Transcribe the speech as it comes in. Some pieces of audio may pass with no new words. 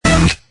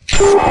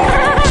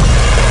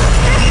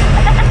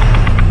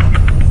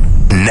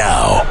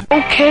Now.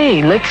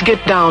 Okay, let's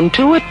get down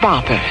to it,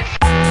 boppers.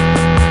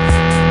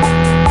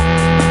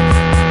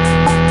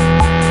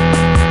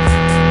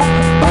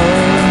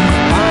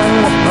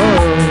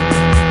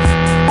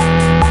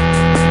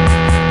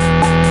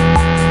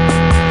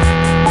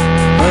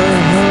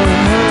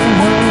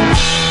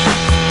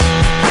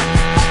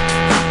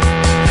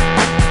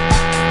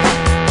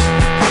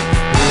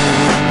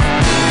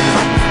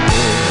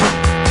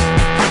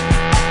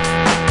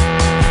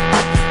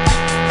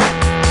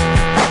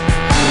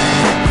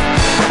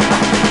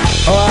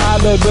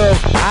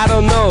 I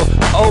don't know,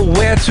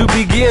 where to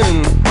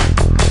begin.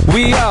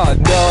 We are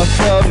North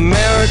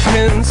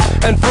Americans,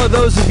 and for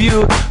those of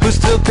you who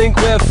still think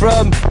we're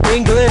from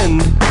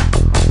England,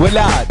 we're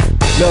not,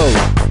 no.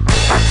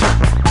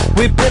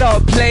 We've been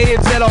on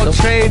planes and on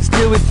trains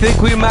till we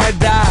think we might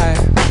die.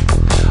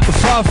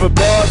 Far from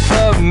North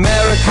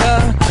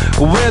America,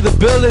 where the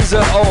buildings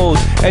are old,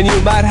 and you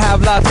might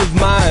have lots of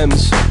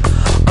mimes.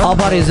 All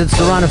buddies, it's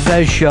the Ron and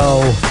Fez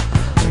Show.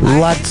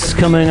 Lots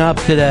coming up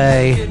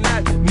today.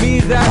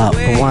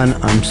 For one,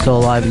 I'm still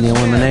alive in the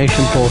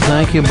elimination pool.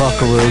 Thank you,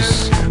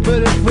 Buckaroos.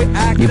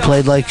 You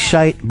played like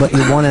shite, but you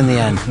won in the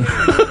end.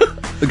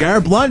 The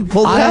Garrett Blunt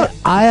pulled it out.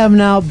 I have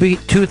now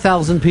beat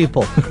 2,000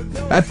 people.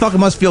 That fucking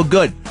must feel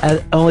good.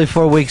 At only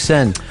 4 weeks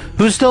in.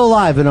 Who's still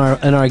alive in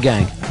our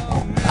gang?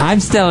 I'm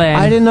still in.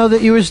 I didn't know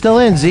that you were still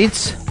in,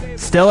 Zeets.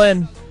 Still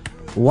in.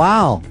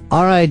 Wow.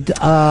 All right.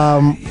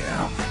 So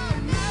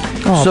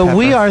Pepper.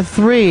 we are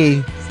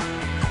 3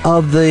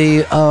 of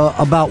the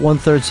about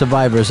 1/3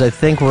 survivors. I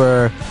think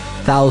we're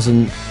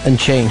 1,000 and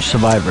change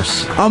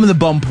survivors. I'm in the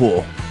bum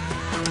pool.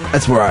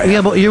 That's where I am.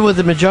 Yeah, but you're with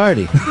the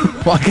majority.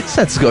 Well, I guess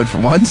that's good for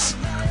once.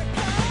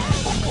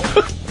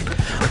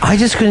 I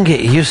just couldn't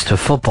get used to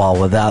football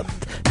without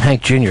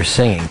Hank Jr.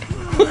 singing.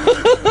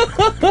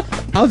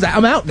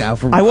 I'm out now.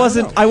 I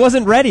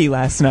wasn't ready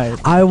last night.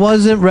 I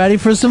wasn't ready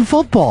for some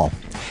football.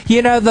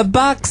 You know, the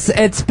Bucks,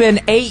 it's been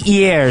 8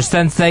 years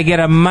since they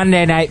get a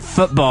Monday night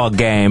football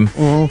game,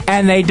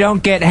 and they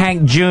don't get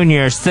Hank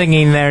Jr.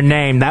 singing their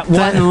name. That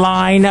one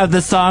line of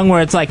the song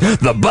where it's like,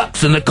 the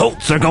Bucks and the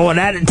Colts are going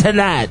at it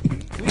tonight.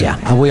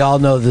 Yeah, we all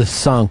know this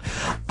song.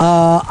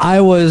 I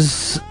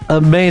was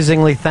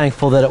amazingly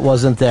thankful that it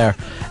wasn't there,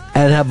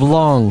 and have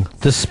long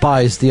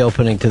despised the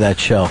opening to that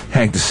show.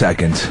 Hank the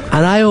Second.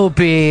 And I hope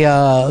he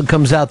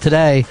comes out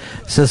today,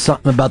 says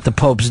something about the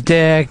Pope's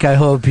dick. I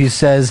hope he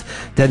says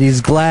that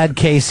he's glad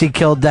Casey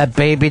killed that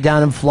baby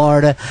down in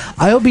Florida.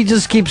 I hope he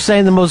just keeps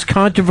saying the most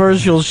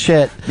controversial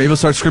shit. Maybe he'll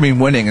start screaming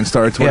winning and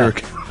start a Twitter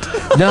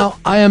account. Now,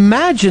 I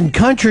imagine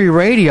country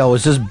radio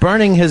is just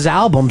burning his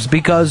albums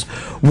because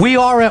we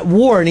are at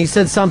war, and he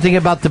said something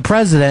about the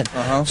president.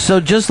 So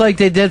just like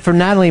they did for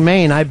Natalie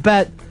Maine, I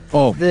bet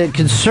the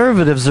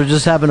conservatives are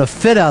just having a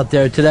fit out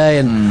there today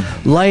and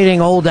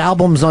lighting old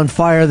albums on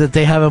fire that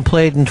they haven't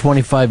played in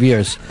 25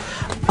 years.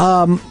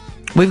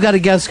 We've got a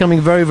guest coming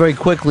very, very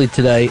quickly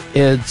today.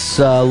 It's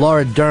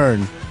Laura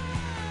Dern.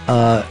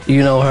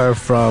 You know her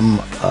from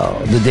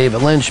the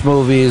David Lynch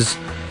movies,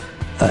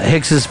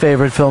 Hicks's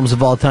favorite films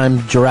of all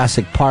time,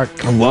 Jurassic Park.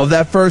 I love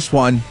that first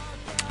one.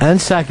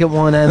 And second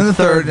one, and the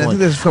third one. I think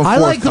there's a I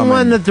fourth like the coming.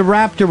 one that the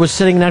raptor was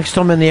sitting next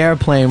to him in the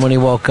airplane when he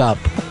woke up.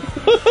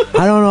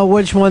 I don't know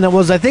which one that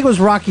was. I think it was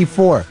Rocky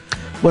IV,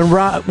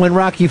 when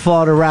Rocky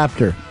fought a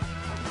raptor.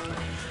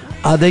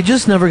 They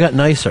just never got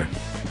nicer.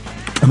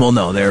 Well,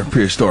 no, they're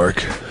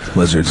prehistoric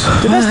lizards.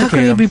 How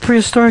can they be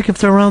prehistoric if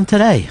they're around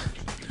today?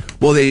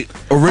 Well, they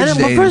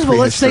originated First of all,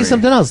 in let's say prehistory.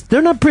 something else.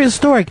 They're not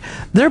prehistoric.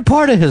 They're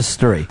part of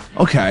history.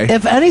 Okay.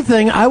 If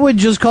anything, I would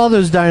just call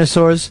those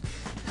dinosaurs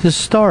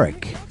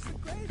historic.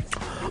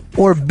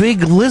 Or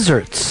big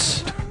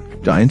lizards.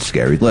 Giant,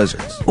 scary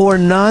lizards. Or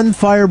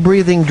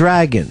non-fire-breathing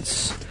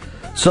dragons.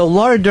 So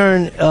Laura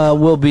Dern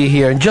will be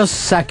here in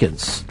just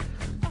seconds,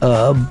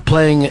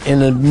 playing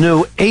in a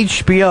new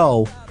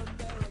HBO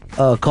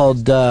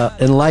called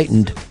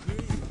Enlightened.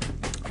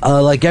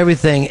 Like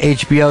everything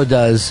HBO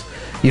does,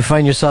 you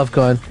find yourself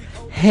going,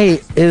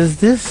 hey,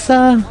 is this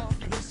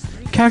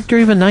character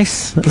even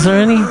nice? Is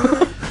there any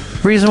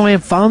reason why I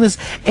found this?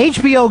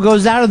 HBO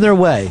goes out of their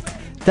way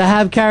to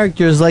have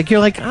characters like, you're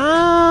like,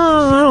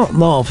 I don't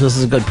know if this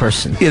is a good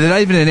person. Yeah, they're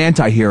not even an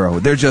anti-hero.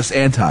 They're just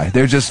anti.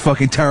 They're just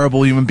fucking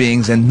terrible human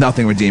beings and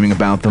nothing redeeming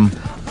about them.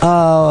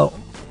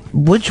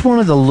 Which one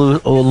of the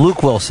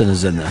Luke Wilson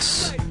is in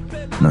this?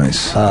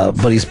 Nice.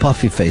 But he's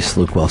puffy-faced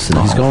Luke Wilson.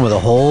 He's going with a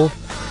whole...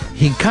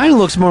 He kind of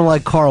looks more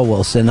like Carl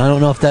Wilson. I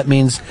don't know if that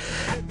means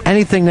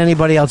anything to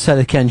anybody outside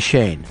of Ken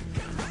Shane.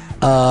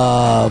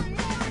 Let's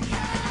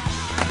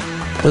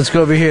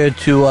go over here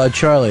to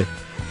Charlie.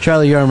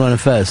 Charlie, you're on Ron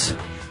and Fez.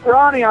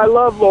 Ronnie, I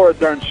love Laura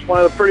Dern. She's one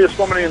of the prettiest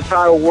women in the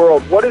entire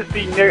world. What is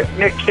the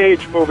Nick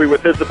Cage movie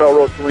with Isabel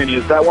Rossellini?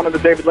 Is that one of the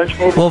David Lynch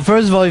movies? Well,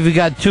 first of all, you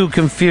got two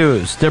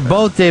confused. They're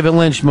both David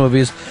Lynch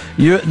movies.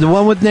 The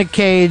one with Nick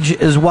Cage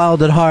is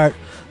Wild at Heart.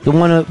 The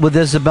one with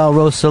Isabel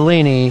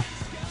Rossellini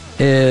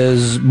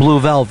is Blue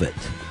Velvet.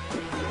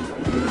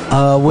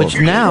 Which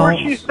now...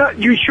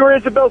 You sure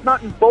Isabel's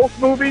not in both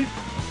movies?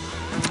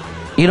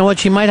 You know what?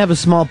 She might have a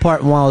small part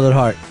in Wild at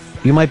Heart.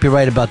 You might be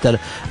right about that.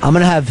 I'm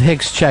going to have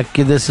Hicks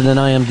give this in an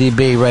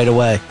IMDb right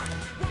away.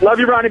 Love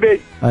you, Ronnie B.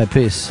 All right,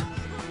 peace.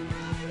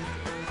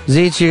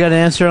 Zeech, you got an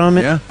answer on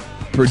me? Yeah.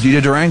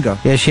 Perdita Durango.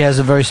 Yeah, she has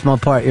a very small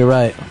part. You're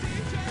right.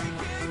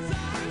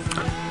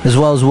 As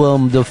well as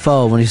Willem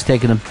Dafoe when he's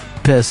taking a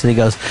piss and he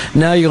goes,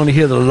 now you're going to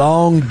hear the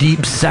long,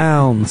 deep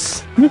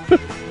sounds.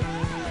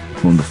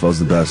 Willem Dafoe's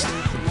the best.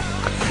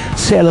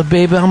 Sailor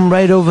baby, I'm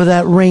right over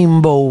that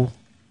rainbow.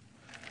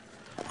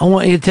 I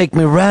want you to take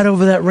me right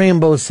over that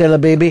rainbow, Sailor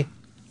baby.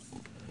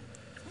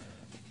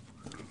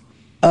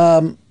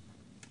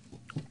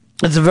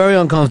 It's a very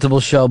uncomfortable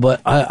show,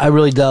 but I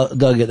really dug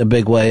it in a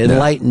big way.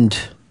 Enlightened.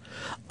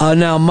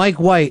 Now, Mike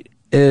White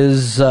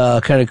is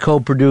kind of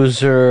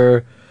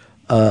co-producer,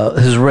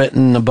 has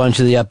written a bunch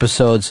of the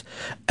episodes,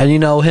 and you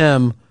know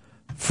him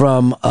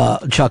from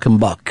Chuck and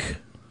Buck.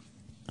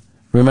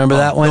 Remember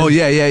that one? Oh,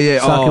 yeah.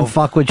 Suck and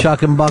fuck with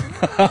Chuck and Buck.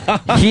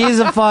 He's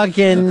a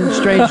fucking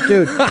strange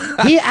dude.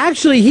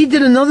 He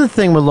did another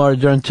thing with Laura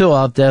Dern, too,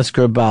 I'll have to ask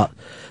her about.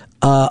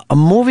 A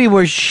movie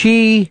where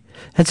she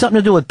had something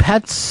to do with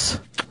pets.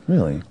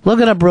 Really? Look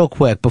it up real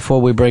quick before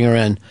we bring her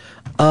in.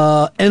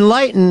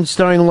 Enlightened,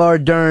 starring Laura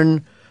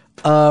Dern,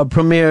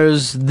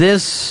 premieres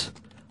this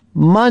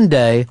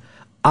Monday,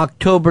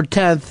 October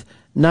 10th,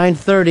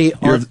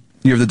 9:30.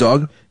 Year of the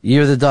Dog?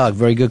 Year of the Dog.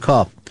 Very good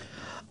call.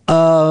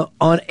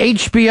 On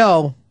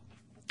HBO,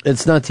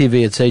 it's not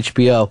TV, it's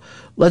HBO.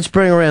 Let's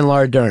bring her in,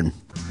 Laura Dern.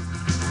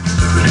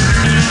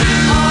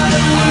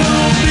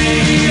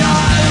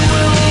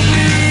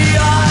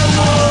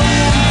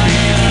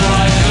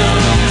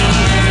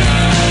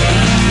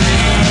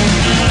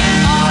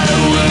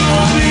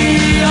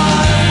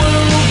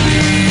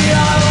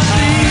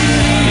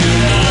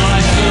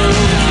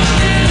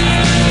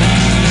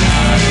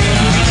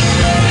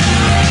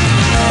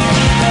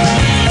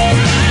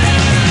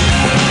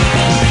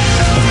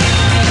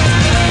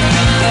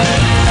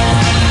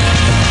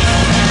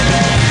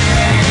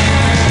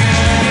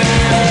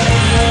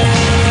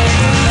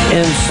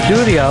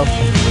 Studio.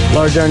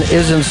 Laura Dern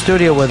is in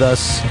studio with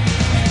us.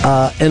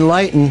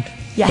 Enlighten,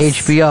 yes.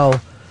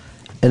 HBO,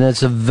 and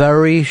it's a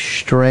very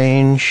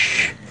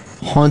strange,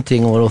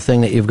 haunting little thing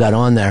that you've got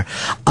on there.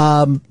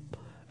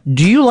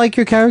 Do you like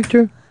your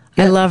character?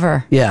 I love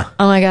her. Yeah.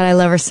 Oh my God, I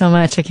love her so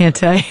much. I can't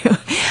tell you.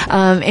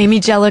 Amy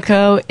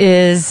Jellicoe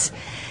is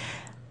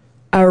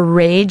a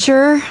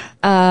rager,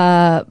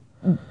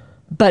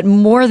 but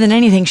more than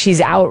anything, she's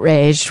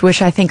outraged,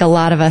 which I think a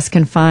lot of us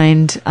can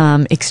find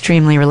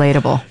extremely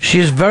relatable.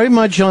 She's very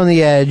much on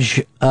the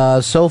edge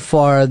so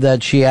far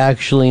that she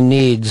actually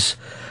needs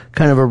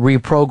kind of a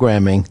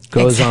reprogramming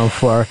goes on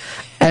for her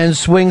and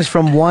swings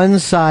from one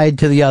side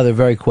to the other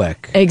very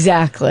quick.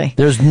 Exactly.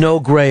 There's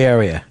no gray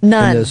area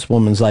None. in this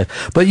woman's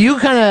life. But you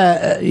kind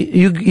of,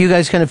 you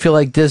guys kind of feel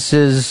like this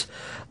is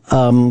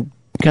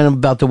kind of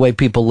about the way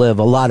people live.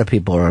 A lot of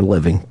people are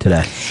living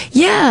today.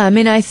 Yeah, I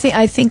mean, I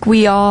think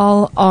we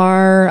all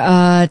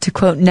are, to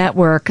quote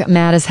Network,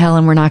 mad as hell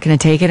and we're not going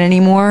to take it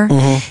anymore.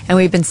 Mm-hmm. And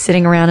we've been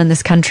sitting around in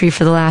this country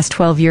for the last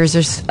 12 years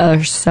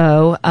or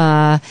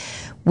so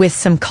with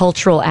some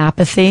cultural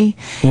apathy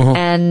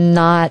and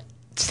not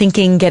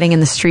thinking getting in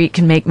the street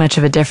can make much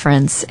of a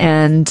difference.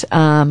 And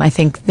I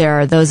think there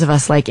are those of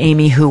us like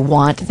Amy who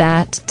want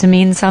that to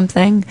mean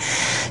something.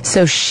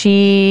 So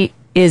she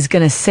is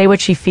going to say what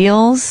she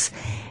feels.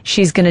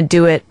 She's going to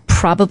do it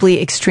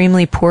probably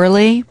extremely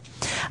poorly.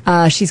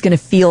 She's going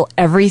to feel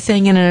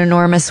everything in an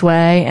enormous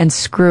way and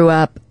screw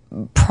up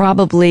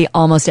probably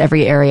almost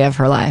every area of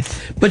her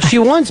life. But she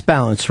wants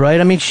balance, right?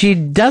 I mean, she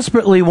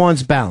desperately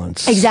wants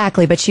balance.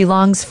 Exactly, but she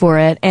longs for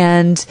it.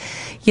 And,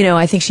 you know,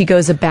 I think she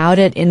goes about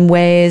it in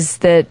ways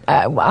that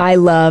I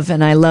love,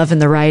 and I love in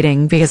the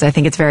writing because I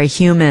think it's very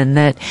human,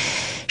 that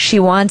she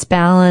wants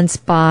balance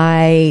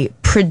by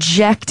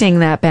projecting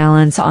that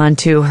balance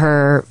onto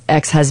her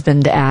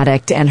ex-husband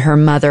addict and her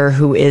mother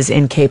who is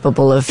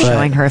incapable of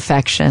showing her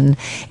affection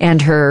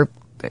and her,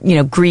 you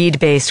know,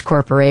 greed-based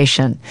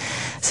corporation.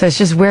 So it's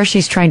just where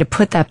she's trying to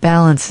put that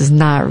balance is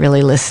not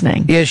really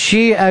listening. Yeah,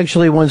 she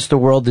actually wants the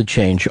world to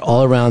change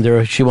all around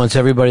her. She wants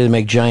everybody to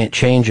make giant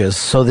changes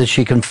so that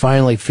she can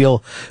finally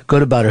feel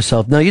good about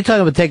herself. Now, you're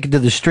talking about taking it to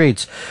the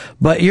streets,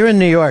 but you're in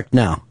New York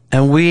now.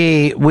 And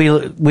we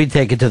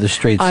take it to the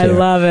streets. I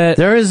love it.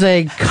 There is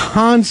a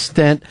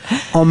constant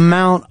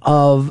amount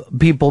of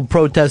people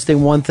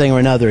protesting one thing or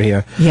another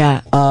here.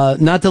 Yeah.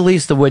 Not the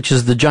least of which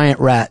is the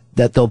giant rat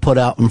that they'll put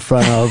out in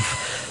front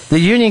of. The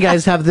union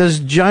guys have this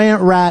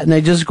giant rat, and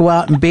they just go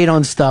out and beat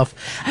on stuff.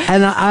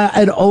 And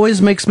it always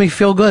makes me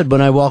feel good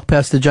when I walk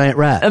past the giant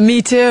rat.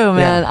 Me too,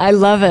 man. Yeah. I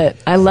love it.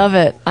 I love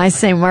it. I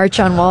say march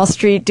on Wall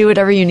Street, do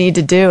whatever you need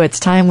to do. It's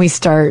time we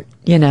start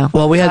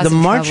Well, we had the causing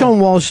March trouble. on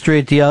Wall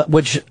Street,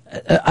 which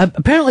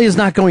apparently is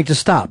not going to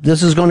stop.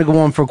 This is going to go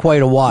on for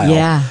quite a while.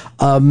 Yeah.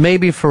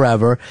 Maybe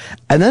forever.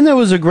 And then there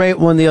was a great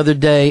one the other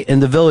day in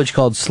the Village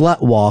called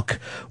Slut Walk,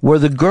 where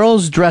the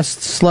girls dressed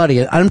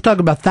slutty. I'm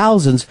talking about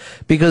thousands,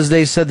 because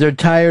they said they're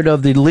tired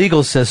of the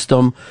legal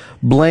system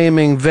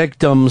blaming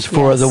victims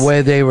for Yes. the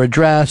way they were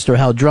dressed or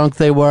how drunk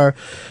they were.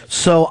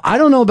 So I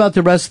don't know about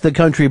the rest of the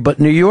country, but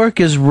New York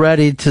is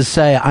ready to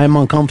say, I'm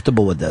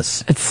uncomfortable with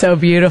this. It's so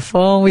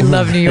beautiful. We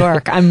love New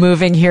York. I'm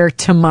moving here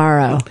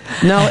tomorrow.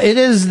 Now, it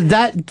is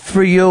that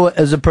for you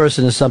as a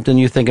person is something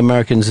you think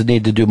Americans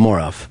need to do more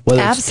of,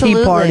 whether it's Tea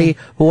Absolutely. Party,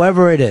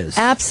 whoever it is.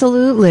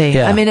 Absolutely.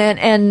 Yeah. I mean,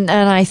 and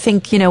I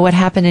think, what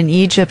happened in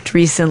Egypt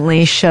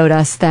recently showed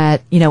us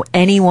that,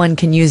 anyone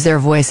can use their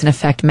voice and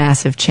affect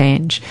massive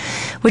change,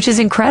 which is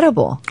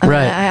incredible. I mean,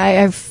 Right.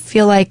 I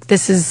feel like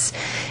this is,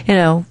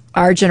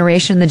 our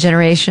generation, the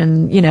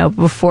generation,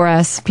 before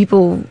us,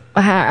 people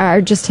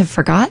are just have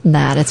forgotten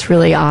that. It's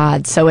really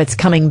odd. So it's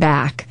coming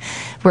back.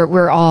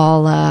 We're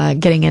all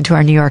getting into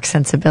our New York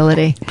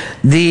sensibility.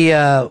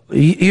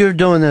 You're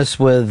doing this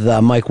with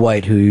Mike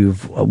White, who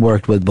you've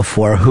worked with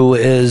before, who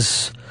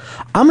is,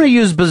 I'm going to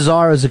use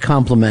bizarre as a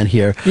compliment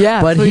here.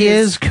 Yeah, but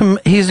please.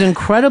 he's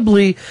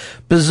incredibly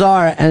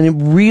bizarre, and it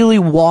really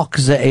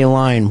walks a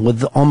line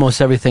with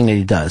almost everything that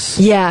he does.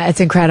 Yeah, it's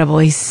incredible.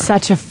 He's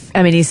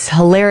he's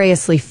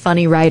hilariously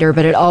funny writer,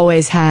 but it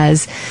always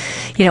has,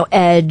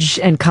 edge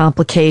and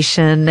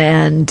complication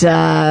and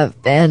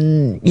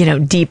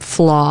deep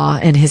flaw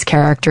in his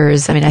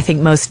characters. I mean, I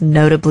think most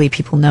notably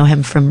people know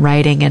him from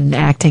writing and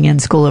acting in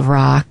School of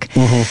Rock.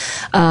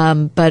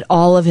 Mm-hmm. But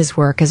all of his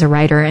work as a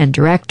writer and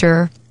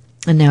director,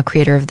 and now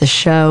creator of the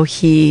show,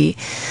 he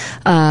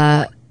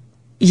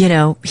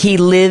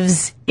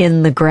lives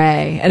in the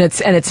gray. And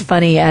it's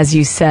funny, as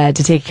you said,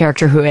 to take a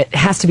character who it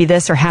has to be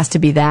this or has to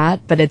be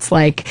that, but it's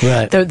like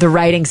Right. the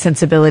writing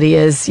sensibility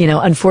is,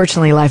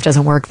 unfortunately life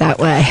doesn't work that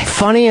way.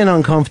 Funny and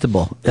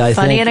uncomfortable. I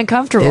Funny think and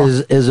uncomfortable.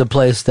 is a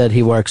place that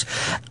he walks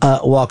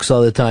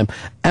all the time.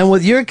 And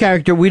with your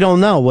character, we don't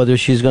know whether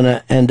she's going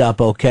to end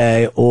up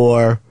okay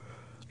or,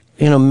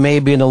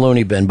 maybe in a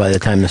loony bin by the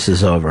time this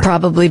is over.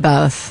 Probably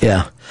both.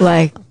 Yeah.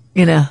 I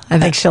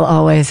think she'll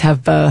always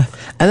have both.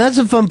 And that's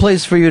a fun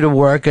place for you to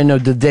work. I know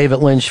the David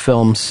Lynch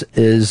films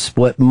is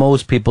what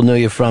most people knew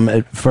you from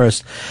at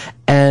first.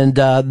 And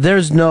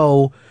there's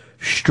no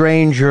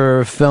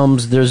stranger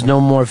films. There's no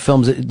more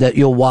films that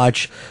you'll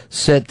watch,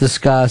 sit,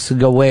 discuss, and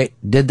go, wait,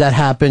 did that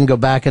happen? Go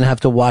back and have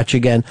to watch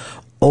again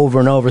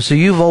over and over. So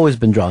you've always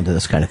been drawn to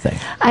this kind of thing.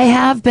 I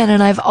have been,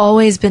 and I've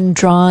always been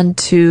drawn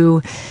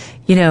to,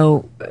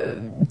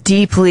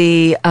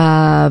 deeply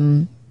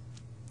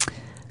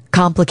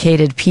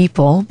complicated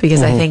people,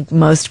 because I think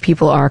most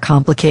people are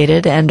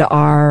complicated and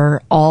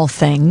are all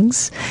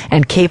things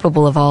and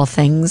capable of all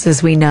things,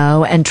 as we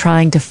know, and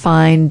trying to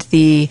find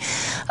the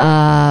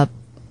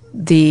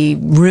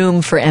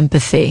room for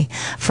empathy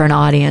for an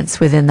audience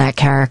within that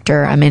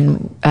character. I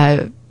mean,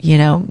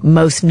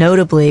 most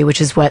notably, which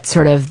is what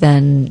sort of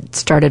then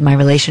started my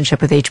relationship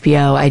with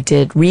HBO, I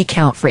did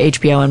Recount for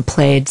HBO and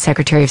played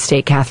Secretary of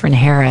State Catherine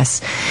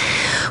Harris,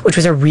 which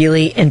was a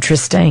really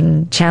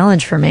interesting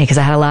challenge for me because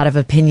I had a lot of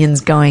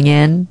opinions going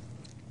in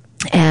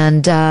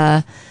and,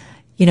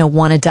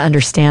 wanted to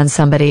understand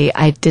somebody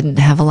I didn't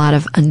have a lot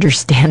of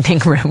understanding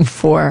room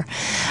for.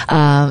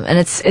 And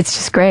it's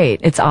just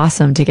great. It's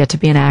awesome to get to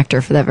be an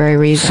actor for that very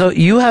reason. So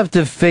you have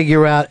to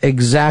figure out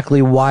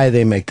exactly why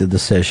they make the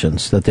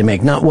decisions that they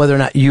make, not whether or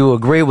not you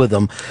agree with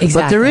them.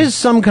 Exactly. But there is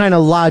some kind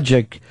of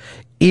logic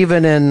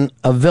even in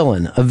a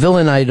villain. A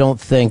villain, I don't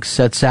think,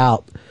 sets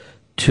out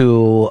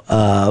to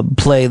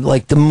play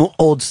like the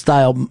old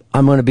style,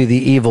 I'm going to be the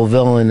evil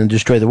villain and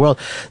destroy the world.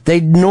 They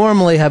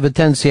normally have a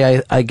tendency,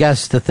 I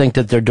guess, to think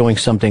that they're doing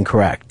something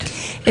correct.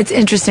 It's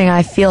interesting.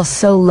 I feel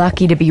so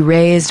lucky to be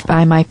raised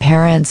by my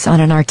parents on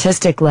an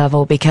artistic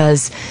level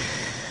because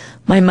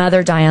my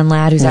mother, Diane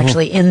Ladd, who's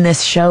actually in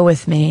this show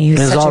with me, who's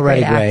It's such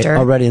already a great actor.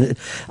 Already,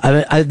 I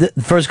mean,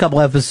 the first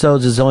couple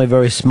episodes is only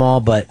very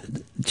small, but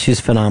she's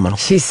phenomenal.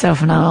 She's so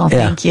phenomenal.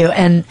 Yeah. Thank you.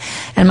 And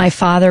my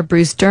father,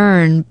 Bruce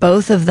Dern,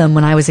 both of them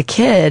when I was a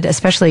kid,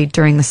 especially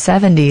during the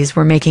 70s,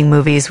 were making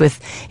movies with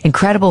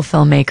incredible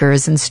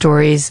filmmakers and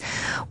stories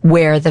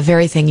where the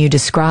very thing you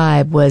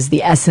describe was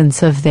the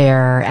essence of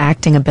their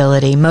acting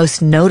ability.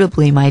 Most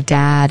notably, my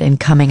dad in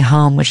Coming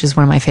Home, which is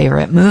one of my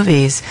favorite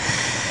movies,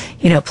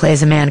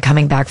 plays a man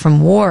coming back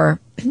from war.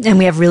 And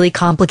we have really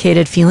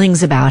complicated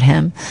feelings about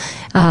him.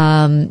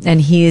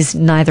 And he's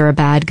neither a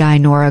bad guy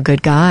nor a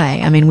good guy.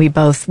 I mean,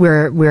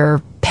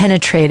 we're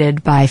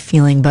penetrated by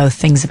feeling both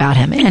things about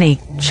him. And he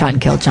shot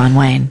and killed John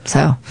Wayne.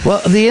 So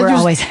we're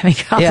always having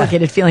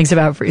complicated feelings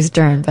about Bruce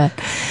Dern. But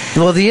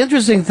the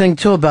interesting thing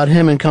too about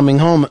him and Coming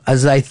Home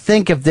is I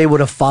think if they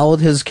would have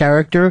followed his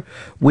character,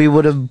 we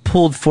would have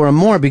pulled for him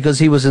more because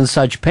he was in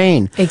such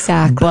pain.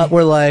 Exactly. But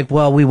we're like,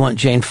 well, we want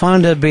Jane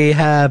Fonda to be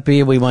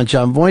happy. We want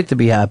John Voight to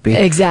be happy.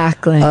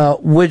 Exactly.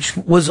 Which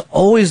was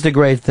always the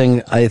great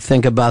thing, I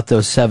think, about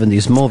those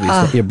 70s movies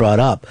that you brought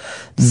up.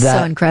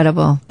 So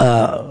incredible.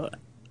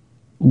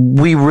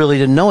 we really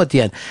didn't know at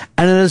the end.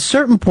 And at a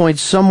certain point,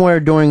 somewhere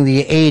during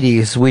the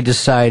 80s, we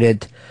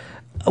decided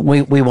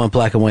we want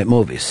black and white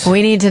movies.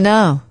 We need to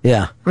know.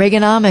 Yeah.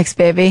 Reaganomics,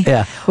 baby.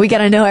 Yeah. We got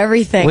to know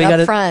everything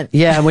up front.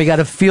 Yeah, and we got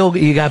to feel,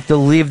 you have to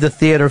leave the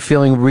theater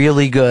feeling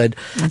really good.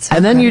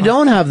 And then you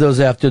don't have those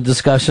after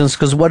discussions,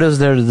 because what is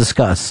there to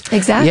discuss?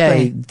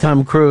 Exactly. Yay,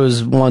 Tom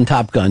Cruise won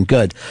Top Gun.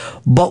 Good.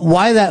 But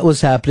why that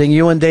was happening,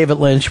 you and David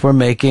Lynch were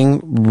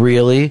making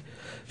really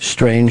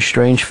strange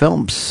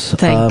films.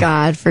 Thank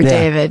God for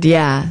David.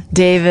 Yeah.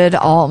 David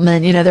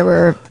Altman, there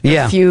were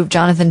a few,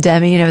 Jonathan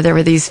Demme, there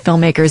were these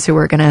filmmakers who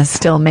were going to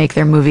still make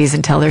their movies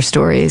and tell their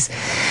stories,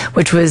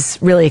 which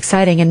was really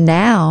exciting. And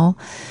now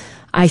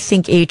I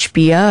think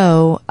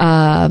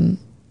HBO,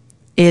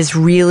 is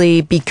really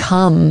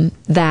become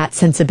that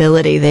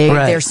sensibility.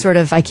 They're sort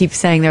of, I keep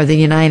saying they're the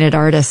United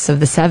Artists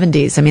of the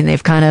 70s. I mean,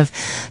 they've kind of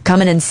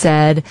come in and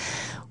said,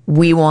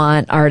 we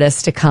want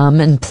artists to come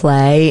and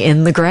play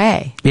in the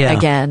gray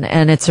again.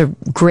 And it's a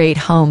great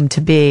home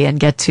to be and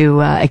get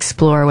to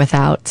explore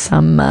without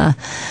some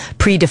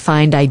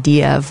predefined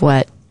idea of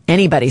what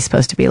anybody's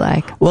supposed to be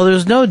like. Well,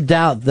 there's no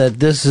doubt that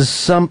this is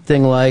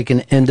something like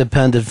an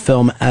independent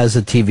film as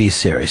a TV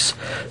series.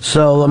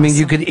 So, I mean,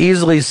 you could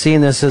easily see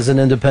this as an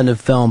independent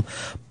film,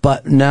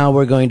 but now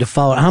we're going to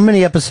follow. How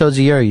many episodes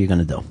a year are you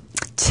going to do?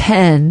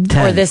 10.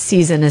 Or this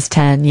season is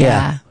 10,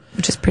 yeah.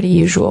 Which is pretty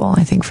usual,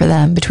 I think, for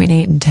them, between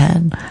 8 and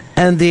 10.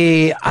 And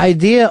the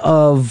idea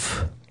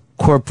of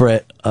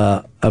corporate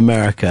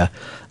America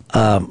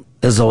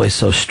is always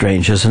so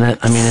strange, isn't it?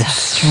 I mean, it's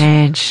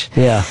strange.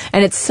 Yeah.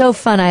 And it's so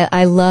fun.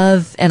 I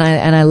love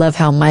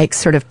how Mike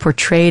sort of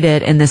portrayed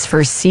it in this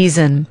first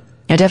season.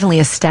 It definitely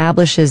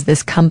establishes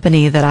this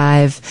company that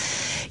I've,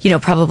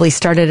 probably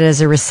started as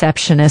a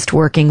receptionist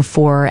working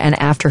for, and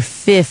after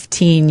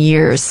 15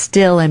 years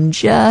still am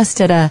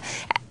just at a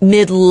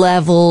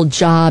mid-level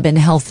job in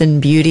health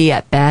and beauty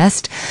at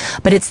best.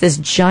 But it's this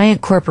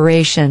giant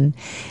corporation,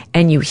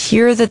 and you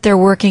hear that they're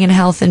working in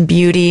health and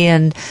beauty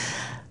and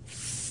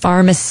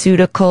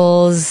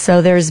pharmaceuticals.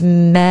 So there's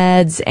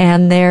meds,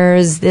 and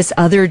there's this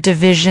other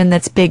division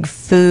that's big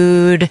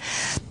food.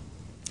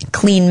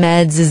 Clean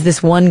Meds is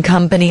this one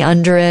company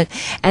under it.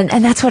 And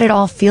that's what it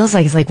all feels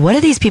like. It's like, what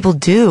do these people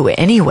do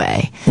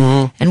anyway?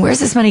 Mm-hmm. And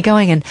where's this money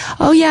going? And,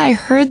 I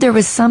heard there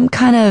was some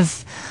kind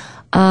of,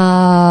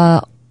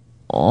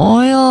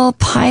 oil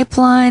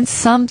pipeline,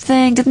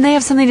 something. Didn't they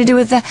have something to do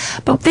with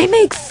that? But they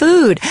make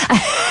food.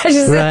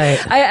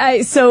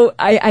 I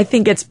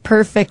think it's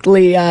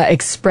perfectly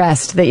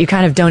expressed that you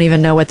kind of don't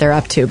even know what they're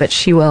up to, but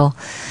she will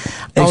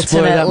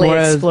ultimately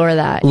explore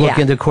that. Look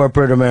into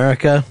corporate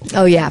America.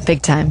 Oh yeah,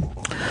 big time.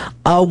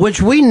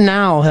 Which we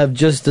now have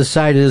just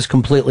decided is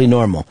completely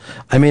normal.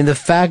 I mean, the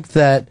fact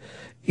that,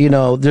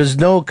 there's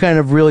no kind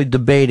of really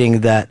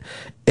debating that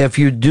if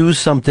you do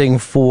something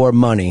for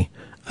money,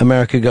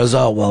 America goes,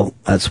 oh, well,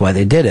 that's why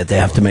they did it. They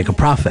have to make a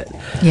profit.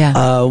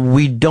 Yeah.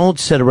 We don't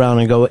sit around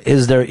and go,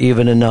 is there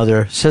even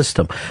another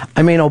system?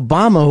 I mean,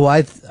 Obama,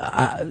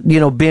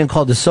 who being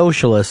called a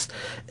socialist,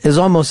 is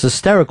almost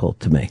hysterical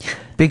to me,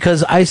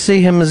 because I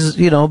see him as,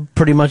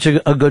 pretty much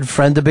a good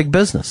friend to big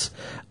business.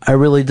 I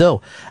really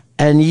do.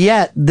 And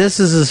yet, this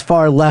is as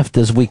far left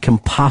as we can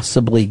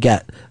possibly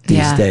get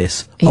these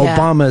days. Yeah.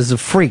 Obama is a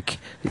freak,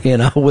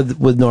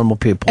 with normal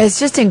people. It's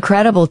just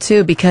incredible,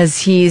 too, because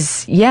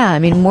he's,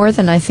 more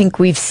than I think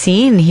we've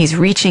seen, he's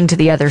reaching to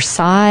the other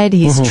side.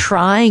 He's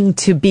trying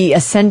to be a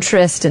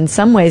centrist in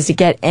some ways to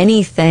get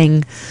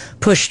anything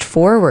pushed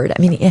forward.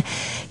 I mean,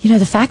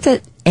 the fact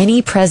that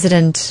any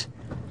president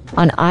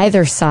on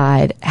either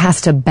side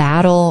has to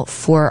battle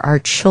for our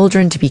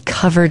children to be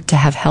covered to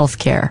have health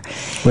care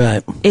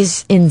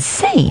is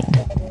insane.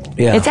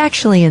 Yeah. It's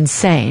actually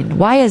insane.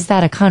 Why is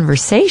that a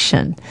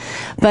conversation?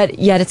 But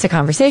yet it's a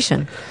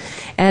conversation.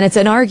 And it's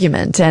an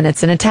argument, and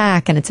it's an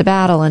attack, and it's a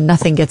battle, and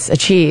nothing gets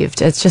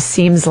achieved. It just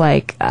seems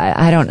like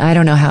I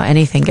don't know how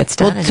anything gets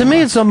done. Well, to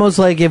me, it's almost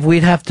like if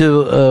we'd have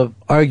to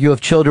argue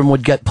if children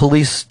would get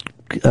police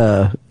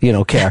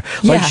care.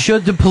 Like,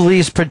 should the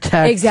police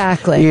protect?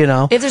 Exactly.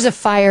 If there's a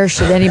fire,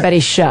 should anybody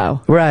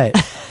show? Right.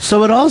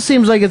 So it all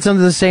seems like it's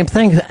under the same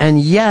thing, and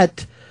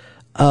yet,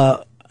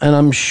 and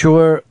I'm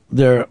sure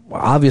there,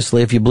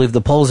 obviously, if you believe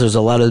the polls, there's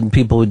a lot of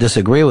people who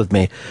disagree with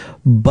me,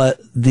 but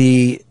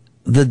the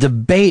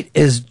debate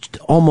is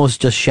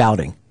almost just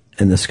shouting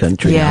in this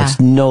country. Yeah. Now. It's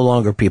no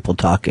longer people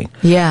talking.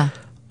 Yeah.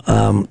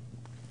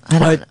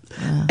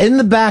 In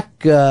the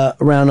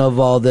background of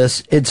all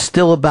this, it's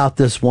still about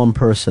this one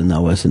person,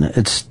 though, isn't it?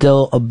 It's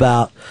still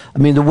about,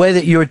 the way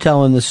that you're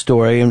telling the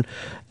story, and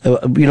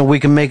we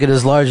can make it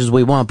as large as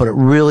we want, but it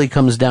really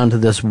comes down to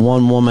this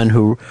one woman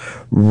who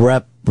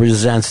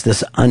represents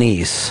this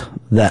unease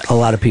that a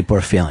lot of people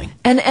are feeling.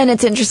 And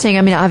it's interesting.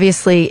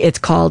 Obviously, it's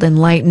called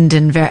Enlightened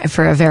and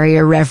for a very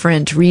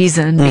irreverent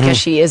reason, because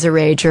she is a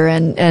rager,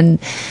 and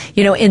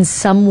in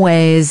some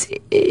ways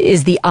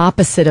is the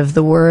opposite of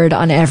the word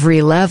on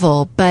every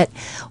level. But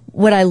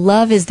what I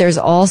love is there's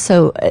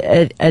also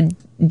a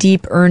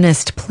deep,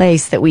 earnest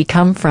place that we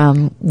come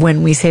from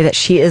when we say that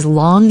she is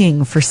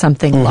longing for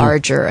something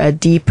larger, a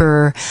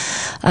deeper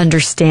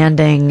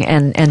understanding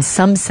and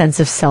some sense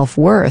of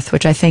self-worth,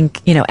 which I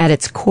think, at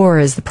its core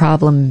is the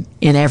problem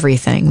in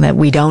everything, that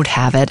we don't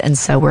have it. And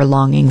so we're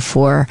longing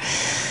for,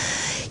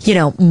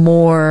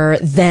 more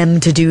them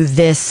to do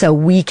this so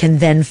we can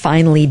then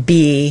finally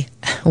be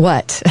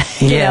what?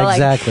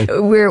 Exactly.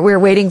 We're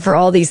waiting for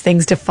all these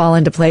things to fall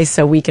into place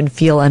so we can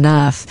feel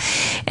enough.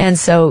 And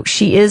so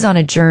she is on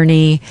a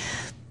journey,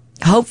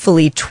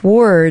 hopefully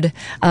toward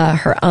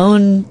her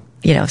own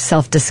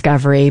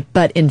self-discovery,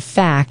 but in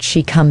fact,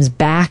 she comes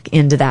back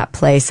into that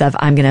place of,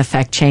 I'm going to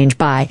affect change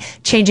by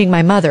changing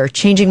my mother,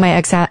 changing my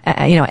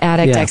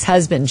addict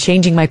ex-husband,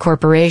 changing my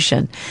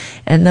corporation.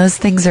 And those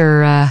things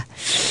are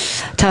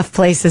tough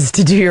places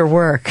to do your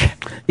work.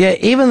 Yeah,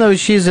 even though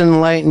she's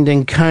enlightened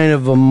in kind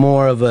of a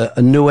more of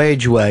a new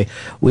age way,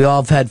 we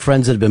all have had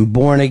friends that have been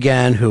born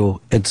again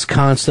who it's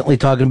constantly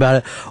talking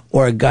about it,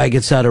 or a guy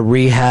gets out of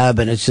rehab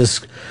and it's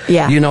just,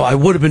 I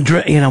would have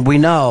been, we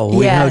know,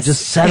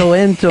 just settle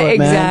into it,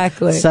 man.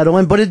 Exactly. Settle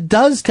in. But it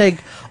does take,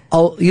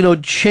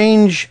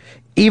 change,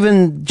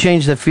 even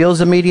change that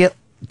feels immediate,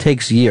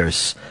 takes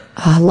years.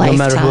 A lifetime.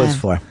 No matter who it's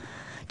for.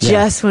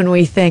 Just when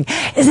we think,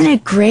 isn't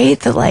it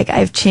great that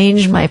I've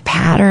changed my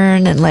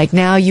pattern and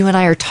now you and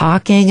I are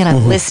talking and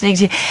I'm listening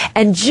to you,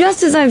 and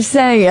just as I'm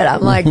saying it,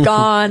 I'm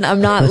gone, I'm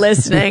not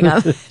listening,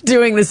 I'm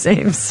doing the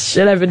same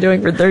shit I've been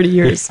doing for 30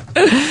 years.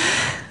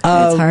 It's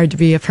hard to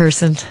be a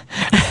person.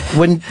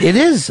 When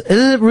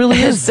it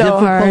really is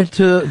so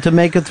difficult to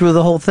make it through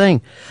the whole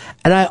thing.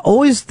 And I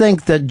always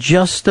think that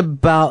just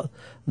about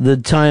the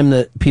time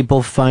that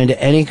people find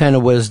any kind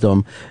of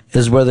wisdom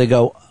is where they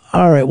go,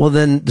 all right, well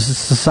then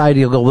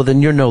society will go, well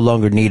then you're no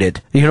longer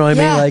needed. You know what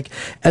I mean?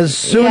 As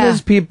soon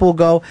as people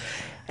go,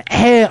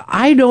 hey,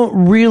 I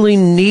don't really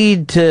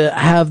need to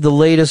have the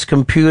latest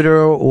computer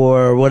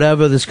or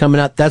whatever that's coming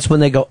out, that's when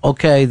they go,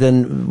 okay,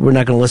 then we're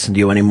not going to listen to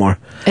you anymore.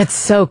 It's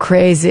so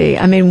crazy.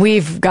 I mean,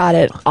 we've got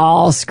it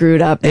all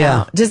screwed up now.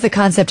 Yeah. Just the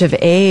concept of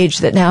age,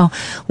 that now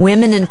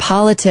women in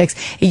politics,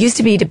 it used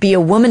to be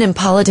a woman in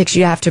politics,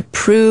 you have to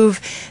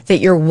prove that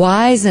you're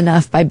wise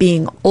enough by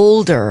being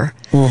older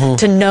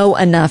to know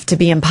enough to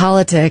be in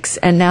politics.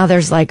 And now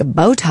there's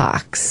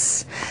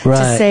Botox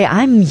to say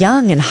I'm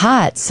young and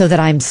hot so that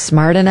I'm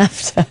smart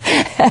enough to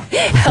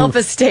help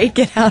a state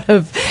get out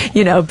of,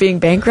 being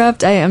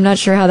bankrupt. I'm not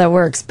sure how that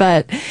works,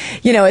 but,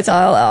 it's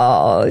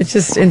it's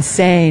just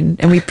insane.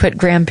 And we put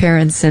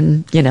grandparents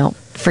and,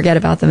 forget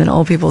about them in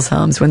old people's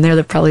homes when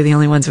they're probably the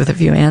only ones with a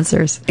few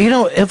answers.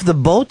 If the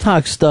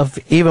Botox stuff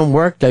even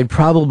worked, I'd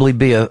probably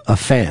be a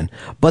fan.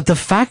 But the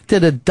fact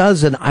that it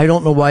doesn't, I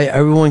don't know why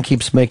everyone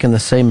keeps making the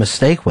same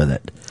mistake with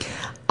it.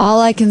 All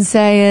I can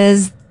say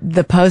is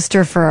the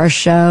poster for our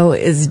show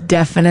is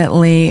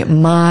definitely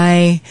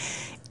my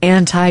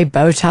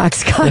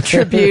anti-Botox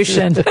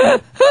contribution.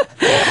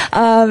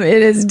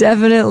 It is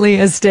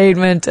definitely a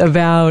statement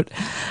about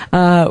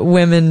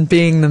women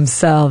being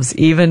themselves,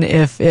 even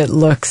if it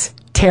looks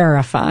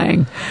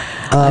terrifying.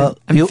 I'm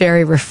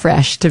very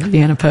refreshed to be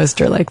in a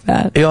poster like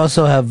that. You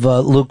also have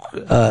Luke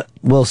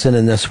Wilson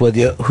in this with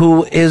you,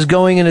 who is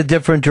going in a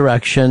different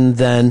direction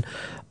than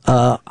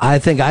I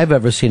think I've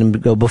ever seen him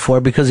go before,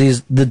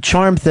 because the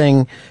charm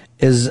thing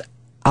is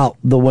out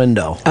the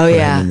window. Oh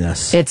yeah,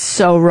 it's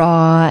so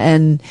raw,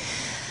 and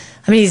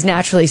I mean he's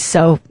naturally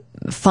so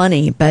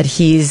funny, but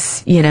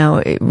he's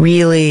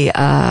really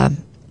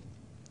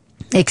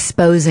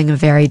exposing a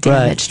very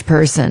damaged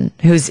person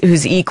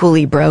who's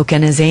equally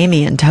broken as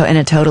Amy in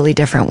a totally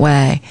different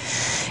way,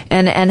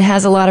 and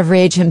has a lot of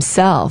rage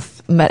himself.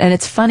 And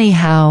it's funny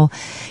how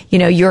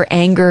your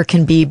anger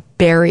can be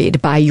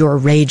buried by your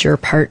rager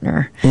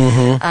partner.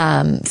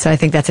 So I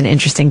think that's an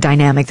interesting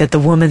dynamic, that the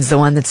woman's the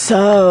one that's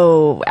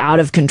so out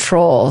of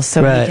control,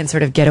 so he can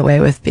sort of get away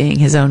with being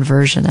his own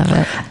version of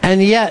it.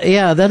 And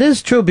yeah, that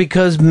is true,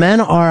 because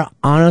men are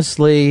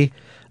honestly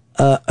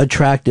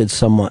attracted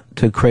somewhat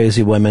to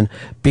crazy women,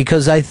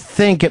 because I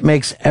think it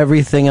makes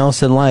everything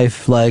else in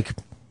life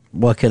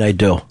what can I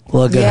do?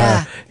 Look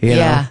at her, you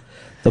know?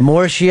 The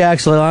more she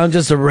acts like, I'm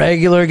just a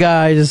regular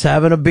guy just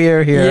having a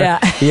beer here,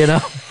 you're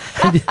going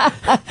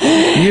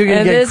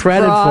to get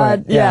credit for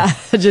it. Yeah,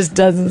 it just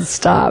doesn't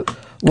stop.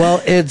 Well,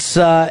 it's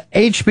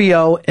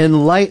HBO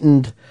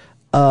enlightened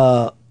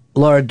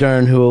Laura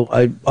Dern, who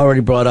I already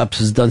brought up,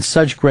 has done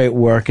such great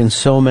work in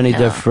so many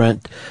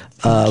different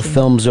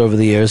films over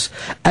the years,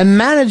 and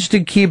managed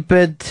to keep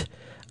it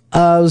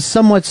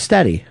somewhat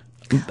steady.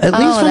 At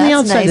least from the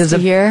outside. Nice to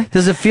hear.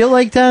 Does it feel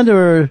like that,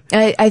 or?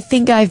 I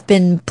think I've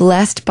been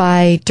blessed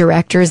by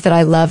directors that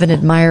I love and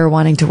admire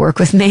wanting to work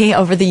with me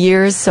over the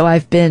years. So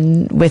I've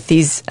been with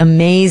these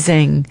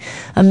amazing,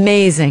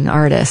 amazing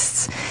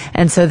artists.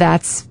 And so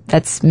that's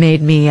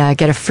made me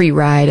get a free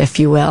ride, if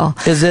you will.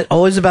 Is it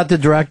always about the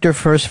director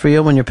first for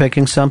you when you're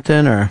picking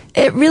something, or?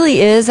 It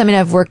really is. I mean,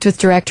 I've worked with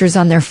directors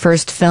on their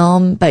first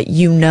film, but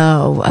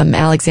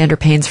Alexander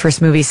Payne's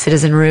first movie,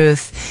 Citizen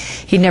Ruth,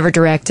 he never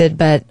directed,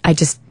 but I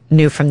just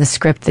knew from the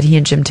script that he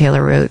and Jim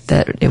Taylor wrote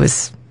that it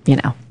was,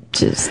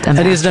 just a And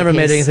he's never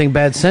made masterpiece. anything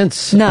bad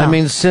since. No, I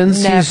mean,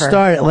 since never. he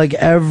started, like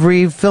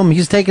every film,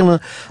 he's taken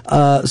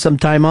some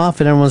time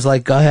off, and everyone's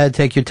like, "Go ahead,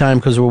 take your time,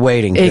 because we're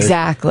waiting." dude."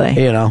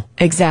 Exactly. You know.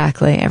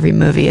 Exactly. Every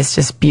movie is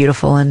just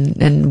beautiful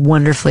and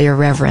wonderfully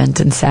irreverent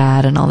and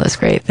sad and all those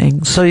great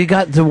things. So you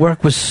got to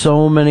work with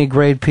so many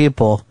great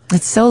people.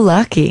 It's so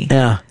lucky.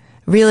 Yeah.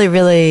 Really,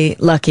 really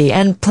lucky.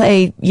 And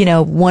play,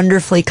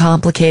 wonderfully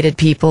complicated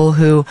people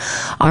who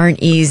aren't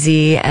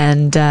easy.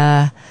 And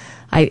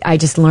I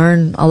just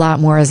learn a lot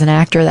more as an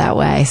actor that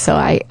way. So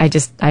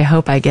I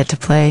hope I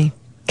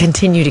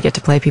continue to get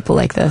to play people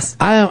like this.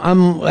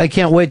 I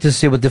can't wait to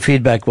see what the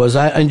feedback was.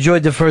 I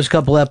enjoyed the first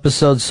couple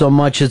episodes so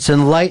much. It's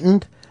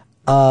Enlightened.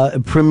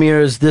 It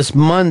premieres this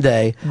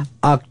Monday,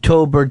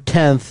 October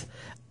 10th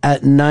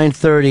at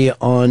 9:30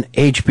 on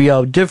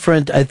HBO.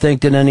 Different, I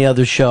think, than any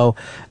other show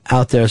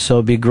out there. So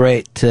it'd be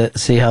great to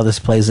see how this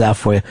plays out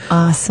for you.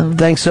 Awesome.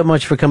 Thanks so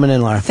much for coming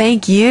in, Laura.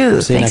 Thank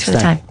you. See you Thanks next for the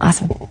time.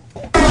 Awesome.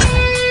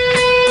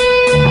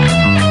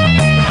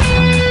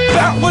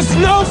 That was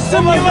no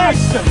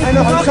simulation! I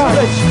know, I'm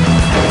sorry.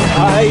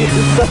 I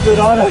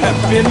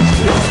have been to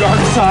the dark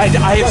side.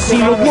 I have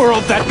seen a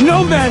world that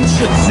no man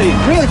should see.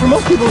 Really, for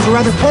most people, it was a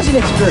rather pleasant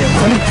experience.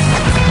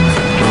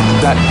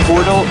 That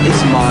portal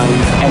is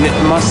mine, and it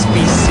must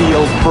be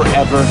sealed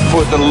forever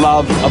for the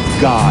love of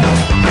God.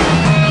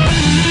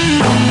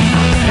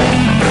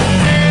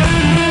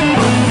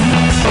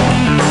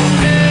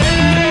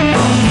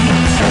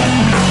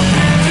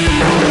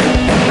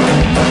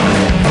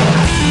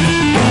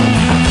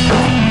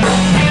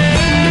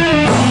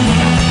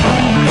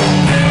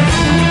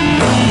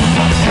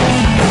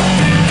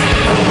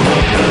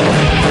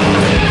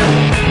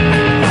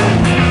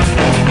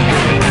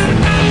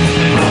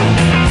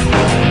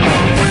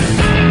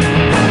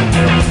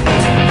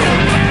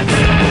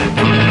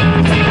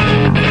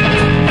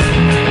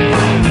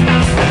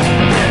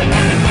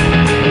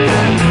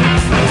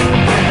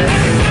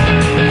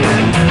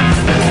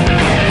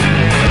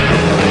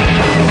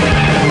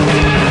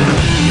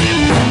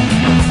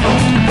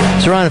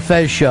 It's the Ron and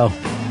Fez show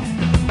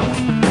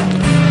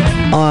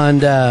on,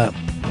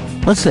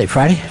 let's say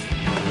Friday.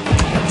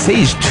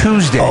 Today's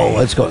Tuesday. Oh,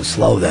 it's going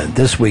slow then.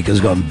 This week is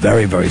going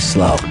very, very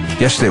slow.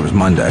 Yesterday was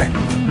Monday.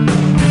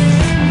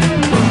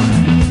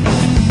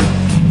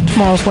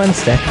 Tomorrow's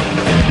Wednesday.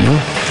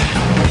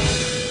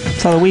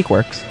 That's how the week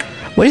works.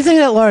 What do you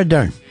think of that Laura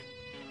Dern?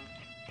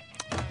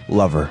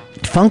 Love her.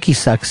 Funky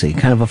sexy.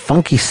 Kind of a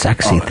funky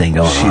sexy thing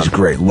going on. She's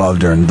great.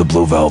 Loved her in The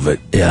Blue Velvet.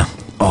 Yeah.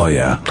 Oh,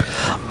 yeah.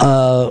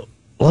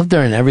 Loved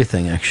her in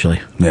everything, actually.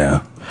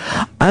 Yeah.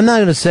 I'm not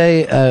going to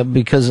say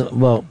because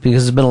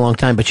it's been a long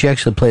time, but she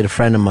actually played a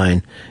friend of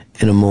mine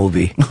in a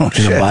movie, in a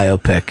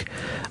biopic.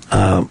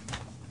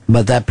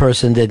 But that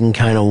person didn't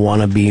kind of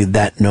want to be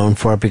that known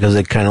for it because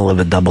they kind of live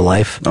a double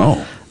life.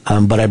 Oh.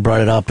 But I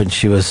brought it up, and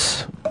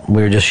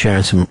we were just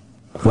sharing some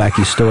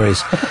wacky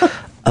stories.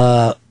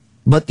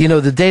 But,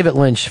 the David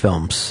Lynch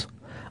films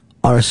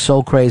are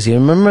so crazy.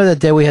 Remember that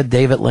day we had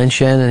David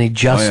Lynch in, and he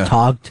just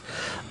talked?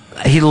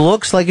 He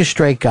looks like a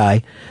straight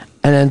guy,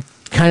 and then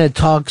kind of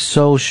talks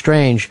so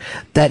strange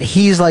that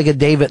he's like a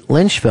David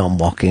Lynch film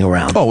walking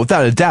around. Oh,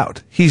 without a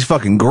doubt. He's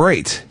fucking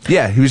great.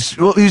 Yeah, I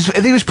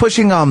think he was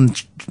pushing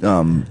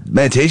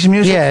meditation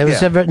music? Yeah, it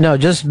was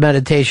just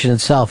meditation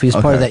itself. He's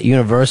part of that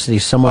university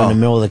somewhere in the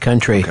middle of the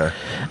country. Okay.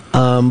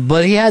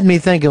 But he had me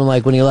thinking,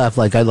 like, when he left,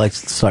 like, I'd like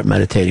to start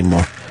meditating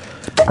more.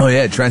 Oh,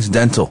 yeah,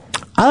 transcendental.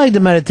 I like to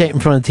meditate in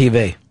front of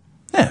TV.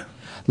 Yeah.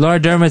 Laura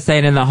Dern was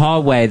saying in the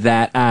hallway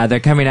that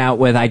they're coming out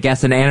with, I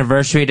guess, an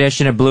anniversary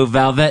edition of Blue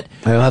Velvet.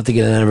 I'll have to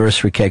get an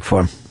anniversary cake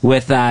for him.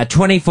 With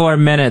 24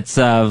 minutes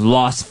of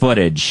lost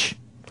footage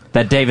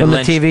that David From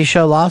Lynch... the TV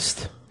show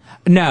Lost?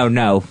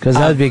 No. Because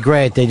that would be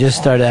great. They just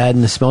started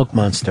adding the smoke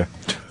monster.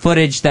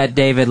 Footage that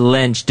David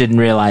Lynch didn't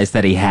realize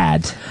that he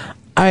had.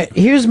 All right,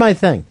 here's my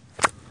thing.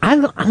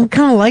 I'm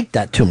kind of like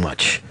that too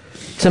much.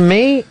 To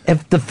me,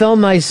 if the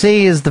film I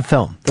see is the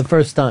film, the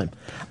first time,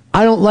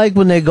 I don't like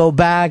when they go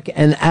back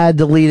and add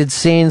deleted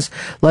scenes.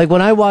 Like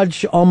when I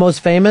watch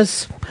Almost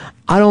Famous,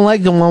 I don't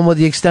like the one with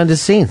the extended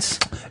scenes.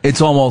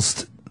 It's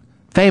almost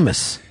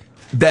famous.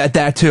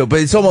 That too, but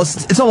it's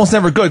almost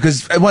never good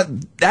because I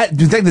want that.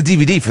 You take the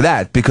DVD for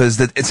that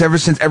because it's ever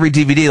since every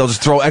DVD they'll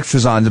just throw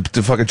extras on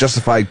to fucking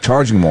justify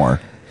charging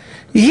more.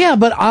 Yeah,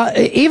 but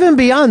even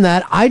beyond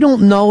that, I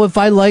don't know if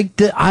I liked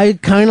it. I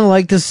kind of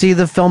like to see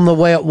the film the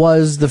way it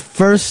was the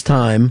first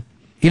time.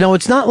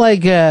 It's not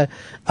like a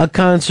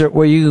concert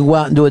where you go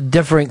out and do a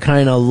different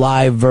kind of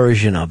live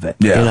version of it.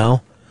 Yeah.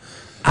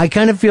 I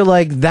kind of feel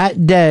like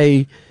that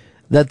day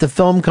that the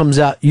film comes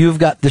out, you've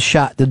got the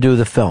shot to do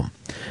the film.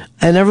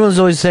 And everyone's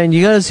always saying,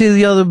 you got to see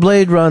the other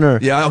Blade Runner.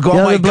 Yeah,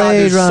 oh my God,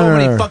 there's so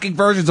many fucking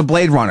versions of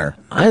Blade Runner.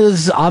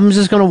 I'm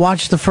just going to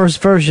watch the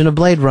first version of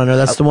Blade Runner.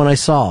 That's the one I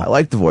saw. I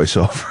like the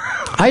voiceover.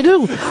 I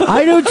do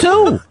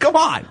too. Come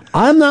on.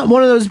 I'm not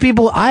one of those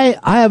people. I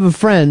have a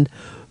friend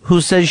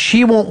who says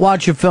she won't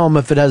watch a film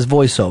if it has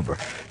voiceover.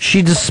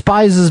 She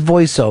despises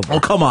voiceover. Oh,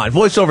 come on.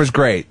 Voiceover's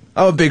great.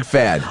 I'm a big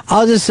fan.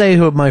 I'll just say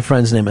who my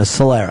friend's name is,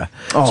 Solera.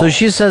 Oh. So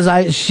she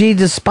says she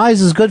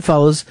despises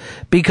Goodfellas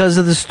because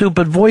of the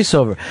stupid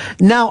voiceover.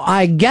 Now,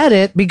 I get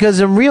it, because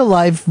in real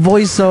life,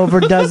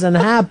 voiceover doesn't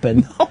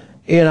happen,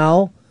 you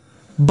know?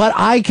 But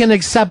I can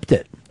accept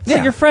it. It's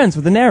like you're friends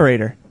with the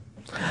narrator.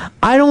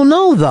 I don't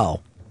know,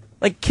 though.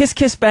 Like Kiss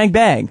Kiss Bang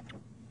Bang.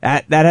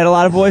 That had a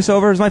lot of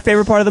voiceover. It was my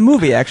favorite part of the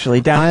movie,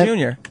 actually, Downey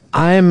Jr.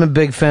 I am a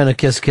big fan of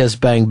Kiss Kiss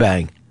Bang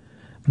Bang.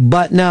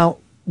 But now,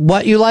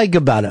 what you like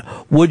about it?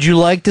 Would you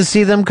like to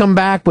see them come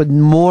back with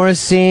more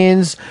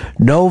scenes,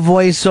 no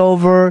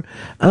voiceover?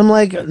 I'm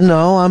like,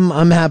 no,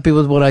 I'm happy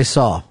with what I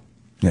saw.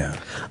 Yeah.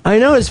 I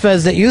noticed,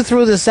 Fez, that you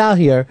threw this out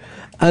here,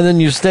 and then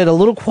you stayed a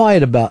little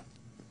quiet about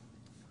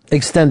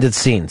extended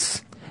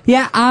scenes.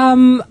 Yeah,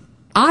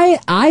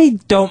 I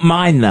don't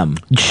mind them.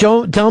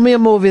 Tell me a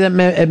movie that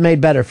it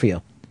made better for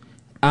you.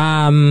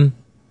 Ooh,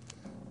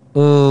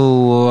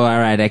 all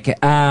right.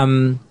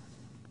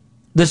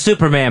 The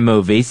Superman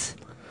movies.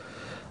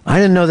 I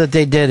didn't know that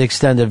they did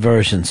extended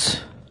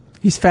versions.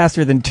 He's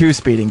faster than 2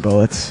 speeding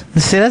bullets.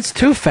 See, that's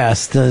too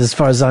fast as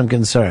far as I'm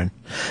concerned.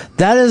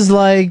 That is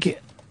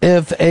like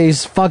if a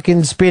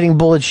fucking speeding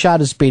bullet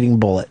shot a speeding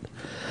bullet.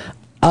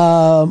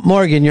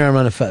 Morgan, you're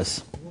on a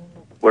Fez.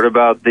 What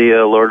about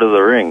the Lord of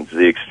the Rings?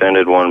 The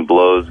extended one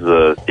blows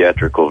the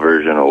theatrical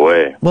version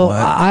away. Well,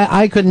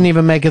 I couldn't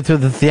even make it through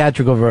the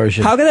theatrical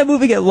version. How can that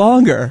movie get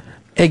longer?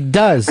 It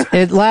does.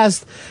 It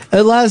lasts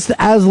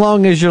as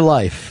long as your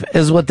life,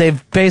 is what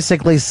they've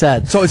basically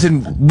said. So it's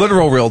in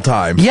literal real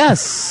time.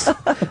 Yes.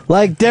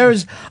 Like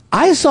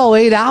I saw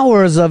 8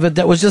 hours of it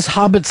that was just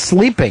hobbits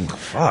sleeping.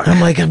 Fuck. I'm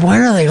like,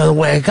 when are they going to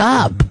wake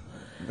up?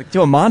 Like,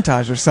 do a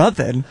montage or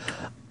something.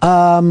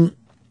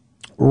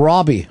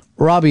 Robbie,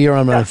 you're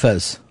on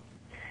Fez.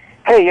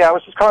 Hey, yeah, I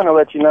was just calling to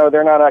let you know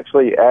they're not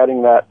actually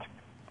adding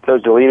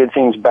those deleted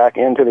scenes back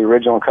into the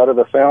original cut of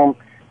the film.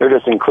 They're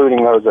just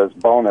including those as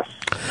bonus.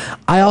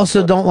 I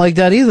also don't like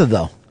that either,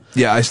 though.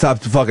 Yeah, I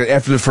stopped fucking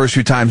after the first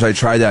few times I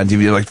tried that on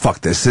DVD. Like,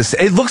 fuck this.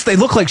 They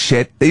look like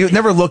shit. They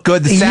never look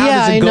good. The sound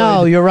isn't good. Yeah, I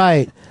know. You're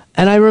right.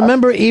 And I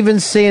remember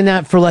even seeing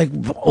that for like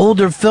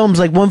older films,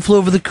 like One Flew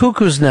Over the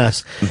Cuckoo's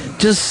Nest,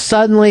 just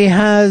suddenly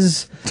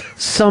has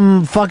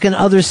some fucking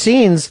other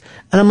scenes,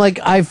 and I'm like,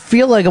 I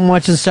feel like I'm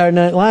watching Saturday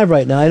Night Live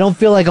right now. I don't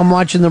feel like I'm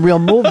watching the real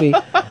movie.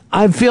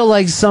 I feel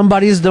like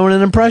somebody's doing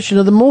an impression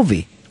of the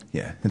movie.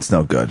 Yeah, it's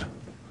no good.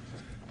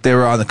 They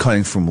were on the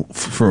cutting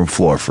room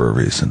floor for a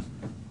reason.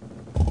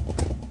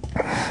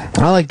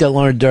 I like that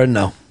Laura Dern,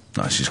 though.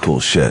 No, she's cool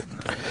as shit.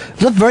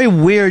 It's a very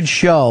weird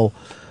show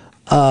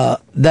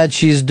that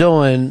she's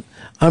doing.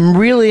 I'm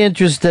really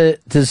interested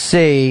to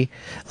see.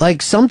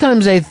 Like,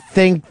 sometimes I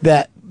think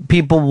that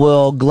people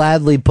will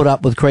gladly put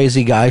up with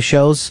crazy guy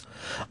shows.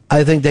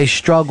 I think they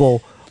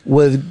struggle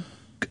with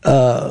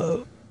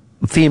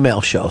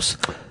female shows.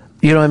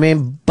 You know what I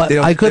mean? But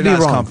I could be wrong.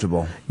 They're not as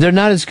comfortable. They're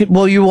not as good.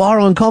 Well, you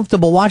are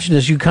uncomfortable watching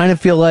this. You kind of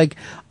feel like,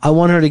 I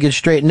want her to get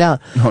straightened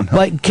out. Oh, no.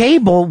 But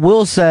cable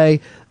will say,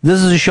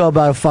 this is a show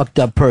about a fucked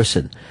up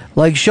person.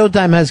 Like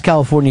Showtime has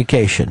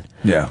Californication.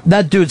 Yeah.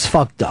 That dude's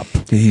fucked up.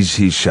 He's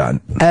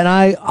shot. And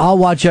I'll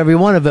watch every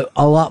one of it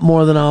a lot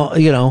more than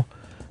than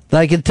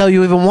I can tell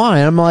you even why.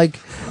 I'm like,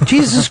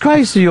 Jesus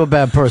Christ, are you a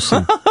bad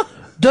person?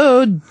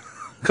 Dude.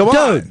 Come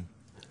on.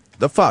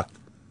 The fuck?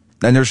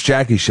 And there's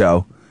Jackie's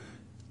show.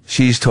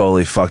 She's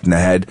totally fucked in the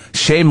head.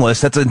 Shameless.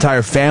 That's an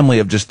entire family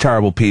of just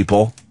terrible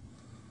people.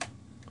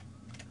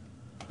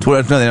 No,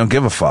 they don't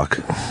give a fuck.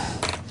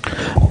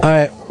 All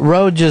right.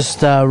 Ro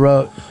just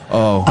wrote,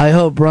 I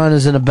hope Ron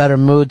is in a better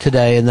mood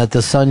today and that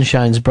the sun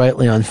shines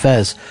brightly on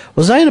Fez.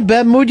 Was I in a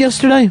bad mood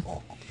yesterday?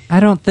 I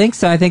don't think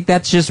so. I think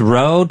that's just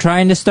Ro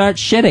trying to start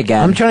shit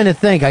again. I'm trying to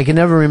think. I can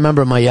never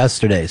remember my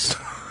yesterdays.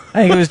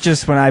 I think it was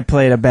just when I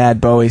played a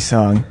bad Bowie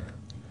song.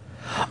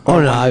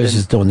 Oh, no. I was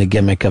just doing the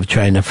gimmick of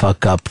trying to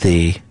fuck up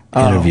the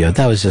interview.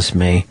 That was just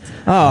me.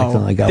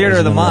 Theater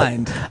of the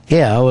mind.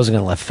 I wasn't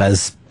going to let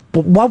Fez.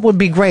 But what would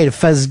be great if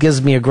Fez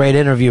gives me a great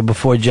interview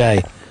before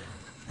Jay?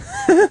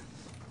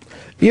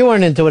 You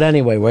weren't into it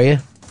anyway, were you?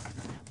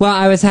 Well,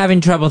 I was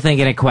having trouble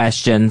thinking of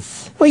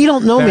questions. Well, you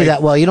don't know me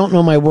that well. You don't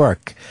know my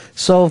work.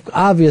 So,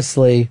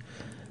 obviously,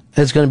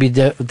 it's going to be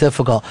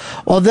difficult.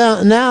 Well,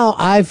 now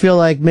I feel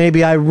like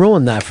maybe I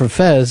ruined that for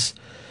Fez.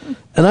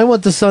 And I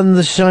want the sun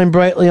to shine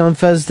brightly on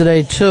Fez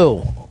today,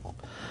 too.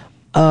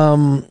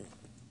 Ben,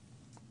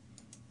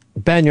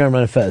 you're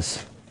on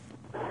Fez.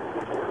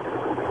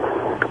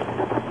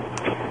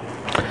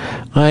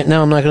 All right,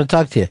 now I'm not going to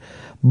talk to you.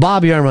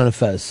 Bob, you're on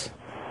Fez.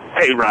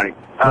 Hey, Ronnie.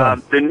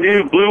 The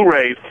new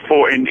Blu-ray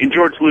in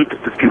George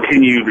Lucas's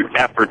continued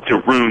effort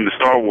to ruin the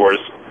Star Wars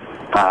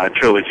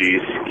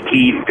trilogies,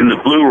 he, in the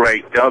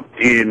Blu-ray, dubbed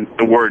in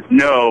the word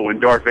no when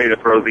Darth Vader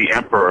throws the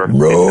Emperor.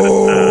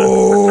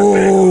 No!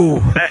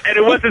 And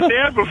it wasn't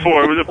there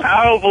before. It was a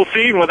powerful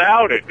scene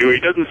without it. He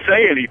doesn't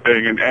say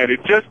anything, and it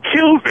just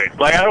kills it.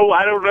 Like, I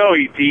don't know.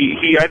 I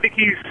think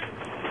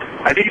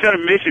he's on a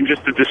mission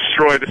just to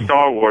destroy the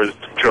Star Wars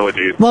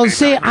trilogy. Well,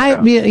 see,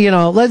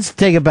 let's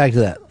take it back to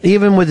that.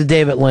 Even with the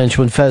David Lynch,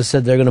 when Fez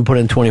said they're going to put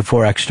in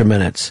 24 extra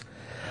minutes,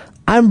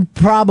 I'm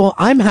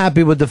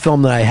happy with the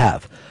film that I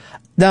have.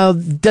 Now,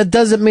 that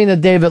doesn't mean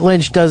that David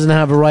Lynch doesn't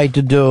have a right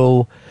to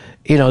do,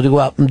 to go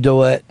out and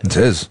do it. It's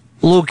his.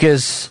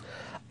 Lucas,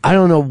 I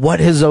don't know what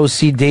his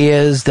OCD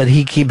is that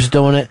he keeps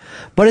doing it,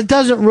 but it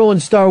doesn't ruin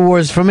Star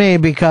Wars for me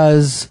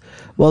because,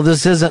 well,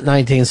 this isn't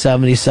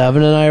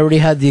 1977 and I already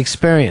had the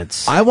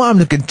experience. I want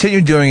him to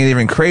continue doing it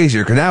even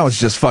crazier because now it's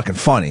just fucking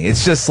funny.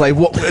 It's just like,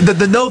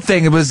 the note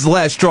thing was the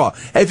last straw.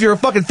 If you're a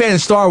fucking fan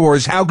of Star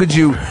Wars, how could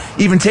you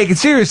even take it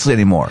seriously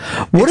anymore?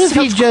 What if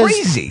he just...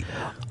 crazy.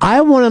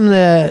 I want him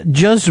to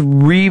just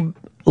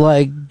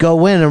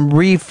go in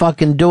and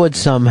fucking do it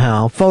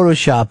somehow.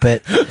 Photoshop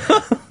it.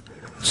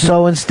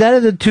 So instead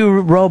of the two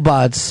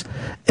robots,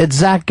 it's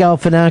Zach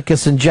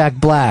Galifianakis and Jack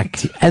Black.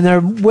 And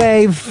they're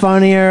way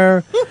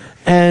funnier.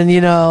 And,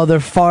 they're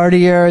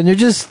fartier. And they're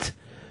just...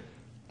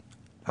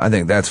 I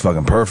think that's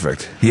fucking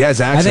perfect. He has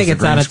access to I think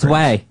it's on its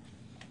way.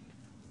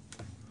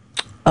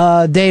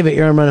 David,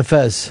 you're on Run of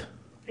Fez.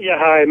 Yeah,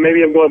 hi.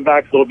 Maybe I'm going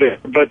back a little bit.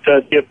 But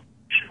it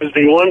was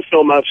the one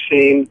film I've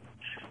seen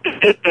that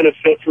did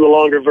benefit from the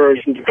longer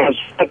version because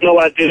I have no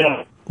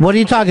idea. What are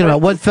you talking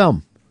about? What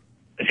film?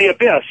 The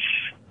Abyss.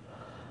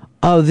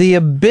 Oh, The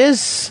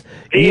Abyss.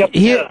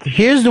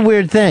 Here's the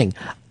weird thing.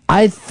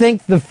 I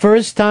think the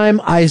first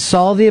time I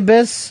saw The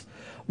Abyss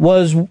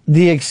was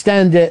the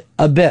extended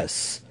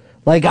Abyss.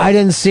 Like, I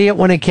didn't see it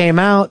when it came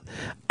out.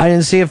 I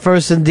didn't see it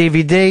first in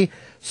DVD.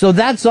 So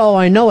that's all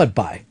I know it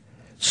by.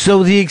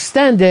 So the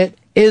extended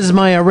is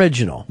my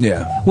original.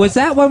 Yeah. Was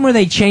that one where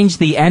they changed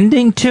the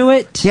ending to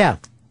it? Yeah.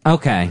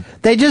 Okay.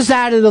 They just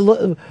added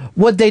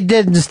what they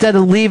did instead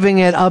of leaving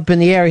it up in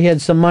the air. He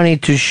had some money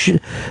to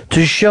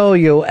show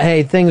you,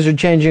 hey, things are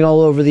changing all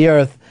over the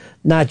earth,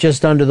 not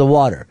just under the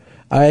water.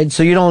 All right,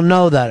 so you don't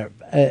know that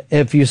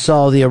if you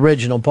saw the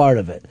original part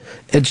of it.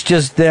 It's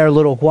just their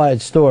little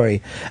quiet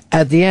story.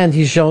 At the end,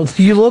 he's showing.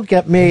 You look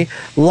at me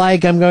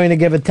like I'm going to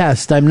give a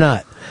test. I'm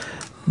not.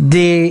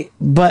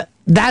 But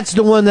that's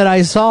the one that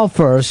I saw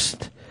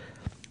first.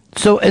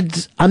 So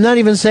I'm not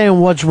even saying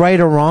what's right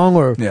or wrong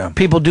or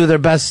people do their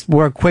best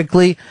work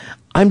quickly.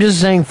 I'm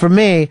just saying for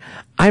me,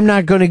 I'm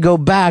not going to go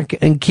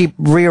back and keep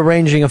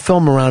rearranging a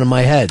film around in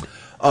my head.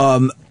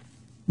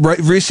 Right.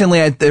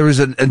 Recently, there was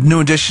a new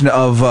edition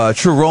of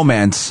True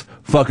Romance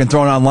fucking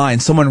thrown online.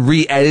 Someone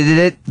re-edited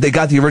it. They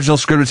got the original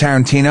script of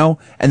Tarantino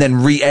and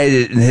then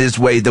re-edited it in his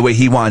way, the way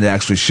he wanted to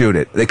actually shoot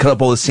it. They cut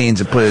up all the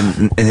scenes and put it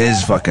in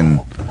his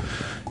fucking...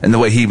 and the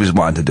way he was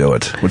wanting to do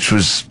it, which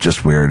was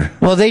just weird.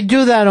 Well, they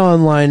do that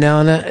online now,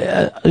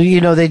 and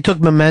they took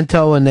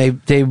Memento and they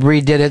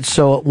redid it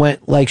so it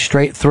went like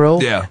straight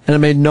through. Yeah, and it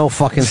made no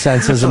fucking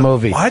sense as a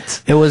movie.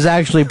 What? It was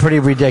actually pretty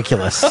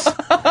ridiculous.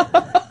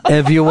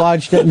 If you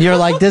watched it, and you're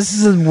like, this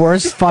is the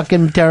worst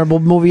fucking terrible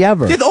movie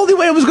ever. Yeah, the only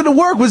way it was going to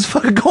work was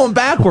fucking going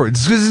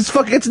backwards because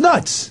it's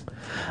nuts.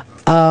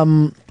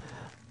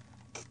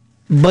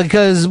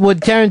 Because what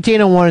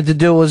Tarantino wanted to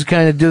do was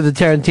kind of do the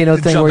Tarantino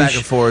thing jump where back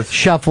and forth.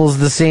 Shuffles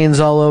the scenes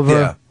all over.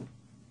 Yeah.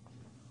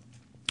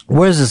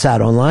 Where's this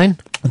at? Online?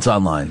 It's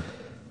online.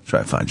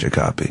 Try to find you a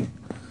copy.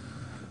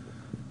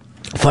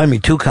 Find me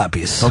 2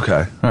 copies.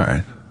 Okay. All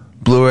right.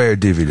 Blu-ray or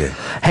DVD?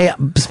 Hey,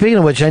 speaking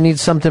of which, I need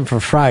something for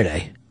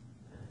Friday.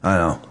 I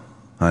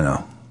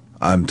know.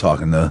 I'm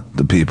talking to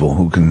the people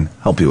who can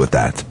help you with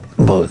that.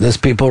 Well, this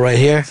people right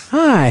here?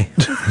 Hi.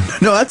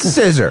 No, that's a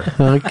scissor.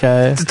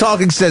 Okay. It's a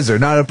talking scissor,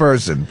 not a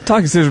person.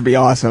 Talking scissor would be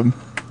awesome.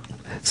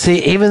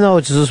 See, even though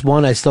it's just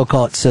one, I still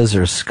call it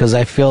scissors because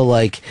I feel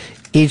like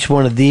each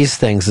one of these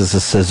things is a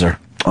scissor.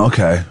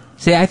 Okay.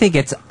 See, I think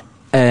it's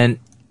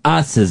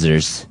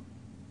scissors.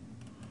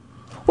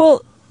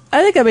 Well,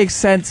 I think that makes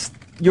sense.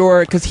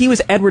 Because he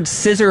was Edward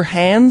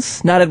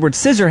Scissorhands, not Edward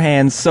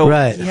Scissorhands, so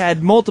he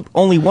had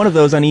only one of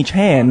those on each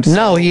hand. So.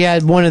 No, he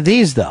had one of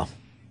these though.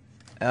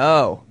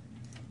 Oh.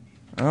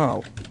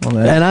 Well,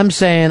 and I'm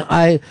saying,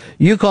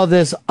 you call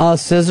this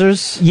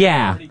scissors?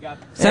 Yeah.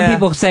 Some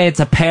people say it's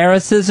a pair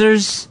of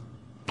scissors.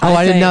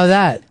 I didn't know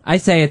that. I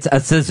say it's a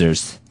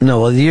scissors.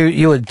 No, well,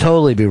 you would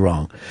totally be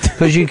wrong.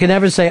 Because you can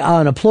never say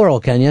in a plural,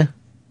 can you?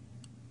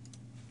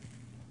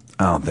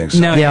 I don't think so.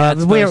 No, yeah,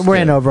 we're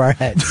in over our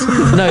heads.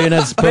 No, you're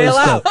not supposed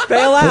to.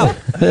 Bail out.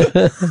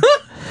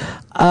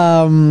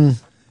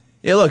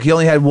 Yeah, look, he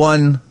only had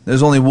one.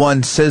 There's only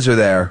one scissor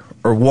there,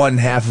 or one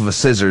half of a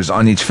scissors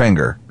on each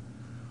finger.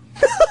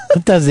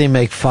 It doesn't even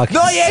make fucking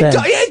sense.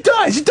 It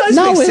does. It does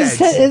make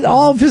sense.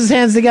 All of his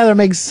hands together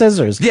make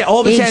scissors. Yeah,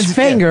 all of his hands. Each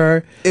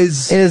finger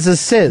is a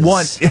sizz.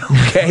 One.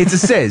 Okay, it's a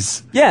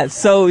sizz. Yeah.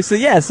 So it's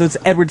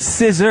Edward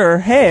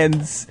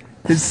Scissorhands.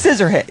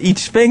 His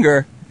each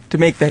finger. To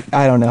make that,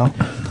 I don't know.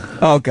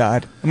 Oh,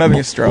 God. I'm having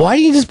a stroke. Why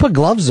do you just put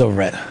gloves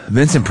over it?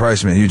 Vincent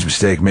Price made a huge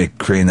mistake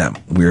creating that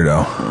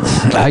weirdo.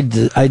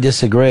 I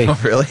disagree. Oh,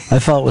 really? I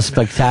felt it was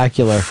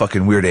spectacular.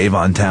 Fucking weird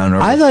Avon town.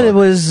 I thought it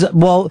was,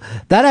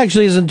 that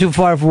actually isn't too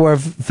far from where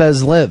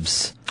Fez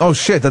lives. Oh,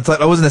 shit. That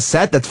wasn't a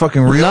set? That's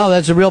fucking real? No,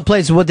 that's a real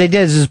place. What they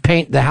did is just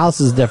paint the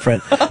houses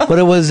different. But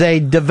it was a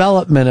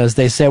development, as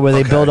they say, where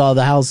they build all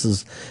the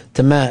houses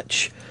to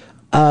match.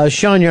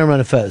 Sean, you're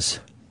on Fez.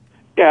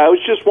 Yeah, I was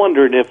just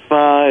wondering if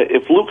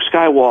Luke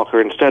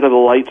Skywalker, instead of the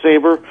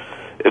lightsaber,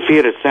 if he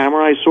had a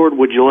samurai sword,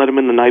 would you let him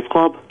in the knife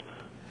club?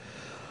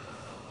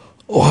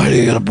 Why are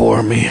you going to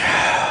bore me?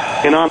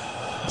 You know?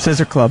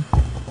 Scissor Club.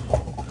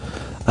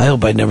 I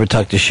hope I never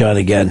talk to Sean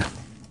again.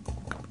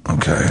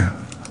 Okay.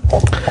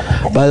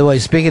 By the way,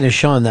 speaking of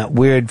Sean, that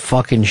weird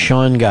fucking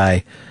Sean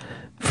guy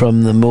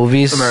from the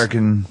movies.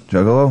 American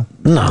Juggalo?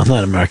 No,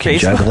 not American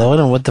Facebook? Juggalo. I don't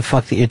know what the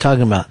fuck that you're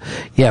talking about.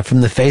 Yeah, from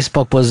the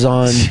Facebook was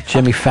on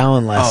Jimmy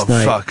Fallon last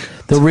night. Oh, fuck.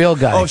 The real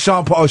guy. Oh,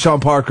 Sean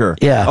Parker.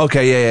 Yeah.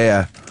 Okay,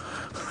 yeah.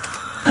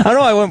 I don't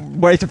know, I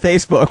went right to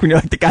Facebook when you're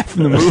like the guy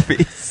from the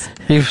movies.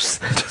 He's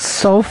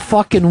so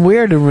fucking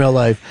weird in real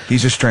life.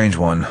 He's a strange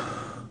one.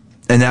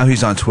 And now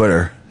he's on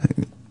Twitter.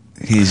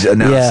 He's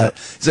announced it.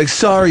 He's like,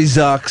 sorry,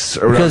 Zucks.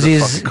 Or Because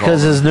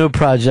his new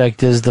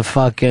project is the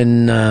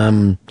fucking,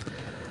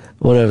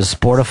 whatever,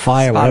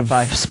 Spotify or whatever.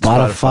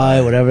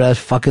 Spotify, whatever that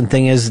fucking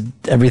thing is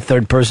every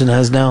third person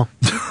has now.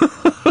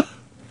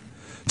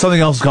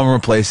 Something else will come and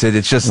replace it.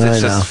 It's just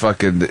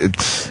fucking,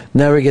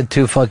 Never get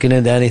too fucking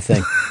into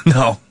anything.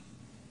 No.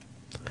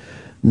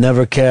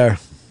 Never care.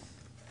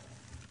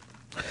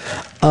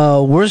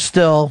 We're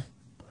still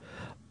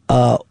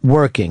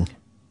working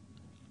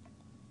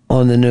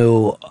on the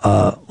new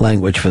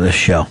language for this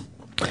show.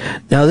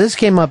 Now, this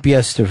came up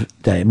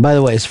yesterday. By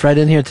the way, is Fred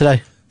in here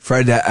today?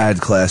 Fred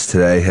had class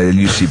today, had a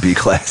UCB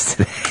class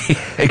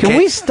today. Can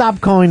we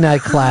stop calling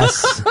that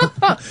class?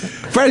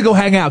 Fred had to go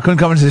hang out, couldn't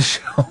come into the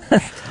show.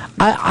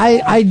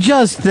 I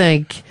just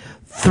think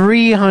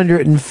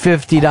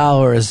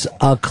 $350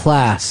 a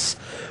class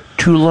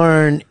to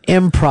learn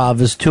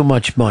improv is too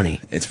much money.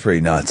 It's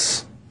pretty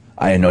nuts.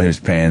 I didn't know he was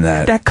paying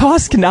that. That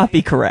cost cannot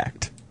be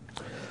correct.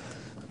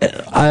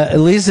 At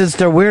least it's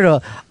their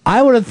weirdo.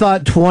 I would have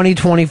thought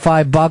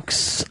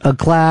 $20-25 a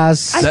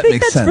class. I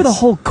think that's for the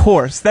whole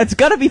course. That's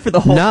got to be for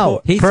the whole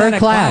course. No, per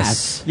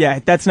class. Yeah,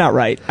 that's not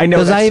right. I know.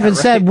 Because I even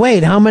said,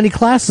 wait, how many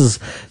classes?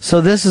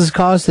 So this is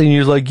costing. He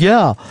was like,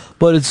 yeah,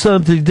 but it's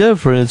something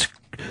different. It's,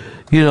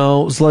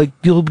 it's like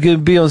you'll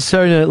be on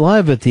Saturday Night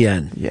Live at the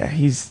end. Yeah,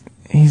 he's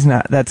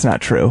not. That's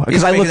not true.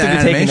 Because I looked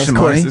into taking those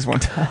courses one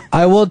time.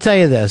 I will tell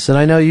you this, and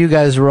I know you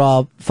guys were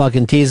all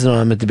fucking teasing on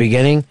him at the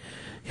beginning.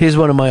 He's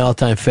one of my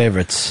all-time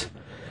favorites.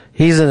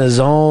 He's in his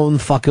own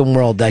fucking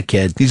world, that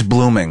kid. He's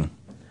blooming.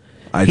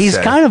 He's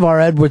kind of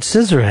our Edward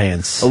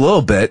Scissorhands. A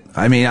little bit.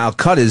 I mean, I'll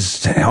cut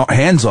his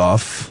hands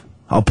off.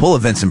 I'll pull a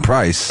Vincent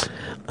Price.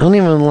 I don't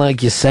even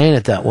like you saying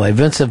it that way.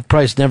 Vincent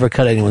Price never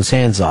cut anyone's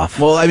hands off.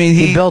 Well, I mean,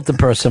 he built the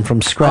person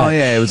from scratch. Oh,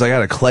 yeah, it was like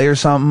out of clay or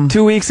something.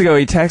 2 weeks ago,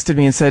 he texted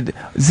me and said,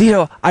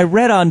 Zito, I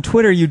read on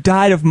Twitter you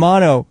died of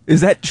mono. Is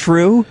that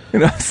true?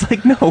 And I was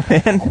like, no,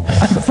 man, I'm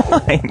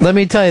fine. Let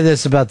me tell you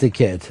this about the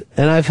kid,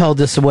 and I've held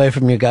this away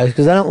from you guys,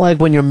 because I don't like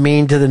when you're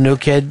mean to the new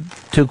kid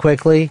too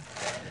quickly.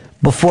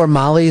 Before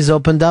Molly's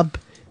opened up,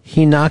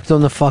 he knocked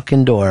on the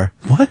fucking door.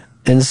 What?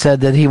 And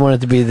said that he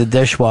wanted to be the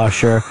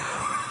dishwasher.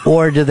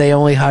 Or do they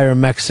only hire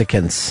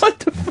Mexicans? What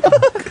the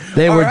fuck?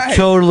 They were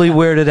totally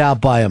weirded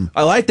out by him.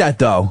 I like that,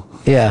 though.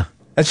 Yeah.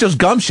 That's just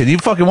gumption. You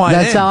fucking want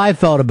That's how I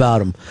felt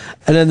about him.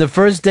 And then the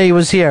first day he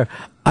was here,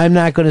 I'm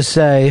not going to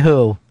say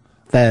who,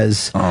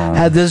 Fez,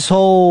 had this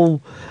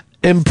whole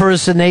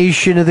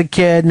impersonation of the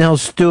kid and how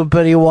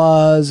stupid he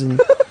was.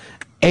 And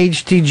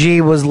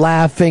HTG was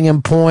laughing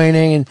and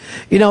pointing. And,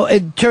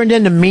 it turned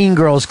into Mean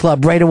Girls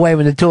Club right away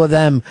when the two of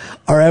them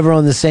are ever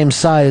on the same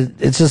side.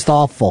 It's just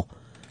awful.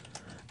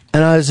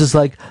 And I was just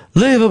like,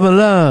 leave him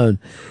alone.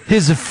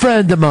 He's a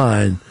friend of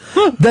mine.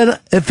 Then,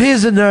 if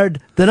he's a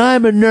nerd, then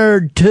I'm a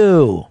nerd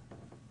too.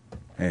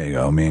 There you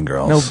go, Mean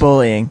Girls. No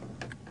bullying.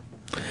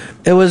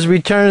 It was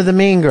Return of the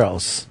Mean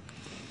Girls.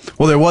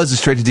 Well, there was a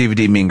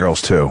straight-to-DVD Mean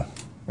Girls too.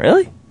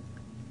 Really?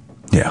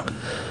 Yeah.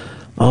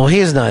 Oh,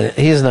 he's not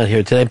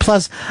here today.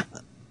 Plus,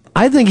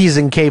 I think he's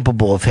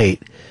incapable of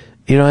hate.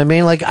 You know what I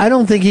mean? Like, I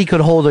don't think he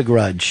could hold a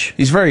grudge.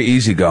 He's very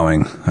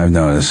easygoing, I've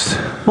noticed.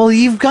 Well,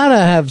 you've got to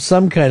have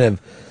some kind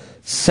of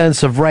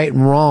sense of right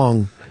and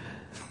wrong.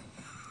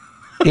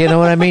 You know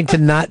what I mean? To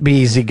not be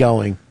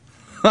easygoing.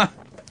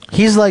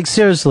 He's like,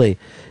 seriously,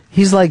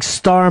 he's like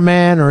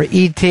Starman or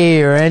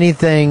E.T. or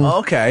anything.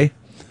 Okay.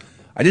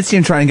 I did see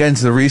him trying to get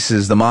into the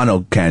Reese's, the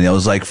mono candy. I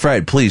was like,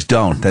 Fred, please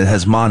don't. That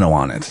has mono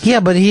on it. Yeah,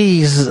 but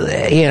he's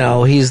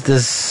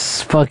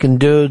this fucking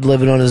dude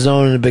living on his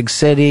own in a big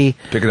city.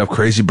 Picking up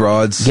crazy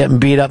broads. Getting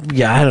beat up.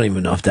 Yeah, I don't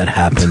even know if that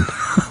happened.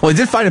 Well, he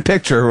did find a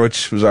picture,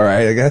 which was all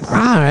right, I guess. All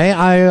right.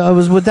 I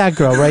was with that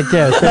girl right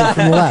there, straight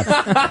from the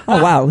left.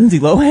 Oh, wow. Lindsay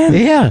Lohan?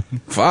 Yeah.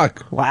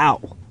 Fuck.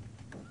 Wow.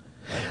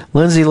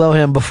 Lindsay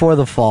Lohan before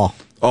the fall.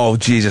 Oh,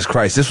 Jesus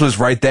Christ. This was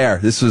right there.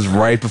 This was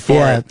right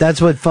before it. That's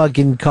what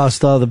fucking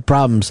caused all the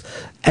problems.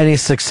 Any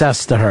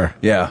success to her.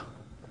 Yeah.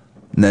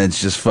 And then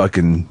it's just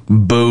fucking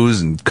booze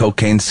and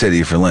cocaine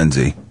city for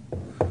Lindsay.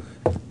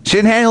 She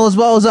didn't handle as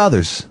well as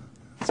others.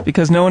 It's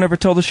because no one ever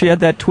told her she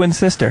had that twin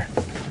sister.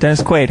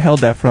 Dennis Quaid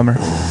held that from her.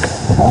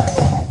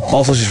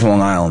 Also, she's from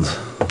Long Island.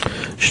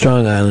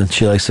 Strong Island,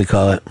 she likes to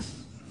call it.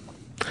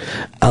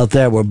 Out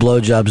there where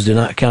blowjobs do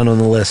not count on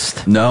the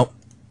list. No.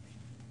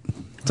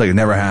 It's like it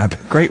never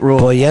happened. Great rule.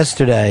 Boy,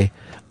 yesterday,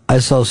 I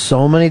saw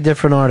so many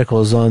different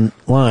articles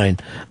online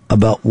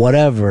about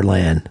Whatever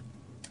Land.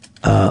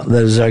 That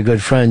is our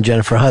good friend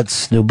Jennifer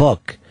Hutt's new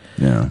book.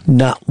 Yeah.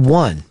 Not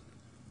one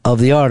of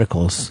the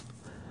articles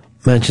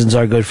mentions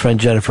our good friend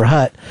Jennifer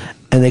Hutt,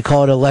 and they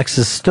call it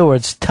Alexis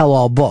Stewart's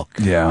tell-all book.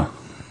 Yeah.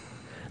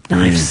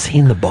 Now, I've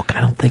seen the book.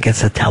 I don't think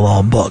it's a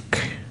tell-all book.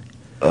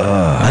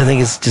 I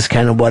think it's just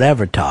kind of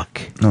whatever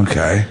talk.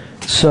 Okay.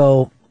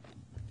 So,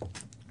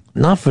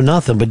 not for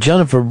nothing, but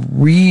Jennifer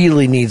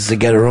really needs to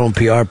get her own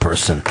PR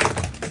person.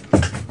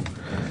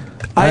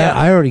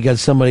 I already got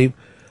somebody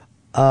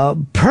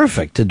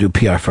perfect to do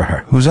PR for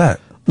her. Who's that?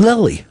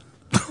 Lily.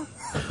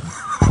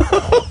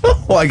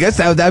 Well, I guess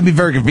that'd be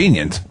very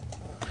convenient.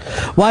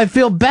 Well, I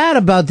feel bad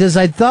about this.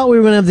 I thought we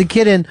were going to have the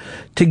kid in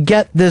to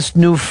get this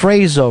new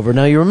phrase over.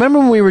 Now, you remember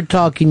when we were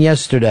talking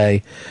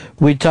yesterday,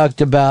 we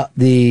talked about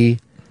the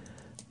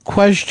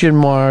question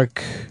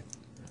mark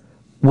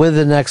with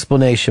an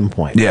exclamation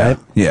point, right?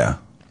 Yeah.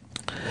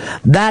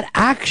 That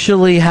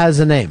actually has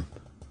a name.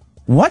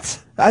 What?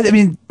 I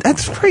mean,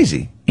 that's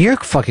crazy. You're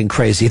fucking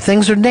crazy.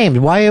 Things are named.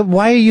 Why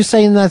are you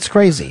saying that's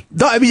crazy?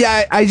 No, I mean,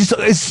 I just,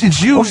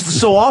 it's used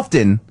so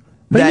often.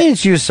 What do you mean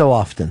it's used so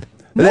often?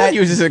 That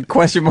uses a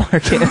question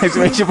mark and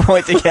exclamation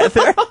point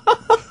together.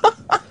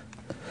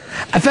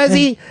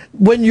 Fezzi,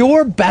 when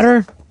you're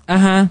better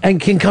and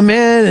can come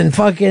in and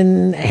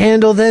fucking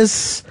handle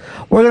this,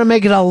 we're going to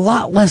make it a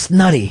lot less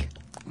nutty.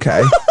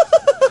 Okay.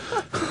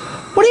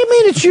 What do you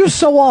mean it's used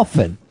so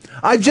often?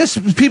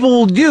 People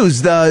will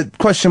use the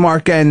question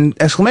mark and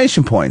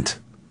exclamation point.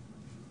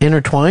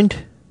 Intertwined?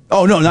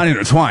 Oh, no, not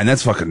intertwined.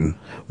 That's fucking...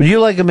 Would you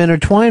like them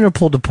intertwined or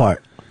pulled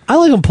apart? I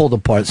like them pulled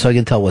apart so I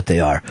can tell what they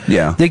are.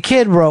 Yeah. The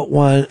kid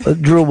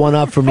drew one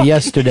up for me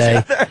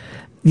yesterday.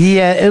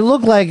 Yeah, it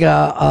looked like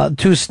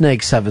two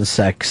snakes having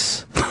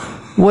sex,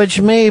 which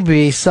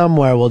maybe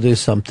somewhere will do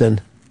something.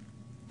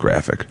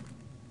 Graphic.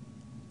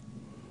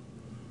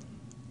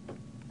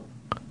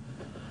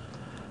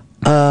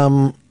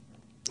 So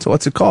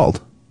what's it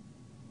called?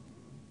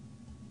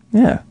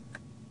 Yeah.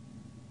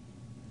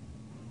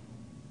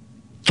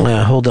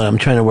 Hold on, I'm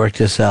trying to work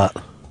this out.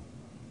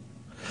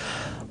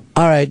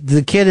 All right,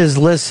 the kid is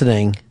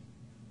listening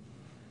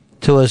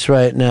to us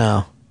right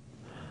now,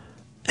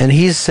 and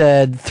he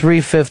said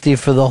 $350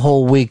 for the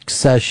whole week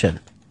session.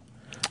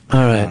 All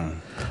right.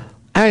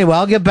 Anyway,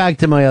 I'll get back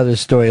to my other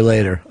story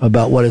later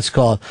about what it's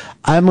called.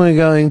 I'm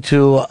going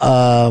to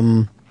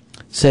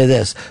say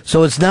this.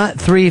 So it's not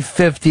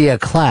 $350 a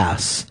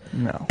class.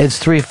 No. It's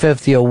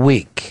 $350 a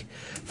week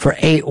for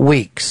 8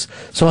 weeks.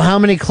 So how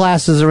many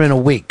classes are in a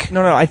week?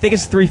 No, I think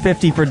it's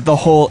 $350 for the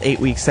whole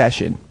 8-week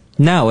session.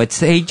 No,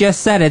 he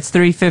just said it's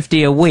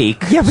 $350 a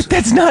week. Yeah, but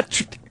that's not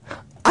true.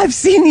 I've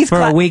seen these for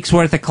a week's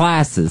worth of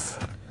classes.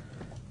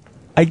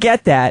 I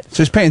get that.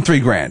 So he's paying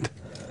 $3,000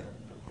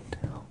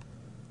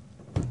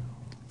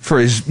 for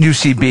his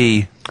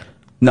UCB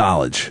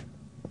knowledge.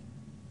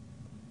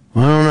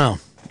 I don't know.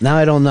 Now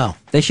I don't know.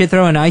 They should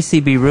throw an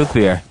ICB root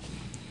beer.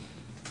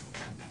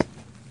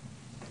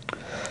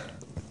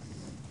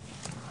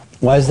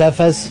 Why is that,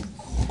 Fez?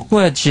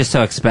 Well, it's just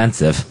so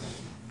expensive.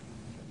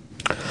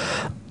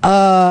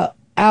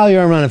 Al,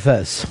 you're on Ron and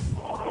Fez.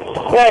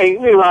 Hey,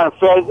 Ron and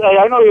Fez. Hey,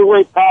 I know you're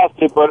way past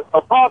it, but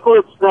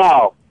Apocalypse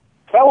Now,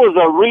 that was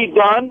a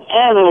redone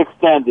and an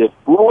extended.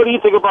 What do you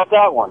think about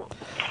that one?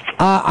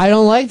 I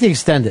don't like the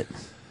extended.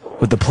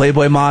 With the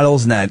Playboy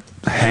models and that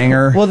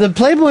hanger. Well, the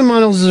Playboy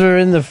models are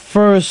in the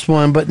first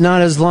one, but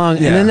not as long.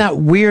 Yeah. And then that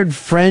weird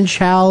French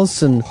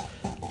house and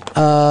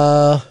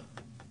how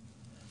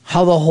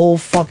the whole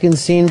fucking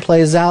scene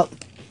plays out.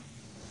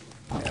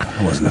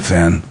 I wasn't a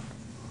fan.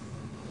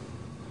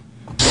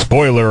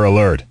 Spoiler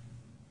alert.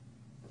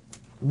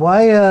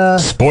 Why,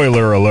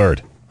 Spoiler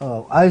alert.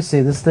 Oh, I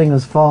see. This thing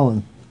has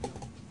fallen.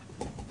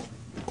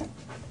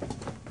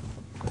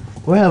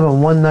 We're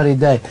having one nutty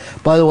day.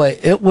 By the way,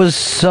 it was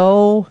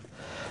so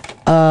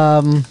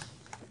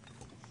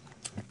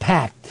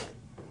packed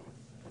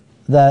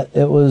that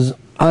it was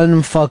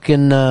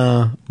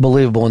unfucking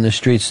believable in the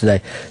streets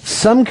today.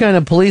 Some kind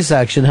of police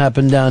action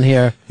happened down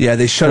here. Yeah,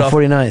 they shut off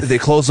 49th. They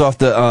closed off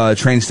the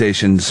train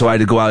station, so I had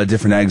to go out a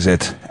different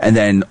exit, and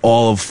then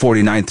all of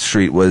 49th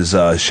Street was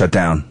shut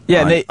down.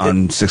 Yeah,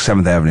 on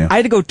 6th, 7th Avenue. I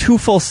had to go 2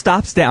 full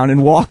stops down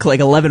and walk like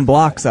 11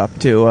 blocks up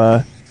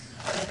to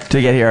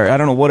get here. I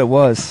don't know what it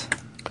was.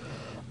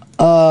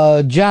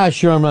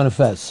 Josh, you're on Run of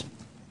Fez.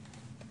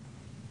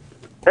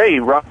 Hey,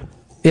 Ruff.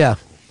 Yeah.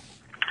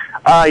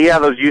 Yeah,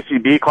 those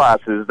UCB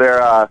classes,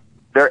 they're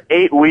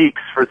 8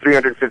 weeks for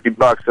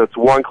 $350, so it's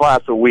one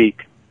class a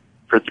week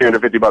for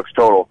 $350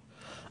 total.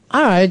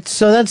 All right,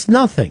 so that's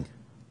nothing.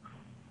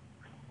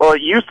 Well,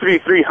 it used to be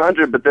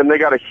 $300, but then they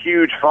got a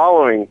huge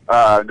following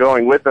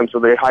going with them, so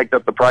they hiked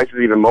up the prices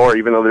even more,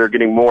 even though they're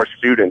getting more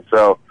students.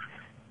 So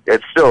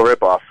it's still a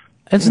ripoff.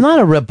 It's not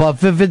a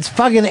ripoff. If it's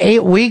fucking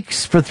 8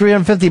 weeks for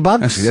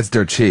 $350, Actually, that's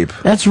dirt cheap.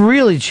 That's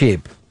really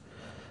cheap.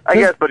 I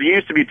guess, but it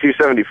used to be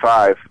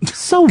 $275.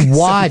 So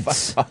what? I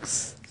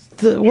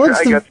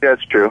guess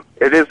that's true.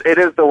 It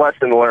is the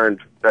lesson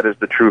learned that is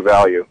the true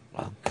value.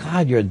 Oh, God,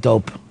 God, you're a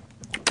dope.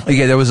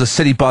 Yeah, there was a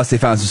city bus they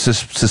found some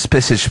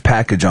suspicious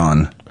package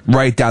on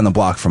right down the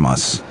block from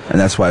us, and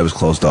that's why it was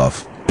closed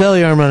off.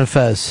 Billy Armand and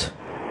Fez.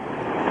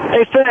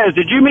 Hey, Fez,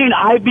 did you mean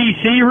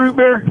IBC root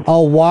beer?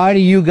 Oh, why do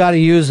you got to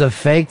use a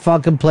fake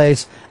fucking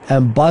place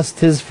and bust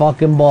his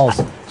fucking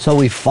balls? So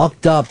we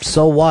fucked up.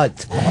 So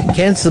what?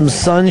 Can't some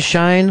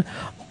sunshine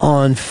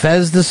on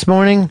Fez this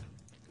morning?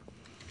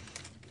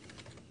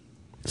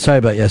 Sorry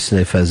about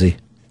yesterday, Fezzy.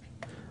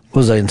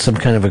 Was I in some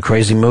kind of a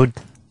crazy mood?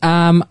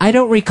 I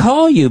don't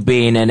recall you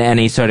being in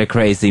any sort of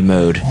crazy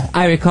mood.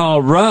 I recall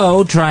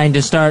Ro trying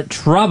to start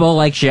trouble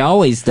like she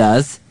always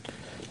does.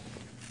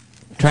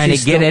 Trying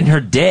to get in her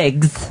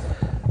digs.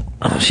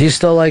 Oh, she's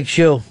still like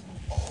you.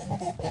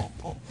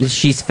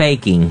 She's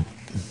faking.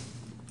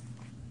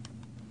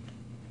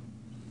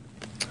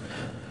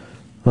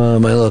 My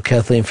little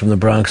Kathleen from the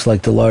Bronx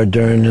liked the Laura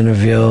Dern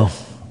interview.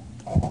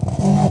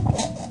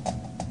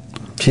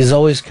 She's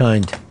always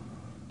kind.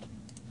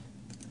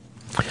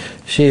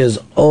 She is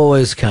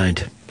always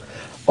kind.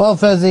 Well,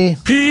 Fezzy,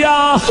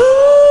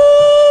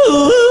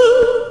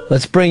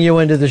 let's bring you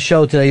into the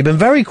show today. You've been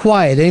very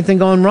quiet. Anything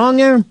going wrong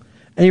here?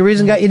 Any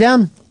reason got you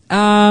down?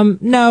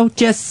 No,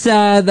 just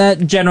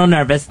the general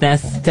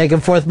nervousness. Taking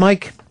forth,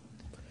 Mike?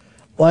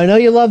 Well, I know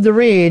you love to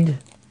read.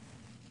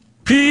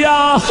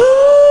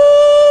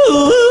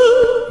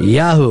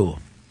 Yahoo.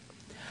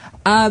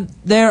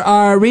 There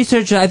are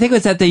researchers, I think it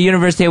was at the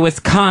University of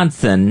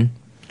Wisconsin,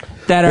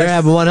 that They're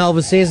having one hell of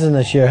a season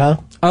this year, huh?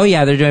 Oh,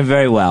 yeah, they're doing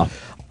very well.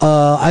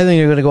 I think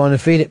they're going to go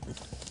undefeated.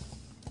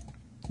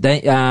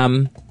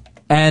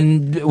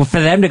 And for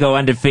them to go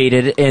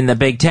undefeated in the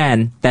Big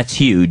Ten, that's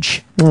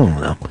huge. Oh,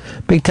 no.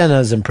 Big Ten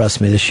has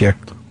impressed me this year.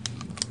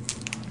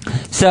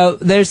 So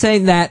they're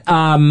saying that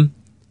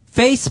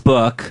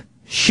Facebook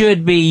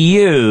should be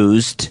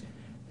used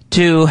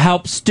to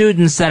help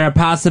students that are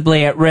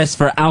possibly at risk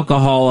for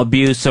alcohol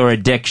abuse or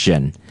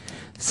addiction.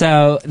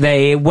 So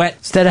they went...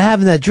 Instead of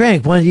having that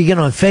drink, why don't you get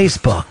on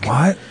Facebook?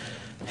 What?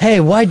 Hey,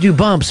 why do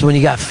bumps when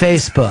you got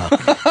Facebook?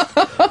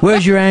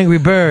 Where's your Angry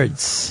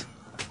Birds?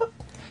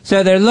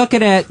 So they're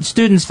looking at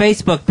students'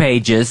 Facebook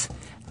pages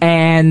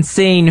and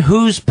seeing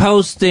who's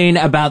posting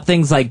about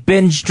things like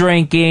binge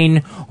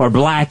drinking or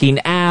blacking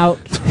out.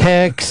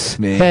 Hicks.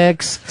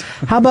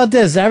 How about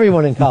this?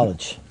 Everyone in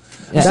college.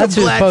 Yeah. That's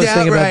who's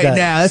posting about right that.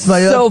 now. That's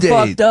my so update.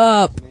 Fucked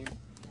up.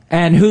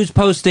 And who's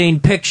posting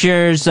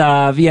pictures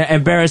of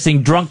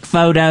embarrassing drunk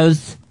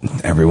photos?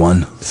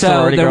 Everyone. So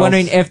Sorority they're girls.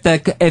 wondering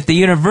if the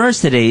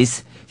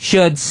universities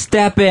should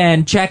step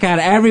in, check out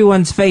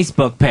everyone's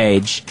Facebook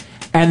page,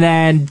 and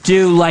then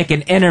do like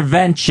an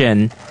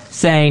intervention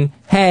saying,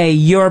 hey,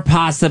 you're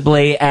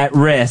possibly at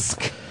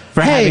risk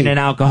for having an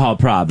alcohol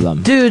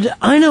problem. Dude,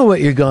 I know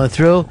what you're going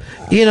through.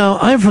 You know,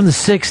 I'm from the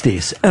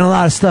 60s, and a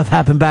lot of stuff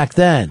happened back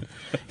then.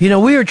 You know,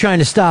 we were trying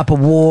to stop a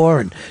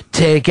war and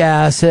take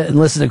acid and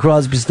listen to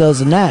Crosby,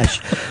 Stills, and Nash.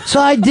 So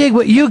I dig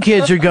what you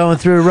kids are going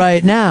through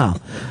right now.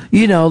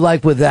 You know,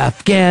 like with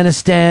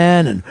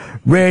Afghanistan and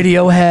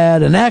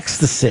Radiohead and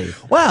ecstasy.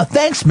 Wow,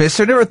 thanks,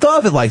 mister. Never thought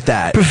of it like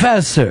that.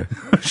 Professor.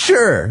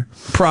 Sure,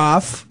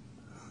 prof.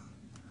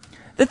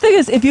 The thing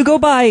is, if you go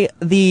by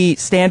the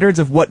standards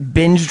of what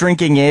binge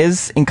drinking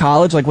is in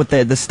college, like what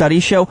the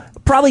studies show,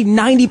 probably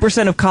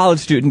 90% of college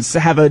students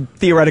have a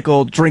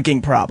theoretical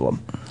drinking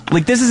problem.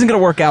 Like, this isn't going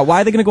to work out.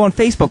 Why are they going to go on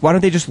Facebook? Why don't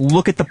they just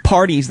look at the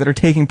parties that are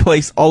taking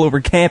place all over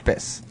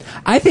campus?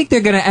 I think they're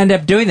going to end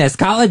up doing this.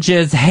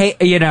 Colleges,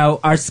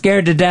 are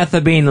scared to death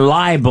of being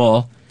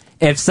liable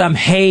if some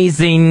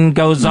hazing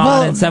goes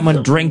on and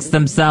someone drinks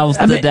themselves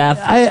to death.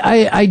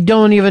 I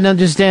don't even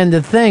understand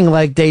the thing.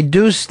 Like, they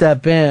do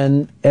step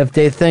in if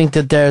they think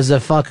that there's a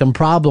fucking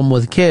problem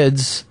with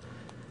kids.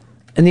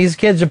 And these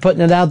kids are putting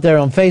it out there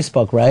on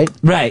Facebook, right?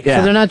 Right, yeah.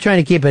 So they're not trying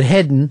to keep it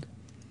hidden.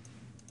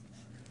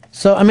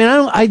 So, I mean,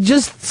 I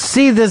just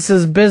see this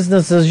as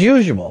business as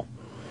usual.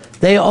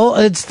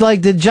 It's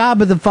like the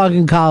job of the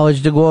fucking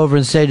college to go over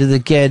and say to the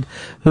kid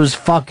who's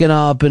fucking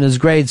up and his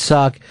grades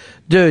suck,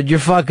 dude, you're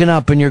fucking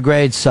up and your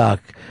grades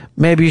suck.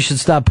 Maybe you should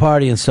stop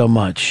partying so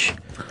much.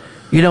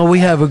 You know, we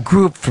have a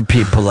group for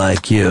people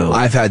like you.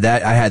 I had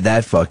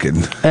that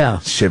fucking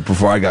shit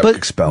before I got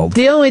expelled.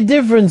 The only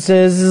difference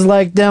is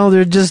like now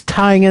they're just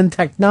tying in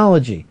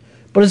technology.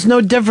 But it's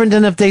no different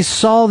than if they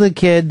saw the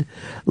kid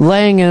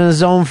laying in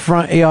his own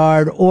front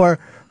yard or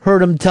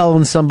heard him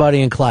telling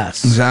somebody in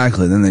class.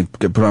 Exactly. Then they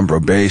get put on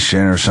probation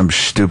or some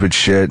stupid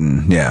shit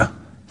and, to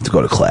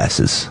go to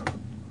classes.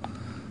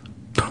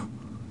 And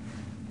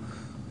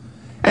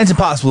it's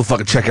impossible to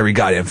fucking check every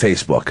goddamn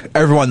Facebook.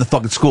 Everyone in the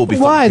fucking school will be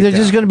Why? fucking They're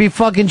just going to be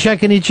fucking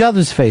checking each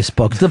other's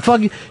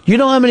Facebook. You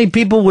know how many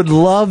people would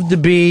love to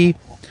be...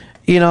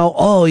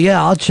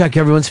 I'll check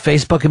everyone's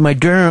Facebook in my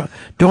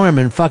dorm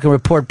and fucking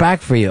report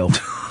back for you.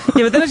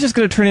 Yeah, but then it's just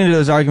going to turn into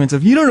those arguments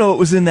of, you don't know what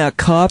was in that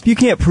cup, you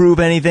can't prove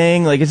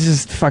anything. Like, it's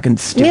just fucking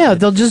stupid. Yeah,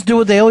 they'll just do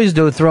what they always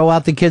do, throw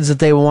out the kids that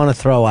they want to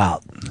throw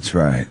out. That's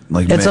right.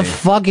 It's a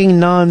fucking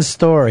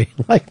non-story.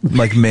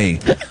 Like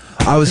me.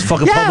 I was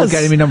fucking public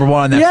enemy number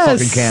one on that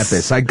fucking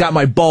campus. I got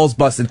my balls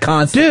busted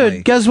constantly.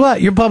 Dude, guess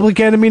what? You're public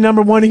enemy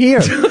number one here.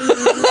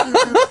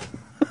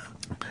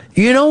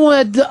 You know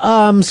what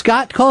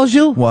Scott calls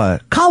you?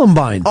 What?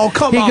 Columbine. Oh,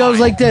 come on. He goes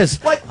like this.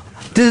 What?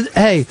 Did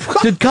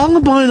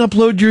Columbine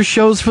upload your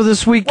shows for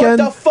this weekend?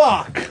 What the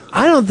fuck?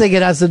 I don't think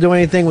it has to do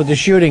anything with the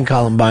shooting,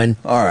 Columbine.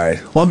 All right.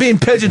 Well, I'm being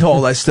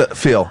pigeonholed, I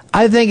feel.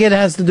 I think it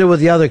has to do with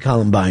the other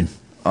Columbine.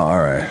 All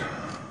right.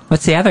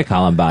 What's the other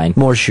Columbine?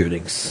 More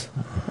shootings.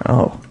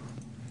 Oh.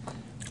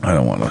 I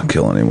don't want to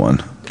kill anyone.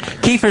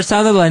 Kiefer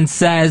Sutherland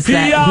says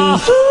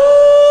that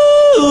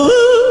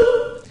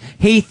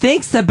he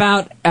thinks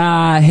about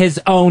his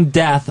own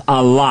death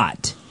a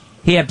lot.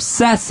 He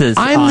obsesses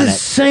on I'm it. the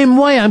same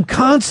way. I'm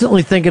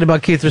constantly thinking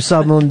about Kiefer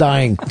Sutherland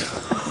dying.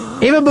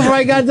 Even before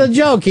I got the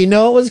joke, he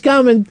knew it was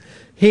coming.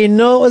 He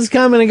knew it was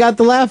coming and got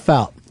the laugh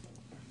out.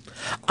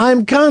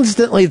 I'm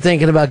constantly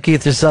thinking about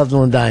Kiefer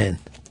Sutherland dying.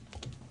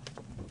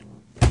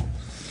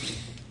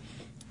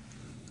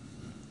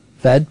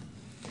 Fed?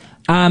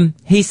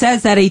 He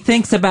says that he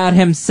thinks about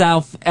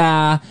himself,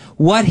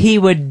 what he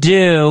would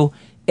do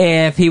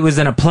if he was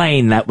in a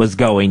plane that was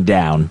going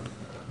down.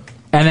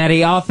 And that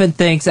he often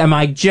thinks, am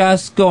I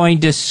just going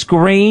to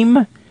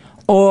scream?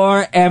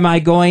 Or am I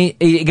going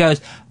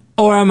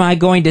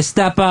to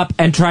step up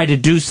and try to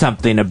do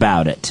something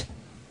about it?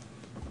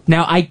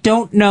 Now, I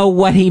don't know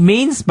what he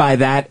means by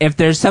that. If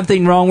there's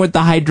something wrong with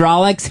the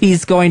hydraulics,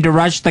 he's going to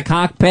rush the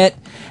cockpit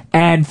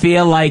and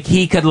feel like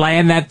he could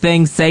land that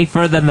thing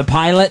safer than the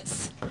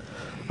pilots.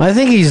 I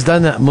think he's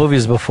done that in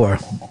movies before.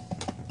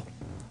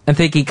 I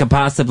think he could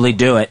possibly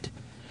do it.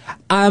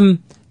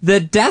 The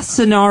death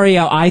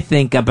scenario I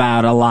think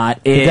about a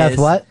lot is... Death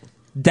what?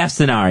 Death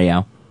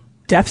scenario.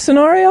 Death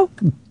scenario?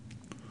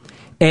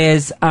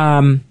 Is,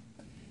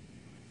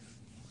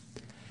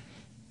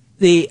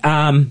 the,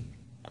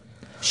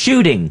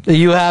 shooting. Are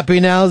you happy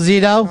now,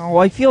 Zito? Oh,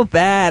 I feel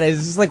bad.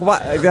 It's just like,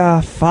 what?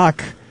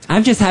 Fuck.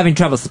 I'm just having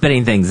trouble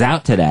spitting things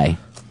out today.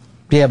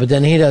 Yeah, but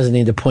then he doesn't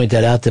need to point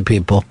that out to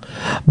people.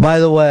 By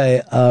the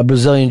way,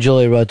 Brazilian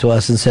Julie wrote to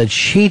us and said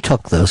she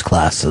took those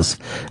classes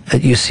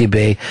at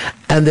UCB,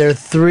 and they're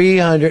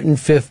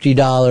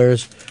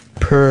 $350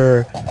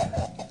 per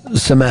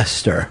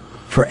semester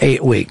for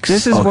 8 weeks.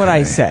 This is what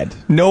I said.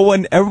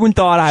 Everyone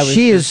thought I was...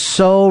 She is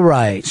so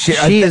right. She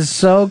is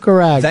so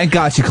correct. Thank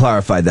God she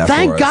clarified that for us.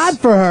 Thank God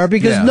for her,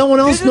 because Yeah. no one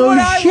else knows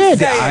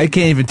shit. I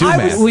can't even do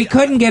math. We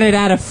couldn't get it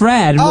out of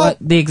Fred, what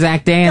the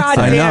exact answer.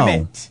 God damn I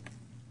know. it.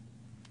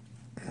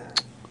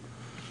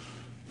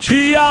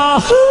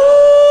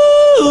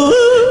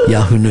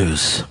 Yahoo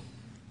News.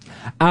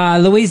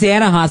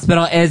 Louisiana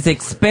Hospital is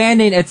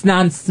expanding its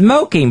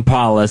non-smoking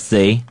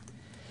policy.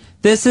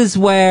 This is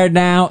where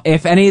now,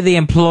 if any of the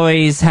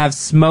employees have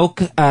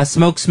smoke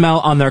smell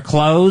on their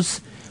clothes,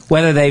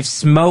 whether they've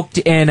smoked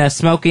in a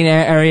smoking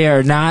area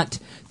or not,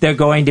 they're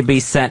going to be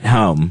sent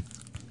home.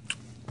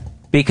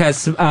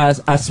 Because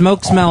a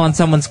smoke smell on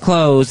someone's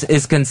clothes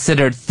is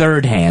considered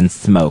third-hand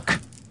smoke.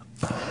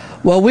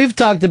 Well, we've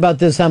talked about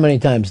this how many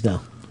times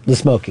now? The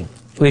smoking.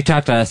 We've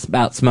talked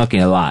about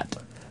smoking a lot.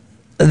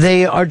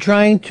 They are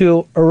trying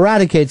to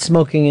eradicate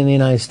smoking in the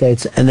United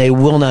States, and they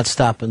will not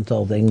stop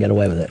until they can get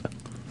away with it.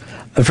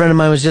 A friend of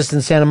mine was just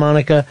in Santa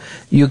Monica.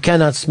 You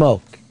cannot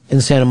smoke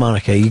in Santa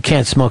Monica. You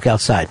can't smoke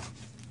outside.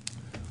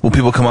 Will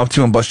people come up to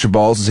you and bust your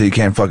balls and say you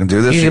can't fucking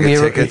do this? You You can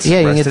get be- tickets? yeah,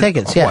 you can get arrested?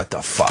 tickets, yeah. What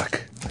the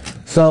fuck?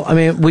 So, I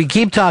mean, we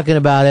keep talking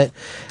about it,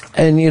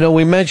 and,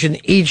 we mention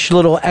each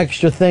little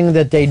extra thing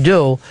that they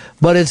do,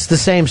 but it's the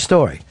same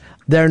story.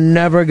 They're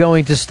never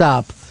going to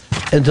stop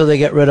until they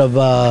get rid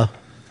of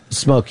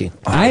smoking.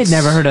 I had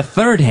never heard of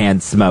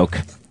third-hand smoke.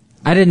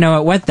 I didn't know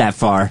it went that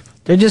far.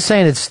 They're just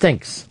saying it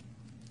stinks.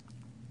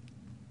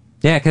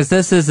 Yeah, because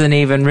this isn't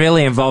even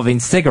really involving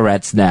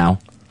cigarettes now.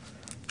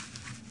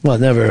 Well,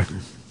 never.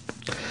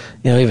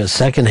 Even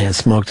secondhand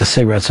smoke, the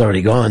cigarette's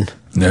already gone.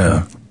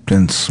 Yeah,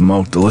 and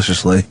smoke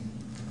deliciously.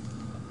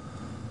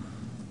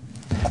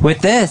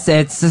 With this,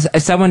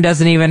 someone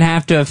doesn't even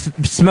have to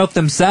smoke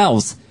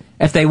themselves.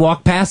 If they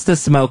walk past the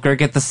smoker,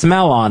 get the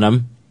smell on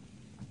them,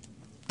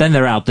 then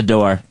they're out the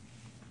door.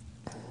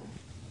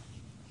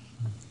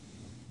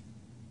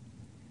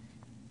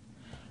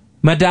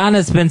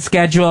 Madonna's been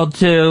scheduled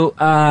to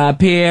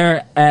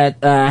appear at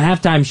a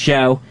halftime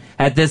show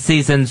at this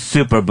season's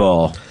Super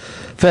Bowl.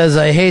 Fez,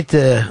 I hate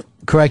to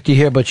correct you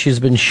here, but she's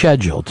been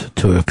scheduled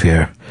to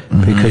appear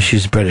because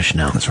she's British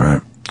now. That's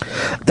right.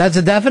 That's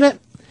a definite?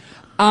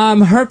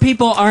 Her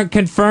people aren't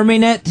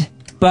confirming it,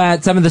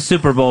 but some of the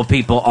Super Bowl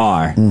people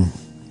are.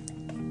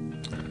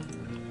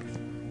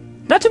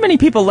 Not too many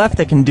people left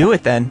that can do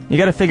it then. You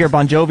gotta figure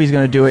Bon Jovi's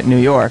gonna do it in New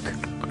York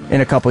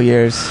in a couple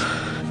years.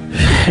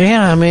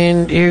 Yeah, I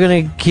mean, you're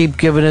going to keep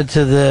giving it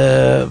to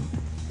the...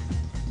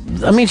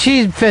 I mean,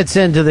 she fits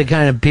into the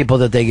kind of people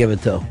that they give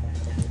it to.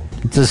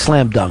 It's a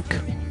slam dunk.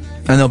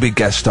 And there'll be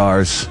guest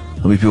stars.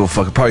 There'll be people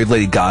fucking... Probably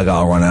Lady Gaga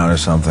will run out or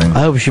something. I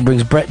hope she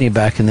brings Britney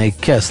back and they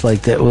kiss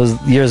like that was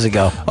years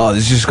ago. Oh,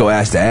 this just go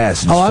ass to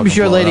ass. and just I'm fucking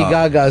sure blow it Lady up.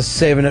 Gaga's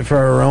saving it for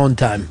her own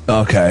time.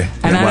 Okay.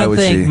 And Then I why don't would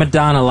think she?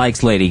 Madonna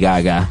likes Lady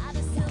Gaga.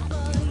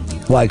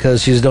 Why,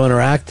 because she's doing her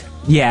act?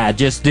 Yeah,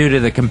 just due to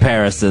the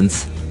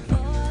comparisons.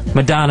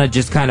 Madonna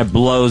just kind of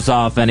blows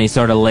off any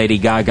sort of Lady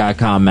Gaga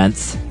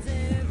comments.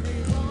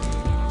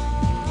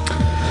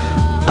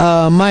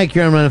 Mike,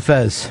 you're on Run of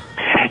Fez.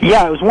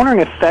 Yeah, I was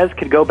wondering if Fez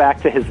could go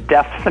back to his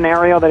death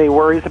scenario that he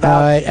worries about.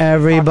 All right,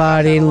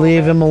 everybody,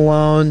 leave him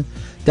alone.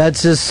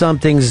 That's just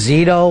something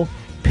Zito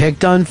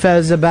picked on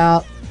Fez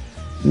about,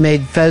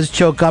 made Fez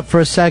choke up for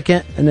a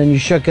second, and then you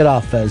shook it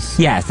off, Fez.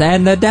 Yes,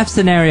 and the death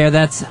scenario,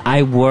 that's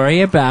I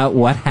worry about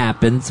what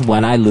happens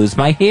when I lose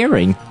my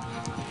hearing.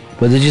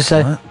 What did you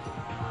say? What?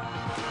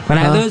 When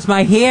I lose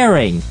my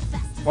hearing.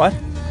 What?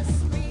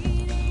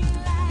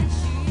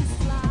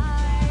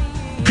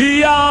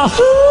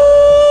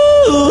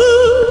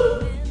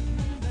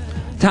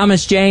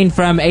 Thomas Jane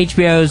from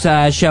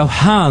HBO's show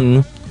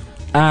Hung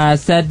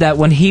said that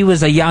when he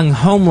was a young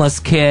homeless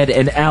kid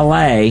in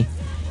L.A.,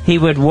 he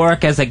would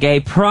work as a gay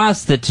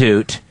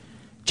prostitute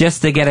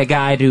just to get a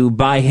guy to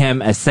buy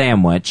him a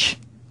sandwich.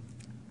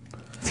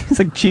 It's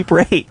like cheap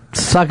rate.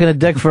 Sucking a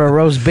dick for a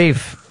roast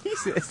beef.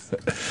 Jesus.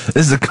 This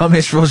is the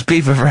cummiest roast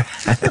beef I've ever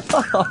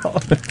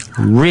had.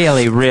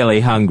 Really,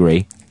 really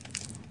hungry.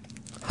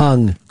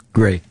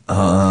 Hungry.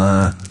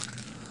 I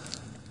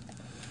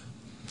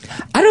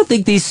don't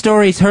think these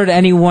stories hurt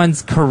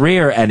anyone's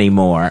career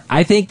anymore.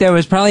 I think there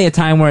was probably a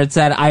time where it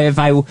said,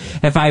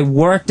 if I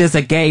worked as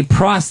a gay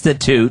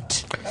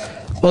prostitute,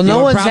 well,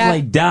 no one's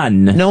probably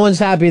done. No one's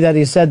happy that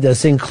he said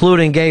this,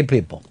 including gay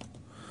people.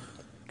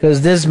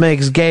 Because this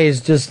makes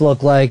gays just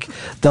look like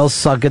they'll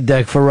suck a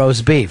dick for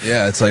roast beef.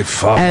 Yeah, it's like,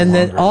 fuck. And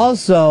then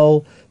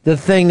also, the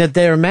thing that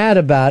they're mad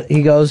about,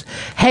 he goes,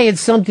 hey,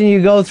 it's something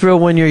you go through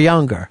when you're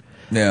younger.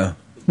 Yeah.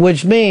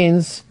 Which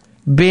means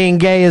being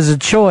gay is a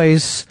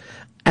choice,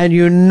 and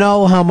you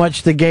know how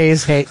much the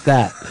gays hate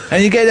that.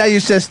 And you get it out of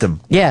your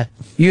system. Yeah.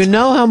 You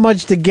know how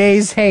much the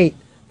gays hate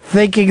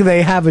thinking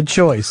they have a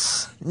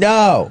choice.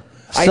 No.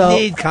 So, I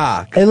need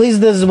cock. At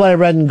least this is what I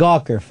read in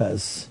Gawker,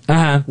 Fez.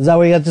 Uh-huh. Is that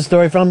where you got the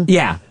story from?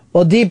 Yeah.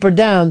 Well, deeper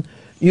down,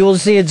 you will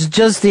see it's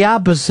just the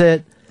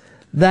opposite,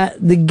 that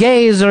the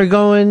gays are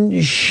going,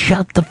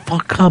 shut the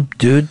fuck up,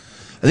 dude.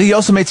 I think he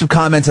also made some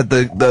comments that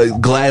the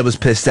Glad was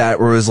pissed at,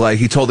 where it was like,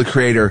 he told the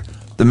creator,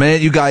 the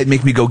minute you guys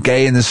make me go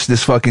gay in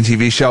this fucking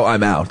TV show,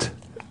 I'm out.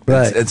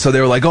 Right. And so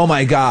they were like, oh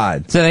my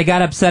God. So they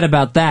got upset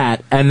about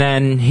that, and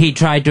then he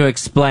tried to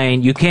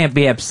explain, you can't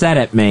be upset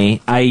at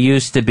me. I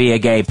used to be a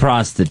gay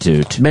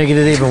prostitute. Making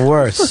it even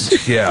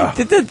worse. Yeah.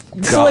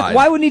 So, like,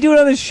 why wouldn't he do it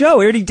on his show?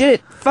 He already did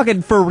it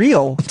fucking for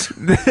real.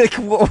 Like,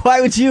 why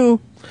would you?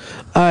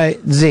 All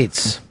right,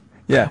 Zeitz.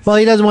 Yeah. Well,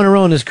 he doesn't want to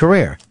ruin his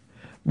career,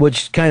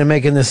 which kind of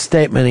making this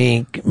statement,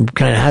 he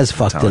kind of has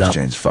fucked it up.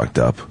 Jane's fucked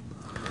up.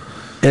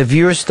 If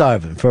you were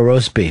starving for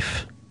roast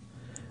beef,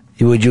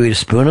 would you eat a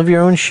spoon of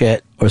your own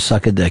shit or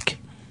suck a dick?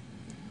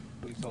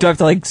 Do I have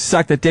to, like,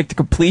 suck the dick to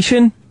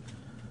completion?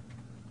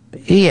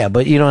 Yeah,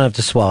 but you don't have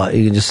to swallow it.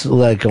 You can just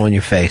let it go in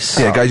your face.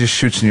 Yeah, guy just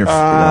shoots in your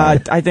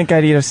I think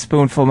I'd eat a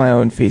spoonful of my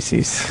own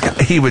feces.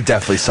 He would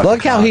definitely suck.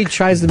 Look how he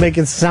tries to make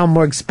it sound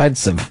more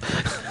expensive.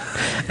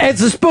 It's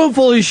a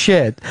spoonful of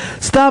shit.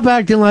 Stop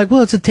acting like,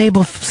 well, it's a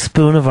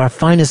tablespoon of our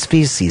finest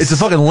feces. It's a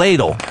fucking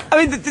ladle.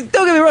 I mean, don't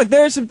get me wrong.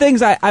 There are some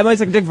things I might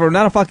suck a dick for,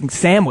 not a fucking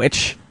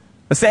sandwich.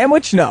 A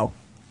sandwich? No.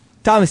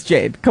 Thomas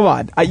Jade, come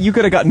on. You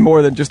could have gotten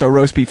more than just a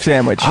roast beef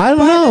sandwich. I don't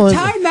know. By the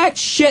time that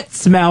shit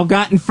smell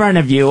got in front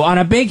of you on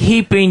a big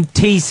heaping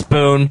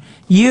teaspoon,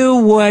 you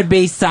would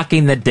be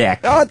sucking the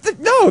dick.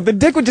 No, the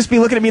dick would just be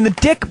looking at me in the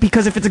dick,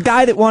 because if it's a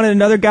guy that wanted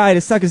another guy to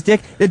suck his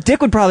dick, the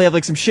dick would probably have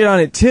like some shit on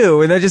it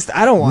too, and I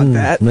don't want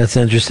that. That's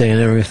interesting. I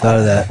never even thought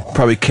of that.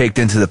 Probably caked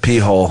into the pee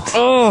hole.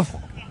 Oh.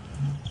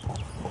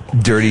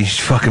 Dirty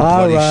fucking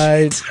All bloody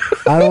right.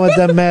 I don't want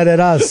them mad at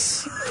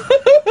us.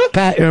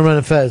 Pat, you're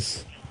running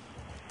Fez.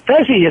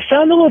 Fezzy, you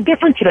sound a little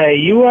different today.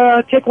 You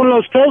take one of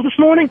those pills this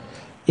morning?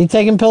 You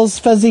taking pills,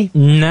 Fezzy?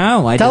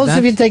 No, I Tell did us not.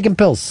 if you're taking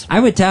pills. I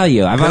would tell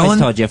you. I've always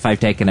told you if I've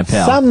taken a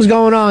pill. Something's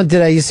going on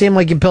today. You seem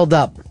like you pilled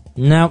up.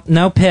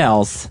 No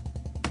pills.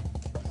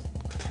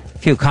 A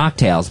few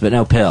cocktails, but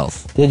no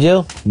pills. Did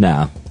you?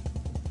 No.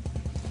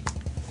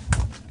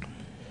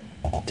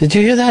 Did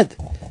you hear that?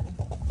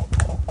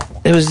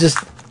 It was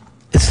just...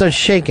 It started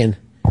shaking.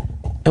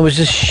 It was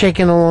just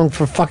shaking along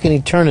for fucking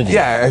eternity.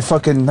 Yeah,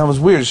 that was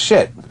weird as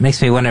shit.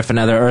 Makes me wonder if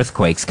another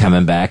earthquake's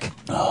coming back.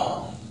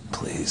 Oh,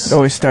 please. It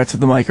always starts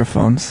with the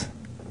microphones.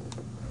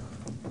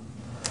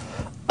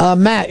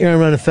 Matt, you're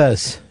on Run of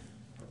Fez.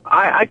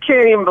 I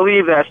can't even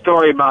believe that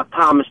story about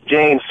Thomas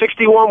Jane.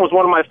 61 was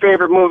one of my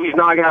favorite movies.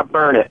 Now I got to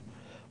burn it.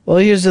 Well,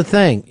 here's the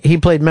thing. He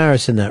played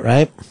Maris in that,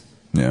 right?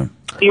 Yeah.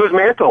 He was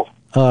Mantle.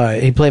 All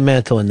right, he played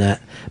Mantle in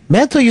that.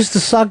 Mantle used to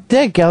suck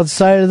dick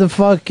outside of the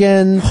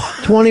fucking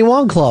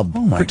 21 Club.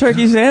 Oh my For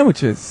turkey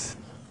sandwiches.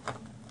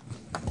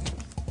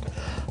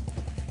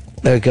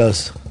 There it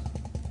goes.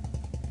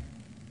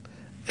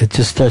 It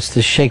just starts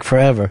to shake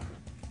forever.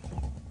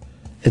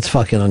 It's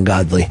fucking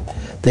ungodly.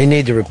 They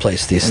need to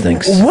replace these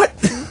things. What?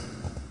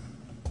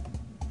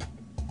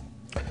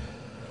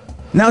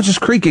 Now it's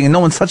just creaking and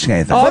no one's touching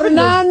anything.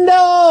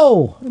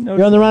 Fernando!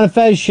 You're on the Ron and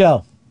Fez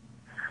show.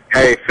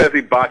 Hey,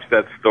 Fezzy botched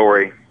that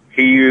story.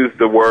 He used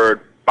the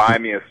word "buy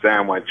me a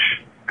sandwich"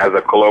 as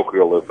a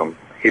colloquialism.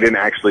 He didn't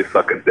actually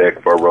suck a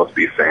dick for a roast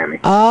beef Sammy.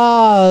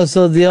 Oh,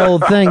 so the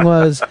old thing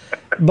was,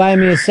 buy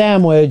me a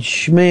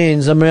sandwich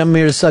means I'm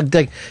here to suck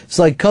dick. It's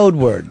like code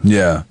word.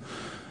 Yeah.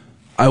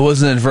 I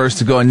wasn't adverse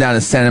to going down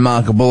to Santa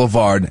Monica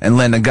Boulevard and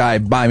letting a guy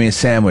buy me a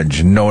sandwich.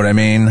 You know what I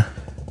mean?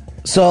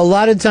 So a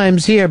lot of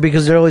times here,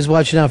 because they're always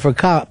watching out for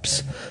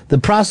cops, the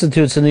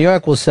prostitutes in New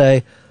York will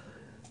say,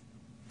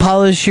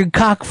 polish your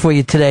cock for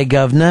you today,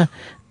 governor.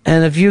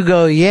 And if you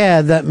go,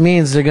 yeah, that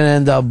means they're going to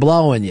end up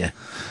blowing you.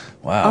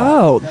 Wow.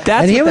 Oh, that's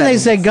And here what when that they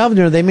means. say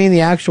governor, they mean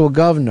the actual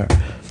governor,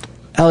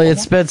 Elliot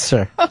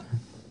Spitzer.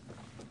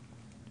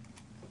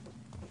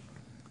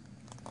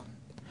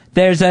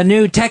 There's a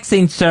new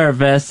texting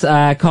service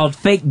called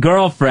Fake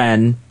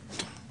Girlfriend,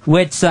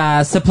 which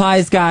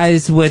supplies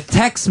guys with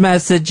text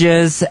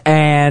messages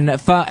and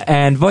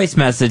voice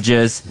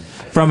messages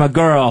from a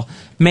girl,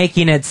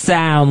 making it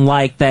sound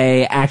like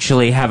they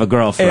actually have a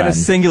girlfriend. And a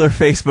singular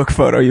Facebook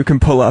photo you can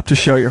pull up to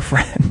show your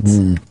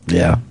friends.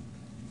 Yeah.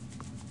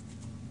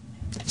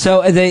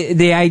 So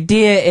the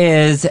idea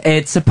is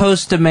it's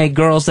supposed to make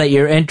girls that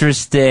you're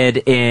interested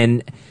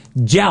in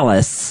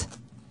jealous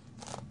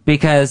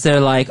because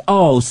they're like,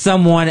 oh,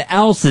 someone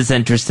else is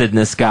interested in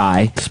this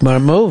guy.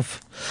 Smart move.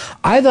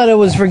 I thought it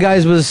was for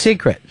guys with a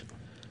secret.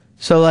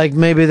 So, like,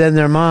 maybe then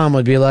their mom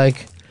would be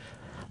like,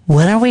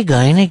 when are we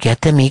going to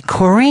get to meet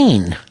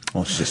Corrine?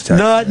 Well, it's just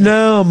Not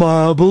now,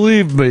 Ma.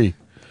 Believe me.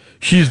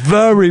 She's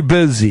very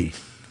busy.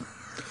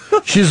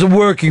 She's a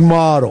working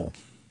model.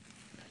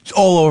 It's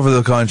all over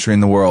the country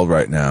and the world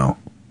right now.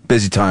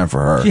 Busy time for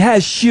her. She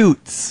has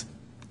shoots.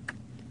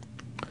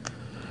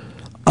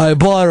 I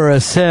bought her a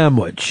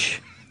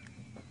sandwich.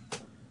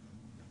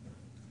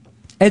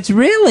 It's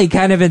really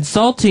kind of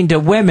insulting to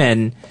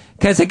women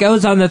because it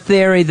goes on the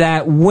theory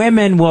that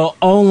women will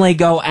only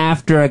go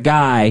after a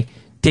guy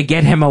to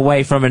get him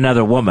away from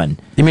another woman.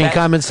 You mean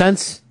common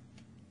sense?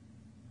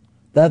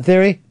 That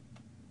theory?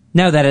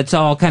 No, that it's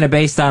all kind of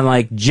based on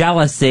like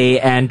jealousy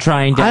and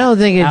trying to I don't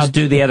think it's-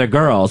 outdo the other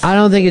girls. I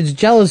don't think it's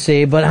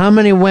jealousy, but how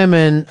many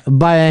women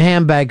buy a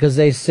handbag because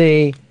they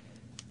see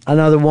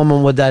another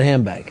woman with that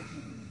handbag?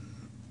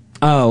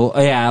 Oh,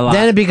 yeah, a lot.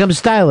 Then it becomes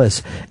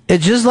stylish.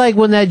 It's just like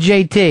when that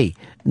JT,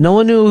 no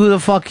one knew who the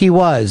fuck he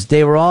was.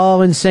 They were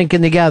all in sync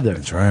and together.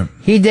 That's right.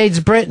 He dates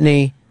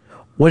Britney.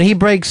 When he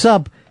breaks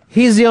up,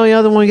 he's the only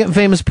other one getting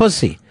famous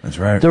pussy. That's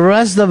right. The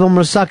rest of them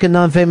are sucking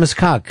non-famous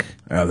cock.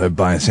 Yeah, they're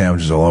buying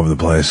sandwiches all over the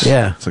place.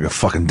 Yeah. It's like a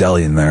fucking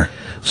deli in there.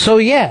 So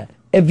yeah,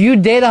 if you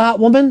date a hot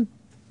woman,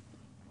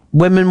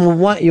 women will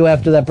want you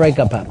after that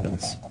breakup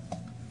happens.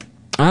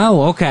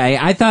 Oh, okay.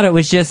 I thought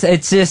it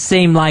just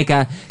seemed like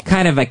a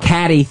kind of a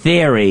catty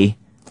theory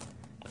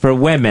for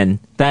women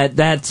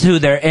that's who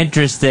they're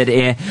interested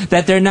in,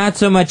 that they're not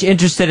so much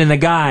interested in the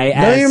guy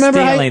as you remember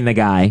stealing the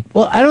guy.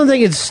 Well, I don't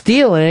think it's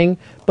stealing,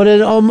 but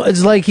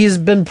it's like he's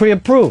been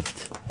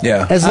pre-approved.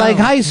 Yeah. It's like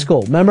high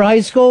school. Remember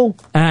high school?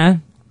 Uh-huh.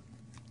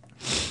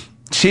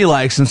 She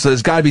likes him, so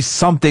there's got to be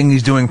something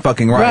he's doing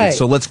fucking right. Right.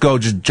 So let's go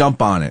just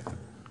jump on it.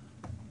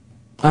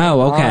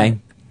 Oh, okay.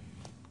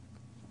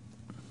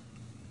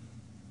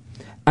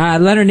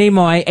 Leonard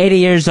Nimoy, 80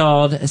 years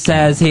old,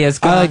 says he has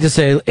gone... I like to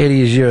say 80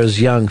 years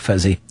young,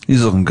 Fezzy.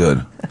 He's looking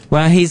good.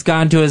 Well, he's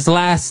gone to his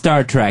last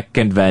Star Trek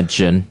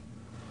convention.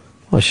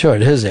 Well, sure,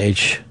 at his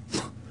age.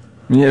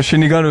 Yeah,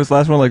 shouldn't he go to his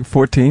last one like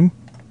 14?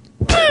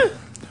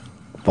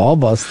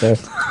 Ballbuster.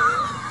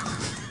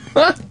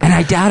 And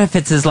I doubt if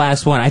it's his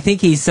last one. I think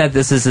he said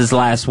this is his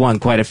last one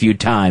quite a few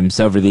times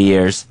over the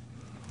years.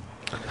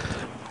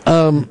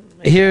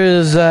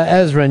 Here's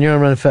Ezra, and you're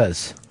on Run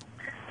Fez.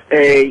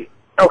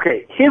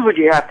 Okay, here's what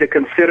you have to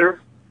consider.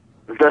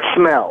 The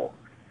smell.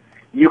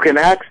 You can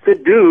ask the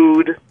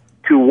dude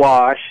to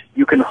wash,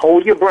 you can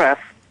hold your breath,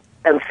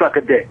 and suck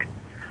a dick.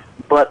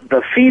 But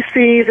the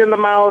feces in the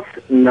mouth,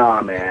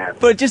 nah, man.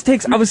 But it just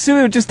takes, I'm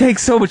assuming it would just take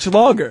so much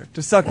longer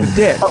to suck the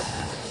dick.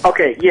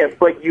 Okay, yeah,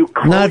 but you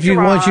close Not if you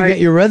your once you eyes. get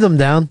your rhythm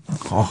down.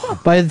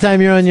 By the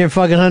time you're on your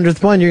fucking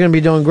 100th one, you're going to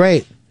be doing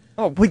great.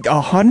 Oh, wait,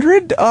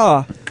 100?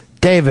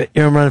 David,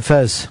 you're on Run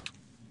Fez.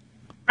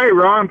 Hey,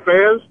 Ron,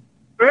 Fez.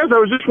 Fez, I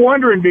was just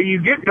wondering, do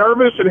you get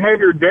nervous and have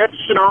your death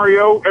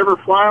scenario ever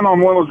flying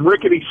on one of those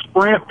rickety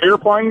Sprint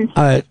airplanes?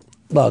 All right,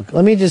 look,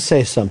 let me just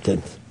say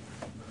something.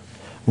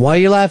 Why are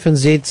you laughing,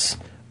 Zeitz,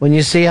 when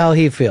you see how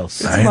he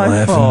feels? It's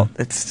my fault.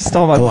 It's just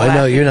all my Oh, I know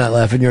laughing. you're not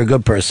laughing. You're a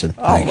good person.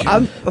 Oh,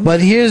 I'm- But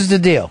here's the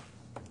deal.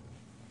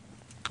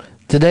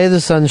 Today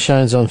the sun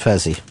shines on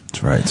Fezzy.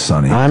 That's right,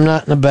 Sonny. I'm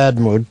not in a bad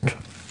mood.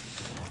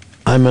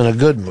 I'm in a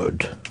good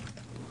mood.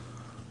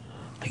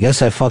 I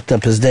guess I fucked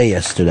up his day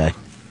yesterday.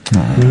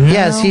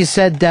 Yes, he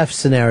said death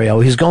scenario.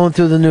 He's going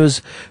through the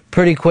news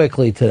pretty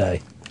quickly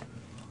today.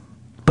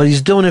 But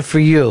he's doing it for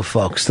you,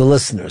 folks, the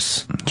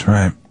listeners. That's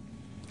right.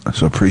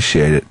 So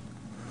appreciate it.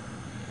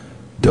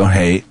 Don't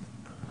hate.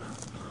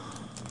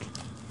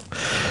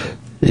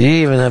 Do you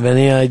even have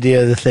any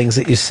idea of the things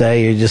that you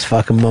say? You just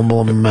fucking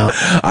mumble them out.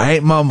 I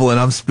ain't mumbling.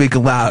 I'm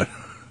speaking loud.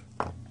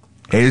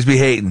 Haters be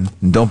hating.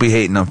 And don't be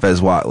hating on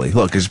Fez Watley.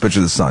 Look, here's a picture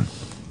of the sun.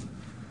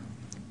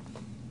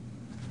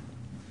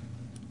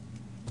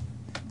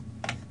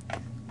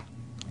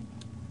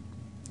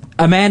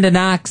 Amanda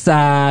Knox,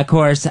 of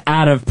course,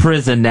 out of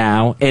prison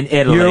now in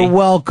Italy. You're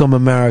welcome,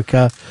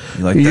 America.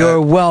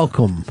 You're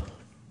welcome.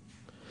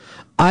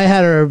 I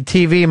had her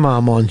TV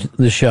mom on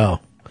the show.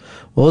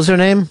 What was her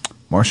name?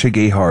 Marcia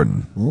Gay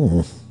Harden.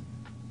 Ooh.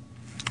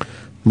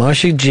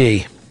 Marcia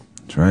G.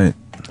 That's right.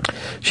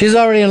 She's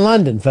already in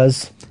London,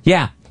 Fez.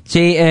 Yeah,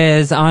 she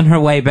is on her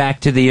way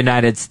back to the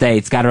United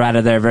States. Got her out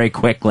of there very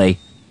quickly.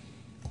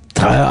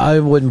 I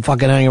wouldn't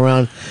fucking hang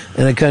around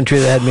in a country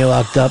that had me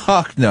locked up.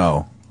 Fuck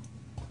no.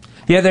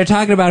 Yeah, they're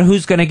talking about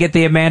who's going to get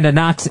the Amanda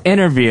Knox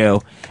interview.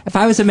 If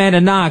I was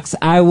Amanda Knox,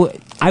 I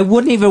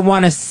wouldn't even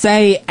want to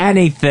say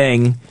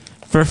anything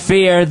for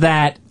fear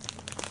that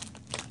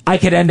I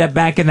could end up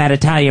back in that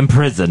Italian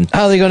prison.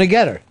 How are they going to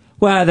get her?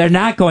 Well, they're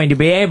not going to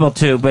be able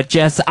to, but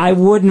just I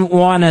wouldn't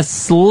want to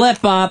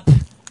slip up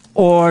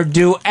or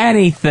do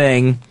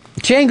anything.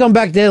 She ain't going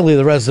back to Italy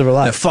the rest of her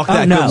life. Yeah, fuck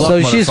that. no. Good luck,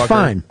 So she's motherfucker.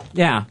 fine.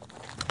 Yeah.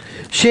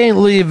 She ain't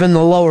leaving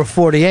the lower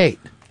 48.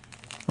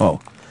 Oh,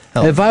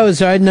 hell. If I was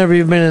her, I'd never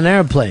even been in an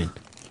airplane.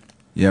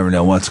 You never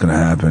know what's going to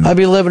happen. I'd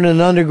be living in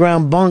an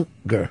underground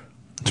bunker.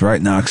 That's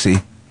right,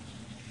 Noxie.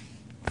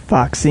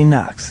 Foxy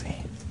Noxie.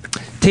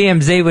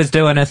 TMZ was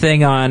doing a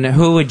thing on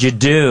who would you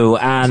do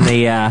on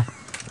the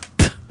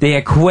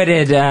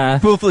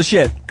acquitted Full of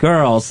shit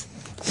girls,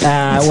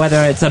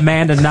 whether it's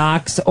Amanda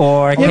Knox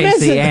or You're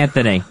Casey missing-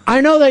 Anthony. I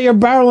know that you're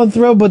barreling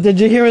through, but did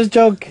you hear his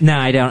joke? No,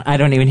 I don't. I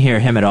don't even hear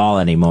him at all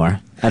anymore.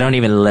 I don't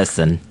even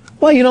listen.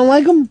 Well, you don't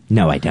like him?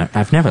 No, I don't.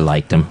 I've never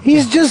liked him.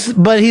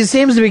 But he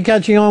seems to be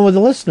catching on with the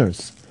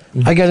listeners.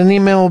 I got an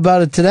email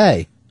about it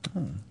today.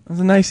 That was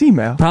a nice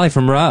email. Probably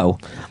from Roe.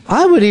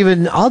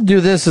 I'll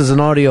do this as an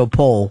audio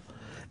poll.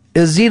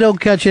 Is Zito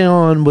catching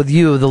on with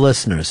you, the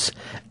listeners?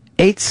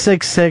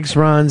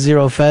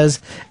 866-RON-0-FEZ.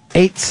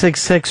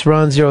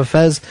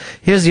 866-RON-0-FEZ.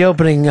 Here's the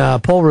opening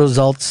poll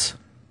results.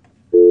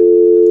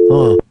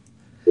 Oh,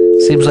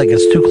 seems like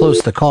it's too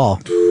close to call.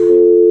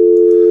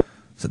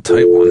 It's a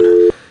tight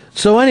one.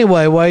 So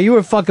anyway, while you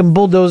were fucking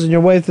bulldozing your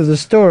way through the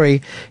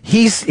story,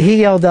 he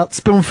yelled out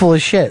 "spoonful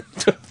of shit,"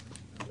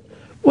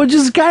 which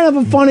is kind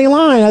of a funny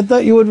line. I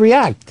thought you would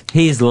react.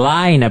 He's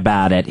lying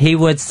about it. He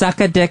would suck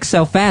a dick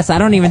so fast. I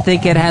don't even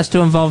think it has to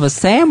involve a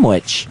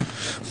sandwich.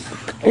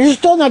 You're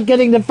still not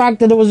getting the fact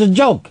that it was a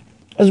joke.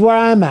 Is where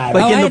I'm at.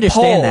 Like I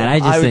understand that. I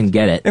just didn't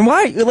get it. And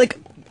why? Like,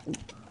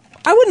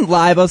 I wouldn't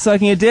lie about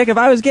sucking a dick. If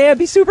I was gay, I'd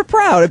be super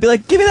proud. I'd be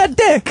like, "Give me that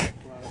dick."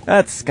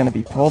 That's gonna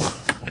be pulled.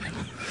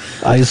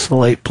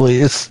 Isolate,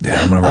 please.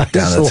 Yeah, I'm going to write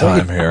down the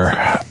time here.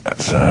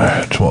 It's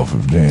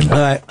 12:15. All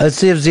right, let's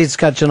see if Zito's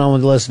catching on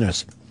with the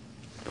listeners.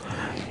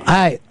 All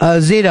right,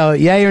 Zito,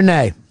 yay or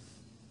nay?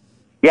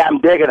 Yeah,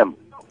 I'm digging him.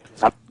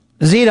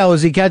 Zito,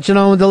 is he catching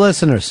on with the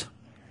listeners?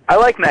 I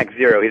like Max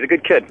Zero. He's a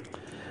good kid.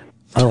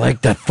 I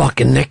like that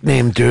fucking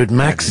nickname, dude.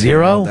 Max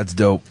Zero. That's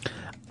dope.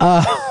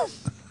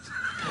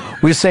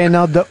 We saying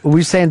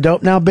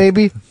dope now,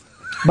 baby.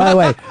 By the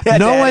way, Yeah,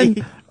 no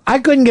Daddy. one. I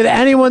couldn't get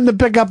anyone to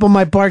pick up on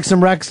my Parks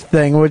and Recs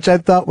thing, which I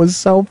thought was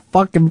so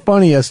fucking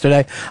funny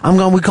yesterday.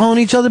 We calling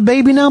each other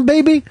baby now,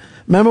 baby?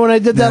 Remember when I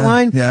did that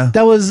line? Yeah.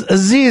 That was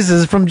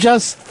Aziz's from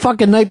just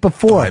fucking night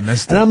before. I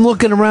missed and it. I'm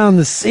looking around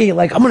the sea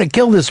like, I'm going to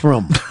kill this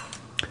room.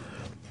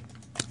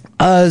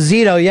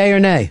 Zito, yay or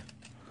nay?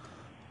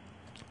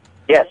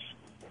 Yes.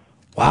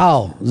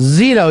 Wow.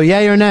 Zito,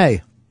 yay or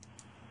nay?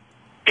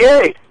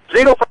 Yay.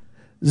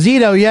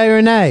 Zito, yay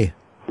or nay?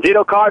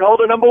 Zito card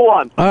holder number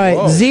 1. All right.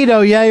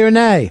 Zito, yay or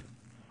nay?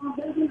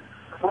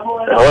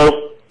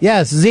 Hello?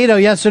 Yes. Zito,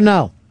 yes or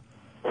no?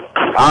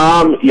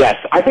 Yes.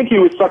 I think he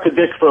would suck a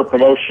dick for a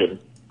promotion.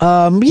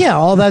 Yeah,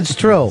 all that's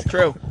true.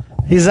 True.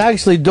 He's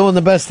actually doing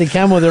the best he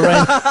can with it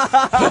right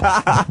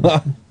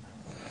now.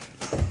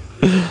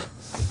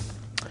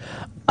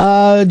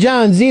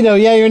 John, Zito,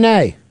 yay or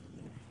nay?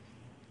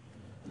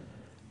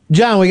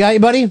 John, we got you,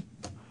 buddy?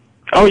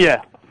 Oh,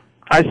 yeah.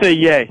 I say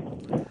yay.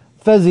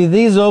 Fezzi,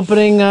 these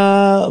opening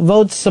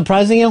votes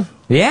surprising you?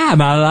 Yeah,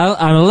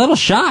 I'm a little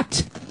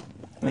shocked.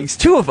 Makes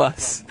two of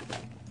us.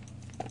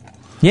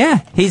 Yeah,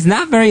 he's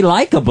not very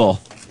likable.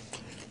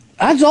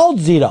 That's old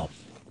Zito.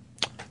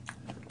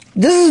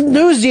 This is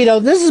new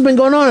Zito. This has been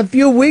going on a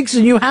few weeks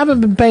and you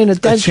haven't been paying The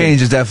attention. change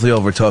has definitely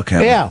overtook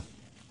him. Yeah.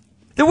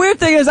 The weird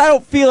thing is, I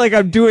don't feel like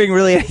I'm doing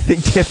really anything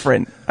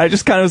different. I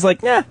just kind of was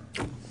like, yeah.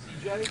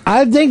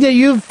 I think that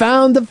you've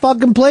found the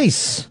fucking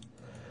place.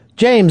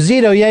 James,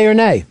 Zito, yay or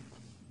nay?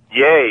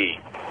 Yay.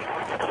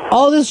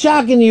 All this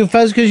shocking you,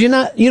 Fez, because you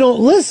don't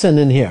listen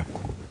in here.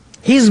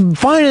 He's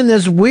finding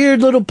this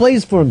weird little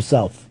place for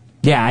himself.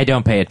 Yeah, I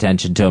don't pay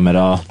attention to him at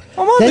all.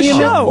 I'm on the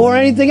show. Or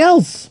anything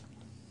else.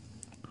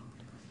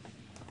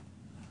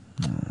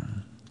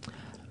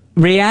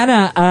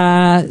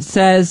 Rihanna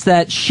says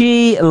that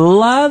she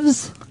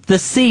loves the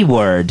C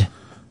word.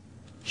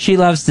 She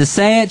loves to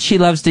say it, she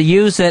loves to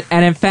use it,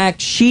 and in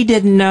fact, she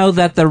didn't know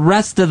that the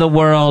rest of the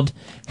world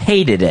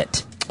hated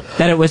it,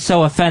 that it was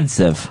so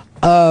offensive.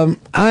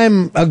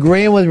 I'm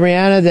agreeing with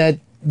Rihanna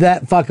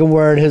that fucking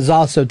word has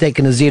also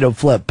taken a Zito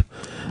flip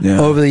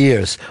over the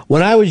years.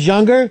 When I was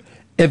younger,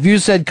 if you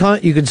said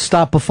cunt, you could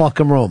stop a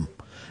fucking room.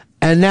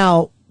 And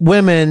now,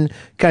 women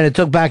kind of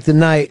took back the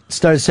night,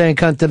 started saying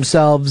cunt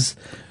themselves,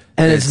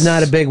 and it's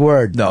not a big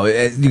word. No,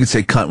 you can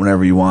say cunt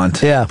whenever you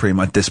want. Yeah. Pretty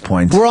much at this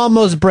point. We're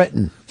almost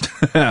Britain.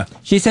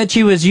 She said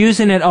she was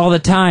using it all the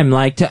time,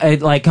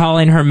 like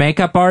calling her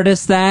makeup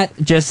artist that,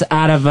 just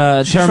out of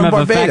a term of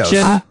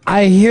affection.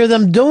 I hear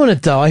them doing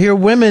it, though. I hear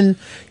women,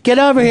 get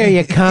over here,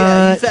 you cunt.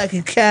 Yeah, you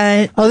fucking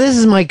cunt. Oh, this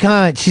is my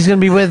cunt. She's going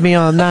to be with me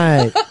all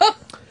night.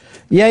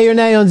 Yay or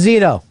nay on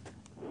Zito?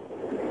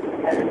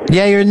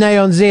 Yay or nay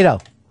on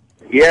Zito?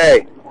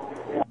 Yay.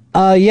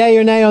 Yay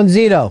or nay on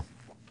Zito?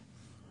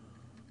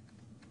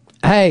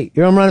 Hey,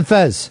 you're on Run and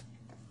Fez.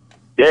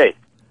 Yay.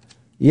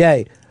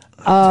 Yay.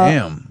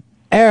 Damn.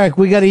 Eric,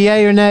 we got a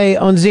yay or nay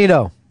on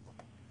Zito.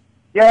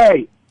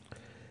 Yay.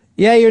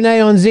 Yay or nay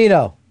on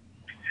Zito?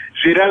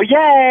 Zito,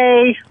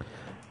 yay.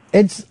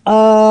 It's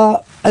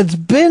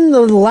been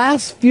the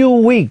last few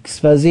weeks,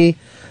 Fezzy,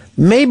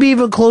 maybe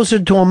even closer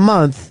to a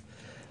month.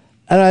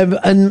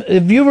 And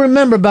if you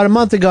remember, about a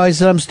month ago, I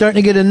said I'm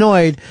starting to get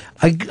annoyed.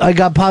 I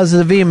got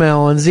positive email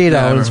on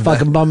Zito, and it's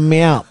fucking bumming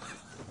me out.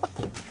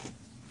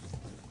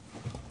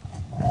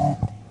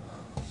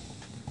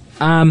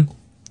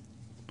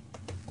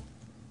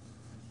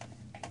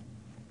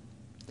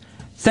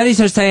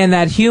 Studies are saying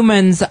that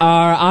humans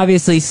are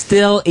obviously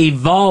still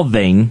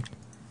evolving,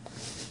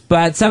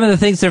 but some of the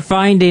things they're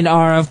finding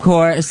are, of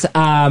course,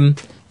 the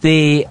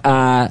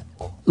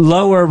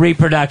lower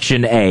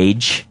reproduction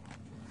age,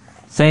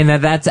 saying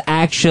that that's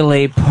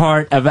actually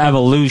part of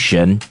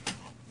evolution,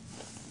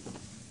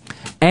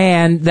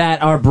 and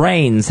that our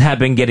brains have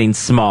been getting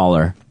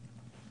smaller.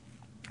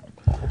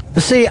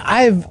 See,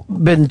 I've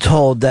been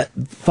told that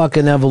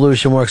fucking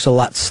evolution works a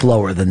lot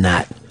slower than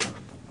that.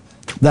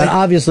 That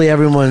obviously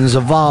everyone's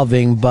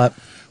evolving, but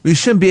we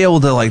shouldn't be able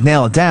to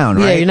nail it down,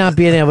 right? Yeah, you're not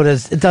being able to.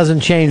 It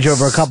doesn't change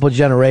over a couple of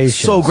generations.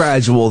 So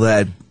gradual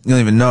that you don't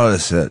even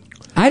notice it.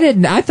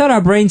 I thought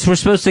our brains were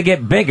supposed to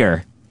get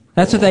bigger.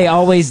 That's what they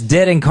always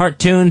did in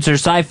cartoons or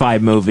sci-fi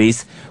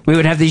movies. We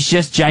would have these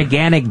just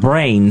gigantic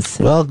brains.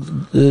 Well,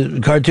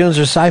 cartoons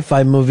or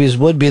sci-fi movies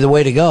would be the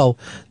way to go,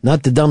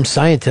 not the dumb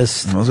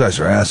scientists. Those guys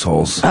are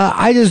assholes.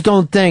 I just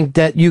don't think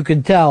that you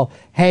could tell,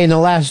 hey, in the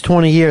last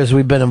 20 years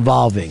we've been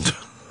evolving.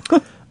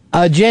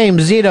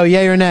 James, Zito,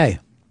 yay or nay?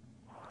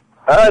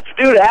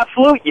 Dude,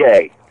 absolute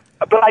yay.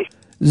 But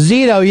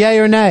Zito, yay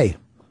or nay?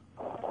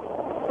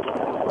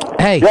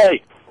 Hey.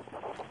 Yay.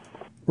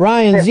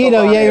 Ryan,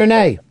 Zito, yay or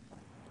nay?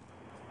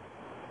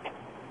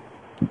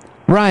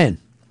 Ryan.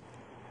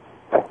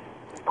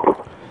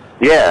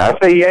 Yeah, I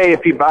say yay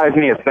if he buys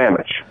me a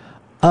sandwich.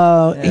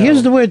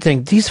 Here's the weird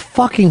thing. These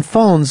fucking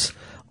phones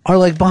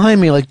are behind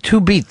me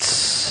 2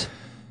 beats.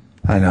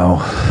 I know.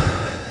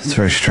 It's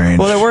very strange.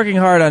 Well, they're working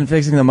hard on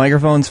fixing the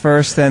microphones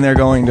first, then they're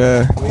going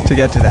to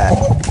get to that.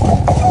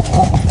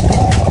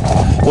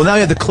 Well, now you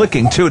have the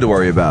clicking, too, to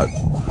worry about.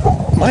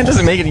 Mine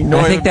doesn't make any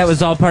noise. I think that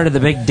was all part of the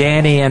big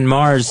Danny and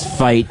Mars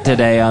fight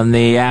today on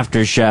the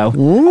after show.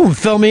 Ooh,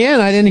 fill me in.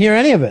 I didn't hear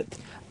any of it.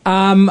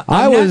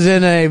 I was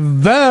in a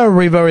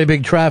very, very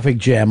big traffic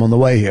jam on the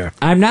way here.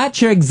 I'm not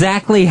sure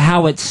exactly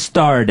how it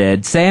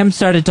started. Sam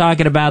started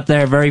talking about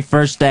their very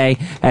first day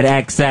at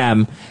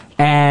XM,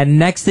 and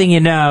next thing you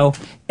know,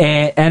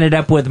 it ended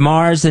up with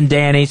Mars and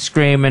Danny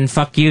screaming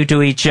 "fuck you"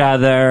 to each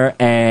other,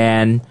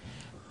 and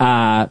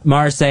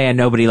Mars saying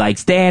nobody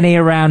likes Danny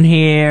around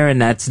here,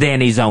 and that's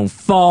Danny's own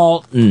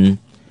fault, and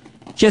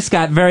just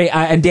got very.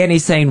 And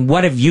Danny's saying,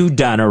 "What have you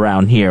done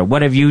around here?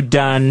 What have you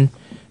done?"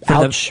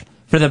 Ouch.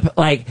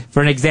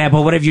 For an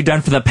example, what have you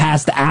done for the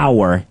past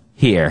hour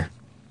here?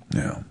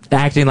 Yeah.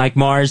 Acting like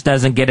Mars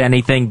doesn't get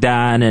anything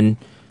done, and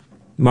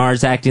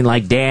Mars acting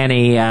like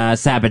Danny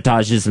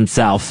sabotages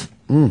himself.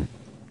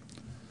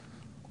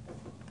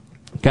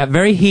 Got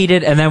very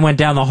heated, and then went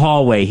down the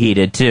hallway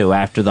heated too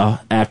after the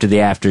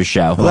after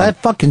show. Well, that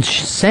fucking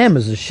Sam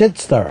is a shit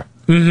stirrer.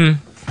 A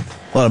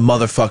lot of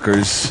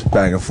motherfuckers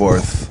back and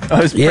forth.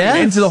 Yeah?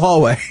 Into the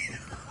hallway.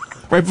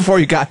 Right before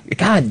you got here.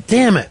 God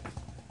damn it.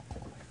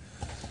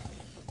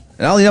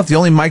 And oddly enough, the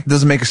only mic that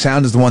doesn't make a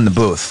sound is the one in the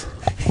booth.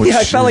 Yeah,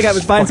 I felt like I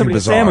was buying somebody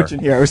a sandwich in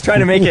here. I was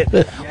trying to make it.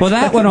 Well,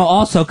 that one will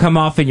also come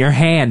off in your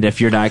hand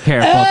if you're not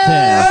careful, too.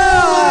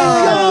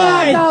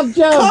 Oh,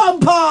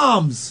 Cum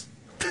palms!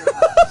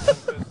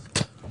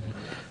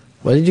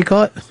 What did you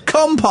call it?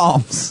 Cum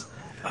palms.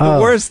 The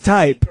worst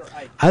type.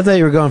 I thought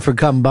you were going for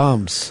cum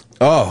bombs.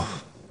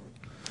 Oh.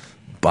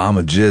 Bomb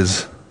of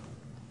jizz.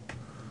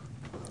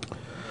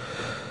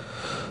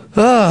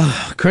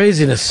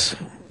 Craziness.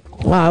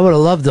 Wow, I would have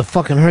loved to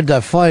fucking heard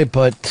that fight,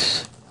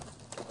 but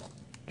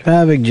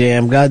traffic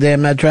jam.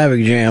 Goddamn that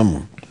traffic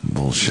jam.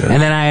 Bullshit.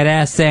 And then I had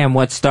asked Sam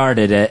what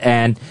started it,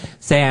 and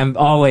Sam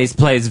always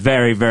plays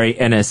very, very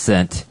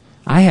innocent.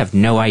 I have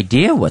no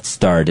idea what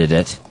started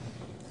it.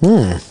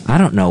 I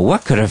don't know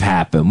what could have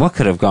happened. What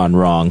could have gone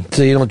wrong?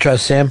 So you don't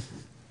trust Sam?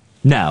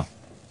 No.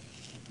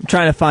 I'm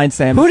trying to find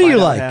Sam. Who do you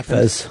like,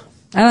 Fez?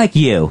 I like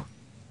you.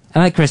 I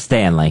like Chris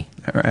Stanley.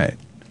 All right.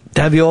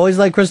 Have you always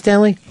liked Chris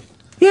Stanley?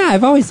 Yeah,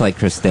 I've always liked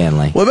Chris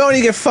Stanley. What about when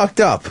you get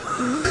fucked up?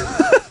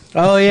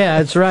 Oh, yeah,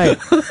 that's right.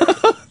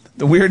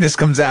 The weirdness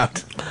comes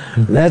out.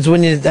 That's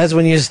when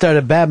you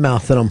started bad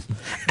mouthing them,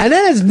 and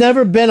then it's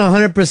never been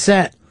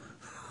 100%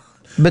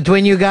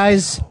 between you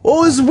guys.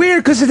 Well, it was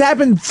weird because it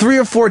happened 3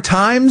 or 4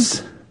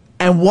 times,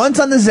 and once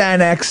on the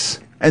Xanax,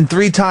 and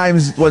 3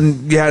 times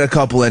when you had a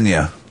couple in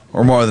you,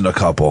 or more than a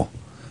couple.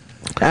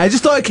 And I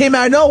just thought it came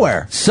out of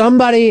nowhere.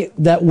 Somebody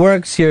that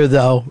works here,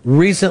 though,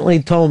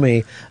 recently told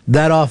me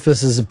that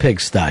office is a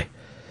pigsty,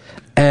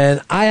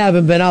 and I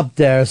haven't been up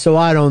there, so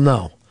I don't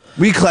know.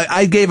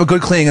 I gave a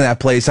good cleaning in that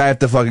place. I have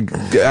to fucking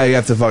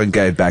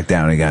get it back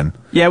down again.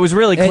 Yeah, it was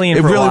really clean.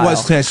 It for a really while.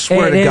 was clean. I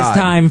swear to God. It is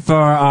time for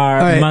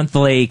our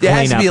monthly Yeah,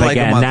 it has to cleanup be like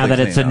a again. monthly Now that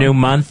it's a cleanup. new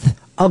month.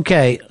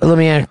 Okay, let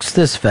me ask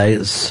this,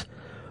 Faze.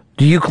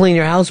 Do you clean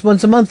your house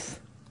once a month?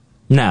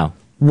 No.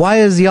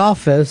 Why is the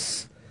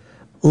office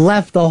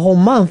left a whole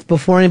month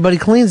before anybody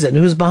cleans it? And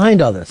who's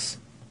behind all this?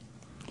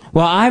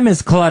 Well, I'm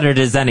as cluttered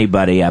as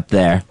anybody up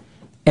there.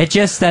 It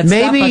just that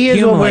Maybe stuff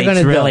here's what we're accumulates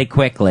gonna do. really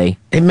quickly.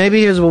 And maybe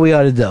here's what we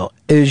ought to do,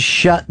 is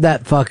shut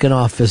that fucking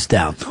office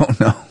down. Oh,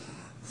 no.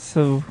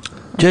 So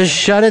just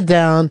shut it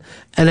down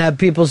and have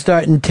people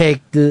start and take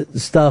the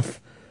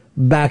stuff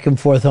back and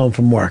forth home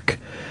from work.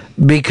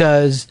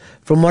 Because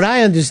from what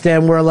I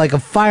understand, we're like a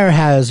fire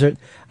hazard.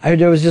 I heard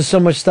there was just so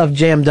much stuff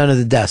jammed under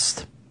the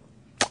desk.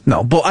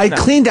 No, but I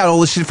cleaned out all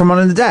the shit from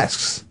under the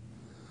desks.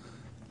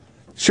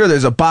 Sure,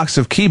 there's a box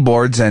of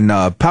keyboards and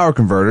power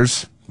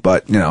converters,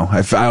 but, you know,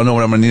 I don't know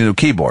what I'm going to need a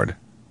keyboard.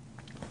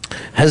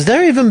 Has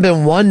there even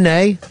been one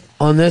nay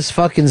on this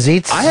fucking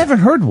Zeets? I haven't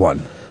heard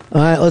one.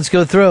 All right, let's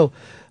go through.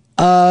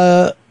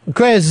 Chris,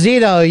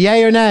 Zito,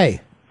 yay or nay?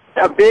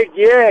 A big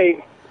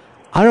yay.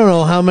 I don't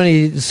know how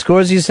many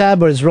scores he's had,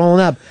 but it's rolling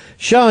up.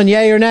 Sean,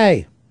 yay or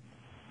nay?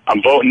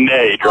 I'm voting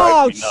nay.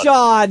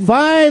 Sean!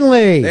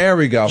 Finally! There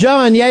we go.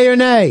 John, yay or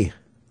nay?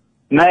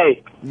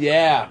 Nay.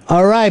 Yeah.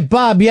 All right,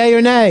 Bob, yay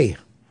or nay?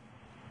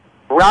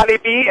 Ronnie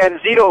B and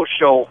Zito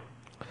show.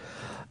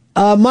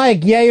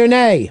 Mike, yay or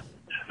nay?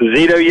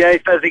 Zito yay,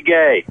 Fezzy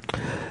gay.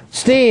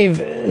 Steve,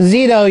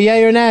 Zito,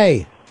 yay or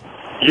nay?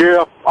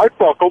 Yeah, I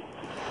fuck him.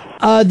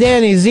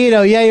 Danny,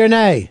 Zito, yay or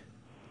nay?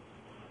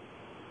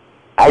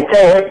 I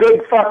tell you, a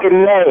good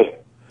fucking nay.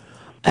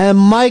 And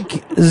Mike,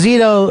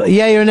 Zito,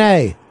 yay or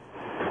nay?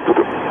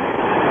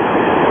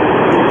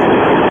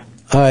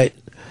 All right.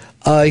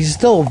 He's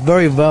still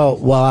very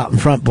well out in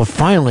front, but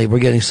finally we're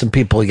getting some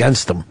people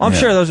against him. I'm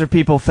sure those are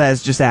people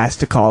Fez just asked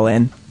to call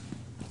in.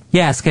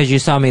 Yes, because you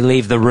saw me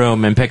leave the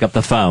room and pick up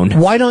the phone.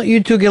 Why don't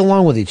you two get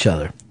along with each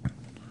other?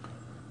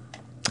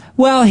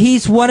 Well,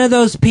 he's one of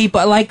those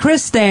people, like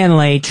Chris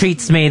Stanley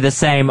treats me the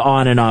same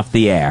on and off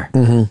the air.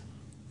 Mm-hmm.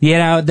 You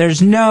know,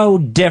 there's no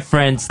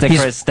difference to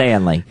Chris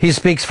Stanley. He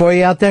speaks for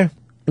you out there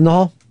in the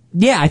hall?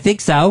 Yeah, I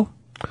think so.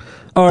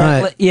 Or,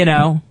 right. you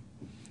know,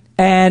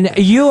 and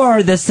you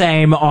are the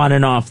same on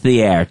and off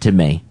the air to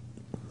me.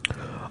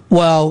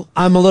 Well,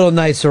 I'm a little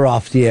nicer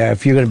off the air,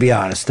 if you're going to be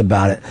honest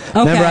about it. Okay.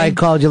 Remember I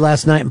called you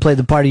last night and played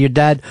the part of your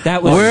dad?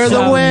 That was We're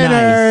so the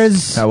winners!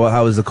 nice.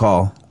 How was the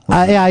call?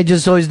 Yeah, I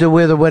just always do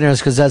we're the winners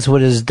because that's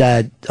what his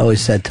dad always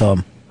said to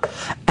him.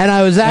 And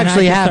I was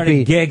actually and I just happy.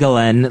 started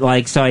giggling,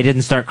 like, so I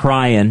didn't start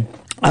crying.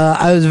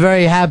 I was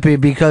very happy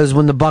because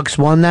when the Bucks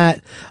won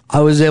that,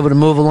 I was able to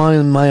move along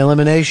in my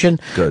elimination.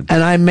 Good.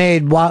 And I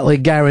made Watley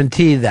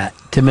guarantee that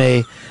to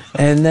me.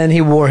 And then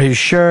he wore his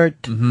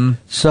shirt. Mm-hmm.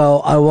 So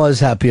I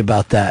was happy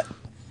about that.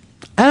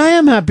 And I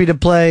am happy to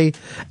play.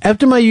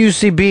 After my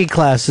UCB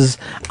classes,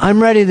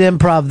 I'm ready to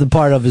improv the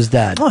part of his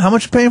dad. Oh, how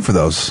much are you paying for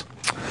those?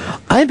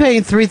 I'm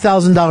paying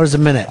 $3,000 a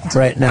minute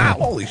right now.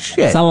 Wow, holy shit.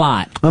 It's a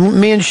lot.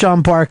 Me and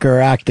Sean Parker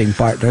are acting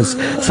partners.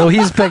 So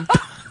he's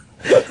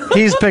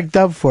picked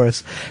up for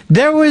us.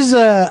 There was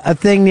a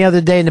thing the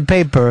other day in the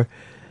paper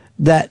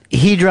that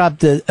he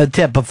dropped a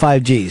tip of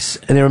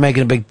 5Gs, and they were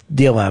making a big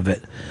deal out of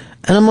it.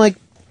 And I'm like,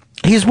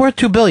 he's worth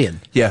 $2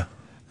 billion. Yeah.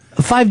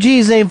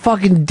 5Gs ain't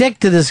fucking dick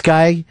to this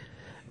guy,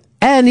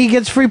 and he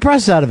gets free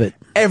press out of it.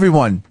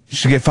 Everyone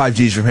should get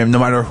 5Gs from him, no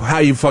matter how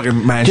you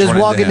fucking manage to Just run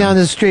into walking him. down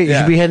the street, you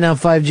should be handing out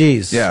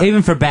 5Gs. Yeah.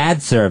 Even for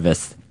bad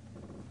service.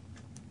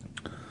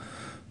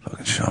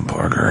 Fucking Sean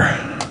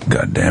Parker.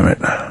 God damn it.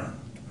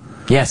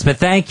 Yes, but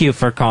thank you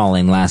for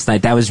calling last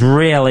night. That was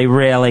really,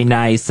 really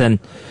nice. And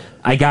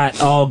I got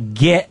all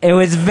it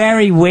was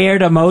very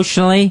weird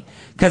emotionally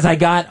because I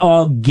got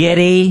all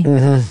giddy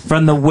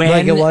from the win.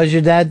 Like it was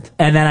your dad?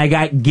 And then I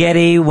got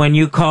giddy when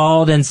you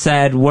called and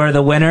said, we're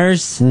the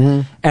winners.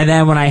 And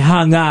then when I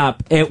hung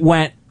up, it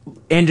went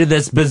into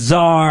this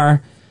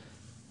bizarre,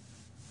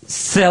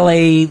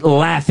 silly,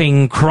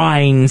 laughing,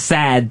 crying,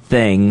 sad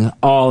thing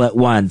all at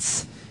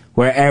once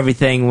where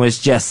everything was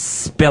just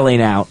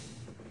spilling out.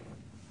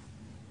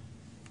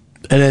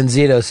 And then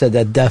Zito said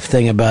that deaf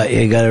thing about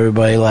you, got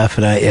everybody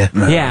laughing at you.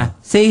 Yeah.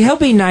 See, he'll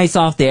be nice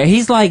off the air.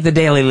 He's like the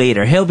Daily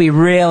Leader. He'll be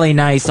really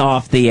nice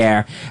off the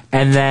air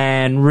and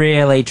then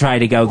really try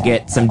to go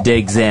get some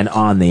digs in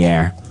on the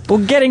air. Well,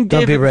 getting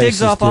Don't be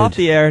digs racist, off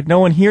the air, no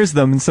one hears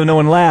them, and so no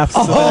one laughs.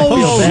 So I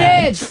feel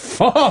bad.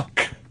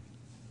 Fuck!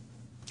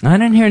 I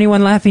didn't hear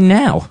anyone laughing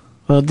now.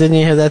 Well, didn't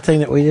you hear that thing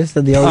that we just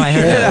did? The old I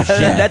heard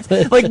that.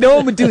 That's like no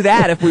one would do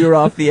that if we were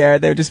off the air.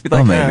 They would just be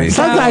like, maybe.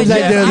 Sometimes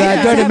I do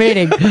that during the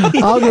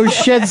meeting. I'll go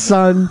shit,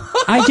 son.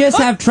 I just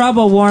have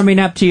trouble warming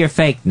up to your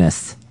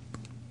fakeness.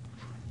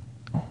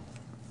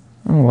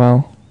 Oh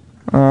well.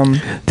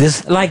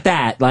 This like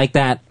that.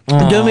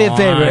 Do me a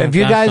favor. If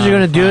you guys are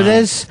going to do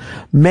this,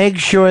 make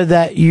sure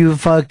that you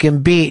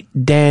fucking beat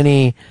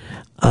Danny.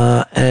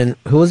 And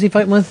who was he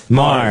fighting with?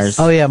 Mars.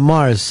 Oh yeah,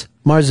 Mars.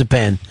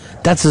 Marzipan.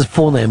 That's his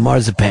full name,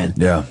 Marzipan.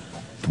 Yeah.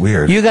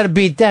 Weird. You got to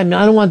beat them.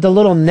 I don't want the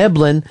little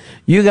nibbling.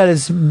 You got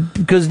to,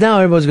 because now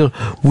everybody's going,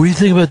 what do you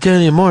think about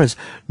Danny and Mars?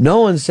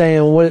 No one's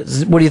saying, what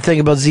do you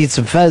think about Zeitz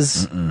and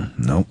Fez?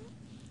 Nope.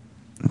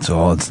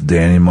 It's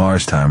Danny and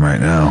Mars time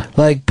right now.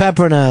 Like,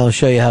 Pepper and I will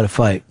show you how to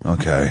fight.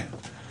 Okay.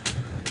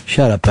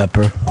 Shut up,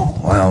 Pepper.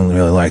 Well, I don't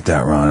really like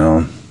that,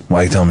 Ron.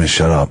 Why you tell me to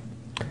shut up?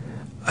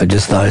 I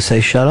just thought I'd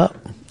say shut up.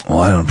 Well,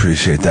 I don't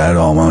appreciate that at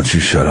all. Why don't you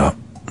shut up?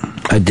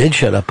 I did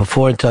shut up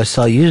before until I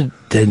saw you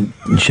didn't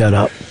shut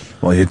up.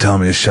 Well, you're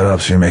telling me to shut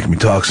up, so you're making me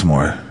talk some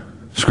more.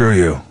 Screw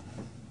you.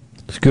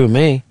 Screw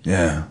me.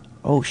 Yeah.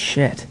 Oh,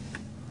 shit.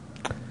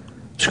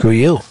 Screw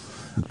you.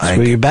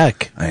 Screw your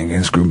back. I ain't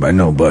getting screwed by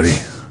nobody.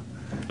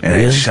 And I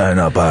ain't shutting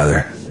up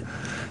either.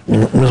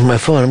 Where's my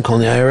phone? I'm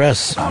calling the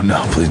IRS. Oh,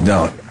 no, please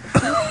don't.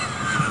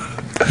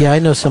 Yeah, I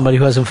know somebody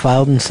who hasn't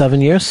filed in 7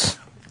 years.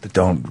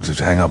 Don't just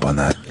hang up on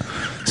that.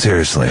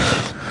 Seriously.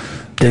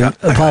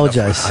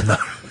 Apologize.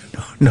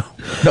 No,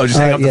 just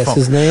hang up the phone. Yes,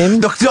 his name?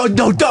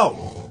 No,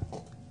 don't.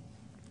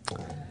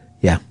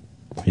 Yeah.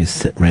 He's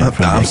sitting right in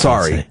front of me. I'm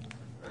sorry.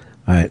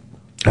 All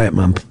right,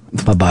 Mom.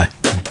 Bye-bye.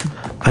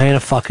 I ain't a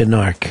fucking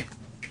narc.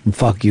 And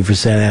fuck you for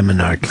saying I'm a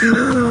narc.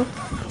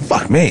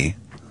 Fuck me.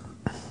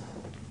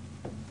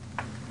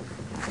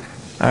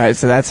 All right,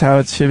 so that's how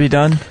it should be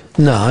done?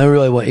 No, I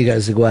really want you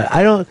guys to go at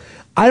it.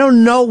 I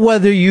don't know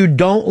whether you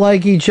don't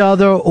like each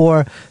other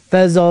or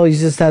Fez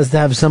always just has to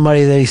have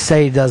somebody that he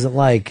say he doesn't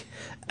like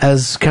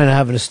as kind of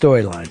having a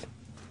storyline.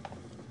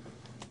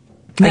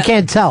 I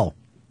can't tell.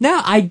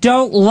 No, I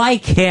don't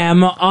like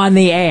him on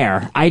the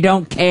air. I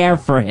don't care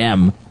for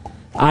him.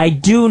 I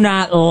do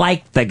not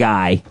like the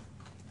guy.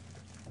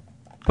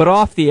 But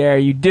off the air,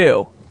 you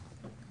do.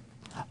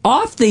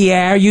 Off the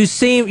air, you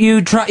seem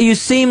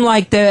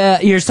like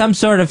you're some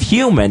sort of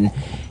human.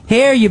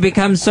 Here, you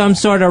become some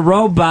sort of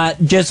robot,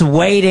 just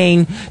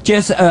waiting,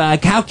 just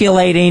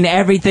calculating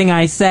everything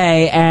I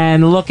say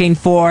and looking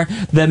for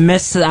the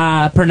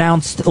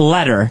mispronounced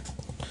letter.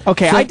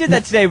 Okay, I did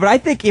that today, but I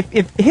think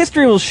if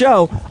history will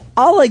show,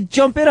 I'll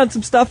jump in on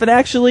some stuff and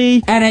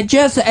actually.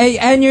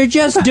 And you're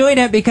just doing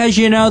it because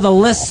the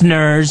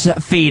listeners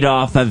feed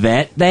off of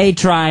it. They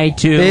try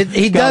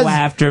to go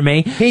after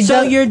me.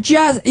 You're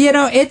just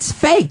it's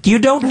fake. You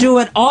don't do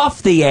it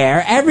off the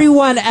air.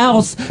 Everyone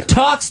else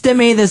talks to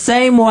me the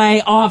same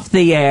way off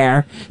the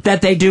air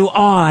that they do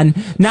on.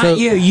 Not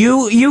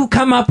you. You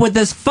come up with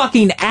this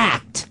fucking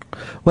act.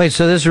 Wait,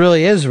 so this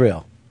really is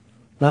real?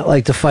 Not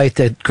like the fight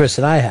that Chris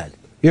and I had.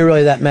 You're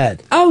really that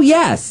mad? Oh,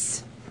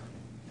 yes.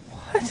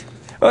 What?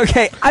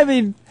 Okay, I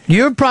mean...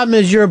 Your problem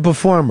is you're a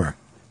performer,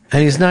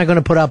 and he's not going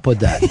to put up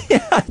with that.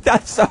 Yeah,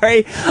 I'm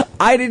sorry.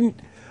 I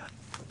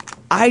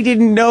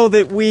didn't know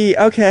that we...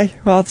 Okay,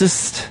 well,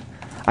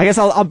 I guess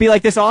I'll be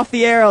like this off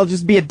the air. I'll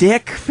just be a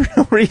dick for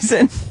no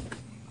reason.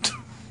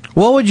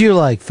 What would you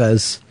like,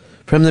 Fez?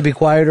 For him to be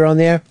quieter on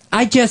the air?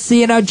 I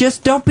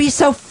just don't be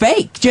so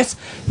fake. Just,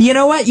 you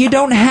know what? You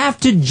don't have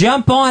to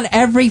jump on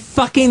every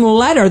fucking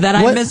letter that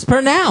I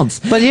mispronounce.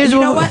 But here's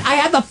what I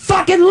have the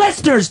fucking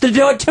listeners to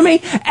do it to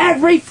me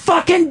every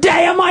fucking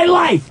day of my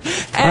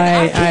life.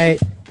 And all right.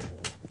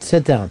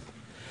 Sit down.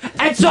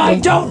 And so I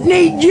don't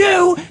need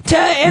you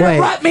to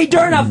interrupt me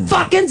during a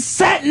fucking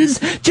sentence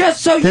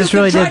just so you can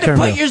try to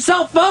put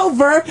yourself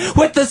over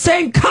with the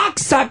same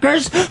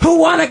cocksuckers who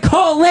want to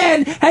call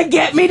in and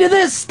get me to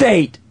this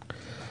state.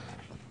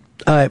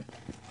 All right.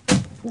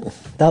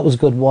 That was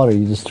good water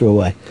you just threw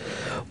away.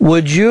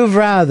 Would you have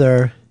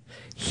rather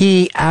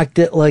he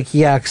acted like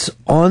he acts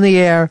on the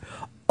air,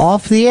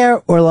 off the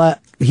air, or like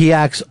he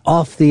acts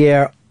off the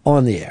air,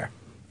 on the air?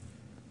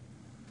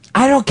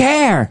 I don't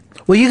care.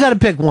 Well, you got to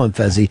pick one,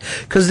 Fezzy,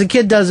 because the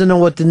kid doesn't know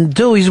what to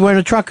do. He's wearing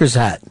a trucker's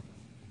hat.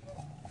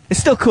 It's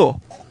still cool.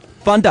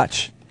 Von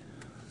Dutch.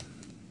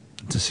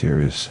 It's a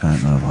serious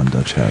hat, not a Von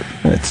Dutch hat.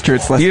 It's true.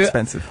 It's less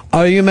expensive.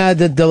 Are you mad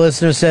that the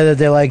listeners said that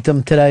they liked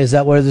him today? Is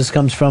that where this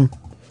comes from?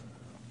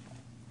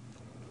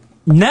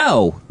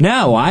 No,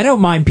 I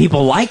don't mind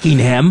people liking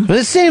him. But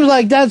it seems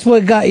like that's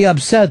what got you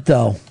upset,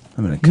 though.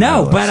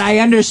 No, but I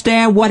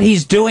understand what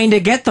he's doing to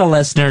get the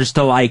listeners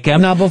to like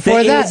him. Now,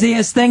 before the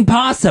easiest thing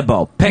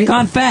possible. Pick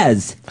on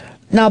Fez.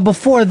 Now,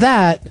 before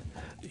that,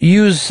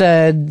 you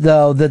said,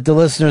 though, that the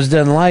listeners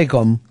didn't like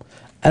him.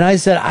 And I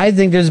said, I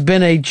think there's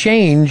been a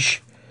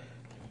change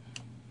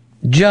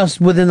just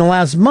within the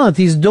last month.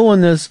 He's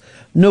doing this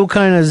new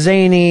kind of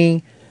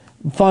zany,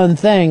 fun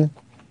thing.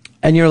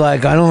 And you're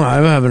like, I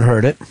haven't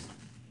heard it.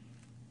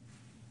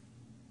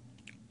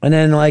 And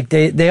then, like,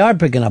 they are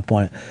picking up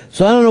on it.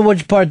 So I don't know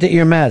which part that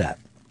you're mad at.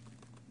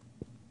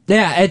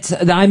 Yeah,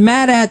 I'm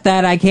mad at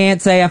that I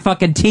can't say a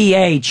fucking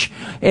TH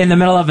in the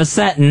middle of a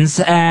sentence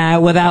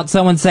without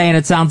someone saying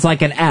it sounds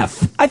like an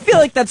F. I feel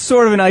like that's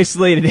sort of an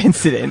isolated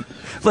incident.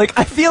 Like,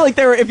 I feel like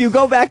if you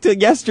go back to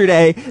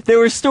yesterday, there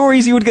were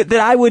stories you would get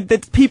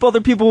that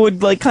other people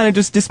would, like, kind of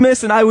just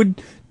dismiss, and I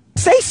would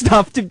say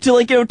stuff to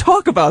like,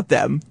 talk about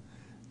them.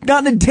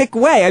 Not in a dick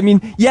way. I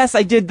mean, yes,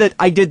 I did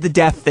the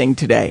death thing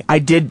today. I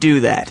did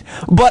do that.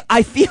 But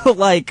I feel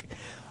like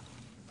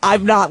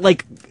I'm not,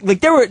 like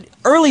there were,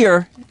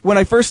 earlier, when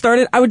I first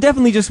started,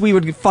 we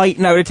would fight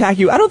and I would attack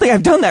you. I don't think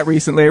I've done that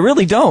recently. I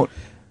really don't.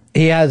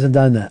 He hasn't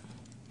done that.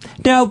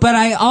 No, but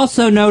I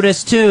also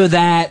noticed, too,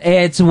 that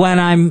it's when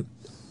I'm,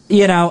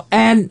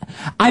 and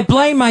I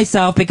blame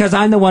myself because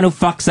I'm the one who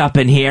fucks up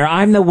in here.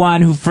 I'm the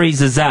one who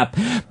freezes up.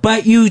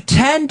 But you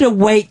tend to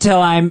wait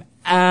till I'm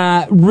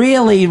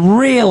really,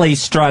 really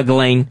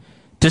struggling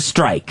to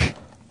strike.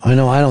 I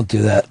know, I don't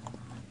do that.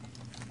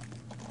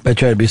 I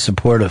try to be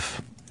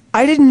supportive.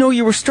 I didn't know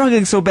you were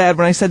struggling so bad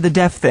when I said the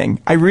deaf thing.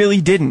 I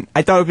really didn't.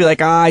 I thought it would be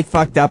like, I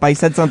fucked up. I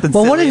said something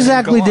silly. Well, what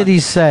exactly did he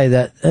say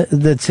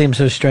that seemed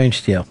so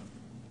strange to you?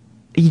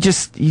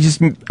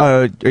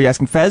 Are you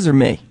asking Fez or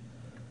me?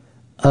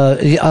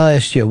 I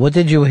asked you. What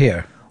did you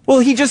hear? Well,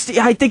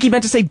 I think he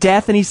meant to say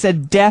death, and he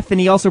said deaf, and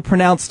he also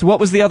pronounced, what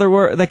was the other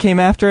word that came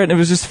after it? And it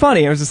was just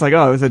funny. I was just like,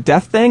 oh, it was a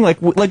deaf thing?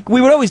 Like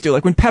we would always do.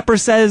 Like when Pepper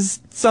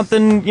says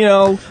something,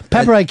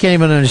 Pepper, I can't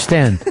even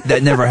understand.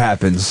 That never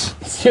happens.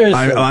 Seriously.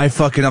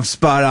 I'm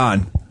spot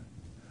on.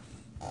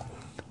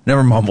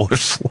 Never mumble or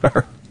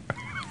slur.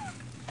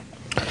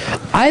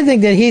 I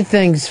think that he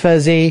thinks,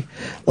 Fezzy,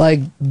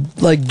 like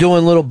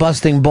doing little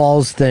busting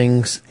balls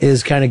things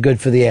is kind of good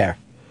for the air.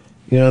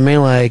 You know what I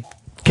mean? Like,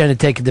 kind of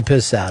taking the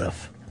piss out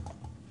of.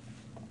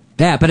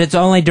 Yeah, but it's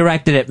only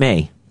directed at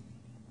me.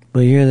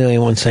 Well, you're the only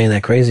one saying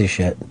that crazy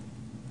shit.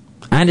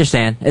 I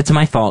understand. It's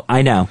my fault.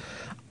 I know.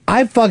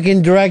 I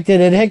fucking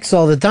directed at Hicks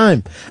all the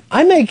time.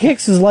 I make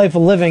Hicks's life a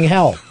living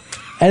hell.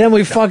 And then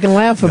we fucking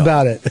laugh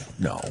about it.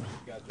 No.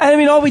 I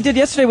mean, all we did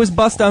yesterday was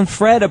bust on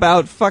Fred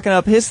about fucking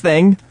up his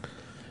thing.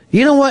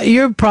 You know what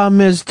your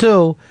problem is,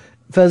 too,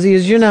 Fuzzy,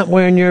 is you're not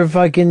wearing your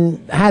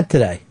fucking hat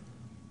today.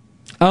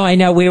 Oh, I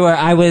know.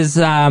 I was...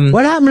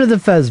 what happened to the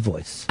Fez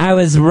voice? I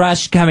was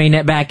rushed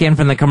coming back in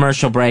from the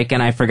commercial break,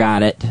 and I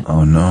forgot it.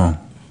 Oh, no.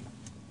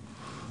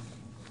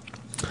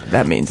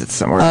 That means it's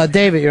somewhere.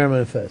 David, you're on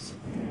the Fez.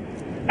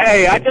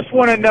 Hey, I just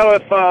want to know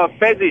if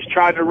Fezzy's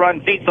tried to run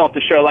Zeets off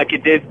the show like you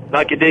did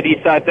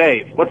Eastside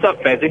Dave. What's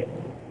up, Fezzy?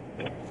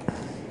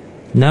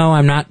 No,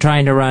 I'm not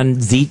trying to run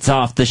Zeets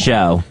off the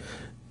show.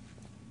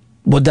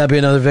 Would that be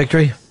another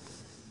victory?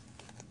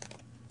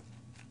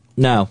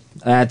 No,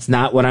 that's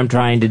not what I'm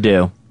trying to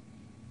do.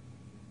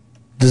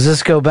 Does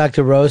this go back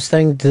to Roe's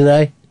thing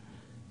today?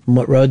 From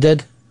what Roe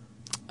did?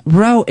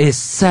 Roe is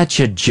such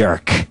a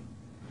jerk.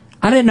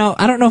 I don't know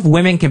if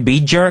women can be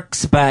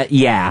jerks, but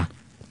yeah.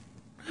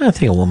 I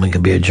think a woman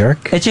can be a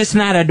jerk. It's just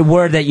not a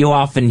word that you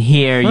often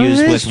hear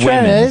used with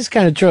women. It is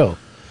kind of true.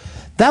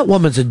 That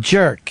woman's a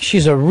jerk.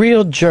 She's a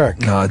real jerk.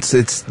 No, it's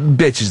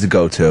bitch is the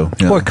go-to.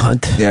 Or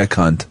cunt. Yeah,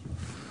 cunt.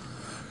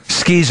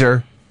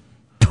 Skeezer.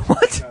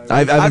 What?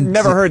 I've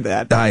never heard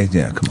that.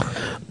 Yeah, come on.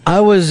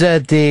 I was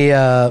at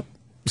the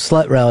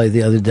slut rally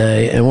the other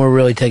day, and we're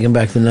really taking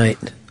back the night.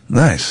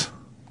 Nice.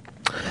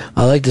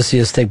 I'd like to see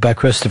us take back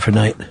Christopher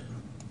Knight.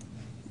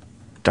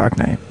 Dark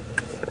Knight.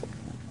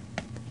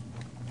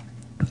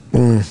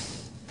 Mm.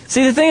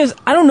 See, the thing is,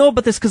 I don't know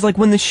about this because, like,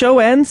 when the show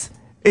ends,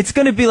 it's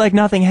going to be like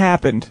nothing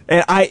happened,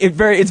 and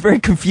it's very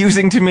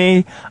confusing to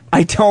me.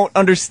 I don't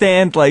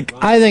understand. Like,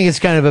 I think it's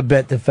kind of a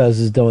bit that Fez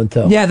is doing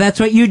too. Yeah, that's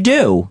what you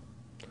do.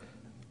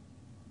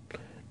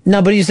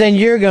 No, but he's saying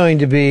you're going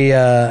to be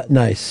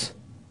nice.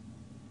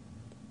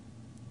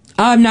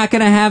 I'm not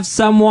going to have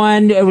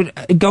someone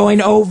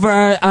going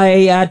over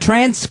a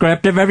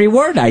transcript of every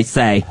word I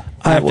say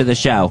after the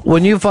show.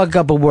 When you fuck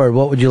up a word,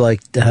 what would you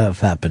like to have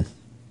happen?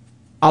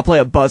 I'll play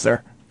a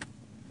buzzer.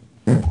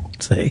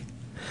 See?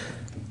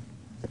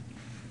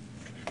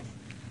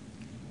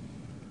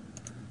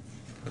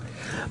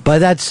 By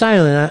that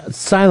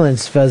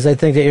silence, Fez, I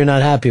think that you're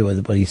not happy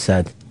with what he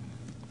said.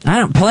 I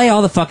don't play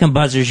all the fucking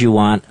buzzers you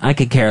want. I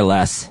could care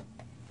less.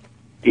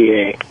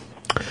 Yeah.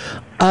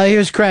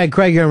 Here's Craig.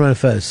 Craig, you're on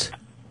Fez.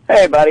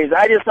 Hey, buddies.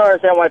 I just don't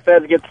understand why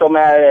Fez gets so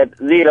mad at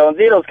Zito. And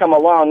Zito's come a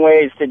long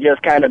ways to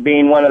just kind of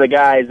being one of the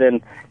guys.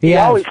 And he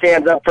always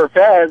stands up for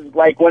Fez,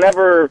 like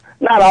whenever,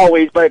 not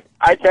always, but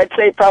I'd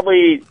say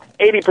probably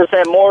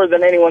 80% more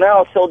than anyone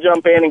else. He'll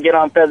jump in and get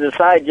on Fez's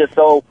side just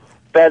so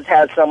Fez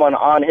has someone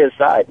on his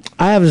side.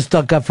 I haven't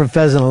stuck up for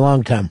Fez in a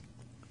long time.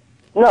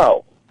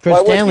 No. Chris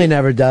Stanley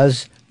never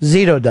does.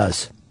 Zito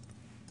does.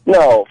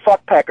 No.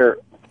 Fuck Pecker.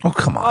 Oh,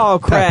 come on. Oh,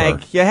 Craig,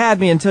 Pepper. You had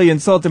me until you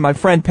insulted my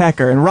friend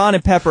Pecker, and Ron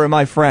and Pepper are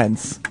my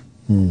friends.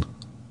 And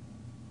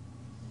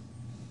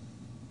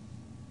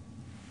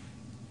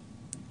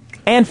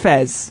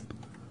Fez.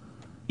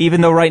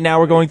 Even though right now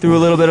we're going through a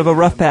little bit of a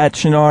rough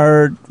patch in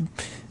our, and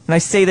I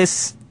say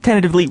this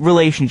tentatively,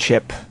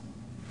 relationship.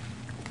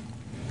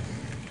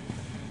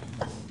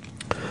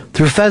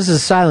 Through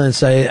Fez's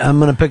silence, I'm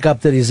going to pick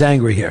up that he's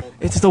angry here.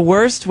 It's the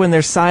worst when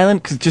they're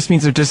silent because it just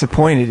means they're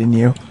disappointed in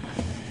you.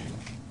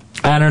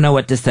 I don't know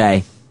what to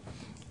say.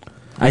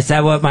 I said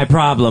what my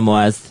problem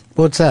was.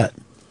 What's that?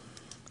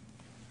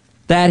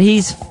 That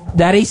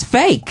he's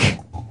fake.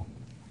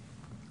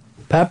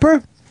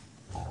 Pepper?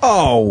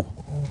 Oh.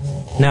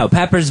 No,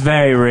 Pepper's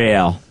very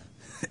real.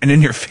 And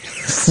in your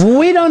face.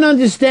 We don't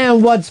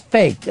understand what's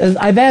fake.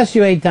 I've asked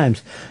you 8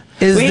 times.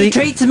 He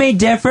treats me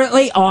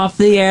differently off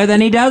the air than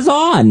he does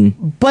on.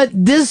 But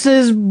this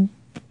is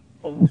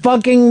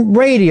fucking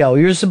radio.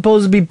 You're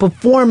supposed to be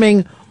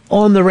performing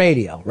on the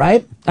radio,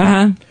 right?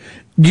 Uh-huh.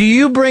 Do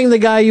you bring the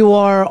guy you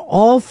are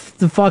off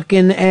the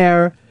fucking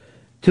air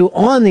to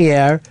on the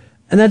air?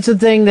 And that's the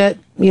thing that,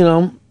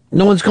 no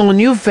one's calling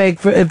you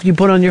fake for if you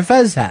put on your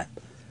Fez hat.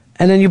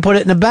 And then you put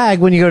it in a bag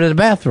when you go to the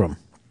bathroom.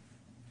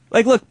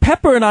 Like, look,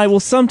 Pepper and I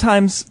will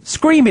sometimes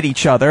scream at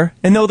each other,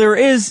 and though there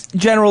is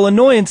general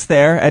annoyance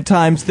there at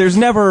times, there's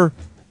never,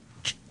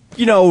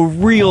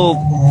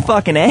 real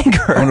fucking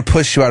anger. I'm going to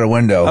push you out a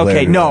window.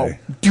 Okay, no,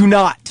 do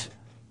not.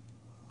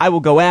 I will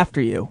go after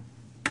you.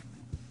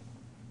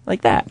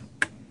 Like that.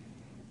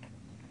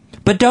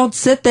 But don't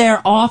sit there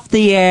off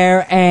the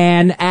air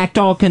and act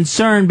all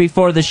concerned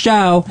before the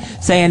show,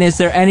 saying, is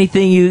there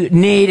anything you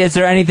need? Is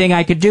there anything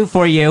I could do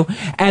for you?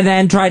 And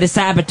then try to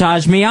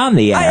sabotage me on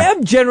the air. I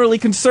am generally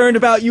concerned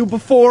about you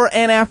before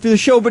and after the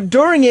show, but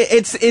during it,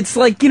 it's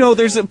like,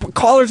 there's a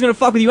caller's going to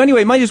fuck with you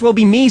anyway. It might as well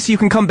be me so you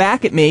can come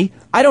back at me.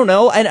 I don't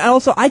know. And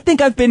also, I think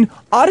I've been,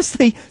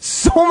 honestly,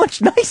 so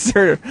much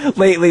nicer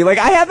lately. Like,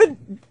 I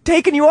haven't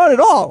taken you on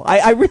at all.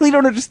 I really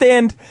don't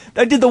understand.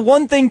 I did the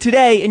one thing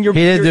today, and He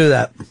did do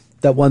that.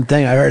 That one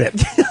thing, I heard it.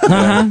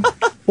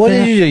 What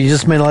did you do? You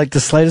just made like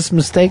the slightest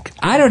mistake?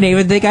 I don't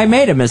even think I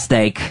made a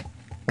mistake.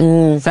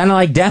 Sounded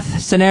like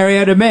death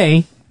scenario to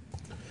me.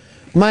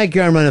 Mike,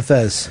 you're on Run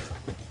Fez.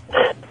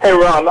 Hey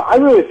Ron, I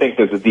really think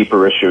there's a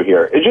deeper issue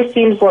here. It just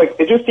seems like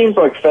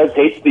Fez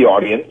hates the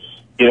audience.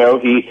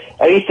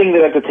 Anything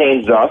that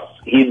entertains us,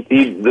 he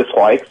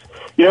dislikes.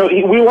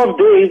 We love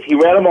Dave. He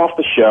ran him off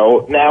the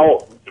show.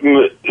 Now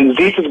Zeus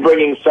is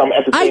bringing some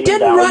entertainment. I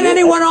didn't run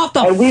anyone off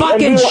the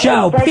fucking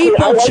show.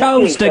 People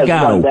chose to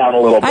go.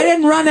 I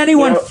didn't run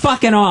anyone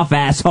fucking off,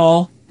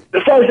 asshole.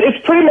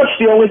 It's pretty much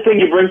the only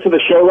thing you bring to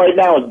the show right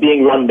now is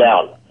being run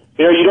down.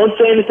 You don't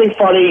say anything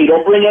funny. You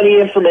don't bring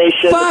any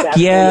information. Fuck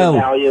you.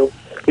 Value.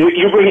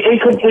 You bring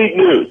incomplete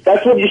news.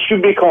 That's what you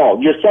should be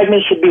called. Your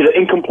segment should be the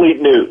incomplete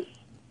news.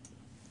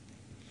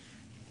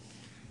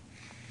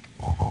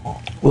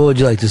 What would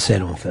you like to say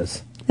to him,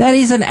 Fez? That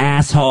he's an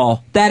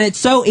asshole. That it's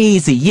so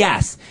easy.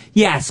 Yes,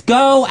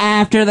 go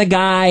after the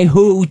guy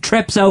who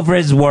trips over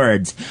his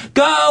words.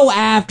 Go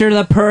after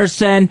the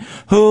person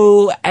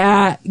who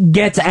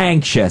gets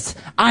anxious.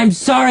 I'm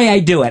sorry I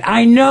do it.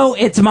 I know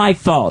it's my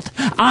fault.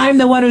 I'm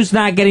the one who's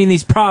not getting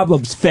these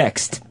problems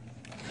fixed.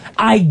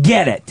 I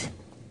get it.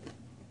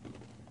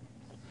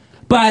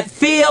 But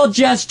feel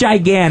just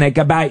gigantic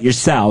about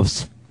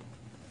yourselves.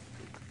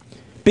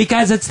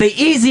 Because it's the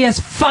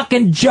easiest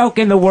fucking joke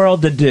in the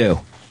world to do.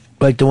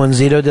 Like the one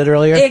Zito did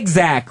earlier?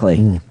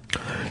 Exactly.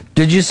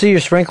 Did you see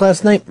your shrink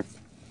last night?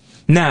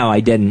 No,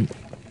 I didn't.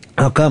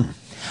 How come?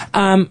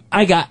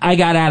 I got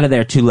out of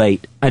there too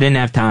late. I didn't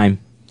have time.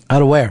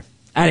 Out of where?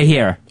 Out of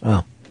here.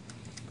 Oh.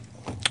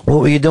 What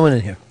were you doing in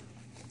here?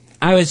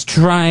 I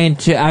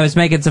was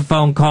making some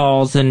phone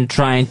calls and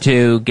trying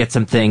to get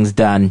some things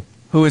done.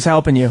 Who was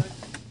helping you?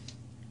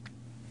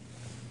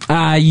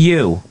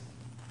 You.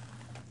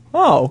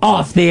 Oh.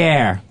 Off the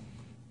air.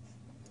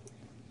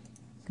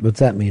 What's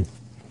that mean?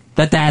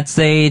 That's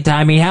the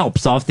time he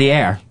helps off the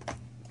air.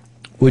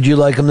 Would you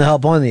like him to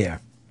help on the air?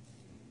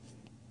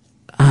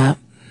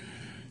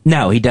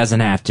 No, he doesn't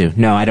have to.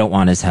 No, I don't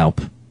want his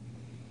help.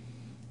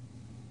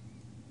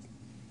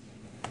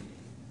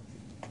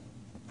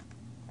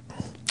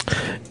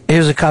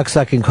 Here's a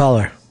cocksucking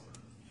caller.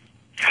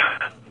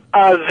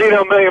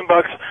 Zeno, $1 million.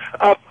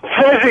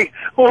 Fezzy,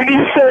 when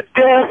you said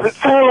death, it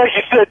sounded like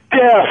you said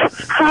death.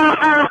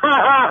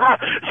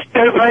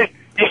 Stupid.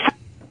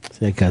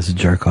 That guy's a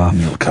jerk off.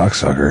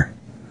 Cocksucker.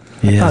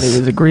 Yes. I thought he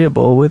was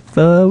agreeable with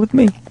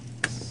me.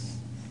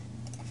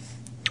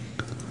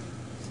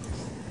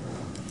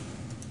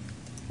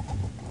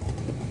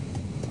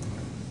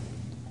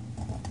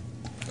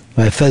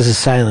 By Fez's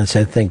silence,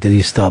 I think that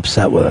he's still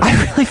upset with us.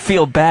 I really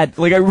feel bad.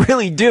 Like, I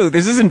really do.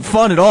 This isn't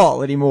fun at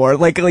all anymore.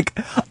 Like,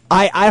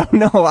 I don't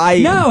know.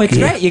 No, it's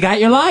great. You got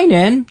your line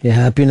in. You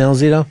happy now,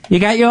 Zito? You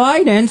got your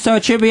line in, so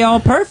it should be all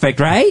perfect,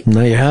 right?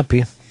 No, you're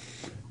happy.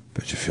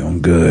 Bet you're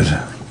feeling good.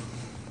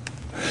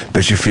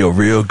 Bet you feel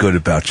real good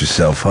about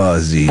yourself, huh,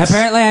 Zeez?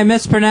 Apparently I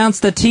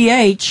mispronounced the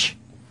TH.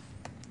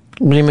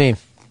 What do you mean?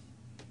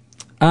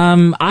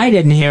 I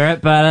didn't hear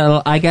it,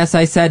 but I guess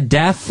I said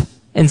deaf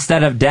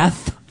instead of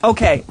death.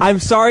 Okay, I'm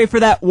sorry for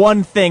that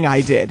one thing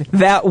I did.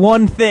 That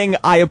one thing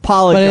I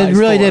apologize But it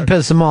really for. did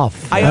piss him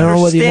off. I don't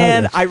know what he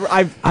understand.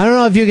 noticed. I don't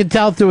know if you could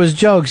tell through his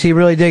jokes. He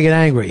really did get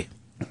angry.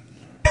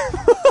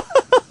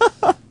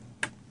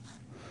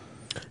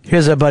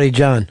 Here's our buddy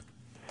John.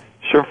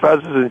 sure Fez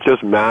isn't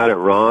just mad at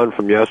Ron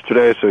from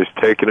yesterday, so he's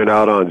taking it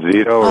out on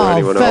Zito or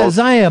anyone Fez, else?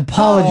 I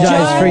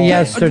apologize for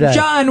yesterday.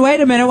 John, wait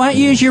a minute. Why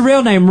don't you use your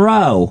real name,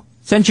 Ro,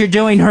 since you're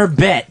doing her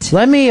bit?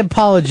 Let me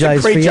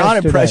apologize for Great John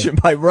yesterday. impression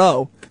by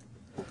Ro.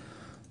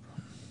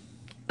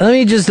 Let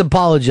me just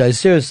apologize,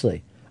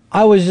 seriously.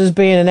 I was just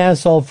being an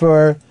asshole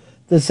for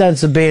the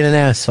sense of being an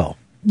asshole.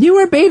 You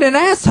were being an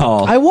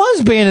asshole. I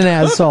was being an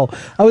asshole.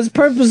 I was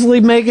purposely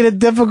making it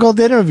difficult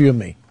to interview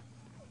me.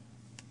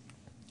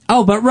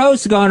 Oh, but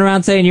Ro's going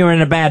around saying you were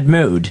in a bad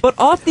mood. But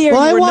off the air,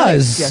 Well, you were I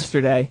was. nice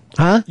yesterday.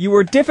 Huh? You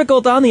were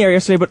difficult on the air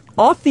yesterday, but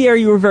off the air,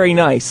 you were very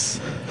nice.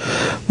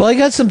 Well, I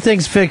got some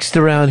things fixed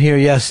around here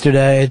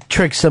yesterday. I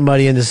tricked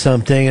somebody into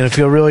something, and I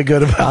feel really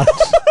good about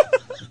it.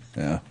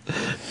 Yeah.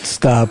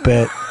 Stop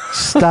it.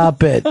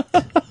 Stop it.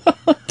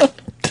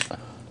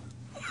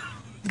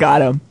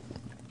 Got him.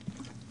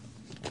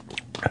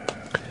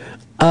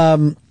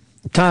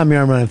 Tom,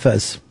 you're on my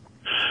Fez.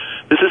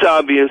 This is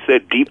obvious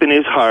that deep in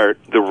his heart,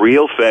 the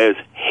real Fez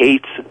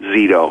hates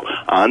Zito.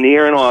 On the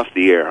air and off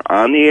the air.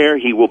 On the air,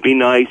 he will be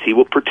nice, he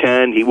will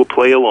pretend, he will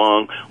play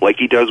along like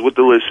he does with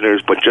the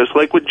listeners, but just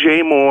like with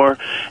Jay Moore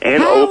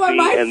and How Opie am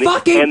I and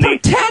fucking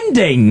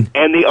pretending?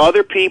 And the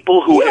other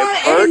people who have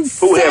hurt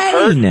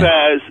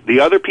Fez, the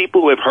other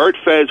people who have hurt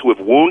Fez, who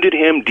have wounded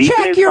him deep in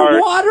Check his your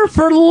heart. water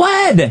for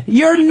lead.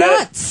 You're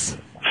nuts.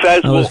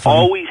 Fez will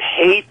always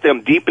hate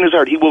them deep in his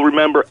heart. He will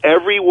remember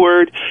every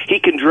word. He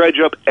can dredge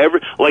up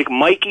like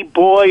Mikey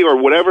Boy or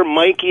whatever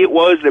Mikey it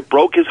was that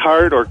broke his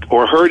heart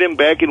or hurt him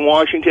back in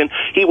Washington.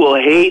 He will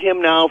hate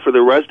him now for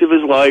the rest of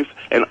his life.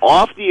 And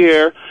off the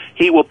air,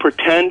 he will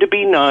pretend to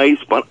be nice,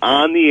 but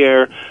on the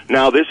air,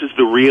 now this is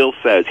the real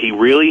Fez. He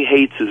really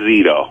hates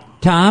Zito.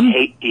 Tom?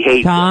 He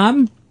hates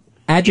Tom?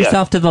 Add Yes.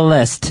 yourself to the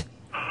list.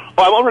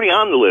 Oh, I'm already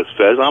on the list,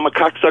 Fez. I'm a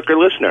cocksucker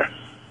listener.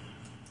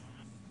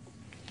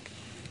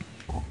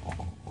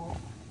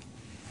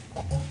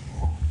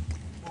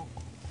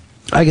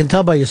 I can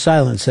tell by your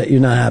silence that you're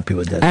not happy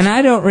with this. And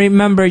I don't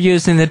remember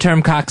using the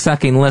term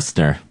cocksucking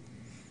listener.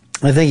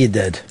 I think you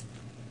did.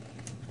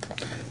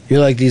 You're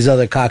like these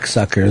other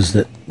cocksuckers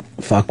that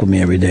fuck with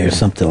me every day or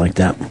something like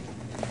that.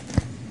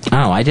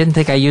 Oh, I didn't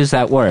think I used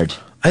that word.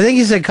 I think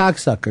you said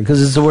cocksucker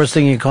because it's the worst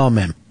thing you call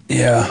men.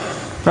 Yeah.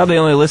 Probably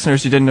the only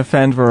listeners you didn't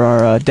offend were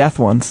our deaf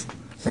ones.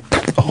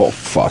 Oh,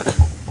 fuck.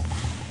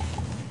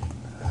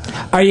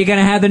 Are you going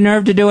to have the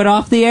nerve to do it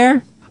off the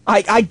air?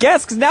 I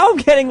guess, because now I'm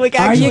getting like Are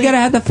actually... you going to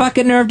have the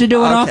fucking nerve to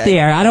do it off Okay. the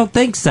air? I don't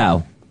think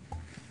so.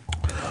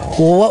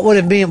 Well, what would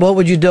it mean? What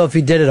would you do if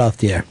he did it off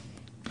the air?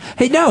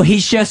 Hey, no,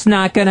 he's just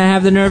not going to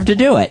have the nerve to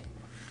do it.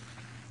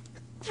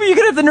 Are you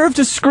going to have the nerve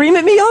to scream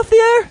at me off the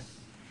air?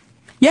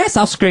 Yes,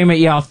 I'll scream at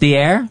you off the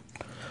air.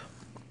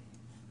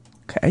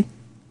 Okay.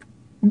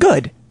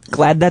 Good.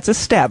 Glad that's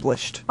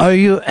established. Are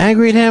you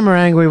angry at him or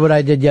angry what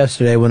I did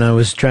yesterday when I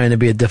was trying to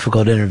be a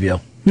difficult interview?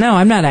 No,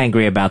 I'm not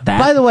angry about that.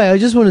 By the way, I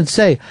just wanted to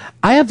say,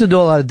 I have to do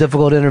a lot of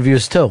difficult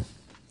interviews too.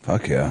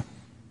 Fuck yeah.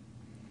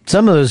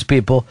 Some of those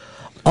people,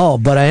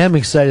 but I am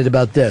excited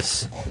about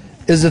this.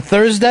 Is it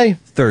Thursday?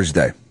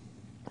 Thursday.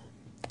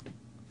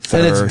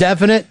 And it's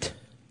definite?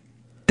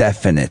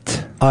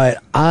 Definite. All right,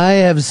 I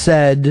have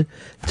said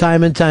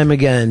time and time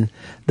again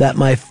that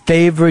my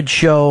favorite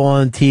show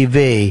on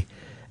TV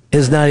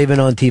is not even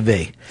on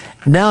TV.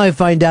 Now I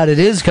find out it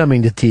is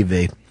coming to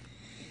TV.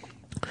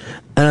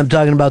 And I'm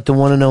talking about the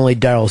one and only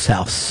Daryl's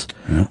House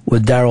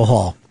with Daryl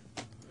Hall.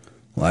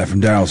 Live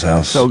from Daryl's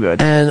house. So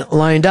good. And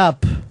lined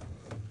up,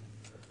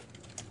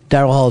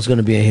 Daryl Hall is going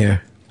to be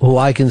here, who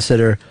I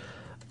consider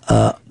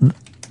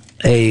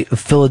a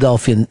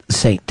Philadelphian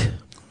saint.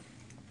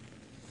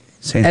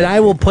 And I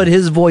will put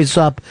his voice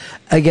up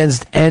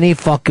against any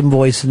fucking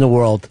voice in the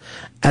world.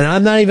 And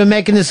I'm not even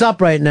making this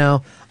up right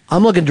now.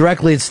 I'm looking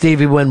directly at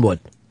Stevie Winwood.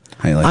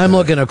 I'm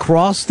looking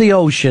across the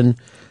ocean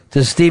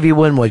to Stevie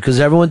Winwood because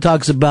everyone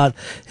talks about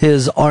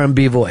his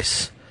R&B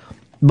voice.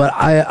 But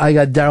I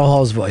got Daryl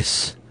Hall's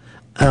voice.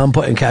 And I'm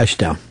putting cash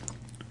down.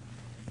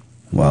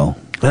 Well.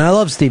 And I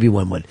love Stevie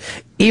Winwood.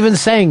 Even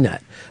saying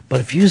that. But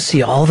if you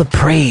see all the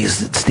praise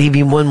that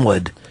Stevie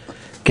Winwood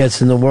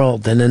gets in the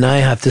world, and then I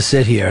have to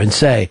sit here and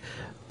say,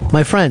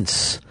 my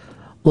friends,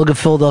 look at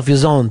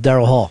Philadelphia's own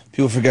Daryl Hall.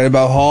 People forget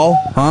about Hall,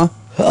 huh?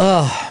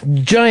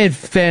 Giant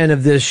fan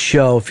of this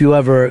show if you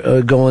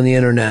ever go on the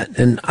internet.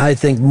 And I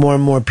think more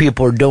and more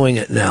people are doing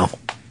it now.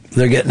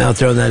 They're getting out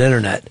there on that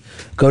internet.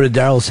 Go to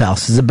Daryl's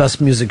House. It's the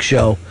best music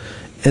show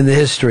in the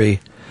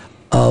history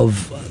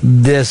of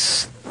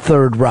this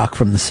third rock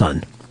from the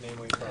sun.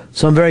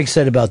 So I'm very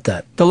excited about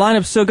that. The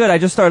lineup's so good. I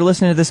just started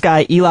listening to this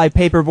guy, Eli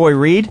Paperboy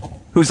Reed,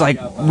 who's like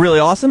really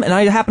awesome, and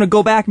I happen to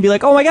go back and be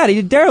like, oh my god, he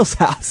did Daryl's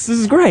House. This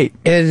is great.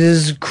 It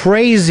is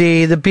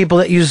crazy, the people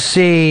that you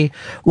see.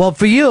 Well,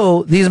 for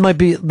you, these might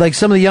be like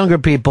some of the younger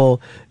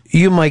people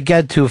you might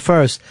get to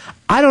first.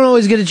 I don't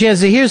always get a chance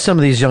to hear some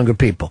of these younger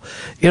people.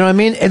 You know what I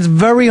mean? It's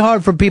very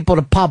hard for people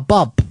to pop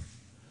up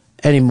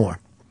anymore.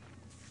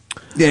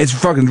 Yeah, it's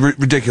fucking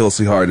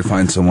ridiculously hard to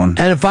find someone.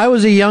 And if I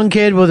was a young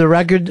kid with a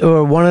record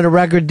or wanted a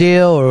record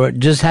deal or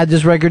just had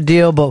this record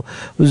deal but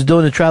was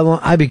doing the travel,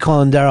 I'd be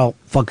calling Daryl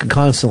fucking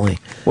constantly.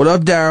 What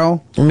up,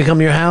 Daryl? Let me come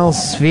to your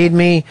house, feed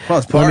me,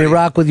 let me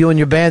rock with you and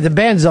your band. The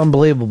band's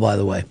unbelievable, by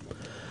the way.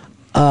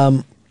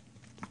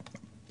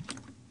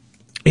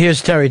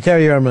 Here's Terry.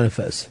 Terry, you're on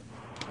Manifest.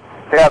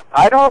 Yeah,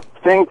 I don't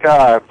think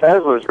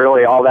Fez was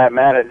really all that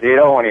mad at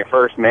Zito when he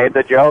first made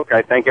the joke.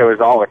 I think it was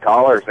all the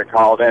callers that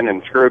called in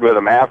and screwed with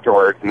him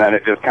afterwards, and then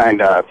it just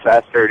kind of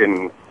festered,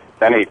 and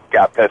then he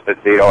got pissed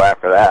at Zito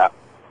after that.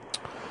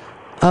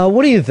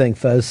 What do you think,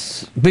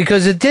 Fez?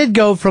 Because it did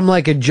go from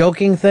like a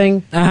joking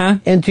thing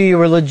into you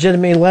were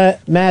legitimately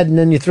mad, and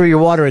then you threw your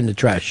water in the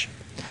trash.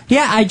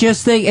 Yeah, I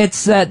just think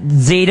it's that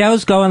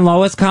Zito's going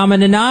lowest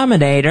common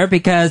denominator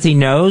because he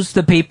knows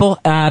the people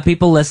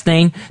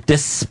listening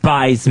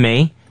despise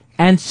me,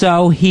 and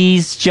so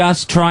he's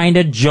just trying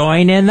to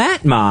join in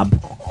that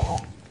mob.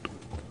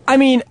 I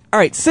mean, all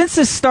right, since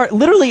this start,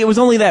 literally it was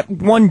only that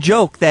one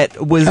joke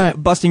that was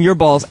busting your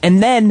balls,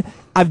 and then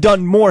I've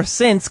done more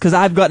since because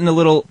I've gotten a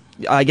little,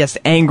 I guess,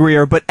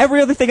 angrier, but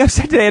every other thing I've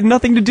said today had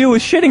nothing to do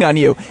with shitting on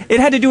you. It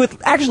had to do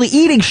with actually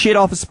eating shit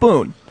off a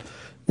spoon.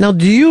 Now,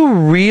 do you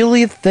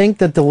really think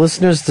that the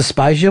listeners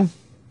despise you?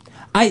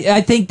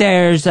 I think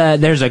there's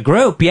a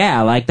group,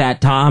 yeah, like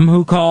that Tom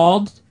who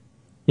called.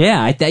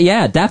 Yeah,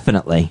 yeah,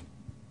 definitely.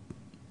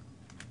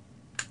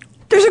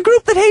 There's a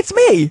group that hates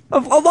me, a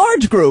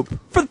large group.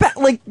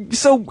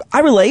 So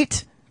I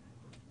relate.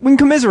 We can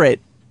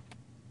commiserate.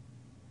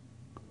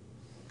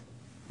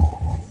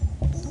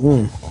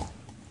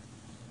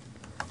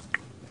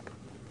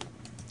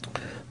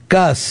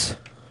 Gus.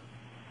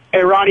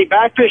 Hey, Ronnie,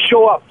 back this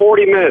show up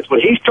 40 minutes. When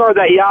he started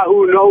that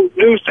Yahoo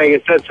News thing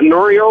and said,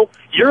 Tenorio,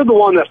 you're the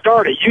one that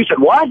started. You said,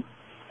 what?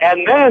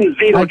 And then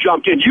Zito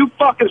jumped in. You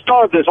fucking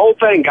started this whole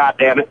thing,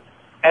 goddammit.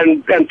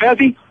 And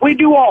Fezzi, we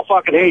do all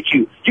fucking hate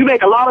you. You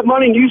make a lot of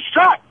money and you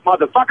suck,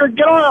 motherfucker.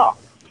 Get on off.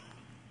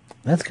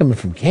 That's coming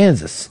from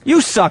Kansas.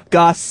 You suck,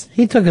 Gus.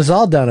 He took us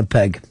all down a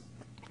peg.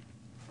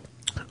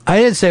 I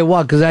didn't say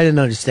what because I didn't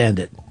understand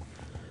it.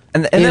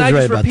 And then I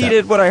just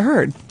repeated what I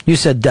heard. You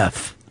said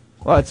deaf.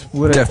 Well, it's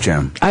what Def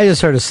Jam. I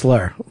just heard a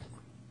slur.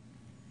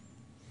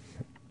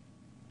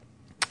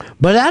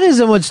 But that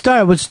isn't what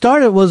started. What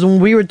started was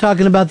when we were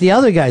talking about the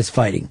other guys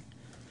fighting.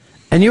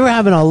 And you were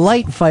having a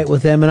light fight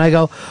with him, and I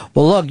go,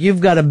 well, look, you've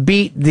got to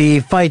beat the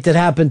fight that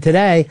happened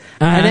today.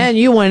 And then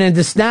you went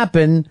into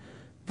snapping,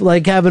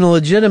 like having a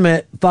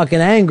legitimate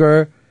fucking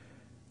anger,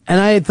 and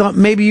I thought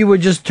maybe you were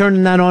just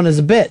turning that on as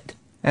a bit.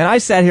 And I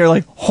sat here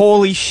like,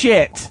 holy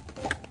shit.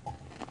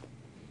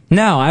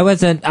 No, I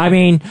wasn't. I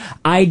mean,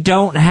 I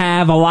don't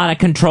have a lot of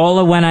control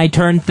of when I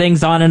turn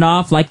things on and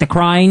off, like the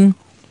crying.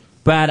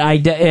 But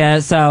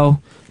so,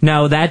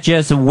 no, that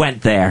just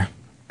went there.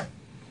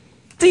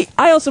 See,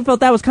 I also felt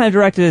that was kind of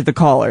directed at the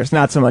callers,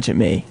 not so much at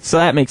me. So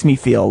that makes me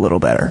feel a little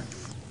better.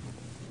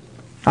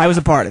 I was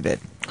a part of it.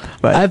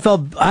 But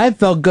I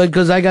felt good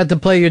because I got to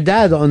play your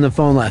dad on the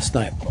phone last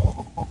night.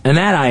 And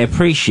that I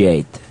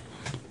appreciate.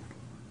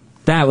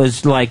 That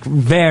was, like,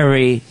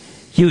 very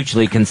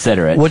hugely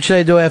considerate. What should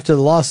I do after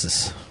the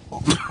losses?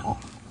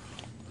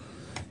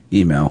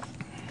 Email.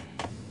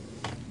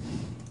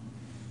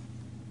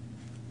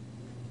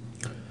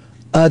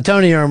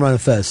 Tony, you're on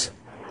Fez.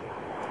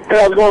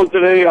 Hey, how's it going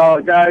today,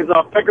 guys?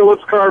 Pecker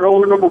Lips card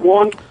holder number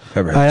 1.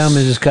 All right, I'm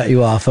going to just cut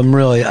you off.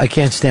 I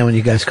can't stand when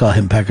you guys call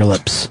him Pecker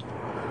Lips.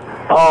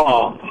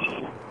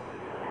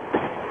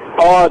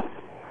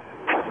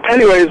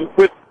 Anyways,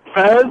 with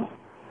Fez,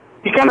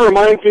 he kind of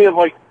reminds me of,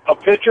 like, a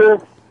pitcher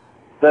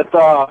that,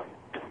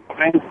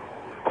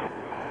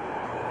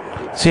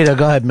 Cito,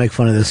 go ahead and make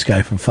fun of this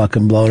guy for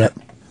fucking blowing it.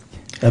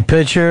 A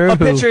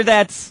pitcher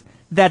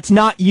that's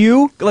not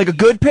you, like a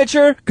good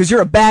pitcher, because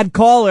you're a bad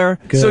caller.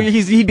 Good. So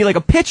he'd be like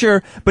a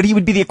pitcher, but he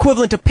would be the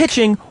equivalent to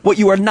pitching what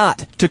you are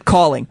not to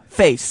calling.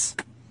 Face.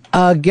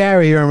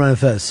 Gary, you're on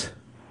Fez.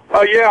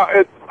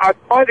 Yeah, I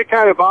find it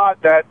kind of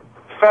odd that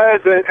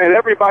Fez and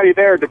everybody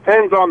there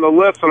depends on the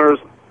listeners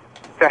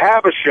to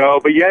have a show,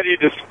 but yet he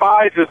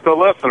despises the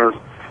listeners.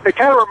 It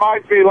kind of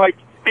reminds me like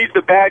he's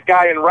the bad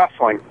guy in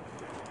wrestling.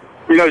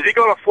 You know, is he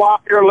going to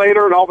flop here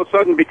later and all of a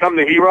sudden become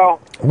the hero?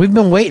 We've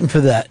been waiting for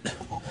that.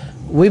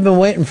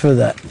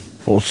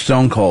 Full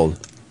Stone Cold.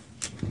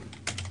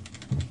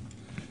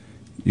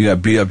 You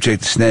got beat up Jake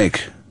the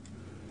Snake.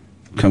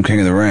 Come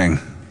King of the Ring.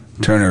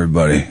 Turn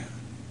everybody.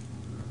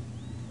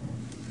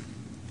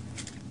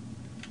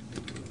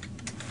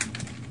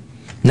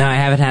 No, I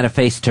haven't had a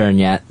face turn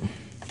yet.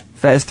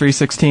 Fez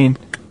 316.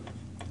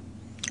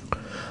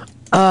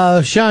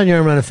 Sean,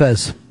 you're on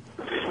Fez.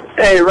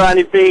 Hey,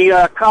 Ronnie B,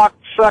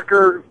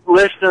 cocksucker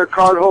listener,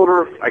 card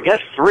holder, I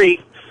guess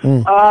 3.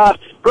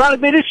 Ronnie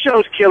B, this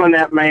show's killing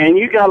that man.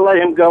 You gotta let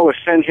him go or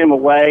send him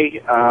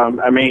away.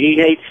 I mean, he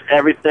hates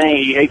everything.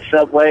 He hates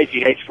subways.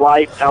 He hates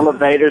lights,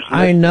 elevators.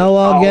 I know.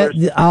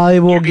 I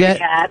will get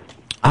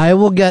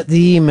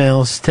the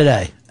emails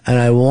today, and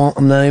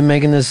I'm not even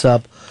making this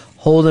up.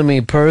 holding me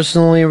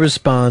personally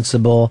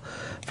responsible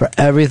for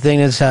everything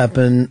that's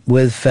happened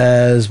with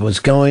Fez, what's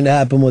going to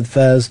happen with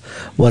Fez,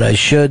 what I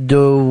should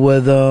do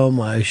with him,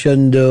 what I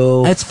shouldn't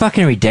do. That's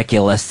fucking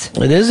ridiculous.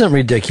 It isn't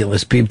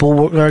ridiculous.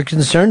 People are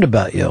concerned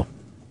about you.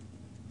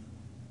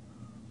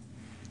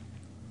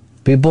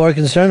 People are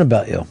concerned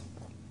about you.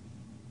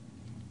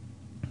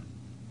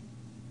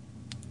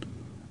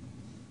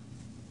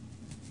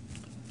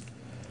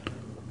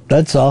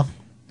 That's all.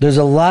 There's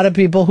a lot of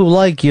people who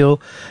like you,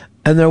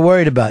 and they're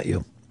worried about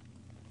you.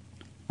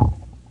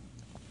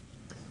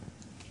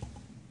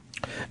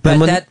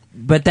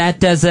 But that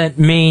doesn't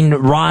mean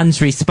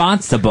Ron's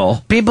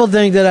responsible. People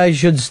think that I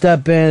should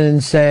step in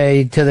and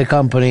say to the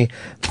company,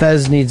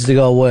 Fez needs to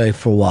go away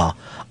for a while.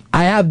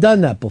 I have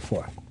done that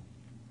before.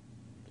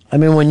 I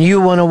mean, when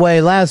you went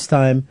away last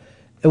time,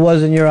 it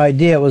wasn't your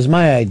idea, it was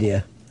my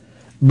idea.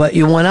 But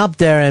you went up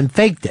there and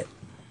faked it.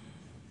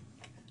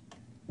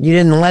 You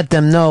didn't let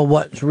them know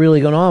what's really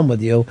going on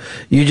with you.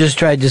 You just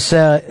tried to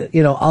say,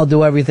 I'll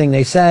do everything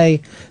they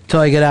say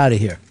till I get out of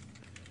here.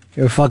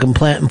 You're fucking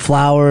planting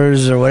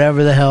flowers or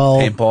whatever the hell.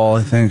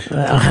 Paintball, I think.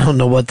 I don't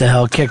know what the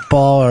hell,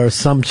 kickball or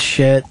some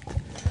shit.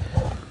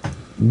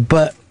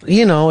 But,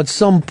 at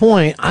some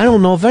point, I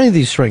don't know if any of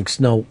these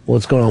shrinks know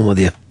what's going on with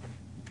you.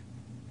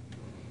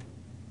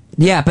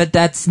 Yeah, but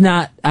that's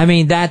not,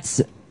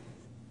 that's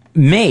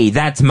me.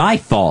 That's my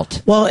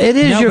fault. Well, it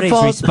is your fault.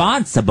 Nobody's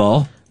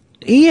responsible.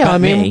 Yeah,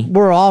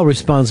 we're all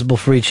responsible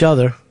for each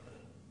other.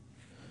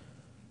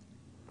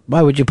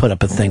 Why would you put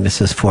up a thing that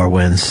says 4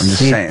 wins? I'm just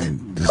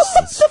saying.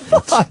 It's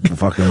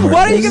fucking weird.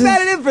 Why don't you get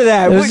mad at him for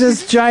that? There's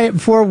this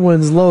giant 4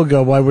 wins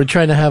logo while we're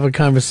trying to have a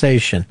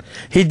conversation.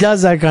 He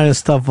does that kind of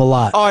stuff a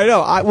lot. Oh, I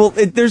know.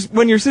 There's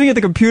when you're sitting at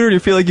the computer and you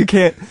feel like you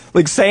can't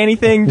say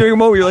anything during a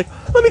moment. You're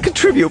like, let me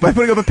contribute by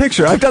putting up a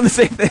picture. I've done the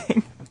same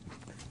thing.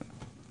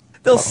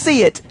 They'll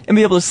see it and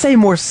be able to say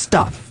more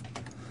stuff.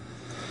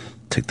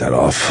 Take that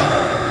off.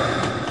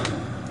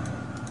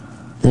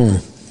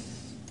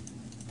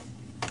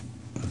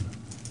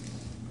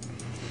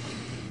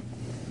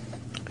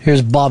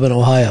 Here's Bob in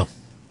Ohio.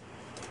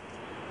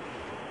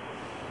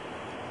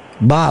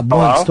 Bob,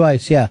 once,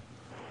 twice, yeah.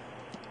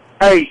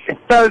 Hey,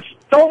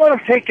 don't let them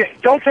take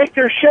it. Don't take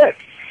their shit.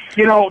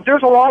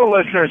 There's a lot of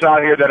listeners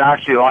out here that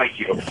actually like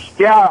you.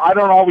 Yeah, I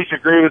don't always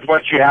agree with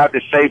what you have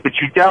to say, but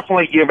you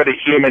definitely give it a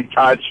human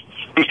touch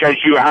because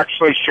you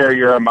actually share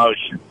your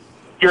emotions.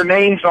 Your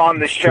name's on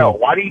the show.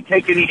 Why do you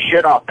take any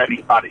shit off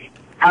anybody?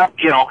 Have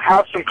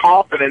some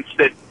confidence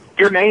that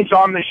your name's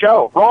on the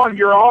show. Ron,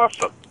 you're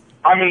awesome.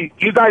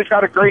 You guys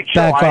got a great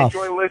show. Back I off.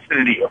 enjoy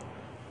listening to you.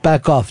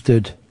 Back off,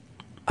 dude.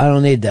 I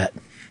don't need that.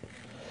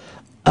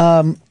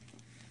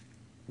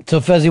 So,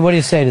 Fezzi, what do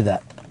you say to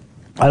that?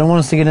 I don't want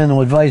us to get into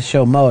advice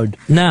show mode.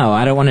 No,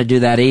 I don't want to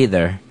do that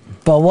either.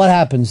 But what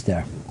happens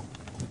there?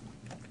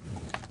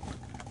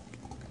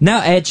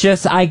 No, it's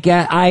just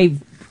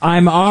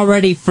I'm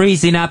already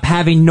freezing up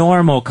having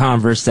normal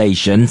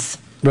conversations.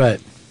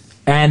 Right.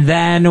 And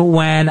then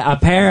when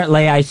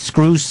apparently I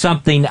screw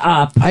something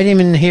up. I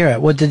didn't even hear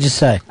it. What did you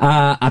say?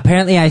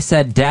 Apparently I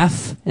said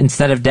deaf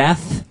instead of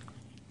death.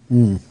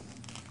 And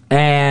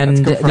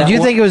did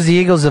you think it was the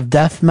Eagles of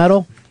death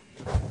metal?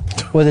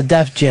 Or the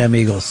Def Jam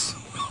Eagles?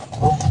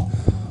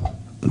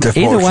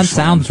 Either one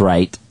sounds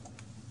right.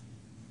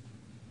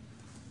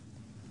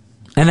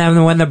 And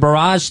then when the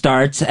barrage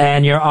starts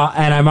and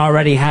I'm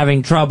already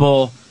having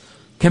trouble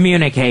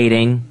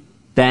communicating,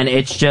 then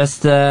it's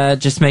just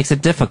makes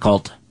it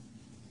difficult.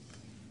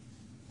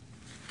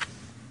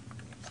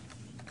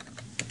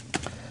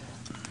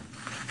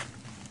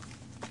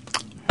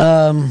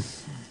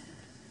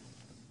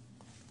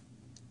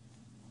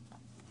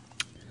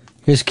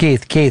 Here's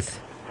Keith. Keith,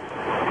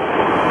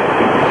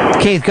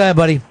 go ahead,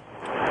 buddy.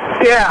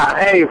 Yeah,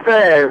 hey,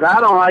 Fez,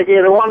 I don't like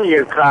either one of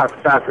you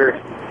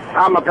cocksuckers.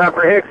 I'm a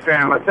Pepper Hicks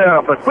fan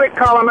myself, but quit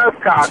calling us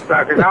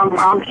cocksuckers.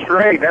 I'm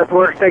straight. That's the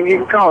worst thing you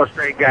can call a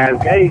straight guy,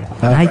 okay?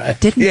 I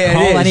didn't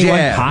call anyone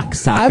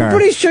cocksucker. I'm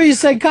pretty sure you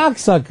said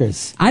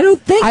cocksuckers. I don't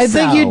think so. I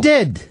think you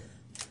did.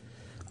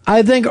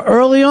 I think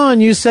early on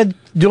you said,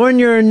 during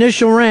your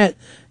initial rant,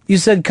 you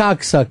said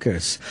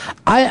cocksuckers.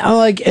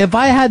 If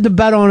I had to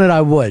bet on it,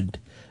 I would.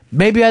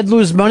 Maybe I'd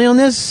lose money on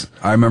this.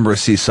 I remember a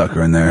sea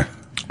sucker in there.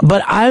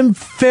 But I'm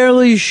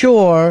fairly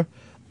sure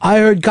I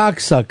heard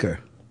cocksucker.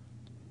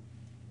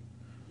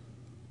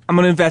 I'm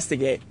going to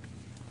investigate.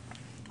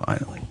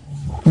 Finally.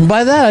 And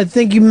by that, I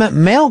think you meant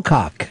male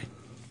cock.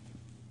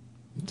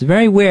 It's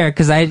very weird,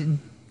 because I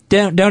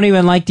don't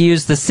even like to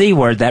use the C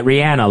word that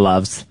Rihanna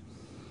loves.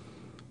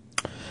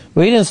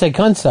 Well, you didn't say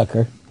cunt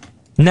sucker.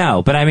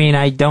 No, but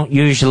I don't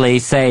usually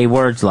say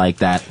words like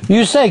that.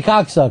 You say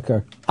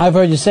cocksucker. I've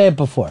heard you say it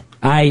before.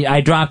 I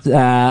dropped,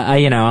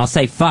 I'll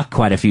say fuck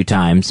quite a few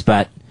times,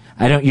 but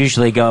I don't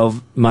usually go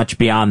much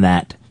beyond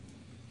that.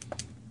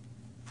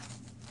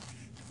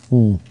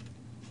 Good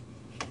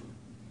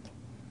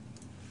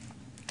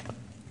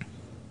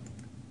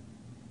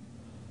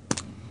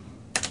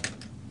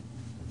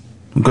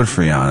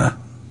for Rihanna,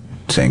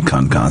 saying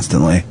cunt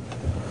constantly.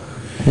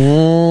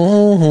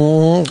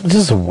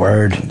 Just a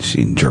word. She's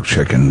eating jerk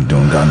chicken,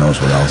 doing God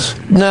knows what else.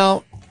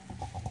 Now,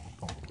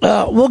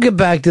 we'll get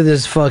back to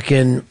this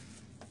fucking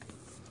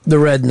the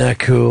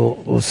redneck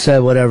who said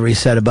whatever he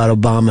said about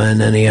Obama,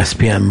 and then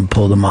ESPN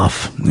pulled him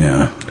off.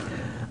 Yeah.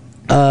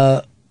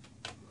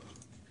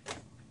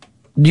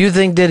 Do you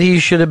think that he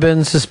should have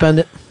been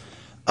suspended?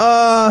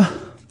 I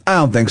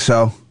don't think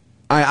so.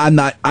 I'm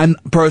not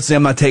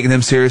taking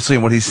him seriously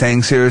and what he's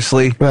saying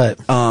seriously. Right.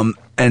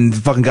 And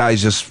the fucking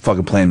guy's just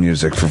fucking playing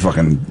music for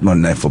fucking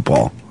Monday Night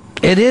Football.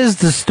 It is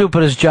the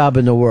stupidest job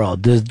in the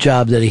world, the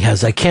job that he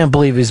has. I can't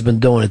believe he's been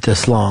doing it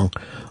this long,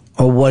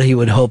 or what he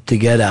would hope to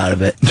get out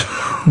of it.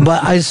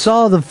 But I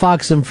saw the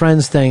Fox and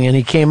Friends thing, and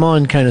he came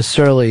on kind of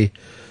surly,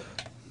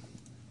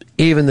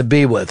 even to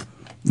be with.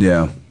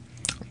 Yeah.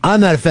 I'm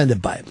not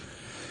offended by it.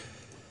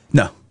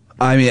 No.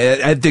 I mean,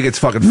 I think it's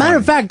fucking Matter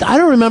of fact, I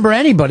don't remember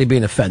anybody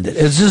being offended.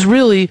 It's just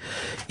really,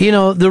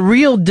 the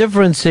real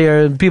difference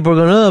here, and people are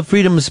going, oh,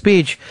 freedom of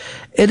speech.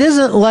 It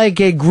isn't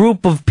like a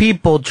group of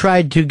people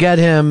tried to get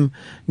him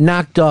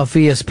knocked off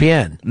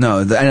ESPN.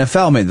 No, the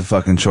NFL made the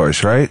fucking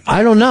choice, right?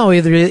 I don't know,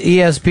 either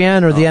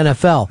ESPN or the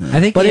NFL. I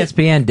think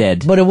ESPN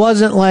did. But it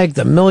wasn't like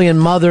the Million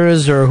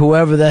Mothers or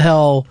whoever the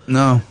hell,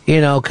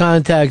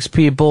 contacts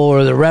people,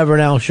 or the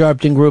Reverend Al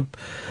Sharpton group.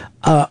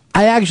 I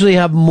actually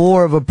have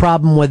more of a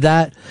problem with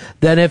that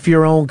than if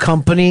your own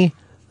company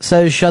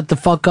says shut the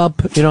fuck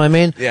up. You know what I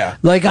mean? Yeah.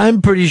 Like,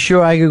 I'm pretty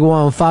sure I could go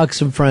on Fox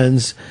and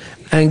Friends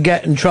and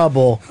get in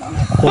trouble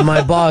with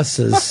my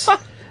bosses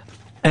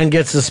and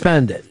get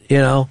suspended,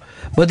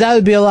 But that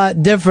would be a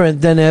lot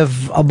different than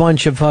if a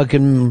bunch of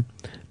fucking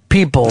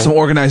people... Some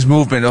organized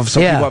movement of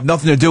some people who have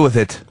nothing to do with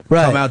it.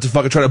 Right. Come out to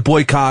fucking try to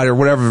boycott or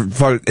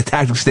whatever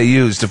tactics they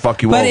use to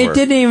fuck you over. But it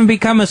didn't even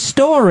become a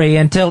story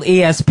until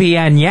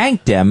ESPN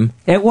yanked him.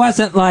 It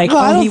wasn't like,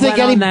 he went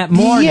on that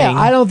morning. Yeah,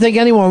 I don't think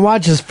anyone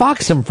watches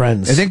Fox and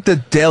Friends. I think the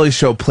Daily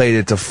Show played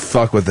it to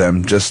fuck with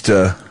them, just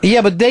to...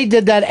 Yeah, but they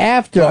did that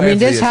after. I mean,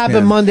 this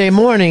happened Monday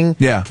morning.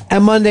 Yeah.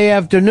 And Monday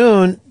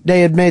afternoon,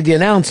 they had made the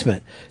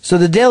announcement. So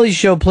the Daily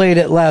Show played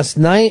it last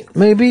night,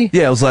 maybe?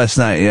 Yeah, it was last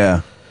night,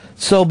 yeah.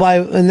 So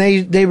and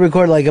they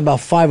record like about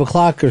 5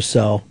 o'clock or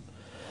so.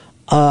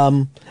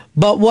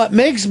 But what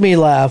makes me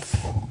laugh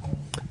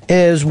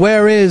is,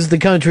 where is the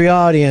country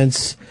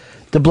audience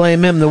to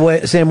blame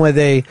him same way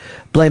they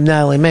blame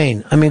Natalie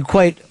Main? I mean,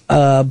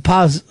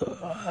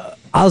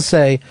 I'll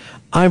say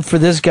I'm for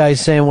this guy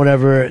saying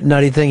whatever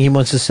nutty thing he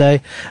wants to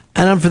say,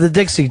 and I'm for the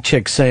Dixie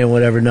Chicks saying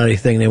whatever nutty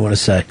thing they want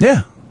to say.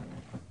 Yeah.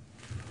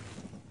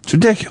 It's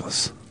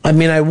ridiculous. I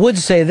mean, I would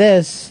say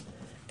this,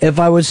 if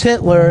I was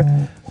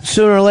Hitler,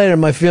 sooner or later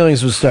my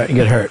feelings would start to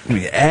get hurt. I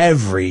mean,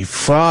 every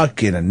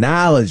fucking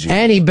analogy.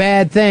 Any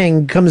bad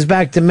thing comes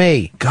back to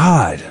me.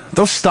 God,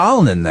 throw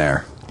Stalin in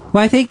there.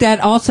 Well, I think that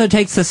also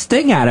takes the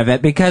sting out of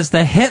it, because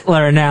the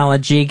Hitler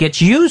analogy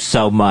gets used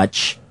so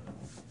much.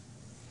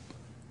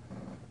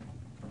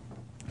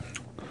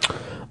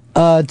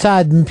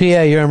 Todd and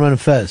PA, you're on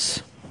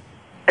Fez.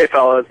 Hey,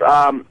 fellas.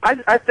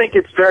 I think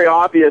it's very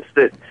obvious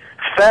that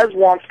Fez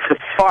wants to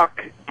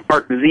fuck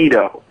Mark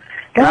Zito.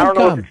 And I don't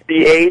know if it's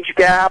the age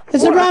gap,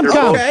 It's a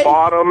rom-com. or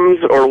bottoms,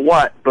 or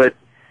what, but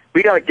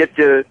we got to get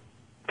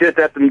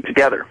that thing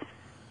together.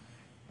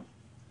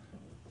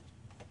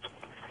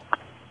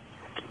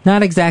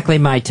 Not exactly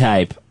my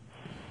type.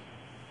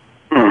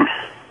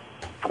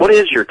 What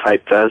is your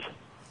type, Fez?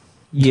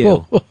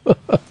 You.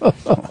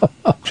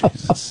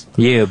 Jesus.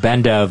 You,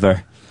 bend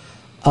over.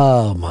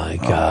 Oh, my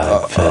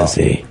God,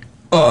 Fezzy.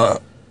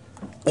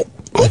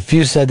 If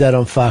you said that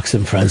on Fox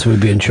and Friends, we'd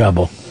be in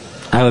trouble.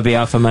 I would be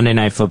off of Monday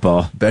Night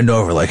Football. Bend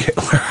over like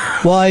Hitler.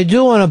 Well, I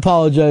do want to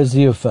apologize to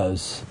you,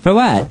 Fez. For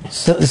what?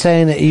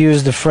 Saying that you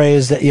used a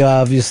phrase that you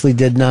obviously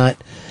did not.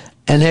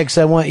 And Hicks,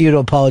 I want you to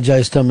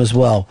apologize to him as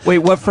well. Wait,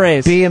 what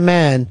phrase? Be a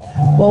man.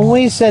 Well, when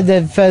we said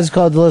that Fez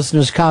called the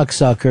listeners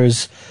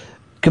cocksuckers,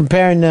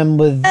 comparing them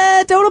with...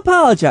 Don't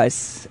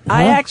apologize.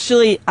 Huh?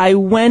 I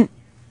went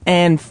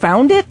and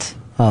found it.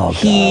 Oh,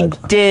 he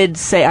God. did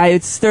say...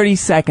 it's 30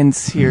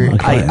 seconds here.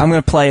 Okay. I'm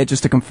going to play it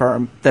just to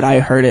confirm that I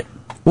heard it.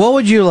 What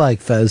would you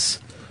like, Fez?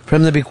 For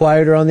him to be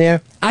quieter on the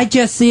air? I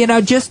just,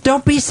 just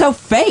don't be so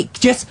fake.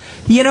 Just,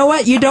 you know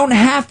what? You don't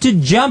have to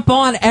jump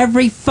on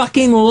every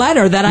fucking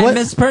letter that I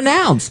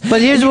mispronounce.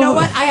 But here's you know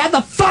what? I had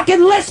the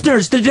fucking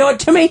listeners to do it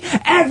to me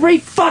every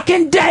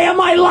fucking day of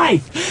my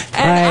life.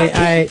 And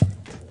All right.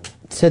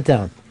 Sit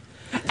down.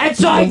 And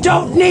so I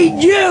don't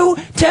need you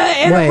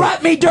to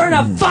interrupt me during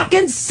a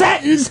fucking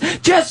sentence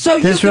just so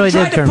This you really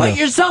can did try to turn put me.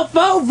 yourself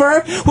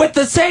over with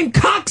the same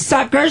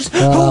cocksuckers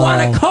who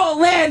want to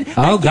call in.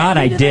 Oh, God,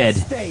 I did.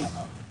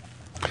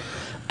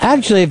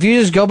 Actually, if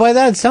you just go by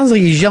that, it sounds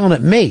like he's yelling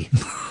at me.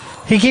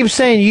 He keeps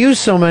saying you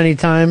so many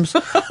times,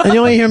 and you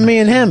only hear me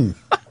and him.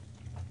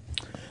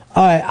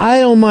 All right, I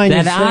don't mind.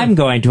 Then I'm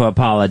going to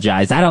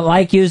apologize. I don't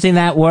like using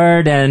that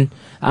word, and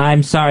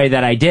I'm sorry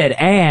that I did,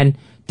 and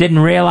didn't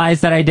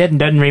realize that I did and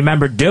didn't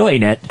remember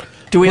doing it.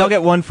 Do we all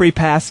get one free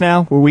pass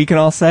now where we can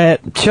all say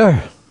it?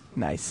 Sure.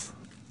 Nice.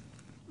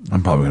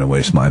 I'm probably going to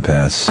waste my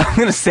pass. I'm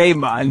going to save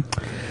mine.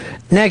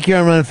 Nick, you're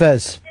on Run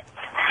Fez.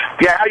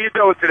 Yeah, how you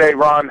doing today,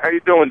 Ron? How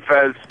you doing,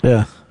 Fez?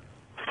 Yeah.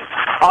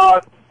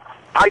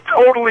 I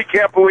totally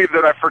can't believe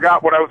that I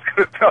forgot what I was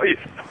going to tell you.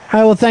 All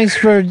right, well, thanks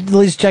for at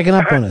least checking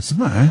up on us.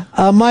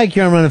 Mike,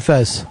 you're on Run and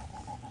Fez.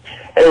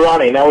 Hey,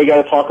 Ronnie, now we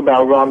got to talk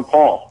about Ron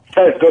Paul.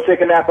 Fez, go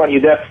take a nap on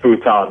your desk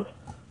futon,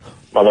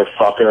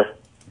 motherfucker.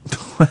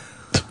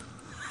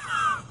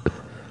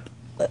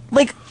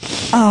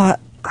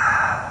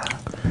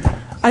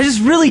 I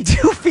just really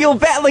do feel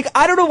bad. Like,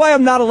 I don't know why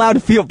I'm not allowed to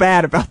feel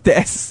bad about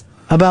this.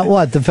 About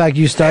what? The fact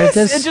you started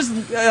this? It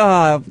just,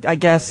 I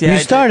guess, yeah. You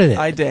started it.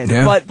 I did.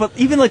 Yeah. But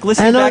even, like,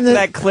 listening back to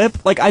that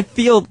clip, like, I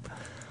feel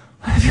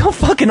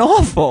fucking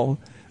awful.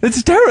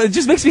 It's terrible. It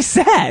just makes me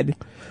sad.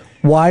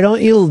 Why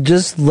don't you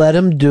just let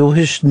him do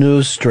his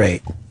news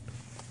straight?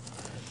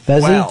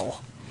 Fezzy?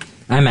 Well,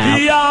 I'm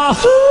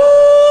out.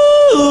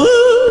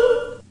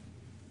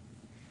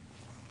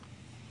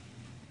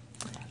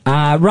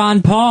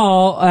 Ron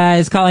Paul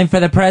is calling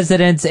for the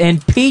president's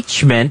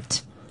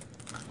impeachment.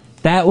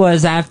 That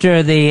was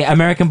after the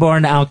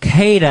American-born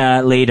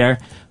Al-Qaeda leader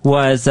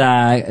was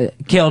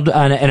killed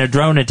in a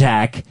drone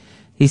attack.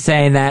 He's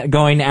saying that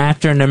going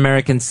after an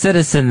American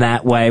citizen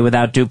that way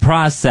without due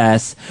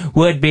process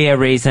would be a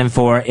reason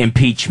for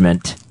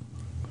impeachment.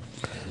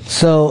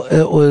 So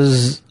it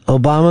was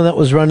Obama that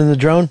was running the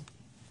drone?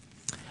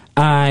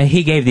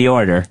 He gave the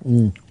order.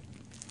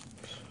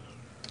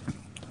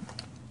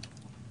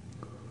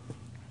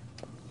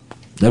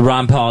 The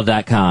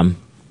RonPaul.com.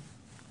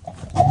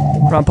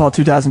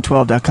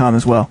 RonPaul2012.com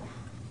as well.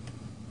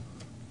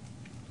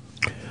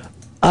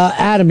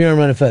 Adam, you're on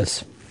Run and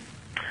Fez.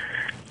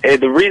 Hey,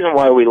 the reason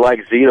why we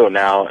like Zito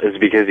now is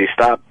because he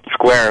stopped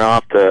squaring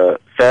off to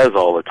Fez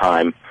all the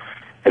time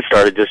and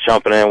started just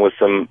jumping in with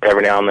some,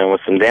 every now and then,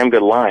 with some damn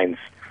good lines.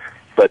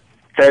 But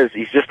Fez,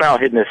 he's just now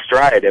hitting his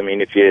stride. I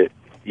mean, if you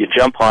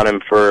jump on him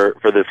for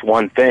this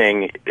one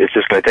thing, it's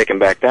just going to take him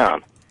back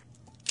down.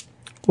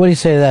 What do you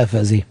say to that,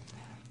 Fezzy?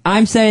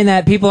 I'm saying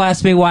that people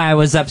ask me why I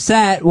was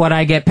upset, what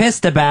I get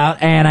pissed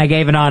about, and I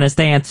gave an honest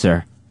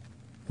answer.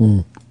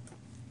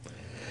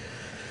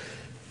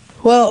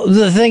 Well,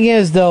 the thing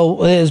is,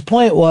 though, his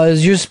point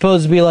was you're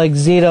supposed to be like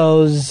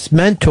Zito's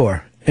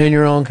mentor in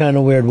your own kind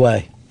of weird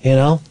way, you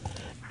know?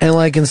 And,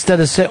 like, instead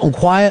of sitting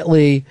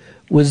quietly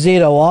with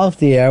Zito off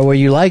the air where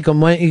you like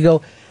him, why don't you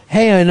go,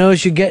 hey, I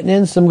noticed you're getting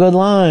in some good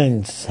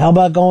lines. How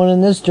about going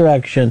in this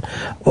direction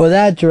or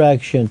that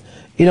direction?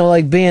 You know,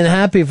 like being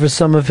happy for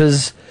some of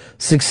his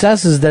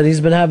successes that he's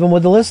been having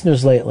with the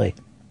listeners lately.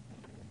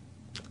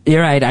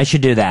 You're right, I should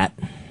do that.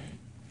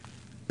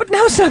 But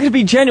now it's not going to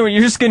be genuine.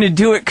 You're just going to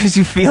do it because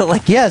you feel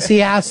like... Yes, he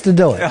has to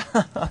do it.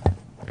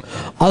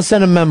 I'll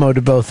send a memo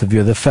to both of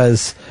you. The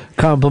Fez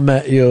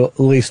compliment you at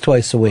least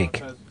twice a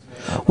week.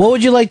 What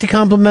would you like to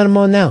compliment him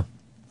on now?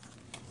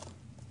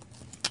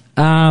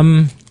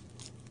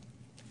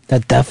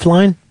 That deaf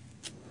line?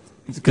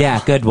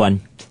 Yeah, good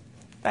one.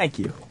 Thank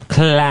you.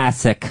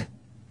 Classic.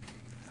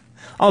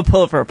 I'll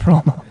pull it for a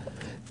promo.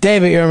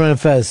 David, you're on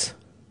Fez.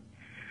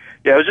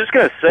 Yeah, I was just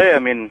going to say, I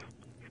mean,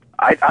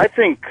 I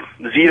think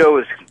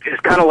Zito is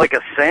kind of like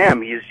a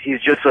Sam.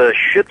 He's just a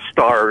shit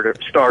starter,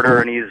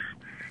 and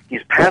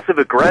he's passive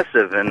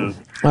aggressive, and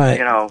Right.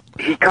 you know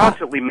he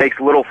constantly makes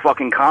little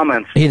fucking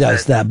comments. He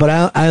does that,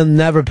 but I'll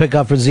never pick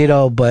up for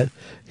Zito, but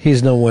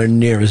he's nowhere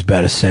near as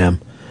bad as Sam.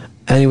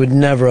 And he would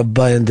never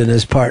abandon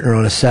his partner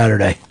on a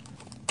Saturday.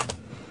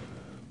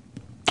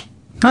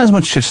 Not as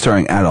much shit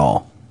stirring at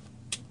all.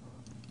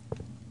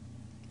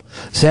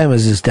 Sam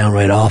is just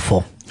downright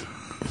awful.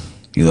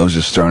 He loves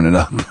just stirring it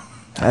up.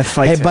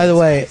 Hey, by the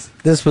way,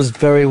 this was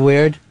very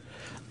weird.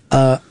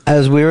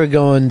 As we were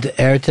going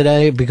to air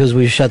today, because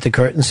we shut the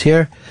curtains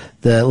here,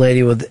 the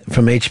lady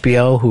from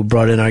HBO who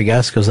brought in our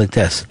guest goes like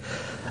this.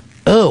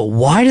 Oh,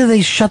 why do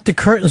they shut the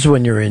curtains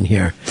when you're in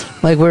here?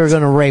 Like we were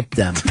going to rape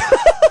them.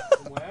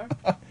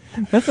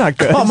 That's not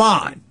good. Come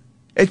on.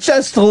 It's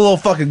just a little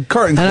fucking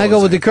curtain. And I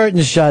go, with the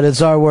curtains shut,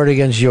 it's our word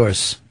against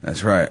yours.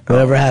 That's right.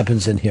 Whatever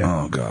happens in here.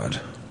 Oh, God.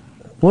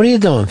 What are you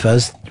doing,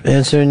 Fez?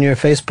 Answering your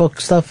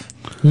Facebook stuff?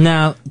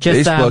 No,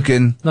 just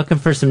Facebooking. Looking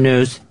for some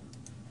news.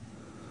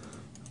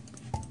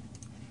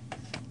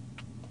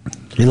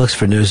 He looks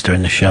for news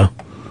during the show.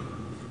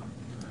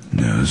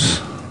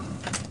 News.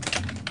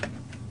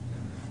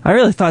 I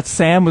really thought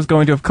Sam was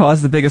going to have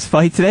caused the biggest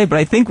fight today, but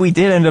I think we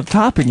did end up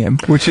topping him,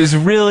 which is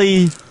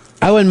really...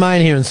 I wouldn't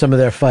mind hearing some of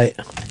their fight.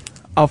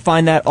 I'll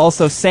find that.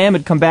 Also, Sam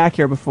had come back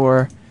here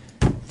before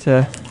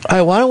to... All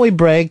right, why don't we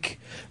break?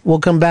 We'll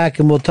come back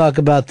and we'll talk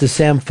about the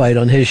Sam fight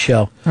on his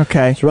show.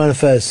 Okay. It's Ron and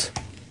Fez.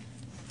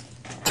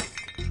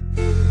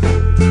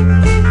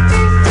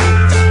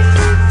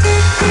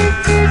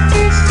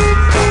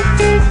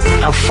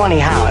 I'm funny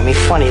how? I mean,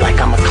 funny like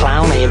I'm a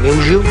clown, I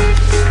amuse you?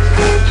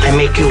 I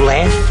make you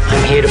laugh?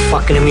 I'm here to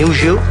fucking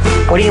amuse you?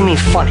 What do you mean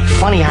funny?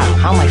 Funny how?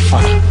 How am I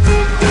funny?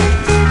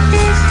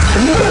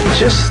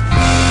 Just,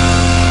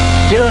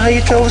 you know how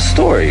you tell a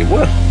story.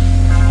 What?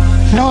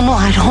 No,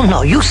 I don't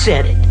know. You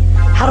said it.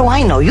 How do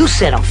I know? You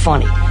said I'm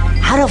funny.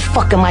 How the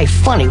fuck am I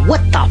funny?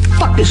 What the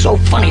fuck is so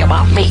funny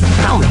about me?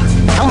 Tell me.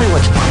 Tell me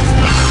what's funny.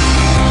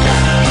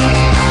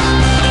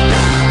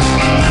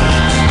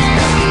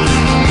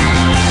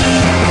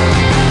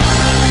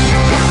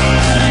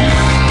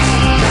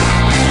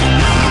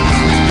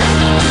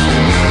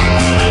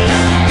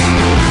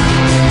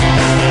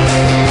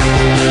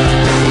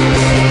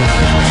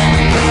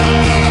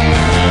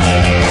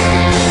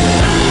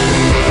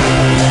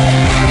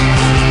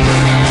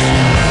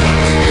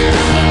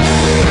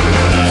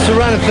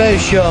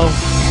 Fez show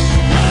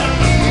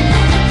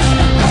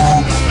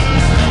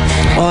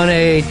on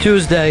a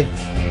Tuesday.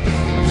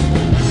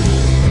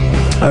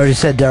 I already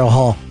said Daryl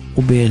Hall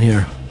will be in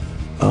here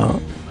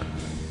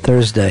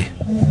Thursday.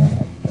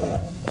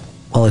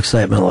 All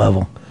excitement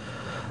level.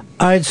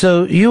 All right,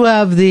 so you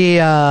have the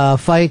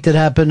fight that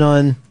happened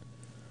on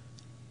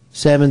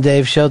Sam and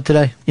Dave show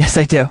today? Yes,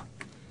 I do.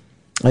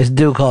 I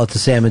do call it the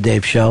Sam and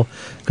Dave show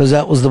because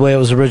that was the way it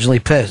was originally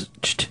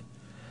pitched.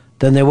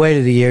 Then they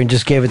waited a year and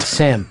just gave it to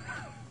Sam.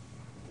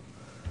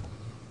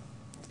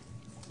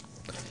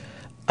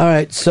 All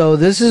right, so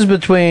this is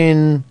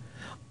between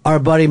our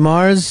buddy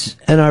Mars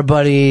and our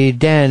buddy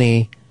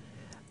Danny.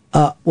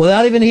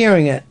 Without even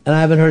hearing it, and I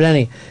haven't heard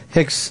any.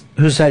 Hicks,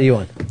 whose side are you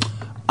on?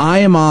 I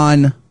am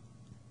on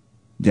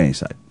Danny's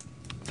side.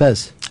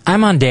 Fez?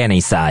 I'm on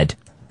Danny's side.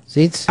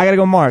 Seats? I gotta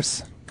go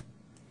Mars.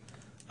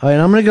 All right,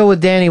 I'm gonna go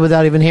with Danny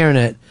without even hearing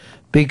it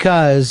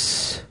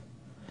because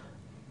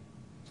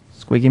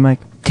Squeaky Mike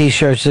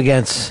T-shirts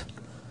against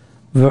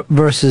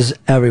versus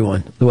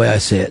everyone, the way I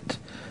see it,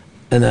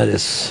 and that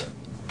is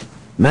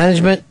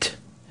management,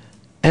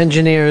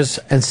 engineers,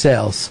 and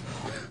sales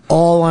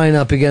all line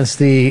up against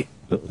the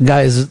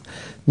guys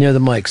near the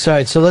mics. All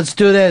right, so let's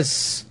do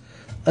this.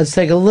 Let's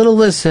take a little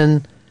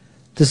listen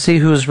to see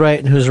who's right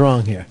and who's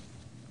wrong here.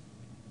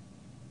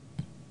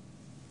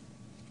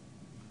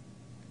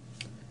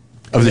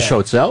 Of the show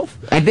itself?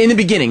 In the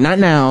beginning, not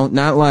now,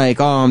 not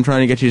like, oh, I'm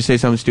trying to get you to say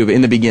something stupid.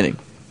 In the beginning.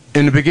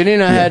 In the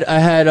beginning, I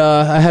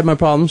had my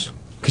problems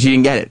because you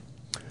didn't get it.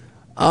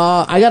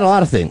 I got a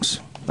lot of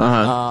things.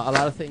 Uh-huh. A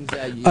lot of things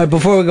that you... All right,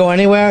 before we go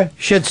anywhere,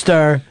 shit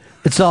stir.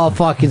 It's all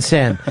fucking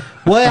Sam.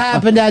 What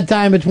happened that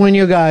time between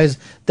you guys?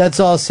 That's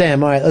all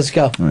Sam. All right, let's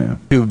go.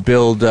 To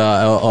build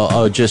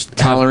just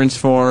tolerance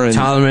for and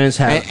tolerance,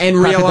 have and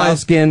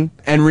realize skin,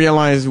 and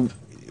realize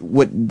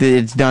what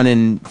it's done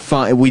in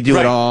fun. We do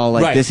it all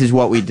like this is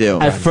what we do.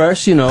 At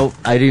first,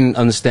 I didn't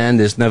understand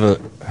this. Never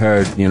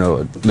heard,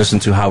 listen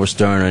to Howard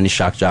Stern or any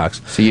shock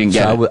jocks. So you didn't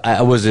get it.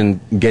 I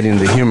wasn't getting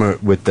the humor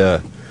with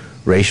the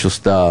racial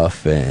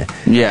stuff and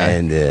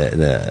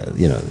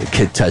the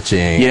kid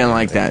touching. You didn't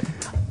like that.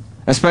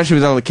 Especially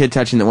with all the kid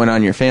touching that went on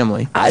in your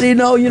family. I didn't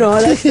know,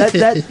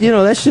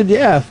 that should,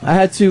 yeah. I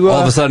had to.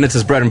 All of a sudden, it's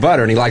his bread and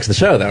butter, and he likes the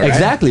show, though, right?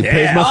 Exactly. Yeah,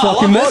 Pays my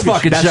fucking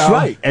mortgage. That's show.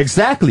 right.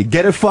 Exactly.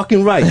 Get it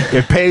fucking right.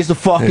 It pays the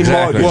fucking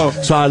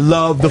mortgage. So I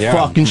love the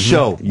fucking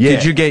show. Yeah.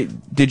 Did you get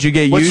What's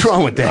used? What's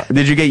wrong with that?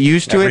 Did you get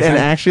used to it and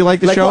actually like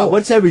the show? What?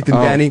 What's everything,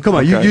 Danny? Come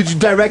on, okay. you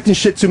directing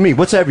shit to me.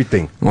 What's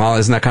everything? Well,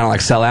 isn't that kind of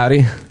like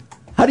sell-outy?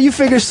 How do you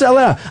figure sell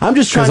out? I'm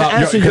just trying to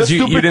answer your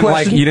stupid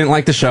question. You didn't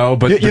like the show,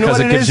 but you know because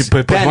what it gives is? you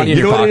put money in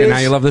your pocket, now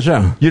you love the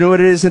show. You know what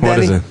it is, Danny? What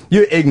is it?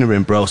 You're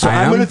ignorant, bro. So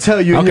I'm going to tell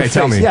you in your face.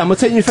 Tell me. Yeah, I'm going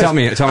to tell you in your face. Tell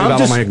me about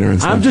all my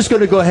ignorance. I'm just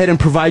going to go ahead and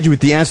provide you with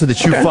the answer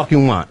that you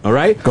fucking want, all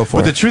right? Go for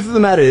it. But the truth of the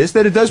matter is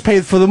that it does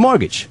pay for the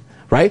mortgage,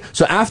 right?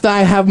 So after I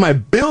have my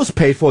bills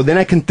paid for, then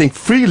I can think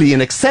freely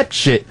and accept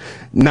shit.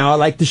 Now I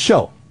like the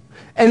show.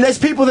 And there's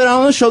people that are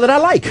on the show that I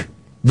like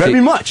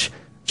very much.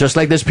 Just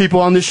like there's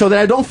people on this show that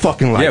I don't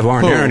fucking like. Yeah, who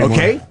aren't here anymore.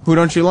 Okay? Who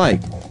don't you like?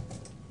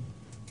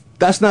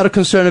 That's not a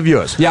concern of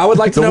yours. Yeah, I would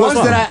like to the know ones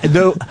that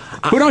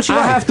who don't you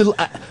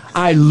like?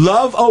 I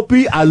love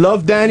Opie, I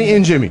love Danny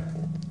and Jimmy.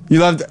 You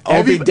loved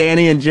Opie,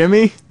 Danny, and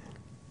Jimmy?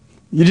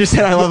 You just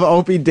said I love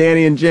Opie,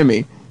 Danny, and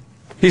Jimmy.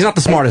 He's not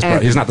the smartest, bro.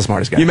 He's not the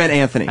smartest guy. You meant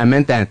Anthony. I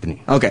meant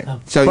Anthony. Okay.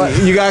 So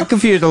you got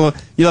confused a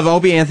little. You love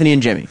Opie, Anthony,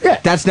 and Jimmy. Yeah.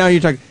 That's now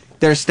you're talking.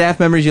 There are staff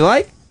members you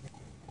like?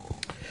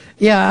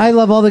 Yeah, I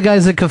love all the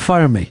guys that could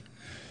fire me.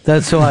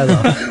 That's who I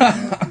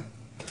love.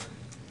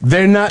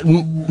 They're not.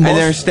 And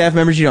there are staff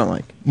members you don't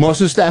like?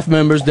 Most of the staff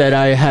members that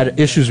I had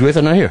issues with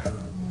are not here.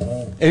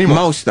 Anymore.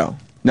 Most, though.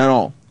 Not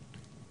all.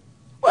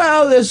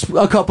 Well, there's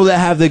a couple that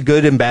have their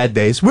good and bad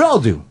days. We all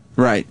do.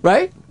 Right.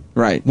 Right?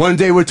 Right. One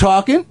day we're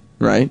talking.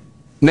 Right.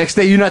 Next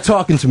day you're not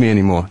talking to me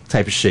anymore.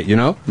 Type of shit, you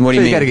know? What do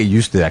you mean? You gotta get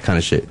used to that kind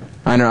of shit.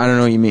 I don't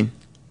know what you mean.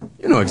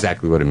 You know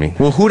exactly what I mean.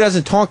 Well, who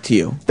doesn't talk to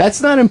you?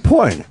 That's not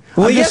important.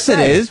 Well, yes, it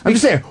is. I'm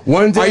just saying.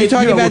 One day, are you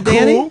talking about we're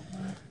Danny? Cool.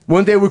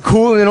 One day we're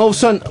cool, and then all of a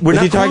sudden we're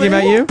not. Is he talking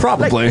about you?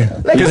 Probably.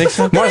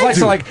 Because Mars likes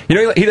to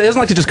he doesn't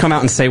like to just come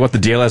out and say what the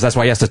deal is. That's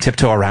why he has to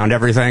tiptoe around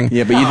everything.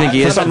 Yeah, but you think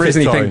he is? For some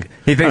reason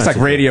he thinks like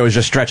radio is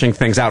just stretching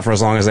things out for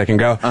as long as they can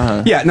go.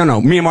 Yeah,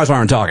 no. Me and Mars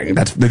aren't talking.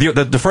 That's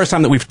the first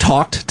time that we've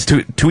talked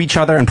to each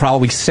other in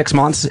probably 6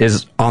 months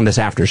is on this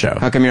after show.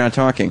 How come you're not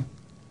talking?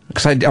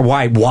 Because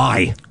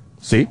why?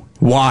 See?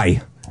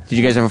 Why? Did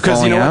you guys ever fall out?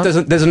 Because you know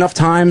what? There's enough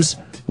times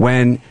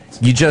when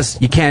you just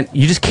can't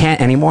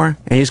anymore,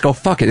 and you just go,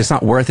 fuck it, it's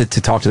not worth it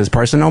to talk to this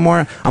person no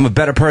more. I'm a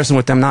better person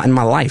with them not in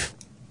my life.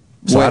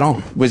 So I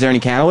don't. Was there any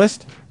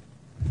catalyst?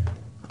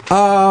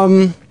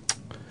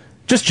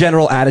 Just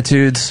general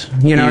attitudes,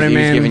 you know what I He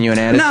was mean? giving you an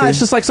attitude? No, it's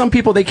just like some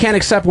people, they can't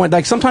accept when,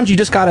 like, sometimes you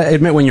just gotta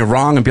admit when you're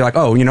wrong and be like,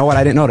 oh, you know what,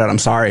 I didn't know that, I'm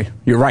sorry,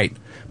 you're right.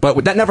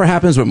 But that never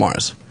happens with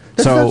Mars.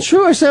 That's not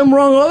true. I say I'm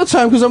wrong all the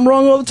time because I'm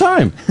wrong all the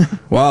time.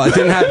 Well, it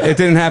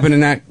didn't happen in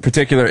that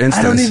particular instance.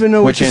 I don't even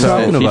know what you're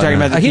talking about. You talking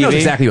about the He knows TV?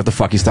 exactly what the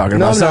fuck he's talking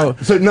No, about.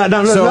 no, And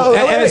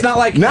it's not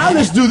like, now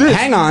let's do this.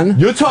 Hang on.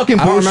 You're talking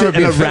I don't bullshit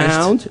remember and being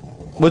around.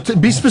 Well, to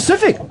be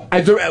specific,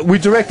 we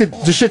directed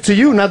the shit to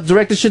you, not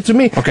directed shit to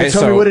me. Okay, and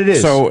tell me what it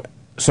is.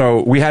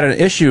 So we had an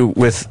issue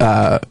with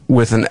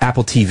an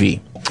Apple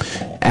TV.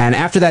 And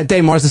after that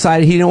day, Mars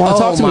decided he didn't want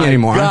to talk to me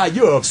anymore. God,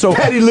 you're a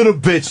petty little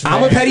bitch.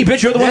 I'm a petty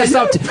bitch. You're the one that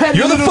stopped.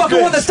 You're the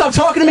fucking one that stopped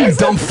talking to me, you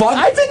dumb fuck.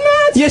 I did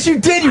not. Yes, you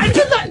did. You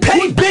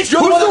petty bitch.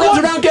 You're the Who's one that the runs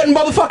one? around getting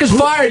motherfuckers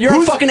fired.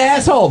 You're a fucking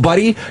asshole,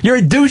 buddy. You're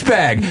a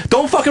douchebag.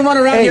 Don't fucking run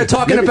around here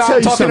talking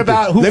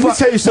about who. Let me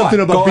tell you something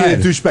about being a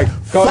douchebag.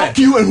 Fuck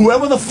you and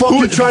whoever the fuck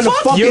you're trying to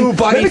fucking. You,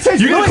 buddy.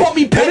 You're gonna call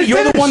me petty.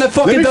 You're the one that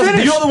fucking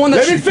does. You're the one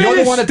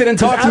that didn't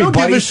talk to me,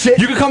 buddy.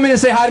 You can come in and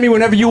say hi to me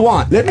whenever you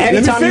want.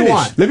 Anytime you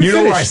want. You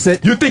know where I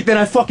sit. You think that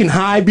I fucking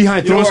hide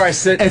behind You know throws? where I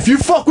sit. If you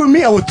fuck with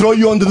me, I would throw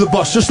you under the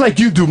bus, just like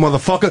you do,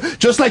 motherfucker.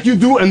 Just like you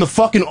do in the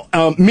fucking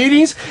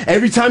meetings.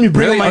 Every time you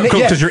bring Really? up my name,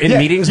 Because you're in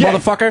meetings,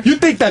 motherfucker? You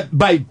think that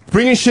by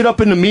bringing shit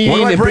up in the meeting, What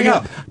do I and bring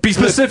up? Be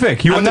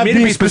specific. You I'm want not me to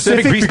be being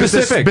specific? Be because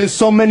specific. There's been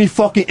so many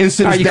fucking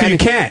incidents. You Danny.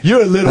 can't.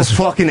 You're a little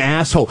fucking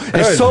asshole. And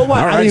Good. so what?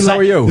 All right, I mean, so like,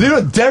 are you.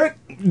 little Derek.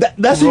 That's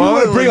what you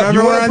want to bring up.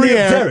 You want to bring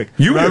up Derek.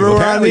 You remember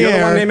apparently you're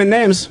the one naming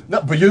names.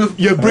 No, but you're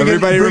bringing.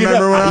 Everybody bring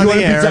remember it we're up. on You want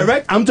the to be air.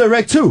 direct? I'm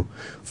direct too.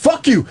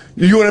 Fuck you.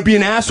 You want to be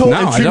an asshole No,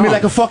 and I treat me don't.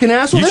 like a fucking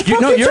asshole? You, Then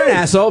you know fuck you're too. an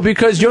asshole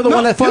because you're the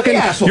one that you're the fucking.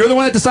 asshole. You're the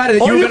one that decided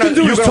that All you were you gonna. can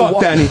do you're is gonna talk,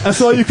 wa- Danny. That's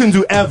all you can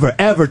do ever.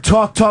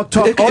 Talk.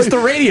 It's the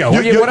radio.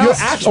 What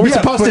else are we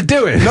supposed to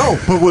do it? No,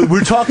 but what we're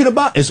talking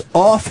about is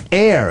off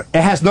air.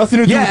 It has nothing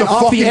to do with the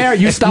off fucking the air.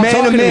 You stopped man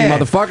talking to me, man.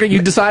 motherfucker.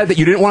 You decided that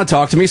you didn't want to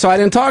talk to me, so I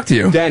didn't talk to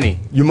you. Danny,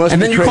 you must And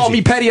be then you crazy. called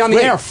me petty on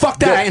the air. Fuck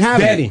that. I ain't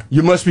having Danny, it.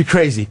 you must be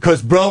crazy.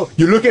 Because, bro,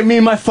 you look at me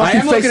in my I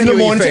fucking am face looking in the at you in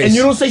your morning face. and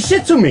you don't say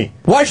shit to me.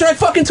 Why should I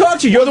fucking talk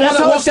to you? You're the That's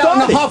one that how walked it out in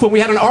the started. huff when we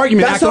had an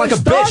argument, That's acting how like a it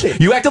bitch.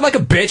 started. You acted like a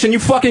bitch and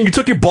you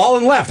took your ball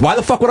and left. Why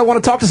the fuck would I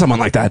want to talk to someone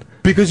like that?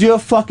 Because you're a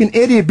fucking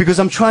idiot. Because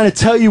I'm trying to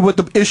tell you what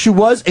the issue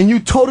was, and you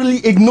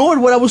totally ignored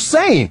what I was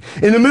saying.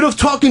 In the middle of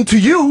talking to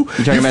you,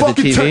 talking about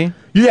the TV?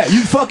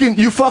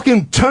 You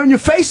fucking turn your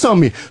face on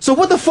me. So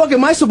what the fuck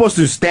am I supposed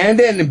to do? Stand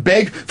there and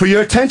beg for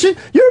your attention?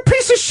 You're a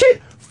piece of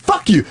shit.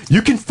 Fuck you.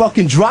 You can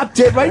fucking drop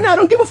dead right now. I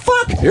don't give a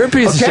fuck. You're a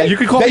piece of shit. You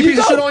can call me a piece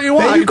of shit all you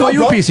want. I can call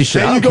you a piece of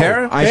shit. I don't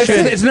care.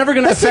 It's never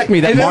going to affect me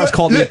that Mars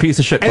called me a piece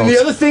of shit, And folks.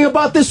 the other thing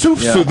about this too,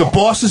 so the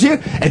boss is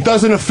here, it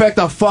doesn't affect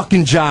our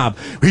fucking job.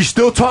 He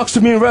still talks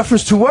to me in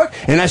reference to work,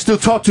 and I still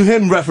talk to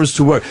him in reference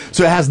to work.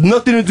 So it has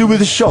nothing to do with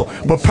the show.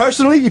 But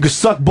personally, you can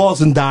suck balls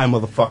and die,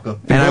 motherfucker.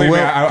 And Believe me,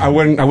 I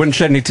wouldn't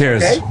shed any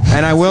tears. Okay?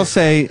 And I will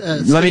say,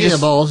 let me speaking just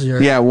of balls,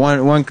 you're-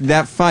 one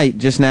that fight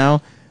just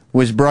now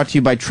was brought to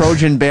you by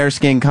Trojan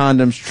Bearskin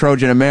Condoms,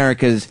 Trojan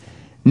America's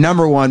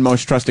 #1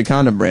 most trusted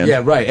condom brand.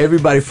 Yeah, right.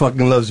 Everybody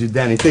fucking loves you,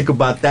 Danny. Think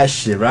about that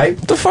shit, right?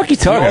 What the fuck you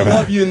talking We all about?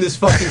 love you in this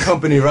fucking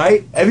company,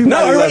 right? Everybody No,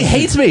 everybody loves you.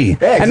 hates me.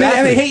 Yeah, exactly.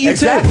 And they hate you too.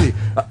 exactly.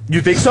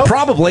 You think so?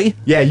 Probably.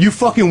 Yeah, you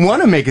fucking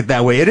want to make it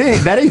that way.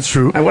 That ain't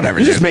true. Whatever,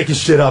 You're just dude. making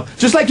shit up.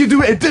 Just like you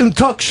do. It didn't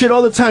talk shit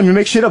all the time. You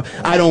make shit up.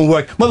 I don't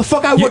work.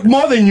 Motherfucker, I work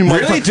more than you,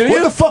 Really? motherfucker. Do you?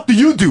 What the fuck do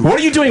you do? What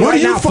are you doing What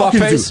right do you now, fucking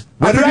fuckface? do?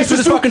 What did I producer just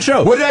this do? fucking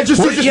show. What did I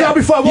just do just now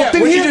before I walked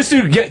in what here? did you just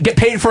do? Get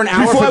paid for an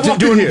hour Before I for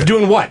walked in here.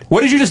 doing what?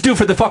 What did you just do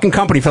for the fucking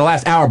company for the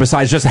last hour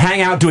besides just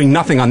hang out doing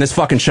nothing on this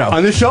fucking show?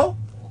 On this show?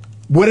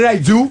 What did I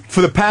do for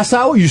the past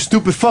hour? You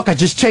stupid fuck. I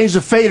just changed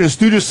the fade in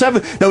Studio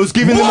 7 that was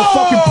giving them a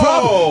fucking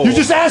problem. You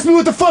just asked me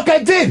what the fuck I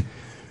did.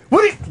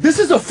 This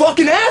is a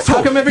fucking asshole.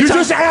 How come every you time,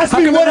 just asked how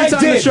me come what every I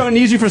time the did. show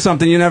needs you for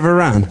something, you're never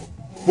around?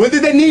 When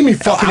did they need me,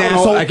 fucking I don't know,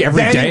 asshole? like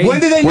every Danny, day? When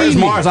did they Where's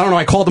need Mars? me? I don't know.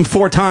 I called him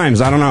 4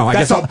 times. I don't know. I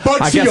That's guess a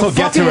bunch of he'll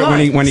get to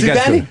it when he See,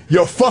 gets Danny, to it.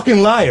 you're a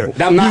fucking liar.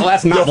 That's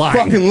not You're lying.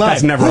 fucking liar.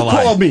 That's never Who a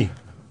lie. called me?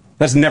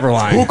 That's never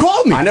lying. Who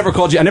called me? I never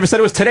called you. I never said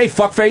it was today,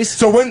 fuckface.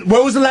 So when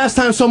was the last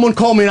time someone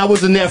called me and I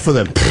wasn't there for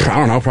them? I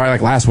don't know. Probably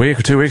like last week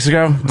or 2 weeks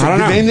ago. I don't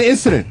know. Name the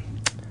incident.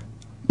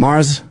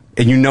 Mars,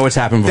 and you know it's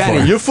happened before.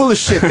 Danny, you're full of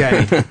shit,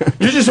 Danny.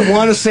 You just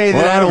want to say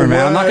that I Whatever, don't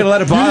man. I'm not gonna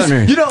let it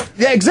bother me. You know,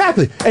 yeah,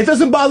 exactly. It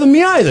doesn't bother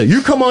me either.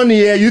 You come on the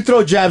air, you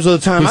throw jabs all the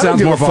time. Who I don't sounds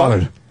give more a fuck.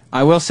 bothered?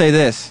 I will say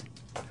this.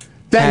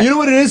 Dan, you know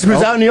what it is?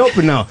 Because out in the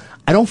open now.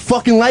 I don't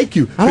fucking like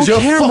you. I don't Because you're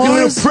care, a fucking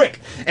Mars. little prick.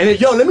 And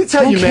yo, let me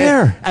tell you,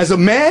 man. As a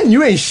man,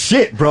 you ain't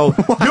shit, bro.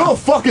 You're a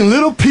fucking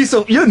little piece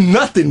of. You're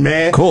nothing,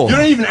 man. Cool. You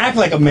don't even act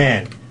like a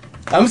man.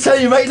 I'm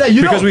telling you right now.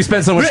 You Because don't. we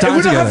spend so much time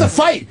we don't together. have to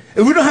fight.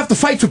 If we don't have to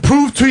fight to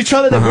prove to each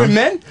other that we're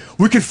men.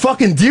 We can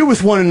fucking deal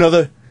with one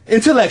another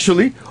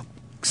intellectually,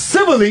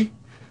 civilly,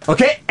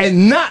 okay,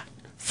 and not.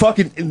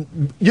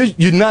 Fucking,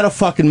 you're not a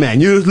fucking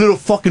man. You're a little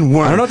fucking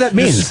worm. I don't know what that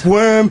means. You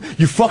squirm.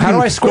 You fucking How do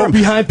I squirm? go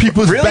behind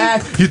people's Really?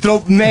 back. You throw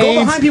names.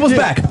 Go behind people's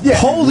back.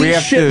 Holy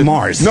shit,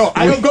 Mars. No,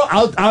 I don't go.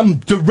 I'm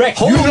direct.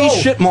 Holy you know.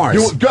 shit,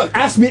 Mars. Go,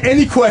 ask me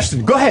any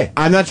question. Go ahead.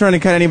 I'm not trying to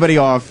cut anybody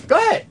off. Go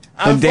ahead.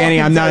 And Danny,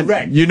 I'm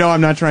not. You know,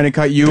 I'm not trying to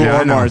cut you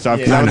or Mars off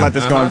because I would let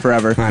this go on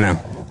forever. I know.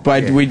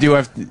 But we do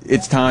have.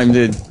 It's time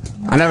to.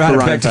 I never had to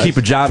beg to keep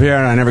a job here,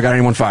 and I never got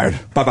anyone fired.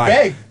 Bye bye.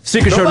 Beg.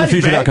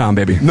 SecretShowToTheFuture.com,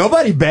 baby.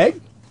 Nobody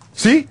begged.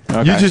 See?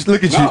 Okay. You just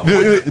look at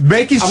you.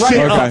 Making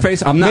shit up.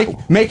 Face. I'm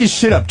not making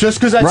shit up just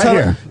because I right tell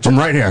here. I'm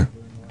right here.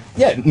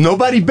 Yeah,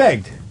 nobody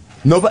begged.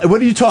 Nobody.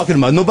 What are you talking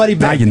about? Nobody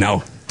begged. Now you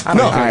know.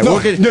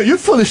 No, you're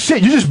full of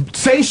shit. You just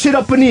say shit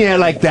up in the air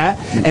like that,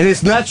 and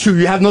it's not true.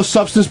 You have no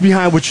substance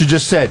behind what you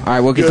just said. All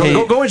right, we'll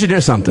continue. Go engineer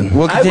something.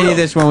 We'll continue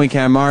this when we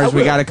can. Mars,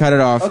 we got to cut it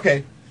off.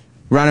 Okay.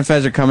 Ron and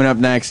Fez are coming up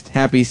next.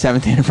 Happy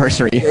 7th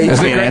anniversary,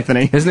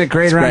 Anthony. Isn't it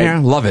great around here?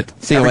 Love it.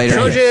 See you later.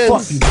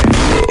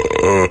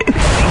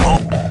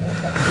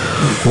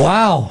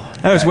 Wow.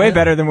 That was way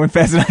better than when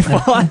Fez and I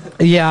fought.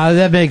 Yeah,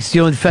 that makes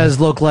you and Fez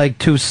look like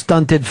two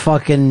stunted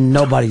fucking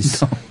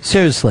nobodies.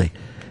 Seriously.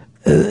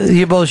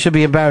 You both should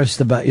be embarrassed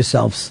about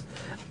yourselves,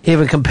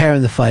 even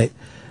comparing the fight.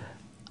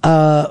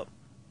 That,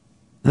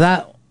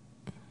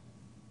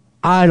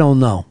 I don't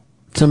know.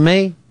 To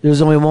me,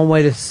 there's only one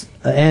way to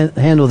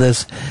handle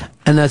this,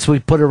 and that's we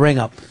put a ring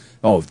up.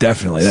 Oh,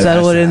 definitely.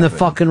 Settle it in the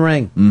fucking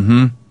ring.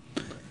 Mm-hmm.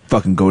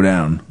 Fucking go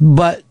down.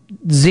 But,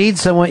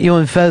 Zeets, I want you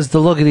and Fez to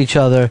look at each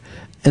other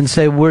and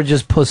say, we're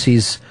just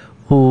pussies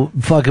who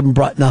fucking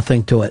brought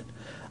nothing to it.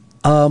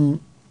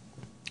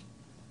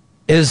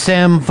 Is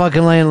Sam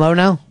fucking laying low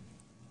now?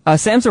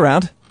 Sam's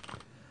around.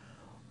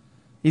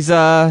 He's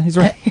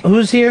right.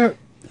 Who's here?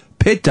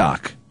 Pit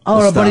Doc.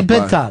 Oh, our buddy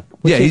Pit Doc.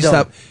 Yeah,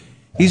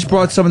 he's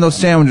brought some of those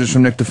sandwiches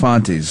from Nick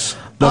DeFonte's.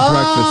 The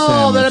breakfast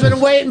sandwiches. That I've been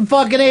waiting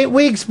fucking 8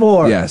 weeks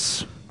for.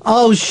 Yes.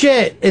 Oh,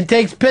 shit. It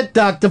takes Pit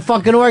Doc to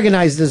fucking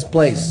organize this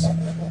place.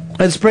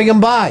 Let's bring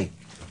him by.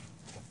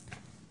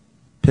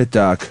 Pit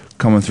Doc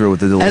coming through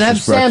with the delicious And have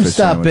Sam breakfast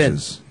stop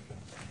sandwiches.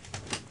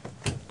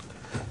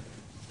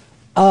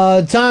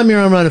 in. Tom,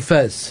 you're on Run of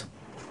Fez.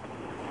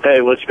 Hey,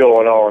 what's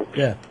going on?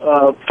 Yeah.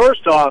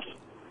 First off,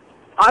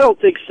 I don't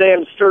think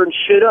Sam's stirring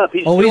shit up.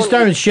 He's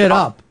stirring shit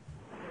up.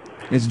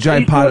 It's a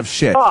giant pot of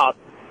shit.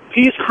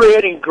 He's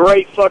creating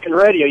great fucking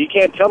radio. You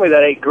can't tell me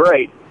that ain't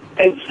great.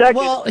 And second,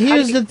 well,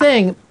 here's the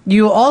thing.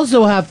 You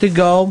also have to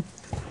go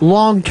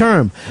long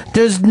term.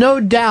 There's no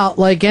doubt,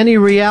 like any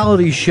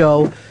reality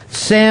show,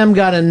 Sam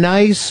got a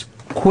nice,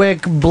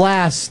 quick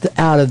blast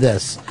out of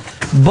this.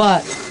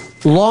 But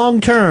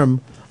long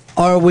term,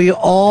 are we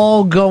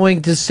all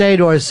going to say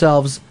to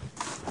ourselves,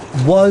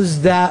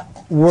 was that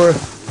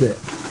worth it?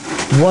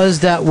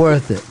 Was that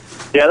worth it?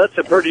 yeah, that's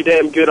a pretty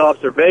damn good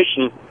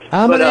observation.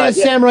 I'm going to ask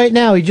Sam right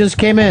now. He just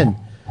came in.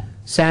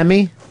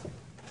 Sammy?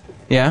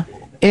 Yeah?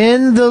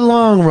 In the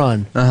long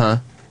run,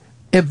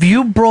 if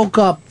you broke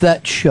up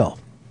that show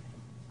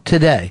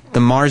today... The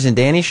Mars and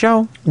Danny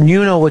show?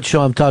 You know what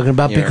show I'm talking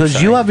about, Yeah, because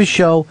sorry. you have a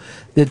show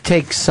that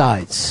takes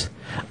sides.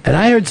 And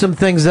I heard some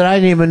things that I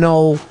didn't even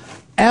know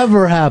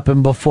ever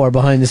happened before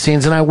behind the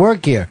scenes, and I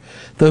work here.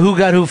 The Who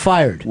Got Who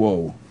Fired.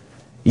 Whoa.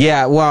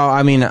 Yeah, well,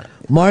 I mean...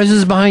 Mars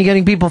is behind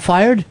getting people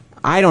fired?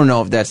 I don't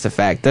know if that's the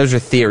fact. Those are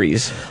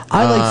theories.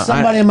 I'd like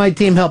somebody on my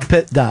team help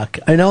Pit Doc.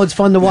 I know it's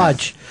fun to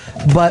watch,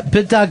 but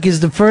Pit Doc is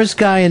the first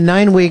guy in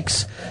 9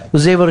 weeks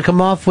was able to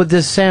come off with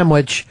this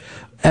sandwich,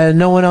 and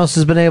no one else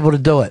has been able to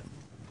do it.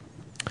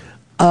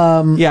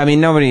 Yeah, I mean,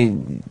 nobody...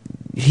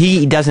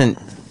 He doesn't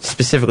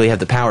specifically have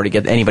the power to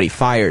get anybody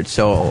fired,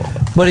 so...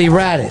 But he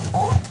ratted.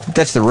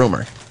 That's the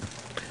rumor.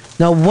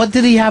 Now, what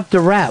did he have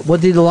to rat? What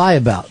did he lie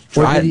about?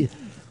 What did he...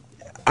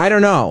 I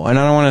don't know, and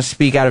I don't want to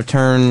speak out of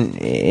turn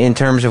in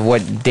terms of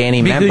what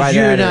Danny meant by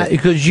that.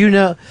 Because you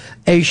know,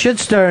 a shit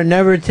stirrer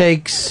never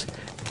takes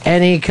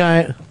any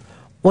kind...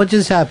 What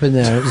just happened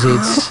there,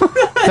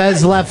 Zeets?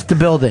 Fez left the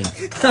building.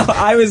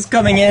 I was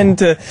coming in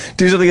to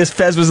do something as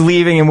Fez was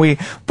leaving, and we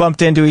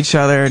bumped into each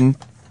other, and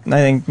I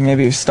think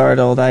maybe he was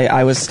startled.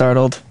 I was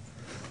startled.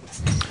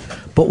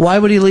 But why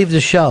would he leave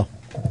the show?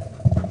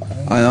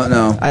 I don't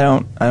know. I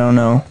don't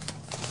know.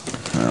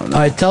 All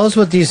right, tell us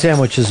what these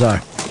sandwiches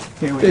are.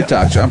 Pit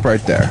Doc, jump right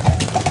there.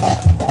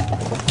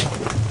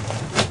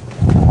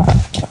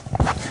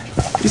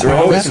 These are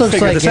always looks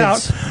figure like this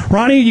out.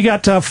 Ronnie, you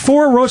got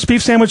 4 roast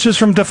beef sandwiches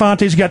from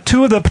DeFonte's. You got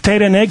 2 of the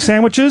potato and egg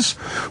sandwiches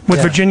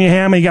with Virginia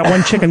ham, and you got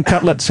 1 chicken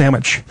cutlet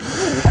sandwich.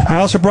 I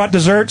also brought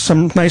dessert,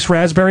 some nice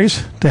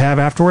raspberries to have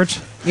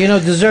afterwards. You know,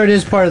 dessert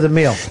is part of the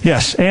meal.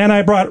 Yes, and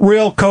I brought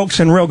real Cokes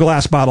and real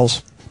glass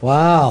bottles.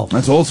 Wow.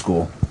 That's old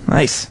school.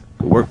 Nice.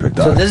 Good work, Pit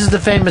Doc. So this is the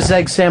famous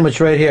egg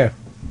sandwich right here.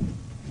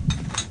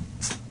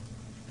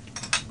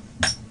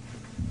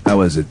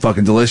 How is it?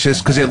 Fucking delicious?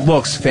 Because it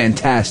looks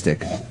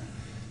fantastic.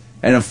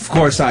 And of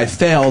course, I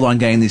failed on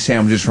getting these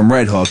sandwiches from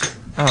Red Hook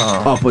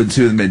up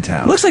into the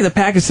Midtown. Looks like the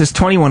package says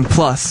 21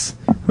 plus.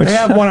 They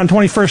have one on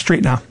 21st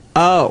Street now.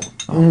 Oh,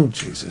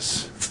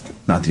 Jesus.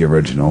 Not the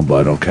original,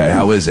 but okay.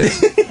 How is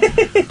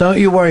it? Don't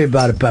you worry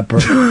about it, Pepper.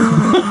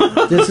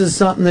 This is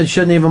something that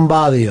shouldn't even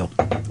bother you.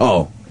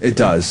 Oh, it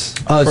does.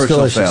 Oh, it's Personal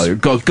delicious. failure.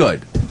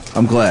 Good.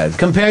 I'm glad.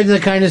 Compared to the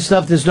kind of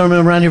stuff that's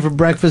normally around here for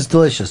breakfast,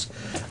 delicious.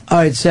 All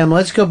right, Sam,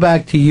 let's go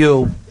back to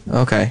you.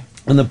 Okay.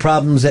 And the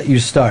problems that you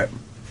start.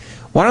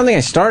 Well, I don't think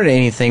I started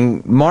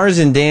anything. Mars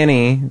and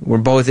Danny were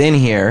both in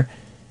here,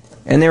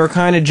 and they were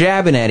kind of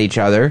jabbing at each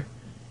other.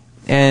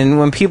 And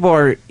when people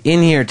are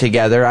in here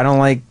together, I don't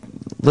like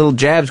little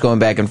jabs going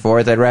back and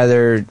forth. I'd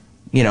rather,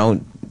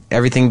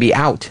 everything be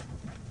out.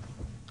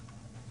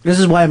 This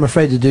is why I'm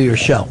afraid to do your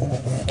show.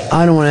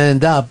 I don't want to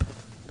end up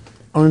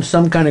on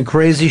some kind of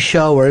crazy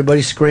show where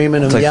everybody's screaming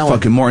and It's like yelling.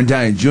 fucking Moore and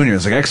Downey Jr.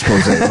 It's like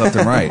expose left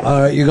and right.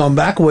 All right, you're going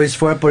back a ways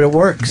for it, but it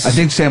works. I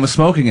think Sam was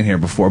smoking in here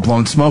before,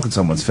 blowing smoke in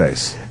someone's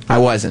face. I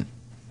wasn't.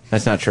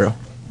 That's not true.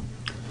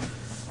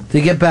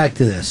 To get back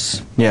to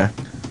this. Yeah.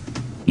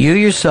 You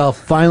yourself,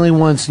 finally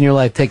once in your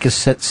life, take a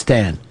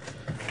stand.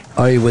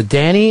 Are you with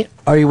Danny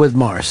or are you with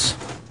Mars?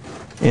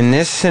 In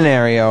this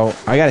scenario,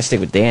 I got to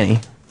stick with Danny.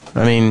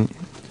 I mean,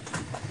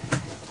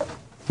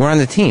 we're on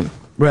the team.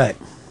 Right.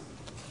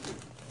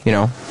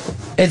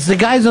 It's the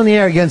guys on the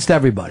air against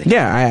everybody.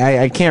 Yeah,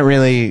 I can't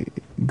really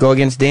go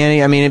against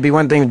Danny. I mean, it'd be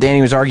one thing if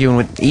Danny was arguing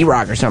with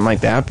E-Rock or something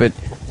like that, but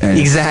And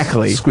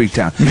exactly. Squeak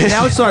down.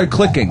 Now it started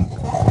clicking,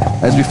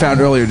 as we found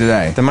earlier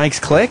today. The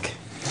mics click?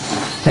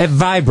 It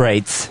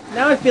vibrates.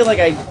 Now I feel like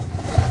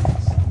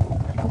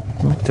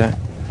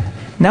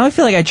Now I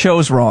feel like I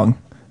chose wrong.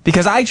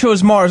 Because I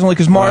chose Mars only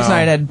because Mars and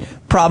I had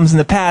problems in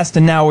the past,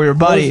 and now we were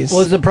buddies. What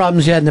was the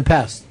problems you had in the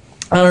past?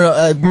 I don't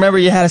know. Remember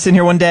you had us in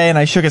here one day, and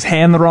I shook his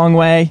hand the wrong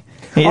way.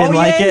 He didn't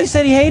like it. He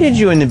said he hated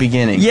you in the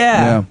beginning.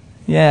 Yeah.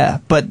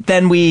 But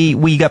then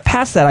we got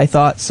past that, I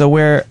thought. So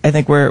I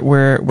think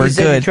we're He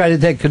said good. you tried to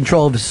take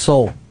control of his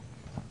soul.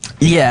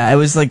 Yeah, it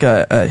was like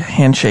a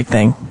handshake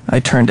thing. I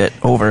turned it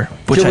over.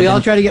 Should we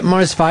all try to get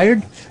Mars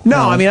fired? No,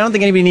 I mean, I don't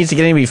think anybody needs to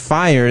get anybody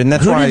fired, and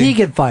that's Who why... did he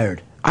get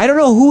fired? I don't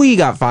know who he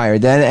got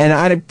fired, and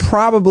I'd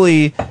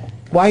probably...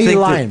 Why are you think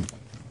lying?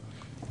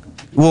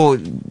 Well,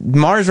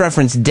 Mars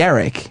referenced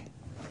Derek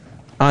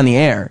on the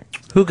air.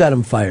 Who got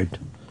him fired?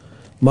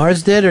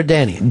 Mars did or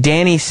Danny?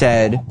 Danny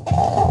said,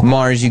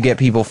 Mars, you get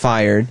people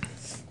fired.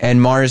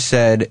 And Mars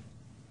said,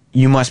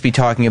 you must be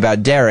talking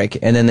about Derek.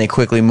 And then they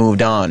quickly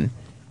moved on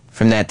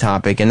from that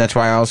topic. And that's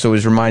why I also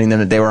was reminding them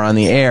that they were on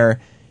the air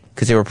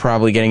because they were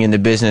probably getting into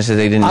business that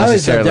they didn't I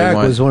always thought necessarily Derek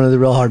want. was one of the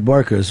real hard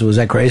workers. Was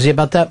I crazy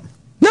about that?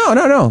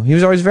 No. He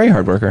was always a very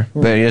hard worker.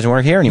 But he doesn't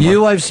work here anymore.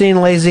 You I've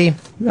seen lazy.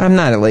 I'm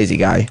not a lazy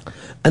guy.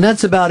 And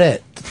that's about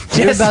it.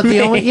 You're Just about me.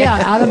 the only,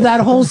 out of that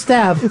whole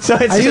staff. So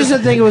it's I used to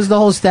just- think it was the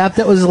whole staff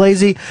that was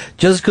lazy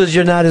just because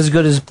you're not as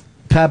good as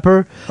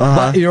Pepper,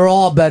 but you're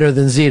all better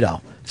than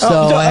Zito. So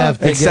I have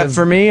to Except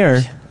for me,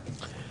 or?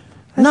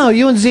 No,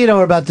 you and Zito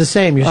are about the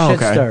same. You're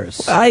shit okay.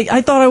 stirrers.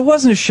 I thought I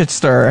wasn't a shit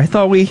stirrer. I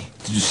thought we...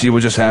 Did you see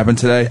what just happened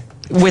today?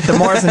 With the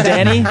Mars and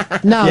Danny?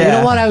 No, you Yeah.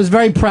 know what? I was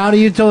very proud of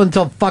you two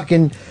until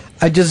fucking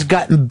I just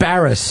got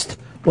embarrassed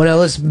when I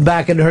listened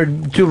back and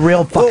heard two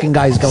real fucking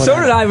guys going So at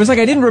did it. I. It was like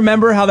I didn't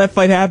remember how that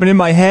fight happened in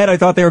my head. I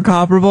thought they were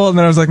comparable, and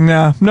then I was like,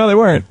 no, they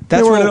weren't.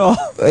 That's they weren't what, at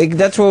all. Like,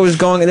 that's what was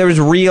going. There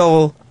was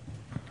real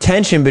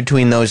tension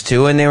between those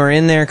two, and they were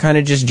in there kind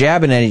of just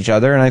jabbing at each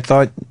other. And I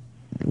thought,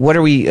 what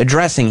are we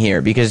addressing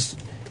here? Because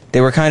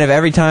they were kind of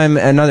every time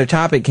another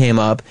topic came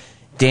up,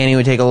 Danny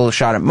would take a little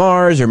shot at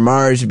Mars, or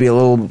Mars would be a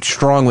little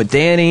strong with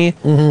Danny,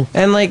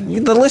 and like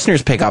the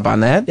listeners pick up on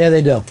that. Yeah,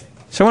 they do.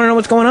 So I want to know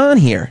what's going on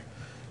here.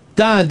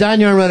 Don,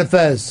 you're on Run of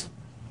Fez.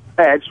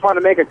 Hey, I just want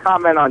to make a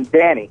comment on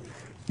Danny.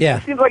 Yeah.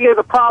 It seems like he has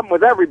a problem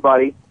with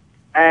everybody,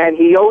 and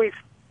he always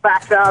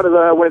backs out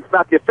of when it's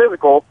about the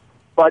physical,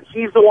 but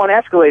he's the one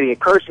escalating it,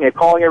 cursing it,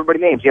 calling everybody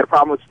names. He had a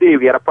problem with Steve.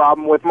 He had a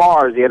problem with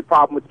Mars. He had a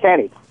problem with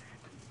Kenny.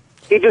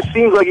 He just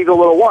seems like he's a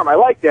little warm. I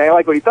like Danny. I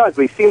like what he does,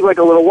 but he seems like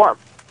a little warm.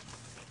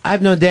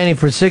 I've known Danny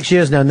for 6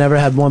 years now. Never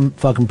had one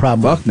fucking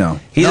problem. Fuck no.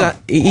 He's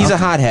a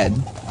hothead.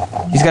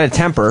 He's got a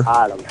temper.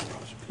 I don't know.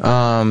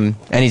 And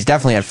he's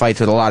definitely had fights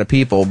with a lot of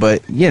people,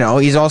 but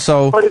he's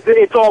also. But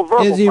it's all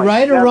verbal. Is he fights.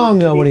 right or Never- wrong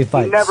though when he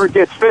fights? He never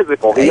gets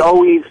physical. He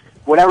always,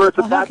 whenever it's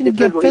How about can he the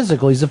get physical,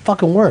 physical? He's a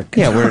fucking work.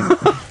 Yeah, we're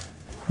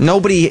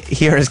nobody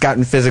here has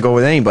gotten physical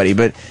with anybody,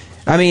 but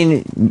I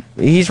mean,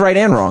 he's right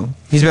and wrong.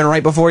 He's been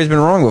right before. He's been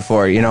wrong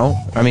before.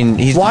 I mean,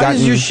 he's. Why gotten,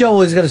 is your show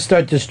always going to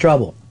start this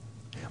trouble?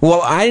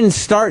 Well, I didn't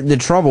start the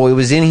trouble. It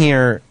was in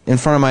here in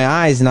front of my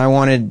eyes, and I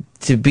wanted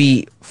to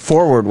be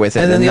forward with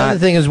it. And then the not, other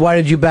thing is, why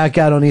did you back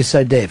out on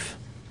Eastside Dave?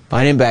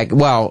 I didn't back.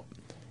 Well,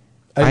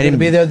 Are you going to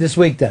be there this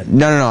week then?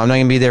 No. I'm not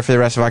going to be there for the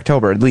rest of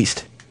October, at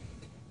least.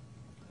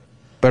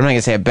 But I'm not going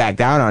to say I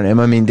backed out on him.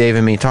 I mean, Dave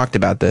and me talked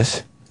about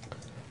this.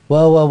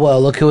 Well,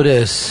 look who it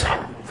is.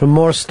 For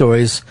more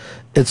stories,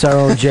 it's our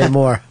own Jay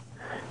Moore.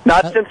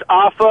 Not since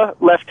Afa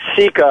left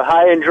Sika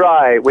high and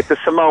dry with the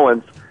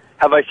Samoans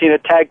have I seen a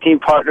tag team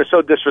partner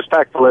so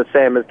disrespectful as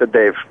Sam is to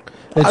Dave.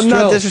 I'm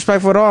not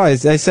disrespectful at all. I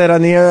said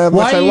on the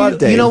much I love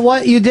Dave. You know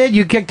what you did?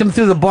 You kicked him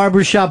through the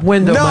barbershop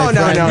window. No, my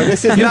no, friend. no,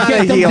 this is you not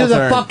kicked a him heel through the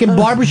turn. fucking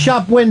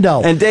barbershop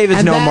window. And Dave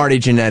is no that- Marty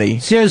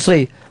Jannetty.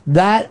 Seriously,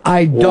 that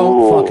I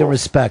don't fucking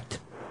respect.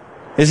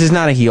 This is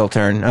not a heel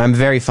turn. I'm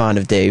very fond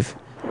of Dave.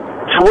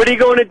 So what are you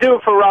going to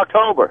do for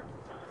October?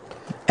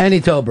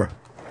 Anytober.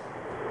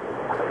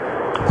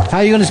 How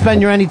are you going to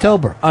spend your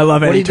Anytober? I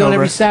love What are you doing Anytober.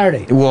 every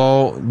Saturday?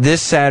 Well,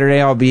 this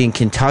Saturday I'll be in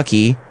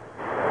Kentucky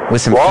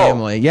with some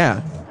family.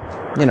 Yeah.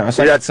 You know,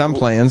 so I got some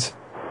plans.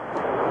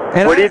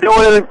 And what are you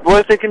doing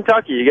in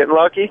Kentucky? You getting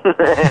lucky?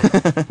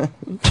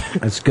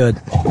 That's good.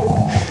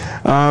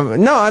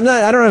 No, I'm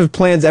not. I don't have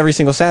plans every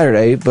single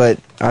Saturday, but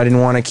I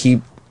didn't want to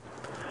keep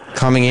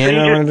coming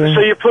in.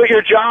 So you put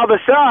your job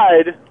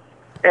aside,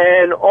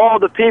 and all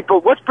the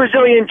people. What's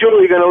Brazilian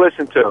Julie going to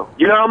listen to?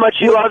 You know how much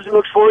he loves and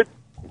looks forward.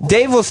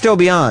 Dave will still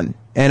be on,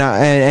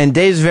 and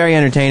Dave's very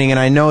entertaining, and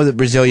I know that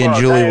Brazilian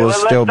Julie will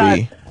still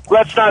be.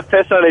 Let's not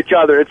piss on each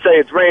other and say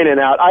it's raining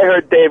out. I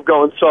heard Dave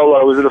going solo.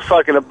 It was a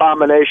fucking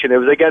abomination. It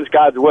was against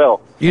God's will.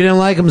 You didn't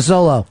like him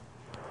solo?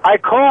 I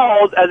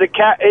called as a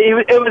cat.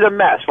 It was a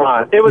mess,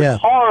 Ron. It was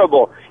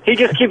horrible. He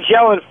just keeps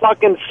yelling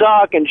fucking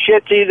suck and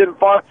shitsies and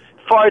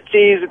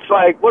fartsies. It's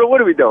like, what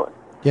are we doing?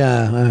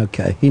 Yeah,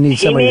 okay. He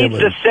needs somebody. He needs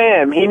the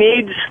Sam. He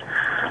needs,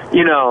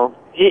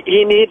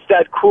 he needs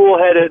that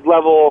cool-headed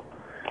level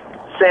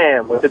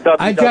Sam with the WWE.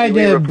 I tried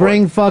to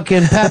bring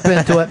fucking Pep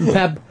into it, and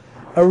Pep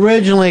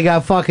originally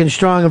got fucking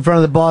strong in front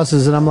of the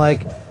bosses, and I'm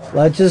like,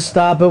 let's just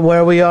stop it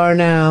where we are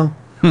now.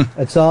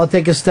 Let's all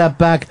take a step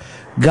back.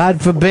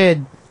 God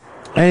forbid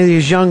any of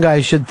these young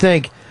guys should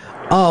think,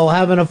 oh,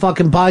 having a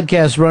fucking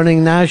podcast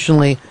running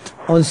nationally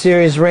on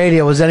Sirius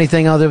Radio is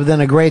anything other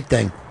than a great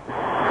thing.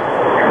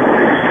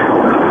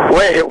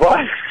 Wait,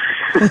 what?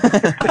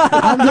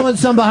 I'm doing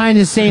some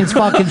behind-the-scenes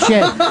fucking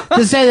shit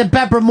to say that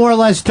Pepper more or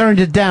less turned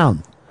it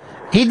down.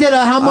 He did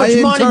how much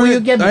money will you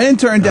give? I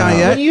didn't turn it down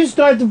yet. When you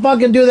start to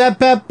fucking do that,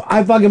 Pep,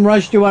 I fucking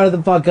rushed you out of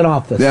the fucking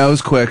office. Yeah, it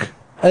was quick.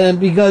 And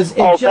because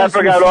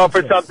Pepper got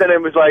offered something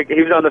and was like,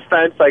 he was on the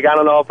fence, like, I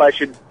don't know if I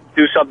should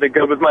do something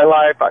good with my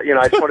life. I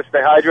just want to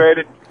stay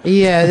hydrated.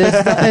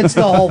 Yeah, it's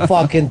the whole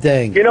fucking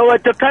thing. You know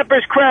what? To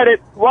Pepper's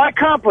credit, why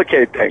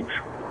complicate things?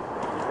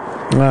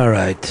 All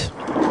right.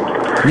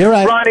 You're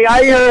right. Ronnie,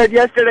 I heard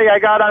yesterday I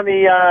got on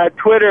the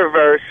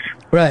Twitterverse.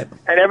 Right.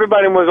 And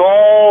everybody was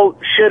all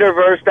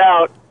shitterversed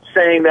out,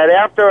 saying that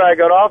after I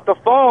got off the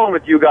phone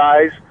with you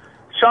guys,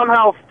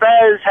 somehow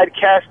Fez had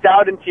cast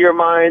doubt into your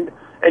mind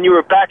and you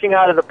were backing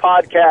out of the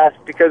podcast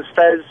because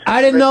Fez...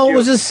 I didn't know it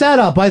was a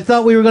setup. I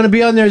thought we were going to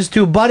be on there as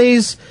two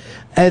buddies,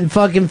 and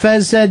fucking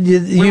Fez said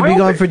you'd be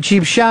going for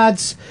cheap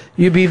shots,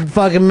 you'd be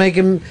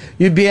fucking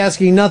you'd be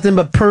asking nothing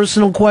but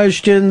personal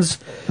questions.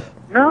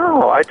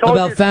 No, I told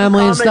about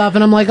family and stuff,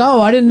 and I'm like,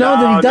 oh, I didn't know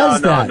that he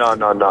does that.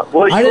 No.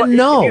 Well, I didn't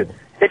know.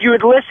 If you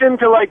had listened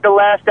to, like, the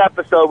last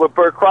episode with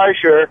Bert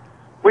Kreischer,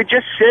 we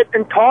just sit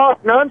and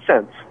talk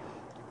nonsense.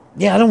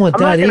 Yeah, I don't want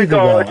that either,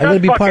 though. I got to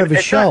be part of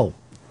a show.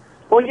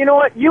 Well, you know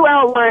what? You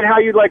outline how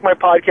you'd like my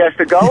podcast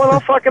to go, and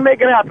I'll fucking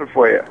make it happen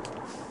for you.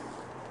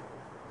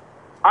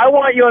 I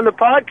want you on the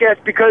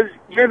podcast because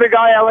you're the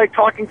guy I like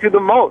talking to the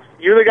most.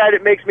 You're the guy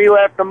that makes me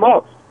laugh the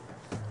most.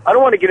 I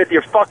don't want to get into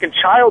your fucking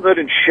childhood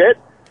and shit.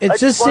 It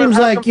just seems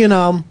like,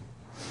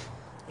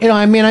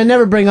 I mean, I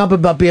never bring up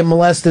about being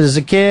molested as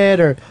a kid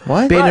or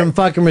being in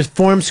fucking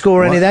reform school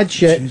or any of that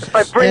shit. If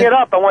I bring it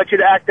up, I want you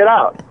to act it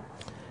out.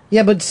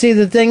 Yeah, but see,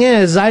 the thing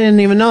is, I didn't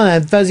even know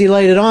that. Fezzy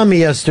laid it on me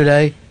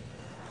yesterday.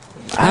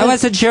 I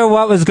wasn't sure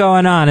what was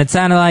going on. It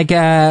sounded like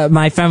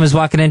my friend was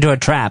walking into a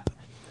trap.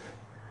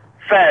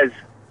 Fez,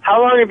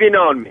 how long have you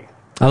known me?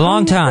 A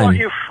long time. I brought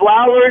you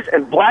flowers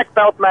and Black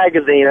Belt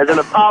magazine as an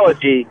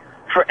apology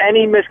for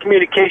any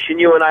miscommunication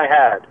you and I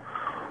had.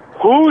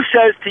 Who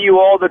says to you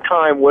all the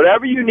time,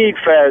 whatever you need,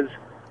 Fez,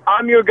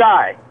 I'm your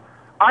guy.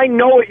 I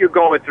know what you're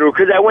going through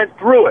because I went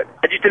through it.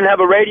 I just didn't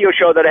have a radio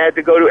show that I had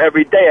to go to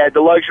every day. I had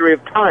the luxury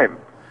of time.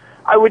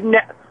 I would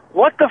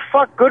what the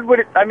fuck good would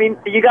it... I mean,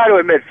 you got to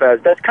admit, Fez,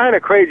 that's kind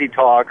of crazy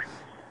talk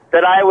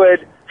that I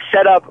would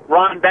set up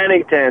Ron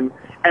Bennington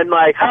and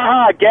like,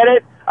 haha, get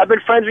it? I've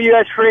been friends with you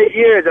guys for 8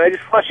 years and I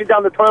just flushed you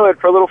down the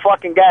toilet for a little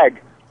fucking gag.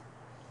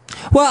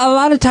 Well, a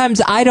lot of times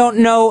I don't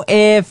know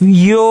if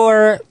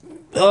you're...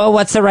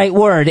 what's the right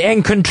word?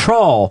 In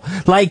control.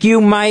 Like you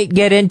might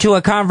get into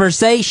a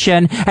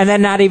conversation and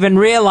then not even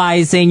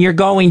realizing you're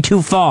going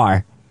too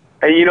far.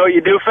 And you know what you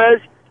do, Fez?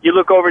 You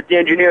look over at the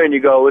engineer and you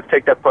go, let's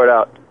take that part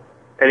out.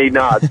 And he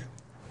nods.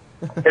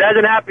 It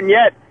hasn't happened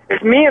yet.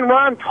 It's me and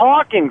Ron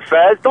talking,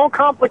 Fez. Don't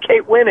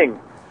complicate winning.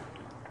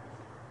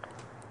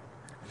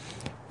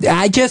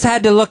 I just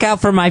had to look out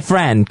for my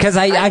friend, because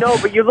I know,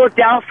 but you looked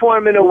out for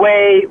him in a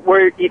way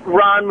where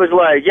Ron was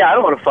like, yeah, I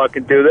don't want to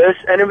fucking do this.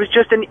 And it was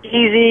just an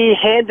easy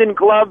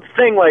hand-in-glove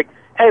thing, like,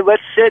 hey,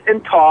 let's sit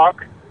and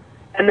talk.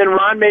 And then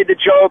Ron made the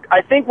joke.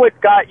 I think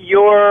what got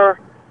your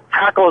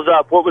hackles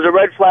up, what was a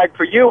red flag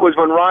for you, was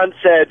when Ron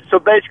said, so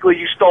basically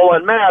you stole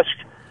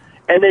Unmasked.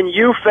 And then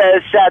you,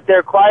 Fez, sat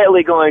there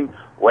quietly going,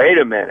 wait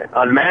a minute,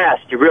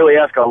 Unmasked, you really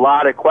ask a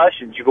lot of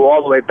questions. You go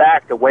all the way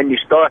back to when you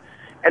start.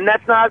 And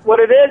that's not what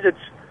it is. It's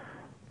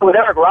with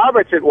Eric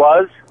Roberts, it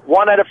was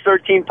 1 out of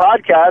 13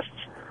 podcasts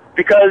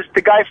because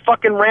the guy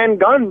fucking ran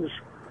guns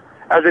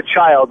as a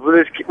child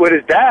with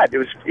his dad.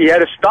 He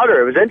had a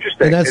stutter. It was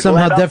interesting. And that's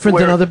somehow different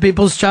than other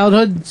people's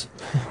childhoods?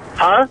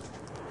 Huh?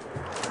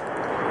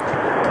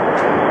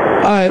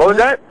 All right. What was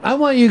that? I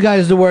want you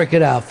guys to work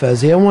it out,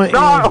 Fezzy.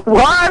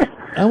 What?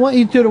 I want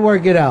you two to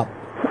work it out.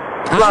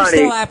 I'm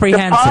still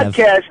apprehensive.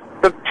 The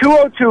podcast, the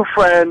 202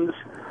 Friends,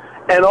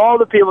 and all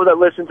the people that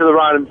listen to the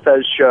Ron and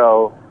Fez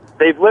show,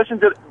 they've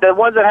listened to the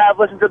ones that have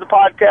listened to the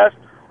podcast.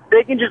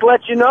 They can just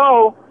let you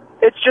know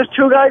it's just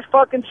two guys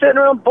fucking sitting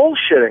around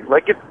bullshitting.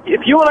 Like if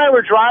you and I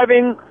were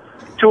driving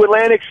to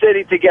Atlantic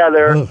City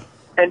together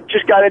and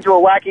just got into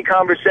a wacky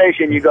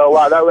conversation, you go,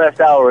 wow, that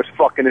last hour was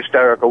fucking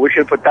hysterical. We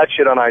should put that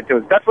shit on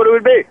iTunes. That's what it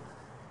would be.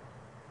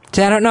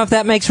 See, I don't know if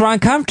that makes Ron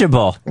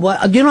comfortable.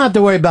 Well, you don't have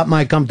to worry about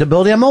my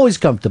comfortability. I'm always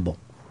comfortable.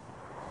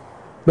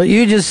 But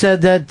you just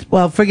said that,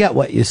 well, forget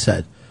what you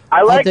said.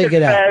 I like that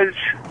it out. Fez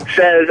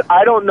says,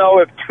 I don't know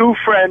if two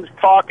friends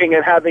talking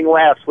and having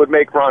laughs would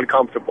make Ron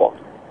comfortable.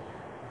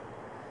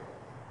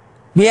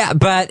 Yeah,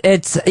 but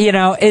it's,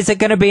 is it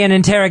going to be an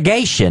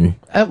interrogation?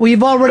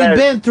 We've already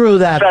been through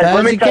that,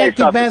 Fez. You can't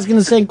keep asking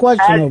the same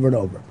question over and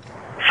over.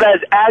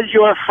 Says, as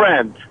your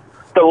friend,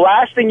 the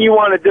last thing you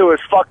want to do is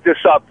fuck this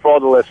up for all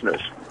the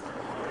listeners.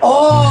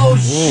 Oh,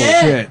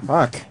 shit.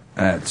 Fuck.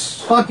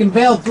 That's fucking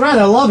veiled threat.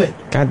 I love it.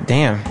 God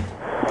damn.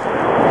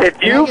 If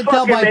you I can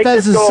tell fucking by make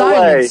Fez's this go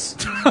silence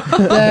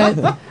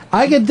that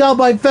I can tell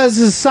by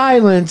Fez's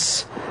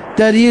silence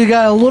that he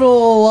got a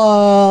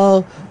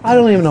little I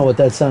don't even know what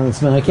that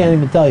sounds meant. I can't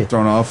even tell you.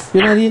 Thrown off.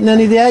 You're not eating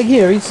any of the egg?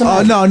 Here, eat some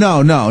egg. No.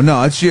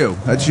 That's you.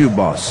 That's you,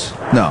 boss.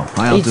 No,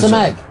 I don't Eat some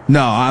egg.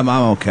 No, I'm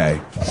okay.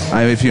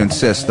 If you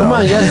insist, though. Come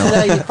on,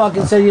 yesterday you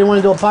fucking said you didn't want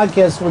to do a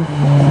podcast with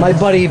my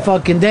buddy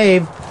fucking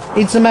Dave.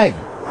 Eat some egg.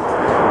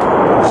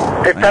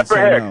 Hey,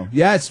 Pepperhead. No.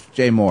 Yes,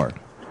 Jay Moore.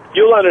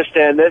 You'll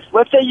understand this.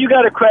 Let's say you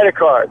got a credit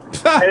card. And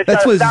it's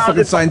That's got what $1,000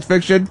 fucking science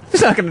fiction.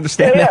 He's not going to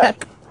understand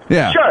that.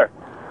 Yeah. Sure.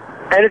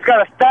 And it's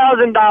got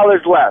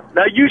 $1,000 left.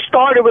 Now you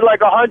started with like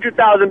 $100,000,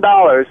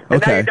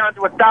 and now you're down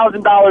to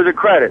 $1,000 of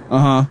credit.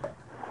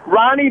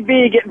 Ronnie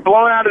B getting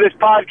blown out of this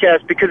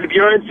podcast because of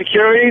your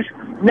insecurities.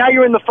 Now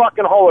you're in the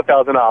fucking hole with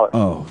 $1,000.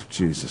 Oh,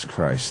 Jesus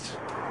Christ.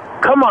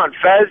 Come on,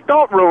 Fez,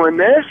 don't ruin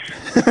this.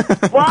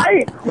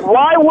 Why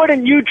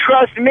wouldn't you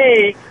trust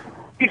me?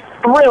 Be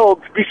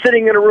thrilled to be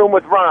sitting in a room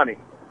with Ronnie.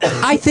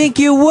 I think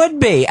you would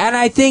be, and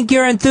I think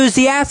you're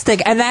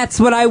enthusiastic, and that's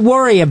what I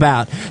worry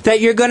about.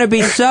 That you're going to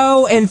be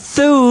so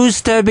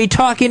enthused to be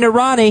talking to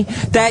Ronnie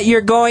that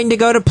you're going to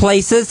go to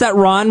places that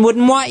Ron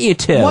wouldn't want you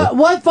to.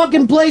 What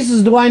fucking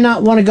places do I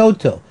not want to go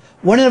to?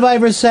 When have I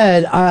ever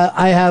said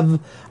I'm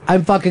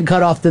fucking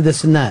cut off to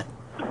this and that?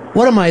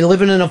 What am I,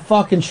 living in a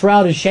fucking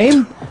shroud of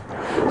shame?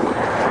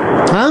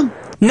 Huh?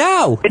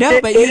 No,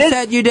 but you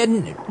said you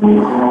didn't.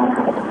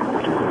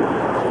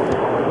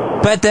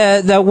 But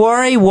the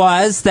worry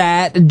was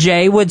that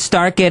Jay would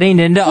start getting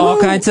into all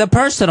kinds of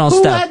personal Who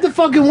stuff. had the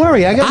fucking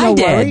worry? I got no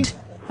worry.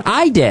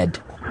 I did.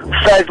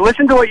 Fez,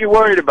 listen to what you're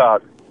worried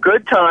about.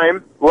 Good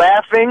time,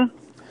 laughing,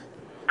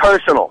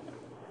 personal.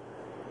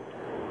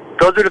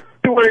 Those are the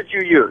two words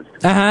you used.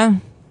 Uh-huh.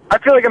 I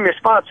feel like I'm your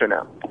sponsor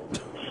now.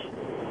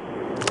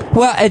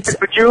 Well, it's...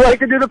 Would you like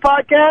to do the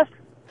podcast?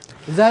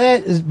 Is that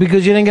it? Is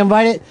because you didn't get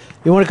invited?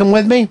 You want to come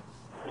with me?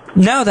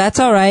 No, that's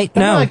all right.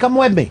 Come on, come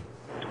with me.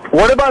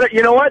 What about it?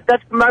 You know what?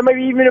 That might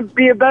even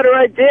be a better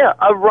idea.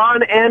 A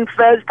Ron and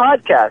Fez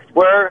podcast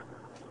where,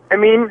 I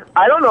mean,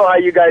 I don't know how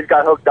you guys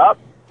got hooked up.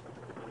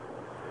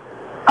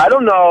 I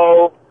don't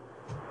know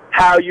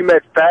how you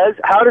met Fez.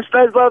 How does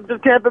Fez love the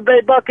Tampa Bay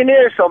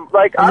Buccaneers? So,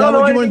 like, I don't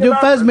know what you want to do,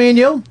 Fez, me and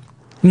you?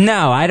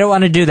 No, I don't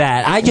want to do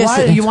that. I just...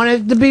 Why? You want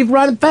it to be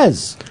Ron and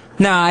Fez?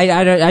 No,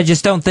 I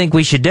just don't think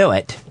we should do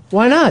it.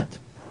 Why not?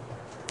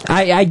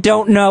 I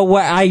don't know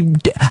what...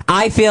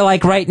 I feel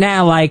like right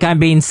now, like I'm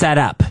being set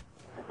up.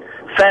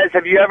 Fez,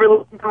 have you ever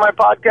listened to my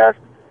podcast?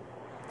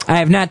 I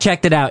have not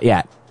checked it out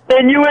yet.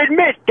 Then you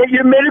admit that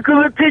your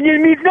medical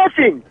opinion means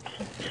nothing.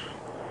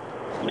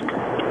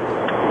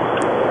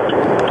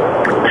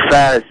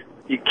 Fez,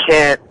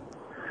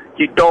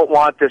 you don't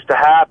want this to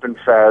happen,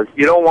 Fez.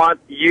 You don't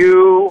want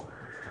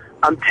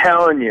I'm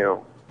telling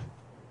you,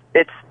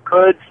 it's a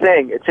good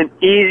thing. It's an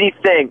easy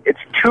thing. It's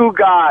two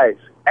guys.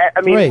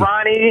 I mean, Right.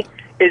 Ronnie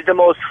is the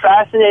most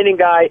fascinating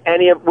guy,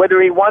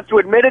 whether he wants to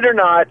admit it or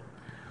not.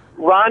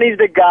 Ronnie's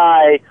the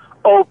guy,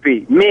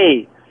 Opie,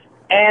 me,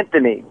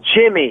 Anthony,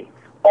 Jimmy,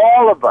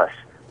 all of us.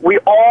 We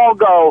all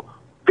go,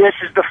 this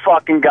is the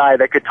fucking guy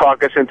that could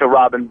talk us into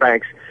Robin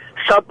Banks.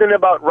 Something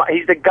about,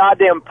 he's the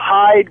goddamn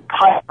Pied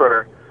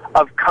Piper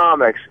of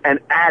comics and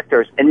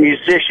actors and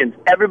musicians.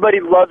 Everybody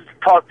loves to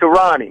talk to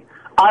Ronnie.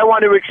 I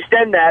want to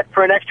extend that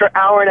for an extra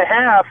hour and a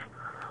half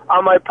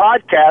on my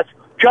podcast,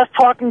 just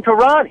talking to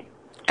Ronnie.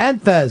 And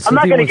Fez. I'm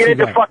not going to get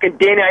into fucking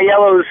Danny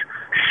Aiello's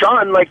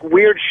son, like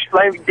weird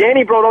like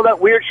Danny brought all that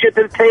weird shit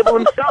to the table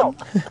himself.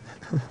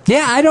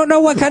 Yeah, I don't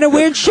know what kind of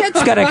weird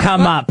shit's going to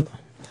come up.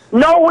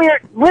 No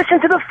weird. Listen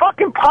to the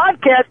fucking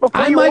podcast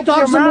before I you might open talk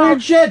your some mouth.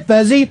 weird shit,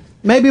 Fezzy.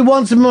 Maybe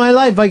once in my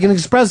life I can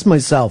express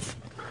myself.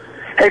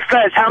 Hey,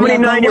 Fez, how many Yeah,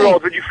 but 9-year-olds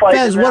wait. would you fight?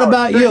 Fez, in what an hour?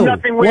 about There's you?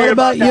 nothing What weird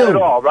about that you? at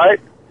all, right?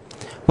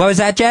 What was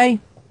that, Jay?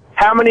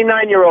 How many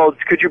 9-year-olds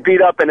could you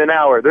beat up in an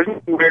hour? There's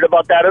nothing weird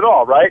about that at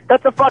all, right?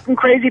 That's a fucking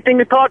crazy thing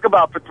to talk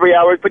about for 3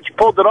 hours, but you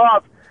pulled it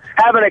off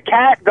having a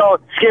cat go,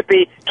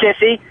 Skippy,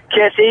 kissy,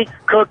 kissy,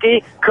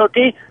 cookie,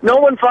 cookie. No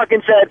one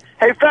fucking said,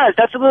 hey, Fez,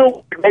 that's a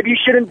little weird. Maybe you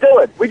shouldn't do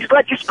it. We just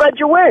let you spread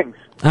your wings.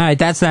 All right,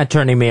 that's not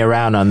turning me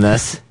around on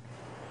this.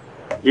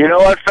 You know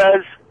what,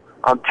 Fez?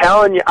 I'm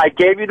telling you, I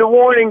gave you the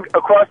warning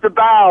across the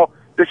bow.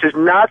 This is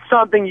not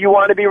something you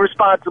want to be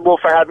responsible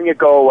for having it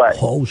go away.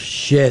 Oh,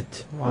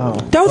 shit. Wow.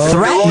 Don't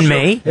threaten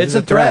me. It's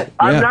a threat.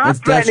 I'm not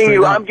threatening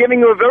you. I'm giving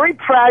you a very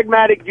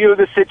pragmatic view of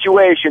the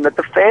situation, that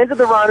the fans of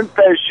the Ron and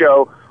Fez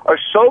show are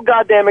so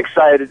goddamn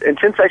excited. And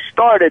since I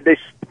started, if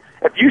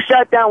you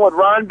sat down with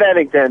Ron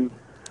Bennington,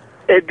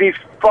 it'd be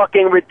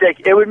fucking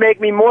ridiculous. It would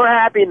make me more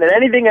happy than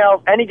anything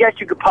else, any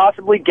guest you could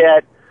possibly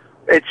get.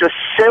 It's a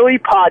silly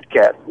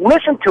podcast.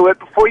 Listen to it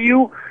before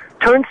you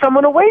turn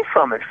someone away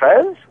from it,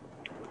 Fez.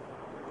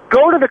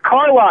 Go to the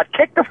car lot,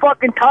 kick the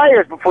fucking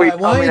tires before you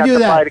tell me not to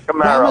buy the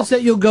Camaro. Promise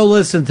that you'll go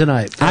listen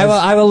tonight.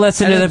 I will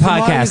listen to the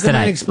podcast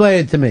tonight.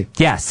 Explain it to me.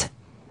 Yes.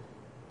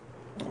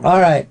 All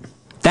right.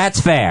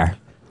 That's fair.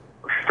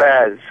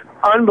 Fez,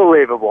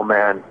 unbelievable,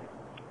 man.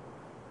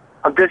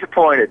 I'm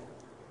disappointed.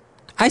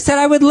 I said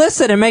I would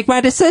listen and make my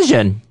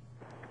decision.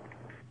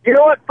 You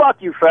know what?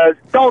 Fuck you, Fez.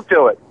 Don't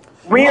do it.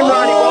 Me and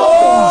Ronnie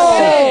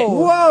won't.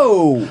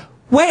 Whoa.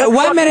 Wait,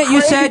 1 minute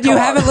you said you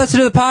haven't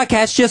listened to the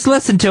podcast, just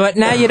listen to it.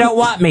 Now you don't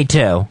want me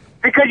to.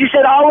 Because you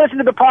said I'll listen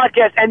to the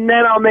podcast and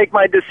then I'll make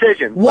my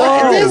decision.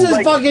 What? This is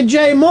fucking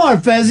Jay Moore,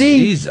 Fezzy.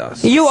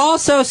 Jesus. You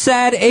also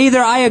said either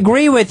I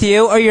agree with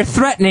you or you're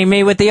threatening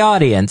me with the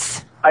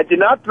audience. I did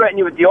not threaten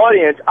you with the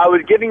audience. I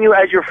was giving you,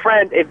 as your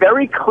friend, a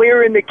very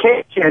clear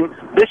indication.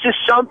 This is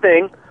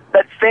something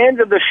that fans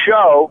of the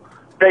show,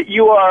 that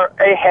you are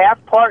a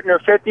half partner,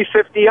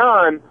 50-50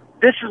 on,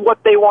 this is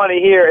what they want to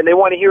hear, and they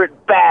want to hear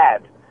it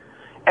bad.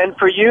 And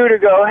for you to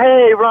go,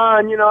 hey,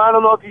 Ron, I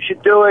don't know if you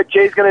should do it.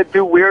 Jay's going to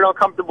do weird,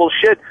 uncomfortable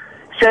shit,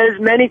 says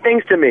many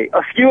things to me,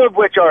 a few of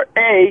which are,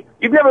 A,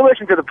 you've never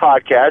listened to the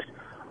podcast,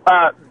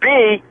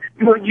 B,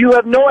 you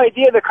have no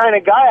idea the kind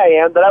of guy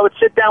I am, that I would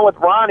sit down with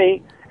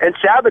Ronnie and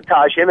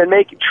sabotage him and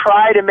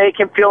try to make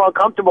him feel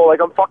uncomfortable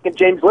like I'm fucking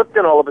James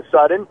Lipton all of a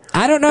sudden.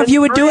 I don't know if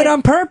you would do it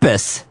on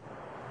purpose.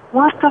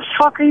 What the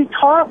fuck are you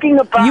talking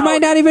about? You might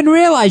not even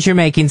realize you're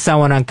making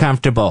someone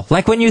uncomfortable,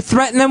 like when you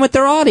threaten them with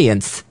their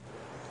audience.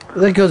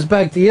 That goes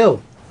back to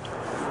you.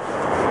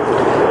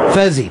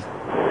 Fezzy.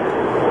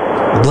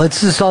 Let's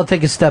just all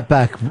take a step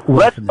back.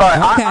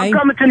 I'm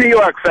coming to New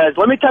York, Fez.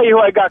 Let me tell you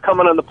who I got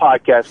coming on the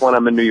podcast when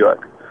I'm in New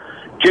York.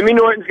 Jimmy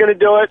Norton's going to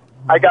do it.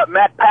 I got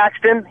Matt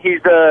Paxton.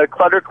 He's the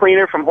clutter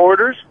cleaner from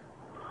Hoarders.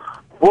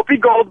 Whoopi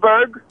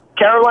Goldberg.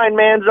 Caroline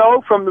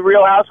Manzo from The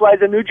Real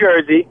Housewives of New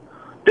Jersey.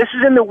 This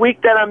is in the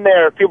week that I'm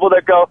there. People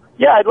that go,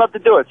 yeah, I'd love to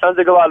do it. Sounds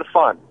like a lot of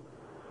fun.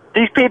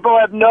 These people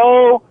have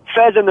no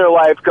Fez in their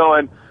life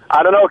going,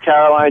 I don't know,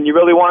 Caroline, you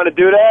really want to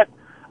do that?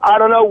 I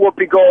don't know,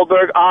 Whoopi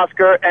Goldberg,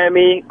 Oscar,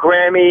 Emmy,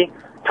 Grammy,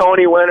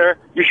 Tony winner.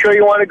 You sure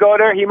you want to go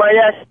there? He might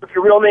ask if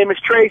your real name is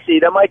Tracy.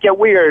 That might get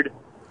weird.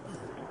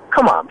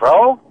 Come on,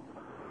 bro.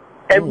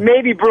 And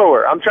maybe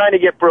Brewer. I'm trying to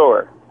get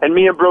Brewer. And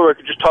me and Brewer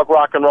could just talk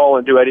rock and roll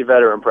and do Eddie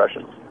Vedder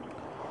impressions.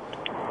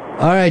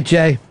 All right,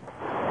 Jay.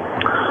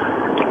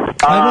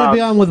 I'm going to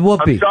be on with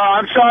Whoopi.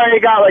 I'm sorry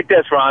it got like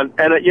this, Ron.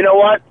 And you know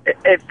what?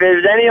 If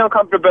there's any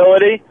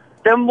uncomfortability,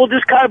 then we'll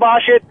just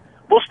kibosh it.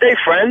 We'll stay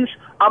friends.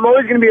 I'm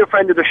always going to be a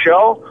friend of the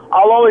show.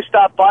 I'll always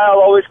stop by.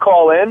 I'll always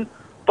call in.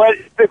 But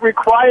if it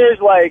requires,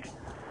 like,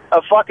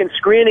 a fucking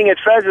screening at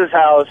Fez's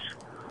house,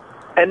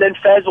 and then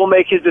Fez will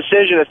make his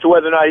decision as to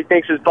whether or not he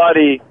thinks his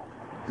buddy...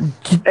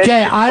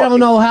 Jay, I don't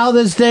know how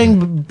this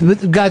thing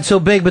got so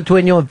big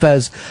between you and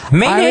Fez.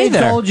 Me I neither.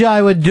 told you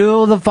I would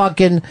do the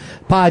fucking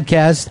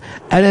podcast,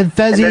 and then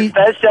Fez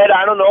said,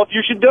 I don't know if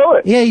you should do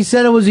it. Yeah, he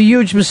said it was a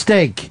huge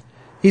mistake.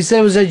 He said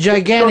it was a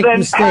gigantic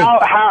mistake.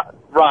 How,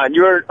 Ron,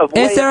 you're...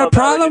 Is there a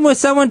problem with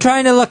someone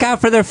trying to look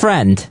out for their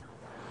friend?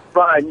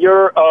 Ron,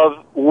 you're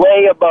of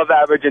way above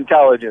average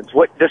intelligence.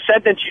 What the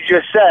sentence you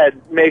just said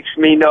makes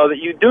me know that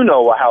you do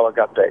know how it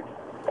got big.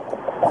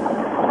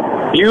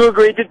 You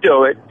agreed to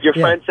do it. Your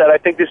friend said, I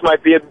think this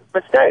might be a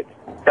mistake.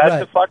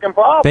 That's the fucking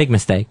problem. Big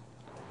mistake.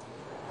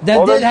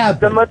 That did happen.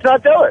 Then let's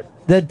not do it.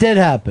 That did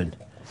happen.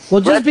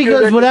 Well, just Let's do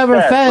because this whatever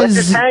instead. Let's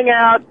Fez... just hang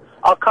out.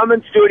 I'll come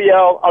in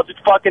studio. I'll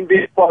just fucking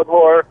be a plug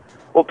whore.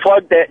 We'll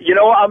plug that. You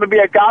know what? I'm going to be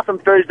at Gotham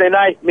Thursday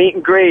night, meet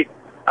and greet.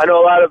 I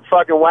know a lot of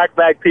fucking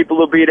whackbag people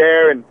will be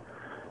there, and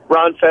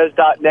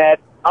RonFez.net.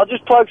 I'll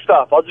just plug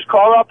stuff. I'll just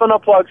call up and I'll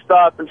plug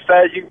stuff. And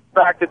Fez, you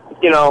back to,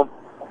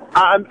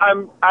 I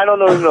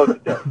don't even know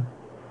what to do.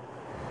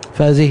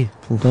 Fezzy,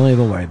 don't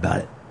even worry about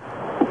it.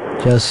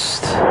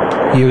 Just,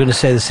 you're going to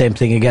say the same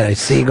thing again. I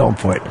see you going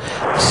for it.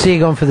 I see you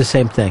going for the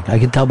same thing. I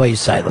can tell by your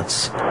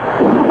silence.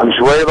 I'm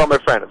just worried about my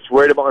friend. I'm just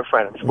worried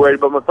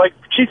about my... Like,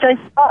 gee,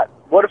 thanks God.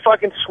 What a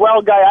fucking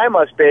swell guy I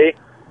must be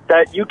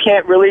that you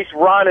can't release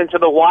Ron into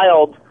the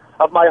wild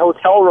of my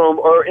hotel room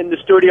or in the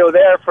studio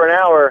there for an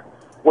hour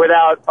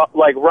without,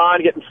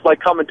 Ron getting,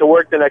 coming to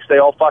work the next day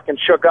all fucking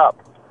shook up.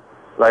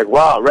 Like,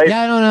 wow, right?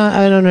 Yeah,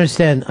 I don't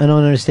understand. I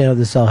don't understand how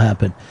this all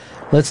happened.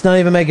 Let's not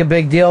even make a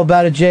big deal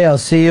about it, Jay. I'll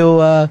see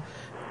you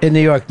in New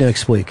York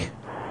next week.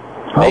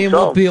 Me and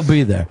Whoopi will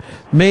be there.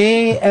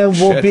 Me and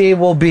Whoopi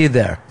will be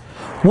there.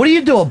 What do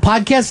you do? A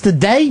podcast a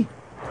day?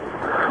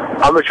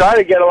 I'm gonna try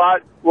to get a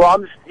lot.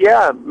 Well,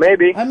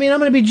 maybe. I mean, I'm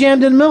going to be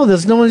jammed in the middle of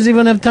this. No one's even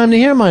going to have time to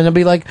hear mine. I'll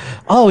be like,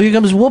 oh, here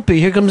comes Whoopi.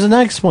 Here comes the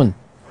next one.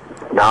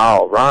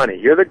 No, Ronnie,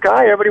 you're the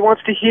guy everybody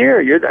wants to hear.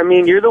 You're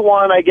the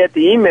one I get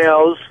the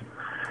emails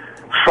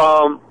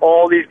from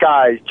all these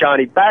guys,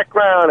 Johnny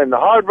Background and the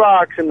Hard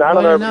Rocks, and I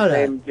don't know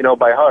his name,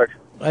 by heart.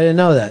 I didn't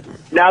know that.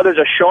 Now there's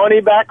a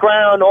Shawnee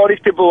Background. All these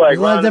people like There's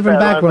a lot of different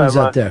backgrounds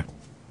out there.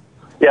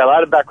 Yeah, a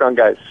lot of background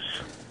guys.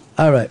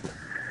 All right.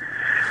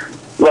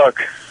 Look,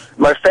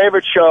 my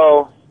favorite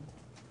show.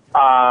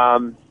 I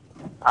don't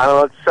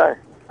know what to say.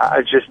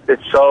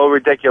 It's so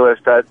ridiculous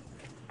that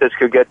this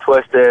could get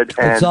twisted.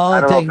 And It's all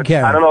taken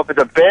care of. I don't know if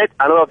it's a bit.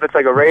 I don't know if it's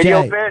like a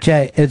radio bit.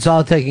 Jay, it's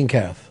all taken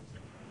care of.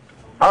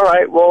 All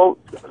right, well,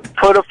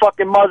 put a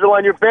fucking muzzle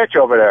on your bitch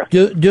over there.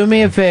 Do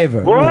me a favor.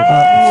 You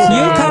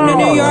come to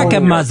New York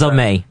and muzzle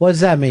me. What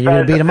does that mean? You're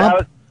going to beat him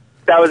up?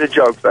 That was a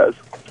joke, Fez.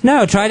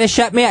 No, try to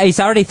shut me up. He's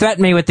already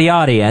threatened me with the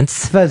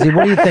audience. Fezzy,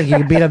 what do you think? You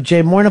can beat up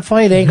Jay Moore in a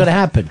fight? It ain't going to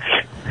happen.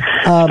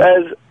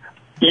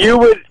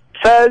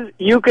 Fez,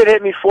 you could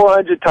hit me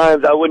 400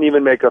 times. I wouldn't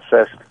even make a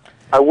fist.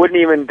 I wouldn't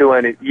even do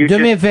anything. Do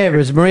me a favor.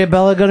 Is Maria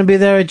Bella going to be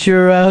there at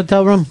your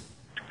hotel room?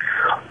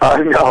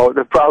 No,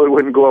 that probably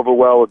wouldn't go over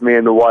well with me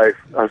and the wife.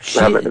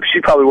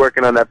 She's probably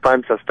working on that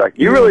Prime Suspect.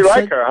 You really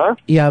like her, huh?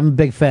 Yeah, I'm a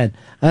big fan.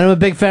 And I'm a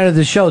big fan of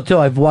the show, too.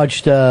 I've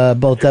watched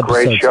both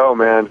episodes. Great show,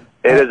 man.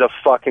 It is a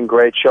fucking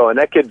great show. And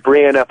that kid,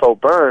 Brian F.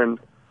 O'Byrne,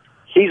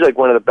 he's like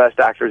one of the best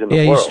actors in the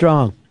world. Yeah, he's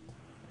strong.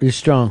 He's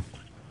strong.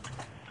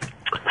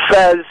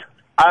 Fez,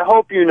 I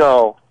hope you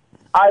know,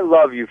 I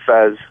love you,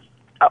 Fez.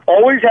 I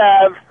always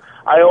have.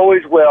 I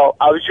always will.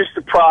 I was just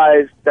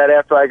surprised that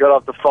after I got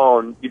off the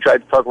phone, you tried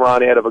to talk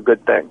Ronnie out of a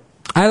good thing.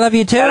 I love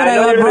you too, and I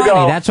love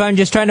Ronnie. That's why I'm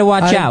just trying to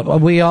watch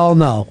out. We all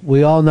know.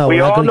 We all know. We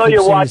all know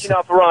you're watching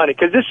out for Ronnie,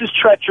 because this is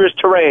treacherous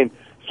terrain.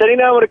 Sitting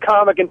down with a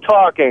comic and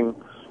talking,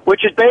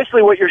 which is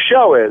basically what your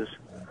show is.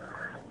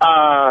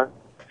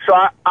 So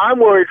I'm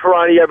worried for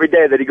Ronnie every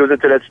day that he goes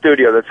into that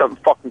studio, that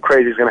something fucking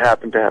crazy is going to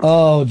happen to him.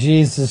 Oh,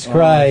 Jesus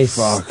Christ.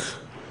 Fuck.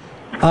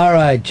 All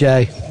right,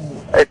 Jay.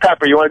 Hey,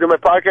 Pepper, you want to do my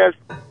podcast?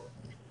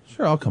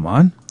 Sure, I'll come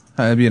on.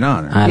 That'd be an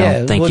honor. I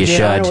don't think you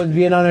should. It would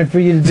be an honor for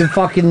you to do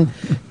fucking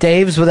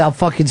Dave's without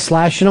fucking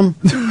slashing them.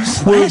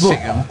 Slashing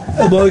them?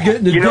 Am I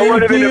getting the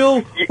Dave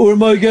deal or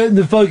am I getting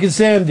the fucking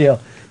Sam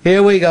deal?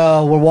 Here we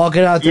go. We're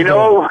walking out the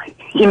door.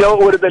 You know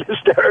it would have been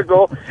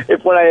hysterical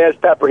if when I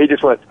asked Pepper, he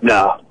just went,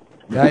 no.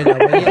 I know,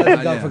 but he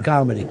doesn't go for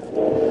comedy.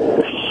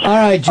 All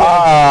right, Jay.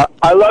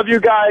 I love you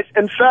guys.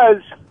 And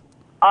Fez,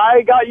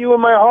 I got you in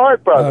my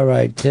heart, brother. All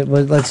right.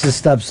 Let's just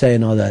stop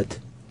saying all that.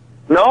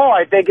 No,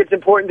 I think it's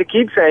important to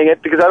keep saying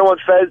it because I don't want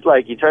Fez,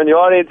 like, you turn the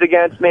audience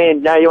against me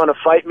and now you want to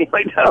fight me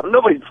like that.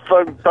 Nobody's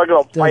talking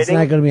about fighting. It's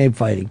not going to be any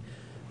fighting.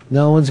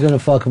 No one's going to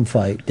fucking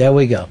fight. There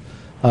we go.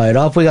 All right,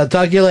 off we go.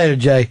 Talk to you later,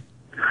 Jay.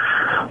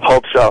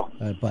 Hope so. All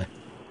right, bye.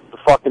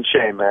 It's a fucking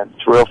shame, man.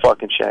 It's a real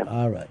fucking shame.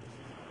 All right.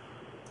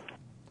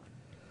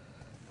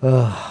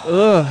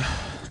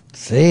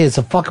 See, it's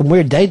a fucking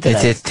weird day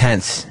today. It's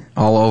tense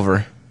all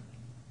over.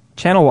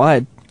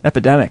 Channel-wide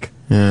epidemic.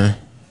 Yeah.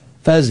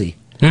 Fezzy,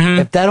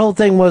 if that whole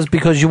thing was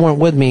because you weren't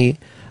with me,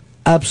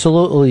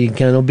 absolutely,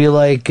 Ken. It'll be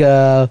like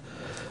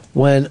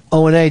when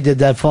O&A did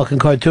that fucking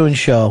cartoon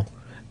show,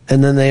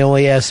 and then they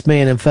only asked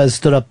me, and then Fez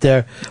stood up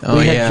there.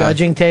 We had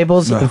judging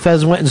tables, and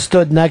Fez went and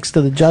stood next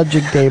to the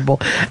judging table,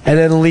 and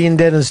then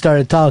leaned in and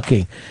started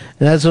talking.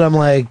 And that's what I'm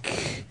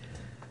like...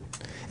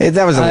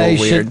 That was a little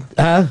weird.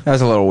 Huh? That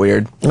was a little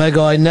weird. I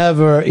go, I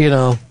never,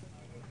 Am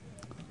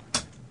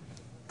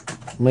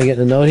I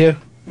getting a note here?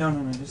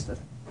 No, just a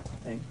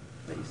thing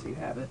that you see you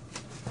have it.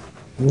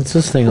 What's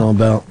this thing all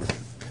about?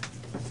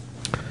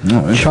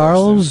 Oh,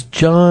 Charles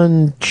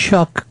John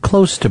Chuck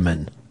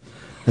Klosterman,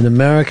 an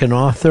American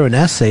author and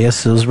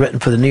essayist who was written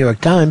for the New York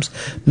Times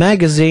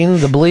Magazine,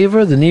 The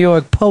Believer, The New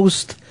York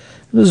Post.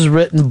 He has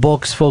written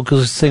books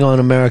focusing on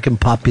American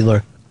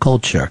popular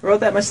culture. I wrote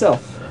that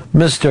myself.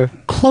 Mr.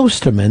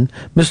 Klosterman,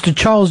 Mr.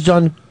 Charles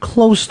John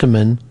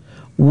Klosterman,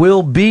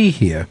 will be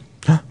here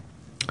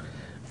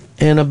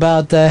in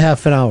about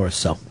half an hour or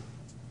so.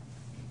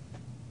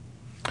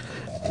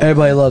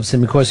 Everybody loves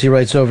him. Of course, he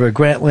writes over at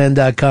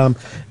Grantland.com,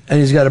 and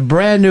he's got a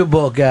brand new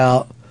book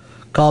out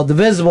called The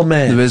Visible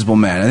Man. The Visible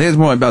Man. I think it's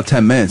more like about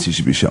 10 minutes he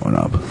should be showing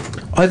up.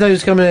 I thought he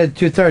was coming at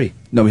 2:30.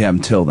 No, we have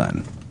him till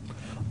then.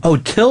 Oh,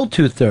 till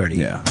 2:30.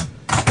 Yeah.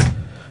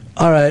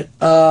 All right.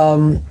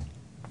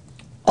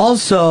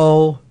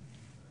 Also,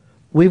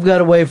 we've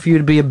got a way for you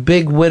to be a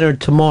big winner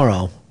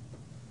tomorrow.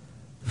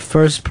 The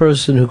first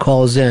person who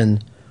calls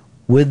in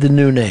with the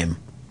new name.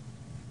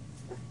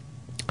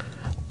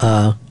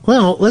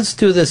 Well, let's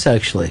do this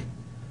actually.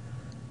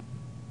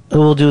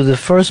 We'll do the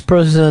first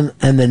person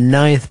and the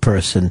 9th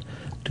person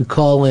to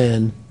call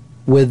in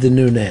with the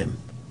new name.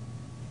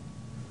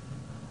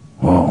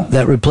 Whoa.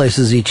 That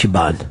replaces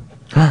Ichiban.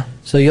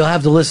 So you'll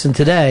have to listen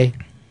today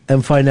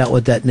and find out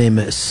what that name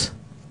is.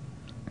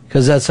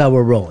 Because that's how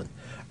we're rolling.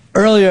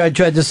 Earlier I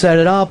tried to set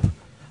it up.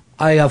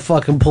 I got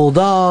fucking pulled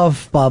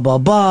off, blah, blah,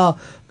 blah,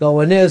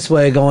 going this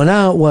way, going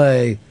that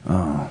way.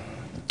 Oh.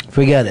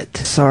 Forget it.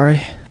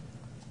 Sorry.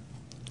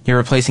 You're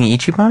replacing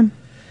Ichiban?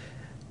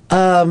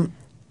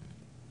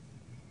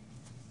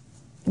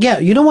 Yeah,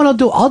 you know what I'll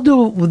do? I'll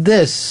do with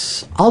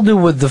this. I'll do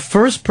with the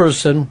first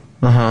person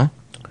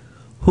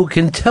who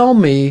can tell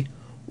me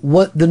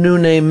what the new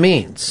name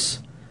means.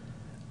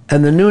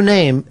 And the new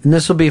name, and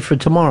this will be for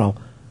tomorrow,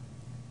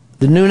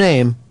 the new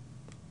name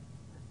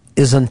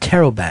is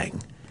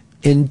Interrobang.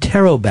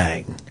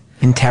 Interrobang.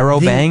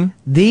 Interrobang?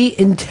 The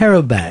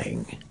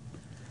Interrobang.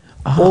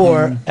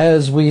 Or,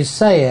 as we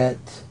say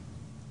it,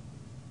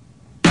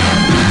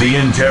 The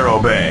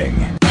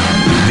Interrobang.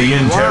 The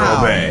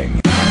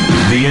Interrobang.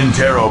 The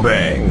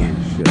Interrobang.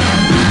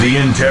 The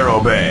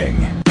Interrobang.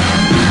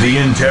 The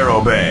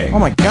Interrobang. Oh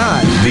my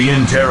God. The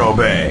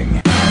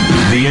Interrobang.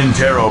 The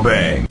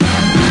Interrobang.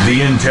 The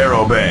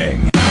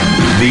Interrobang.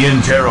 The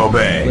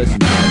Interrobang.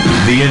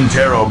 The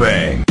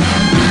Interrobang.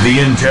 The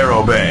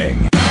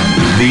Interrobang.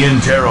 The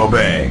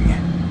Interrobang.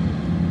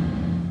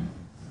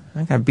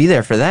 I gotta be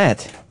there for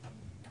that.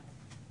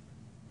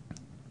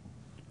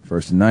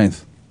 1st and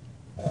 9th.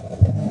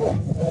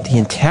 The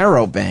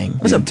Interrobang.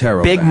 That's a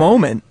big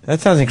moment.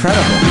 That sounds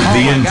incredible.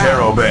 The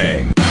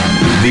Interrobang.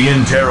 The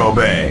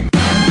Interrobang.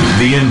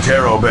 The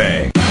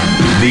Interrobang.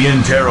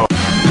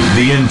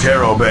 The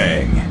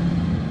Interrobang.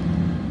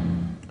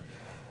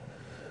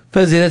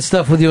 Fezzi, that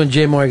stuff with you and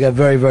Jay Moore got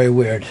very, very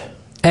weird.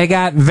 It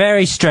got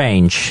very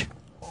strange.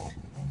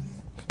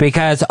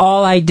 Because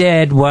all I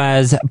did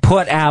was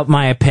put out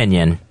my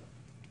opinion.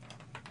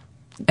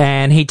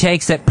 And he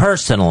takes it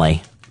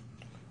personally.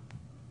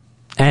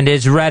 And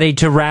is ready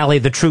to rally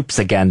the troops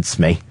against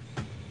me.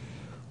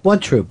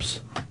 What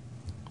troops?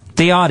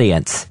 The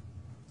audience.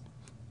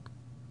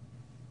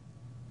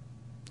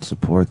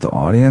 Support the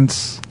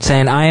audience?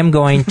 Saying, I am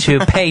going to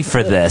pay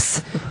for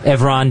this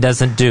if Ron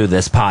doesn't do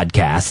this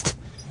podcast.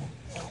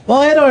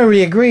 Well, I had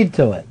already agreed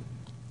to it.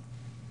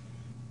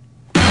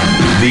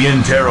 The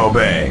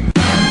Interrobang.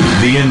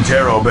 The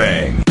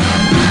Interrobang.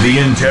 The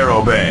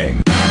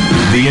Interrobang.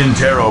 The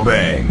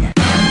Interrobang.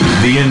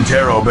 The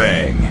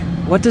Interrobang.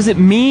 What does it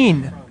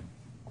mean?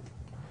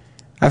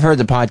 I've heard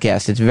the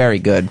podcast. It's very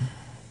good.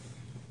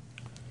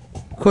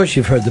 Of course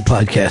you've heard the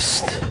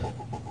podcast.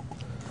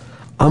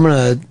 I'm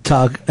going to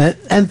talk,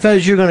 and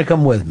Fez, you're going to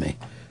come with me.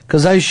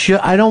 Because I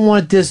don't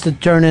want this to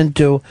turn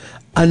into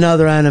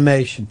another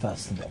animation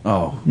festival.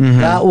 Oh.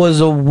 That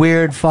was a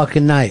weird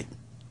fucking night.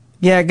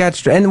 Yeah, it got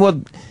straight.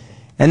 And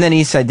then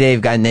Eastside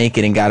Dave got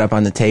naked and got up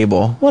on the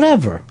table.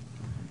 Whatever.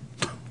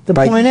 The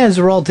point is,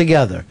 we're all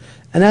together.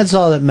 And that's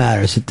all that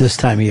matters at this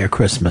time of year,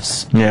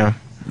 Christmas. Yeah.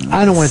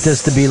 I don't want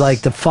this to be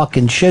like the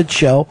fucking shit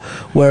show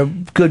where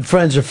good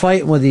friends are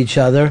fighting with each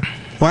other.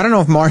 Well, I don't know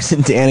if Mars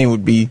and Danny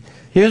would be.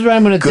 Here's where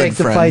I'm going to good take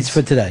the friends. fights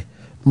for today.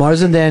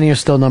 Mars and Danny are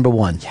still number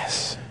one.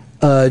 Yes.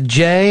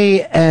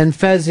 Jay and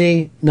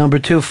Fezzi, number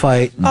 2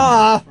 fight.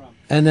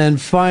 And then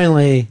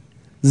finally,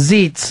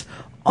 Zeetz,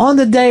 on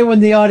the day when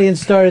the audience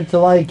started to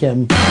like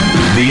him.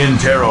 The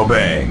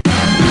Interrobang.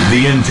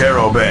 The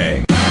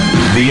Interrobang.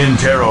 The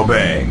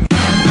Interrobang.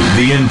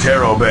 The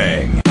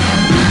Interrobang.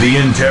 The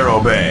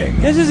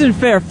Interrobang. This isn't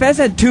fair. Fez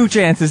had 2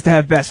 chances to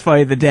have best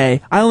fight of the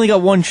day. I only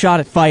got 1 shot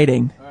at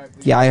fighting.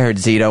 Yeah, I heard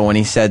Zito when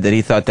he said that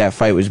he thought that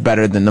fight was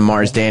better than the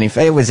Mars Danny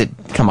fight.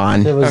 Come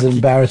on. It was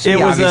embarrassing. It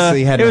was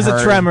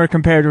a tremor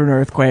compared to an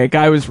earthquake.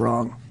 I was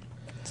wrong.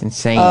 It's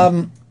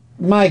insane.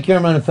 Mike,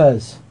 you're on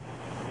Fez.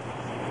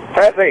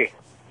 Fezzi,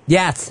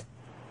 Yes.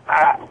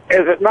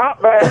 is it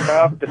not bad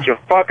enough that you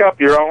fuck up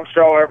your own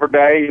show every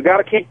day? You got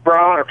to keep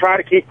Ron, or try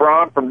to keep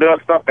Ron from doing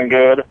something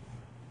good.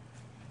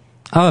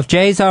 Oh, if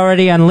Jay's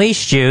already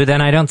unleashed you,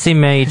 then I don't see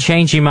me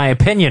changing my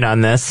opinion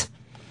on this.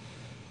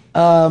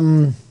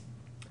 Maddie.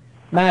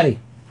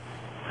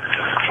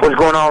 What's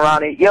going on,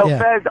 Ronnie? Yo, Yeah.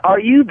 Fez, are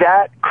you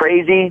that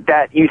crazy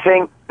that you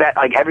think that,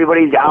 like,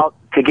 everybody's out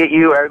to get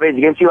you, everybody's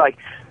against you? Like,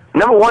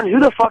 number one, who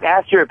the fuck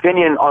asked your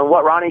opinion on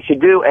what Ronnie should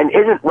do? And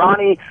isn't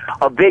Ronnie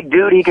a big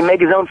dude? He can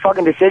make his own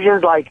fucking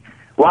decisions. Like,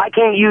 why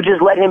can't you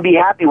just let him be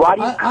happy? Why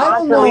do you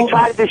constantly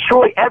try to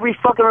destroy every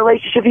fucking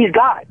relationship he's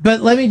got? But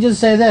let me just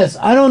say this.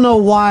 I don't know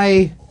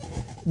why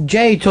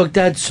Jay took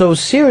that so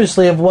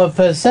seriously of what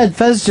Fez said.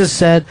 Fez just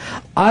said,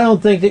 I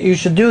don't think that you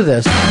should do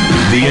this.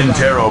 The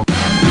Interrobang.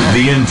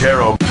 The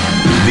Interrobang.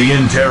 The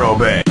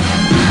Interrobang.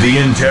 The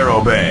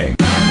Interrobang.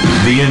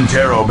 The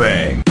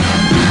Interrobang.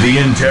 The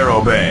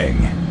Interrobang.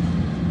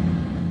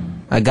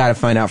 I gotta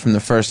find out from the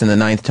 1st and the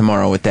 9th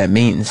tomorrow what that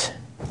means.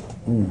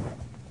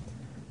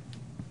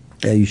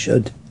 Yeah, you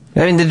should.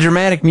 I mean, the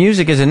dramatic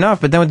music is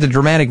enough, but then with the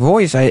dramatic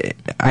voice, I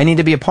need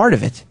to be a part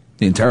of it.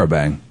 The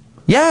Interrobang.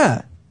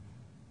 Yeah.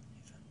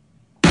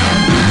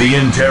 The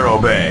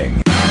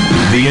Interrobang.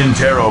 The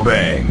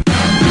Interrobang.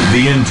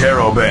 The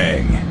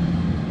Interrobang.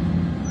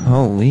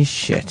 Holy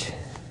shit.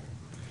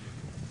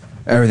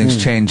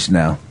 Everything's changed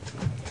now.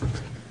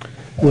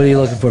 What are you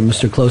looking for,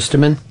 Mr.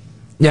 Klosterman?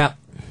 Yeah.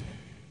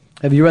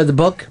 Have you read the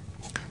book?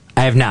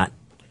 I have not.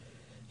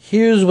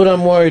 Here's what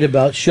I'm worried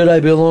about. Should I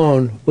be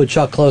alone with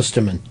Chuck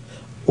Klosterman?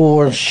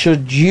 or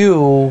should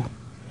you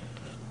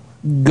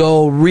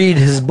go read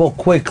his book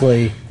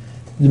quickly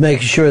to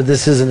make sure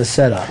this isn't a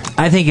setup?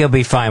 I think you'll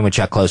be fine with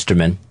Chuck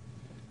Klosterman.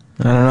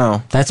 I don't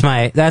know.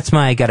 That's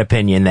my gut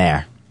opinion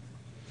there.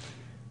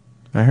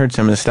 I heard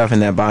some of the stuff in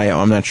that bio.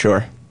 I'm not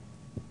sure.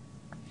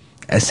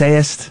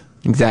 Essayist?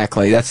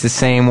 Exactly. That's the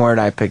same word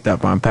I picked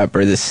up on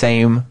Pepper. The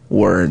same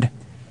word.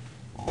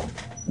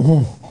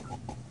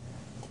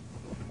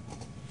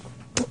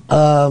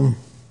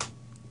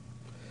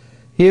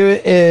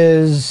 Here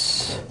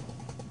is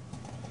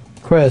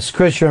Chris.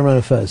 Chris, you're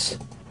on Fez.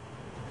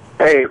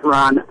 Hey,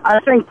 Ron, I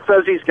think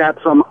Fezzi's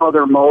got some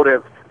other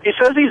motive. He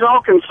says he's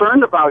all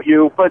concerned about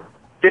you, but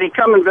did he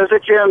come and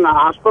visit you in the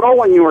hospital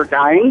when you were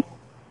dying?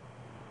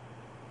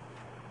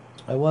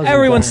 I wasn't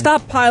Everyone, dying.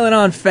 stop piling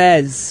on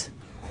Fez.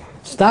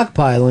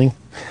 Stockpiling?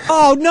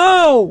 Oh,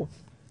 no!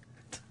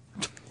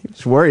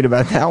 Just worried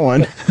about that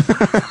one.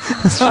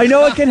 I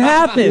know it can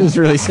happen. He was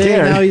really See,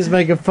 scared. now he's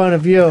making fun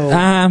of you.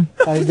 I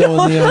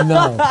don't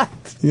know.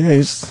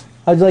 Yes.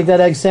 How'd you like that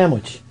egg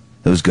sandwich?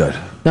 It was good.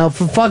 Now,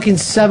 for fucking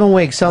 7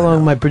 weeks, how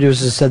long my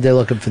producers said they're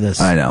looking for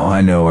this?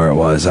 I know where it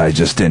was. I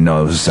just didn't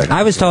know it was a second.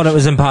 I was told it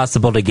was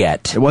impossible to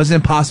get. It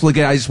wasn't impossible to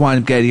get. I just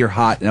wanted to get it here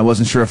hot, and I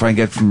wasn't sure if I can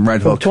get it from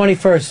Red Hook.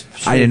 21st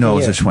Street. I didn't know it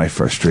was yeah. the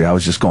 21st Street. I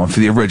was just going for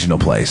the original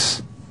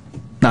place,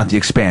 not the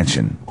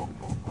expansion.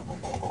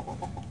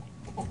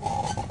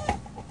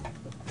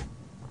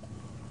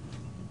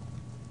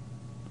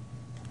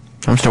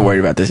 I'm still worried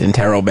about this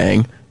Intero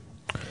bang.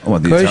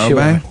 What, the Of course Intero you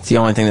bang? are. It's the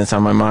only thing that's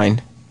on my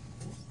mind.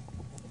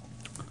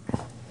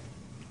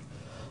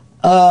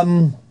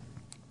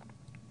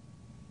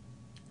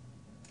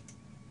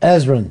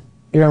 Ezrin,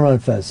 you're on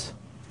Fez.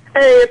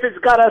 Hey, if it's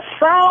got a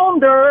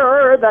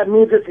sounder, that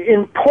means it's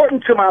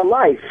important to my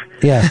life.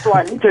 Yeah. So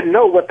I need to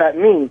know what that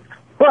means.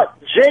 But,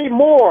 Jay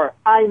Moore,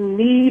 I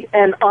need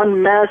an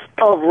unmasked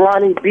of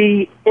Ronnie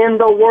B in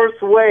the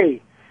worst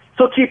way.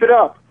 So keep it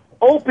up.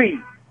 Opie,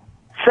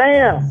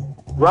 Sam,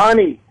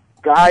 Ronnie,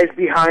 guys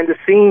behind the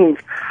scenes.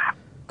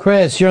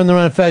 Chris, you're on the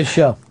Ron Fez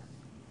show.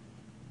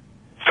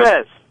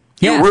 Fez,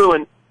 you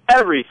ruined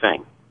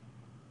everything.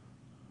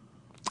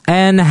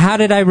 And how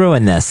did I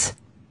ruin this?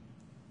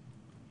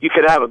 You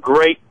could have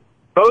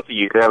both of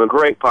you could have a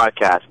great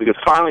podcast. We could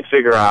finally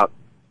figure out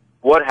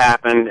what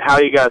happened, how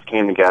you guys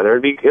came together.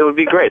 It would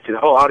be great. See, the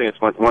whole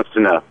audience wants to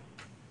know.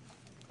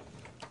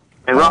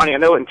 And Ronnie, I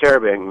know what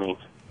interrobang means.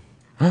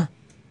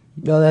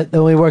 No, that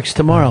only works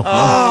tomorrow.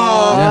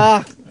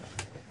 Oh.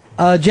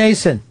 Yeah.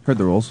 Jason. Heard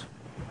the rules.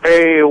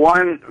 Hey,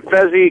 one,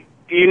 Fezzi,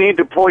 you need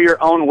to pull your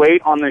own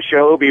weight on the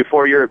show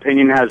before your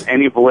opinion has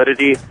any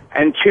validity.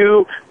 And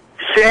two,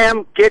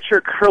 Sam, get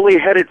your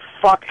curly-headed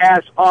fuck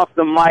ass off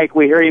the mic.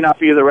 We hear enough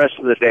of you the rest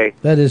of the day.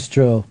 That is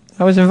true.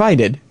 I was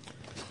invited.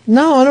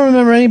 No, I don't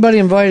remember anybody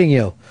inviting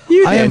you.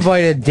 I did.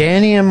 invited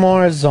Danny and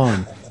Mars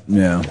on.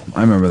 Yeah,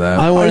 I remember that.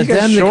 I wanted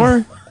them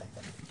to.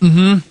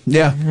 Mm-hmm.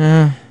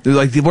 Yeah. They're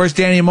like, where's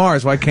Danny and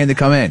Mars? Why can't they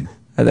come in?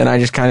 And then I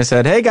just kind of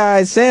said, hey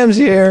guys, Sam's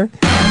here.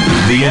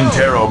 The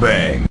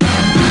Interrobang.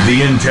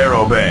 The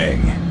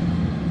Interrobang.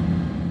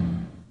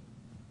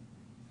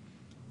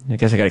 I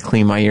guess I gotta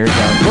clean my ears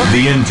out.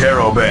 The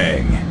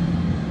Interrobang.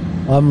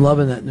 I'm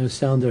loving that new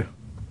sounder.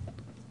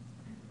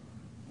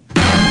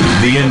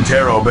 The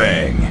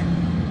Interrobang.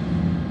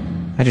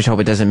 I just hope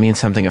it doesn't mean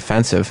something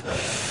offensive.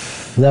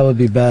 That would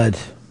be bad.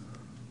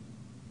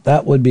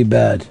 That would be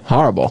bad.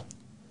 Horrible.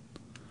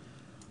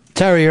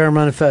 Terry, you're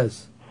on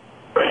Fez.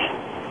 The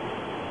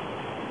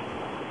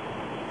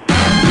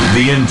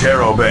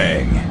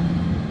Interrobang.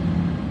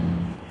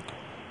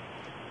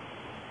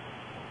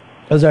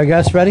 Is our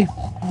guest ready?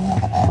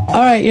 All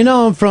right, you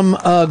know him from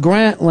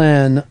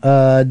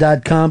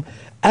Grantland.com,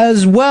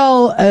 as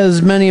well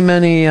as many,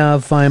 many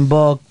fine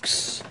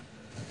books,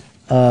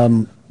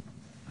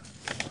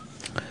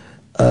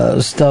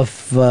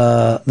 stuff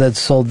that's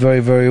sold very,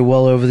 very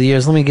well over the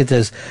years. Let me get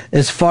this.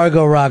 It's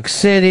Fargo Rock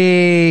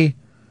City.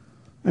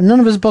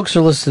 None of his books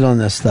are listed on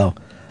this, though.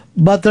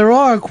 But there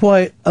are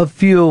quite a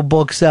few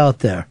books out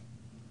there.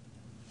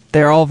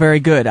 They're all very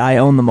good. I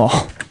own them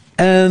all.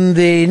 And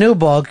the new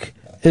book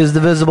is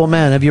The Visible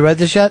Man. Have you read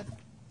this yet?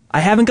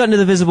 I haven't gotten to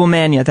The Visible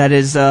Man yet. That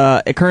is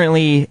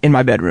currently in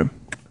my bedroom.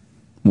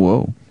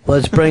 Whoa.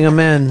 Let's bring him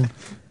in.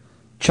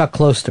 Chuck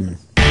Klosterman.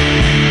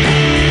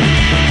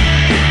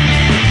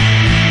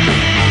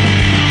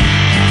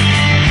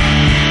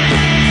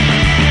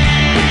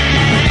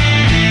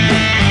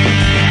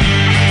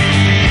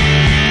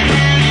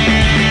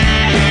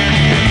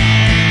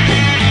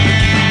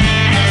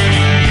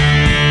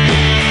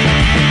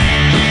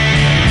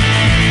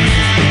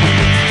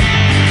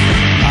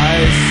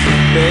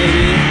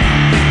 Baby,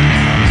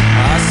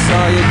 I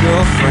saw your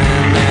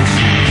girlfriend and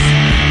she's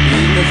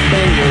eating her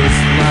fingers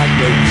like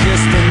they're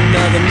just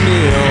another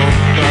meal.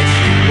 But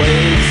she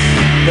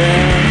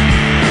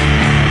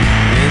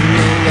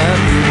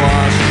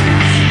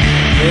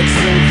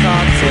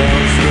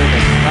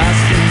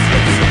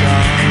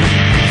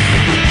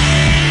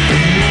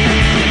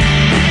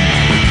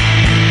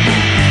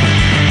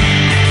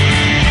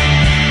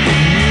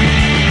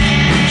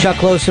Chuck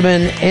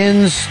Klosterman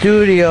in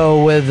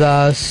studio with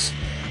us.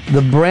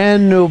 The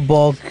brand new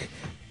book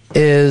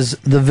is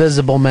The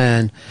Visible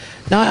Man.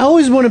 Now, I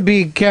always want to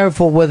be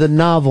careful with a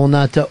novel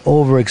not to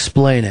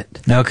over-explain it.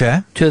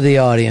 Okay. To the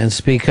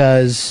audience,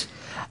 because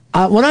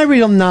when I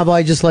read a novel,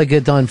 I just like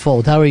it to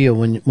unfold. How are you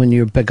when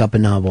you pick up a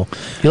novel?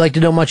 You like to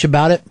know much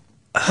about it?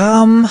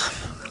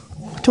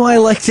 Do I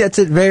like that's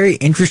a very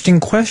interesting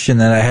question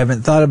that I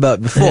haven't thought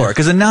about before.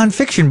 Because a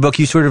nonfiction book,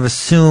 you sort of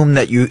assume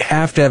that you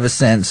have to have a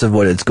sense of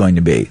what it's going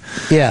to be.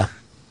 Yeah.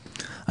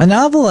 A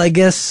novel, I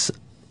guess,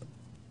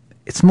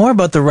 it's more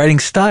about the writing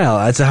style.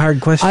 That's a hard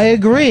question. I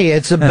agree.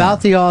 It's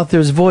about the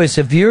author's voice.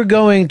 If you're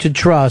going to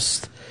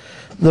trust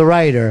the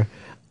writer,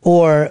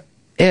 or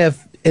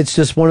if it's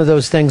just one of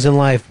those things in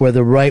life where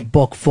the right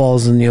book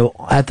falls on you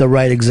at the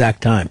right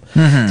exact time.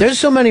 Mm-hmm. There's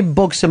so many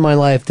books in my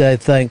life that I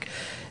think,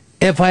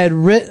 if I had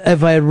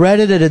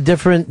read it at a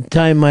different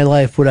time in my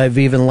life, would I have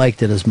even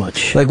liked it as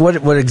much? Like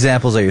what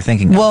examples are you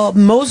thinking of? Well,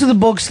 most of the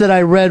books that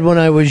I read when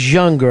I was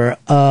younger,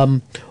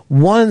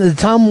 the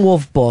Tom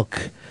Wolfe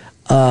book,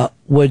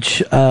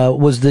 which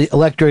was the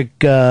electric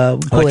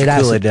Kool-Aid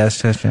acid.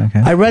 Test,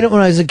 okay. I read it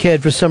when I was a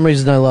kid. For some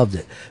reason, I loved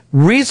it.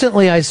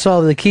 Recently, I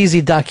saw the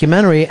Kesey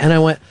documentary, and I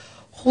went,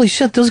 holy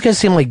shit, those guys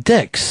seem like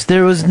dicks.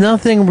 There was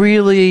nothing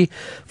really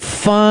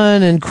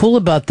fun and cool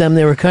about them.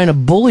 They were kind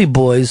of bully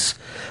boys.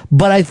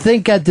 But I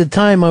think at the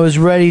time I was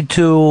ready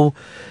to,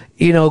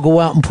 go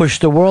out and push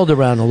the world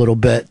around a little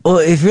bit. Well,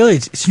 it's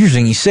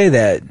interesting you say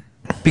that,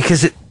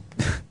 because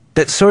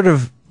that's sort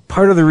of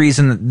part of the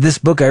reason that this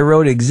book I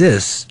wrote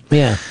exists.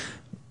 Yeah.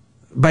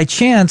 By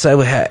chance, for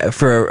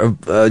a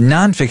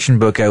nonfiction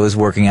book I was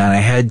working on, I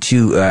had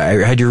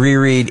to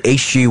reread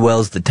H.G.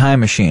 Wells' The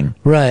Time Machine.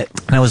 Right.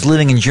 And I was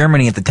living in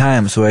Germany at the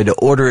time, so I had to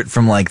order it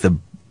from like the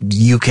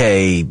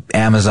UK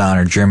Amazon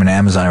or German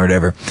Amazon or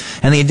whatever.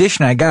 And the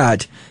edition I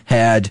got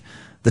had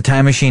The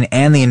Time Machine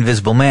and The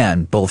Invisible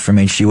Man, both from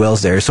H.G.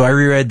 Wells there. So I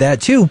reread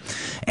that too.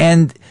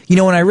 And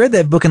when I read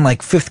that book in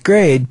like 5th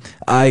grade,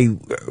 I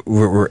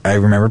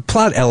remember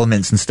plot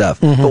elements and stuff.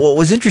 Mm-hmm. But what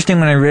was interesting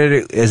when I read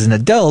it as an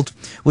adult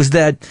was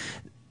that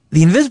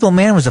the Invisible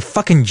Man was a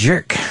fucking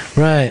jerk.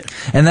 Right.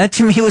 And that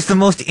to me was the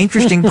most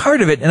interesting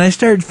part of it. And I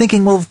started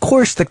thinking, well, of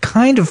course, the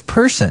kind of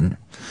person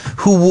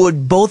who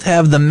would both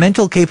have the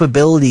mental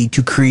capability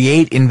to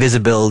create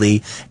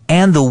invisibility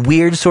and the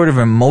weird sort of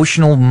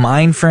emotional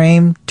mind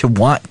frame to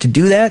want to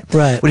do that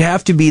would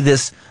have to be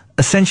this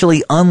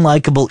essentially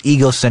unlikable,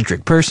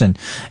 egocentric person.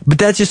 But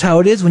that's just how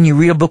it is when you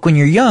read a book when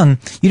you're young.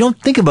 You don't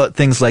think about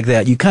things like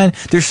that.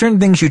 There's certain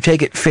things you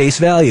take at face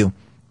value.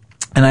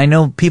 And I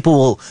know people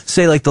will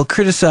say, like, they'll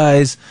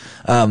criticize,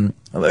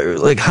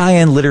 like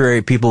high-end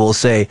literary people will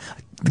say,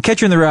 The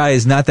Catcher in the Rye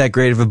is not that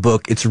great of a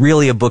book. It's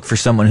really a book for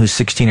someone who's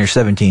 16 or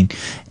 17.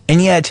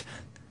 And yet,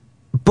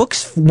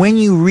 books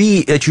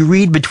that you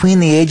read between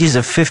the ages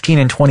of 15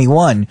 and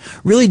 21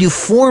 really do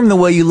form the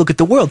way you look at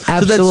the world.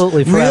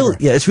 Absolutely, so forever.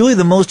 It's really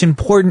the most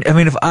important. I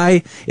mean, if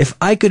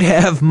I could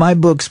have my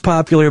books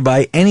popular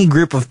by any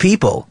group of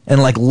people and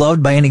like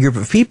loved by any group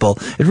of people,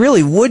 it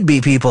really would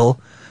be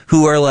people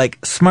who are like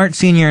smart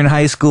senior in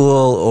high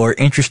school or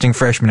interesting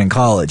freshman in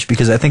college,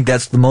 because I think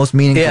that's the most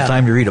meaningful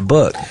time to read a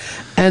book.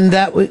 And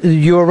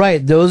you're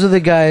right. Those are the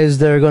guys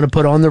that are going to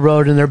put on the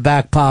road in their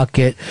back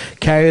pocket,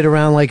 carry it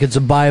around like it's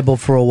a Bible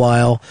for a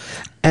while,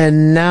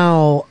 and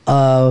now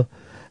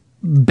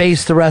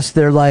base the rest of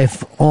their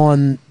life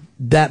on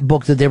that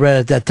book that they read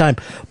at that time.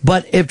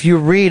 But if you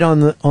read on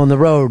the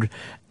road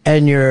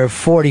and you're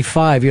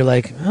 45, you're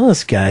like, oh,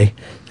 this guy,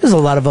 there's a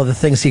lot of other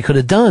things he could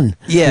have done.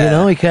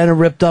 Yeah. He kind of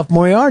ripped off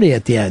Moriarty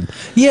at the end.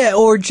 Yeah,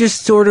 or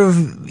just sort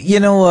of,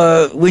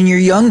 when you're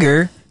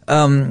younger,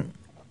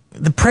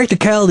 the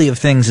practicality of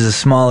things is a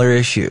smaller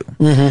issue.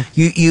 Mm-hmm.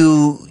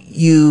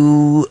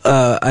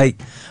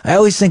 I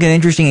always think an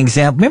interesting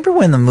example, remember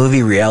when the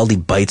movie Reality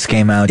Bites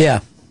came out? Yeah.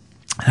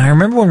 I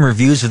remember when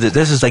reviews of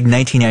this is like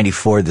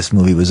 1994 this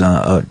movie was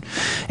out.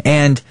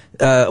 And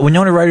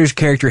Winona Ryder's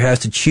character has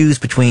to choose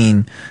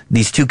between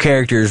these two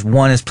characters.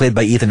 One is played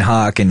by Ethan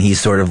Hawke, and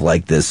he's sort of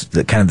like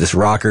this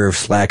rocker,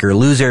 slacker,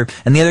 loser,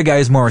 and the other guy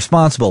is more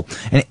responsible.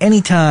 And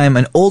anytime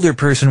an older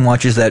person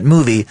watches that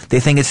movie, they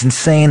think it's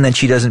insane that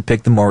she doesn't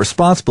pick the more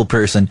responsible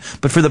person.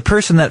 But for the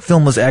person that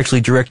film was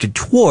actually directed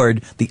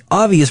toward, the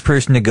obvious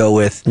person to go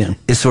with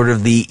is sort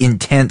of the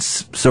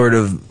intense sort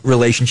of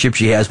relationship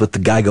she has with the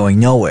guy going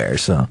nowhere.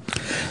 So,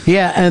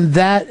 yeah, and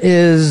that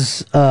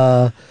is,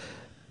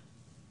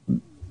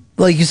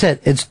 like you said,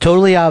 it's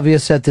totally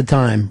obvious at the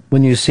time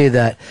when you see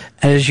that.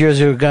 And as years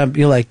go on,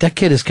 you're like, that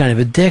kid is kind of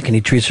a dick and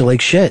he treats her like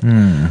shit.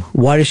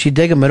 Why does she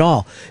dig him at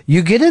all?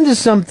 You get into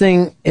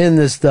something in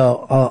this,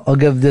 though, I'll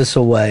give this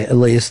away at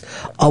least,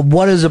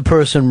 what is a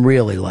person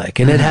really like?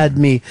 And it had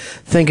me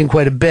thinking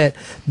quite a bit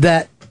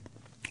that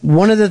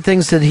one of the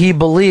things that he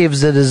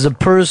believes that as a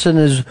person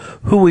is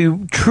who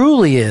he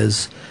truly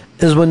is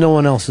when no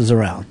one else is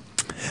around.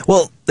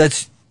 Well,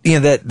 that's,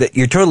 that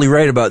you're totally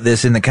right about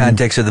this in the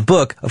context of the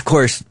book. Of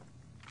course,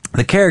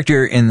 the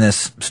character in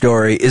this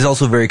story is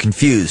also very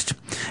confused.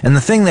 And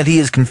the thing that he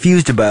is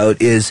confused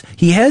about is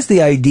he has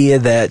the idea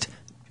that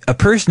a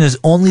person is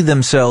only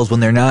themselves when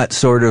they're not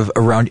sort of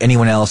around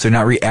anyone else. They're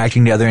not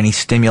reacting to any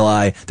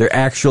stimuli. They're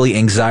actually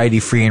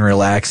anxiety-free and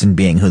relaxed in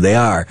being who they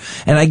are.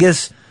 And I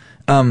guess,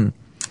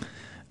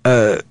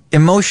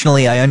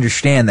 emotionally, I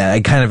understand that.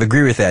 I kind of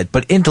agree with that.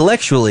 But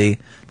intellectually,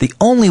 the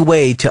only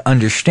way to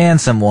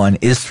understand someone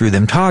is through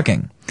them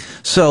talking.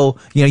 So,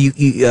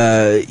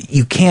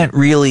 you can't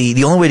really,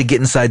 the only way to get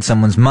inside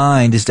someone's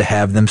mind is to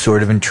have them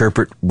sort of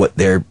interpret what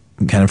they're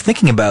kind of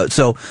thinking about.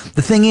 So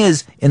the thing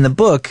is, in the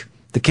book,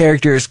 the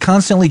character is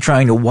constantly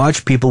trying to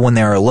watch people when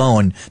they're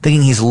alone,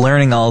 thinking he's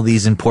learning all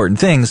these important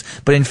things,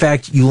 but in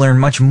fact, you learn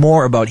much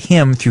more about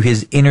him through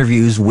his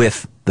interviews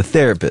with the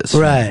therapist.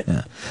 Right.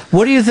 Yeah.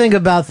 What do you think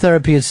about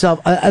therapy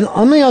itself?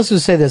 Let me also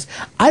say this.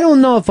 I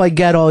don't know if I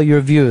get all your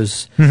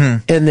views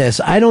in this.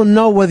 I don't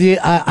know whether you,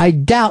 I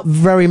doubt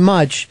very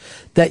much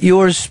that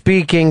you're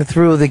speaking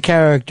through the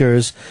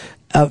characters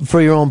for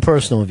your own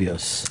personal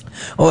views.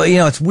 Well,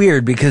 it's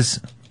weird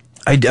because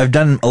I've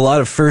done a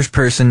lot of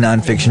first-person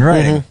nonfiction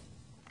writing.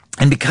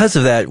 And because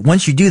of that,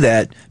 once you do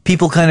that,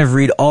 people kind of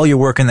read all your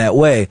work in that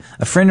way.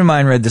 A friend of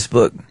mine read this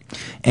book,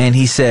 and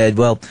he said,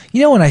 well,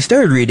 when I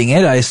started reading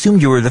it, I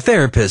assumed you were the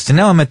therapist, and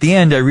now I'm at the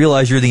end, I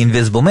realize you're the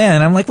invisible man.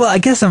 And I'm like, well, I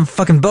guess I'm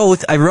fucking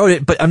both. I wrote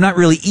it, but I'm not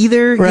really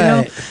either,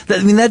 Right.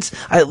 That's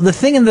the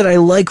thing that I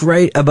like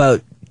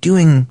about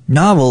doing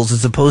novels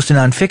as opposed to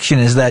nonfiction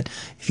is that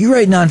if you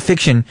write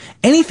nonfiction,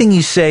 anything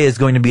you say is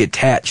going to be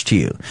attached to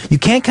you. You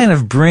can't kind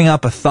of bring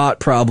up a thought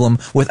problem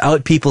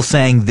without people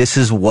saying this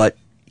is what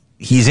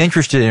he's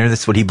interested in or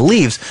this is what he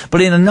believes.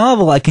 But in a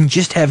novel, I can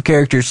just have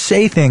characters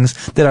say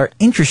things that are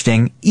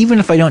interesting, even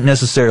if I don't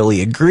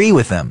necessarily agree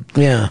with them.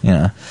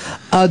 Yeah.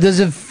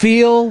 Does it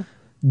feel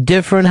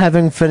different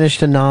having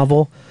finished a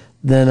novel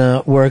than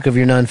a work of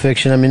your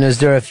nonfiction? I mean, is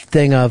there a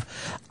thing of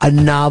a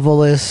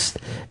novelist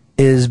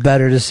is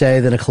better to say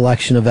than a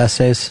collection of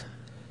essays?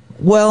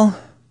 Well,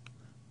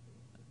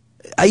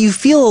 you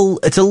feel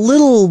it's a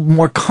little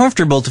more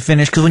comfortable to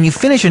finish, because when you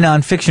finish a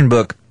nonfiction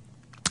book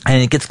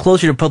and it gets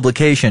closer to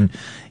publication,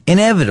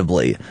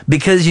 inevitably,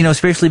 because,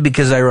 especially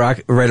because I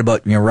write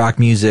about, rock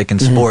music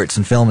and sports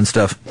and film and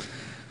stuff,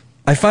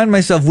 I find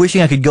myself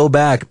wishing I could go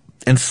back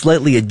and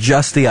slightly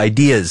adjust the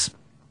ideas.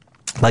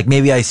 Like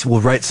maybe I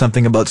will write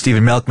something about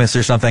Stephen Malkmus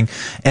or something,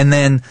 and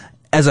then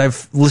as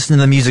I've listened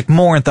to the music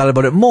more and thought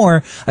about it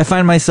more, I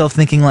find myself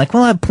thinking like,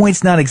 well, that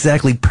point's not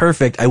exactly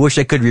perfect. I wish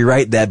I could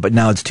rewrite that, but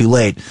now it's too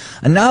late.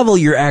 A novel,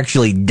 you're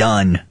actually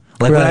done.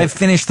 Like when I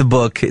finish the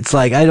book, it's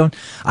like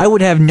I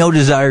would have no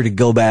desire to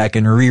go back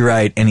and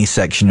rewrite any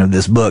section of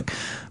this book.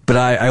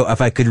 But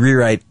if I could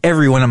rewrite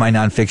every one of my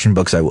nonfiction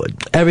books, I would.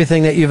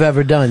 Everything that you've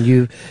ever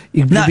done,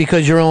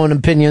 because your own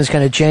opinions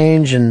kind of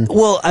change and.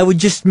 Well, I would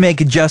just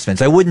make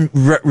adjustments. I wouldn't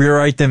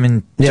rewrite them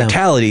in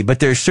totality, but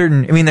there's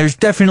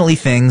definitely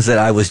things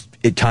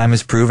that time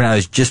has proven I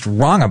was just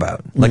wrong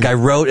about. Like I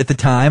wrote at the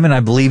time and I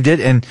believed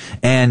it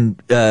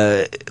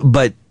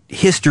but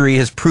history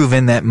has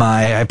proven that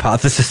my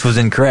hypothesis was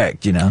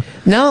incorrect,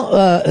 Now,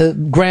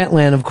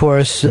 Grantland, of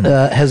course,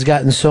 has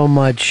gotten so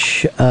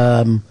much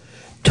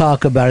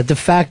talk about it. The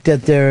fact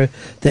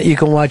that you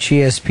can watch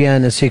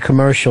ESPN and see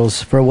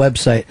commercials for a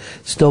website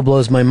still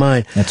blows my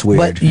mind. That's weird.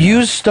 But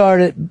you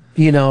started,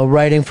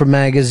 writing for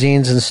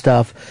magazines and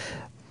stuff.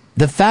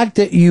 The fact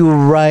that you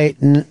write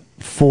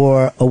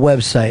for a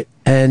website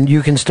and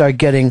you can start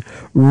getting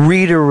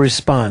reader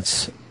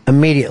response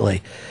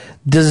immediately,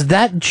 does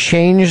that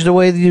change the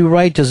way that you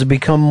write? Does it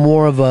become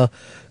more of a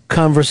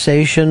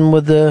conversation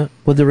with the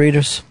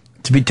readers?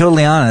 To be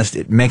totally honest,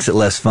 it makes it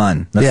less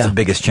fun. That's the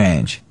biggest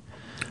change.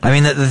 I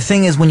mean, the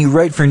thing is, when you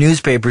write for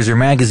newspapers or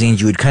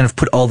magazines, you would kind of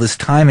put all this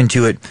time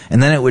into it,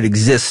 and then it would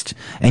exist,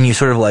 and you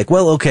sort of like,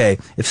 well, okay,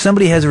 if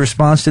somebody has a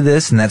response to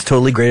this, and that's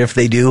totally great if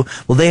they do,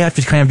 well, they have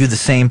to kind of do the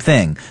same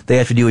thing. They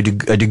have to do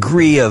a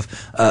degree of,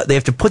 they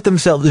have to put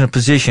themselves in a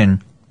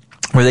position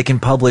where they can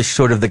publish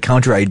sort of the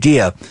counter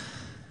idea.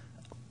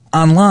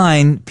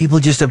 Online, people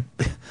just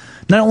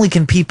not only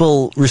can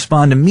people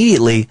respond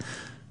immediately,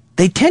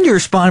 they tend to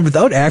respond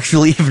without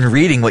actually even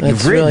reading what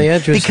you've written.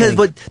 That's really interesting.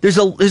 But there's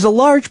a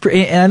large,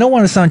 and I don't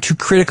want to sound too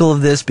critical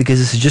of this because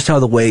this is just how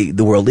the way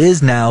the world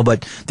is now.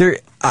 But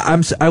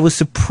I was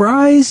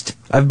surprised.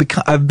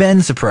 I've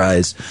been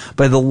surprised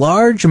by the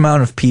large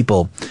amount of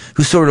people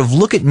who sort of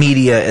look at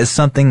media as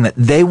something that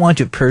they want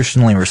to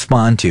personally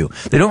respond to.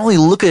 They don't really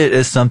look at it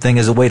as something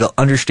as a way to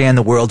understand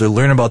the world or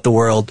learn about the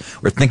world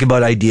or think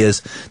about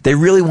ideas. They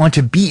really want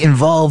to be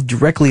involved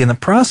directly in the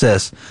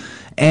process.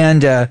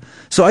 And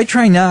so I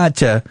try not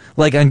to,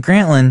 like on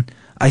Grantland,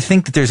 I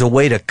think that there's a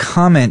way to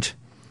comment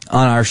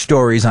on our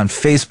stories on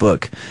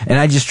Facebook, and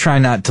I just try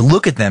not to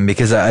look at them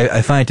because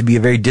I find it to be a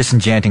very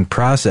disenchanting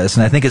process,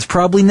 and I think it's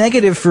probably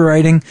negative for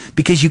writing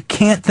because you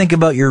can't think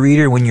about your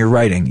reader when you're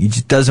writing. It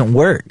just doesn't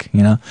work,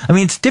 I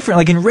mean, it's different.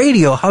 Like in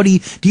radio, do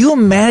you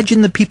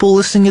imagine the people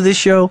listening to this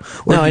show?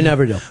 No, I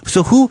never do.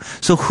 So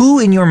who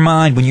in your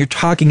mind, when you're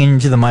talking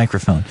into the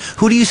microphone,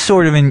 who do you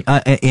sort of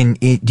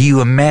do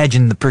you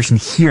imagine the person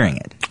hearing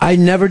it? I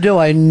never do.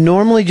 I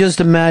normally just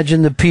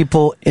imagine the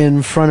people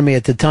in front of me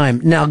at the time.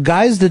 Now,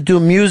 guys that do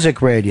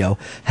music radio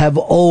have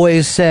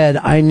always said,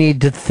 I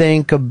need to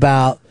think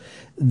about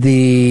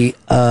the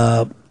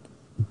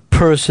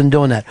person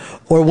doing that.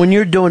 Or when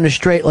you're doing a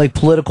straight, like,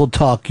 political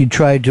talk, you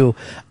try to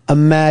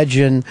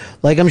imagine,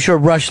 like, I'm sure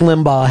Rush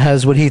Limbaugh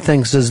has what he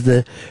thinks is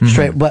the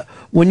straight, but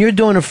when you're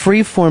doing a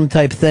free-form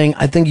type thing,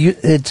 I think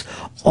it's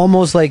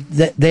almost like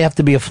they have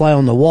to be a fly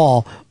on the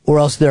wall, or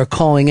else they're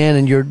calling in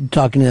and you're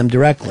talking to them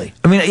directly.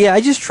 I mean, yeah,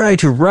 I just try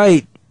to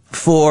write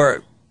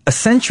for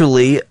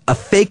essentially a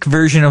fake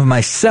version of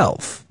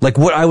myself, like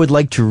what I would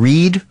like to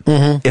read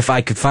if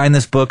I could find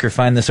this book or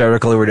find this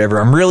article or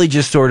whatever. I'm really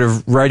just sort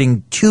of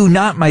writing to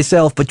not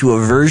myself, but to a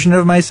version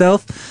of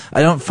myself.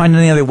 I don't find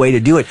any other way to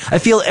do it. I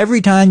feel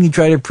every time you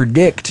try to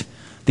predict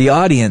the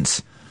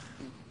audience,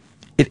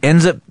 it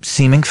ends up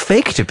seeming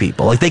fake to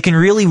people. Like, they can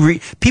really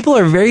people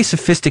are very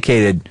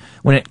sophisticated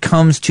when it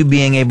comes to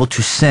being able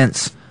to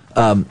sense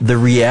the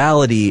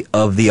reality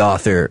of the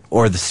author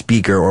or the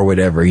speaker or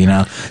whatever, you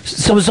know?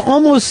 So it's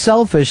almost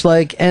selfish,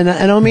 like, and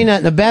I don't mean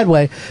that in a bad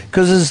way,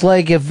 because it's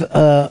like if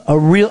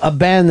a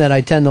band that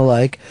I tend to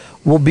like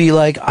will be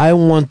like, I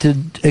want to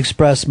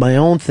express my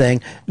own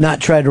thing,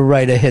 not try to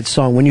write a hit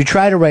song. When you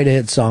try to write a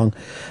hit song,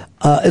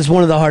 it's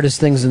one of the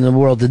hardest things in the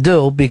world to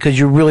do, because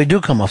you really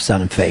do come off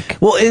sounding fake.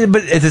 Well,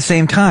 but at the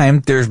same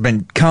time, there's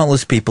been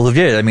countless people who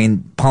did it. I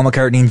mean, Paul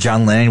McCartney and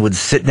John Lennon would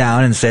sit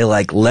down and say,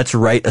 like, let's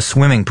write a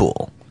swimming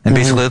pool. And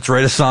basically, let's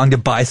write a song to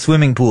buy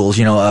swimming pools.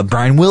 You know,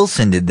 Brian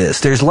Wilson did this.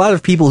 There's a lot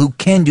of people who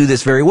can do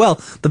this very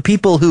well. The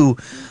people who,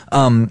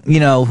 you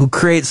know, who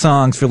create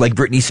songs for, like,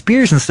 Britney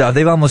Spears and stuff,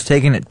 they've almost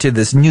taken it to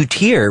this new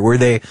tier where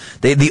they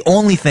the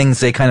only things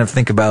they kind of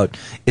think about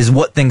is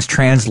what things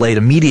translate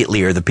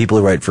immediately, or the people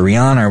who write for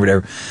Rihanna or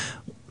whatever.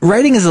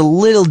 Writing is a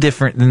little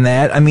different than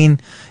that. I mean,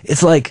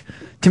 it's like,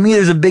 to me,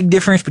 there's a big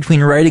difference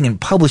between writing and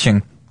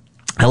publishing.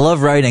 I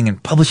love writing,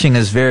 and publishing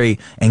is very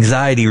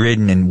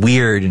anxiety-ridden and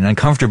weird and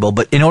uncomfortable,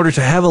 but in order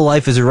to have a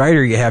life as a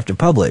writer, you have to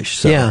publish.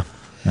 So,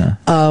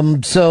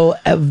 yeah. So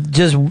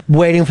just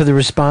waiting for the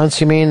response,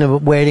 you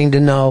mean? Waiting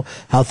to know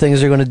how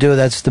things are going to do,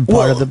 that's the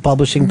part of the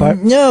publishing part?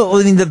 No,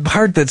 I mean, the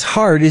part that's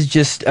hard is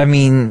just, I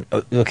mean,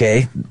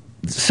 okay,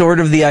 sort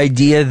of the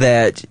idea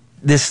that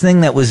this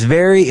thing that was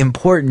very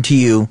important to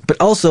you, but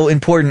also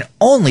important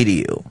only to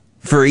you,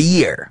 for a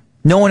year.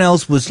 No one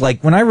else was,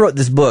 like, when I wrote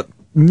this book,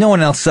 no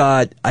one else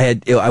saw it.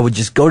 I would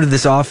just go to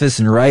this office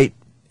and write,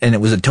 and it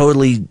was a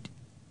totally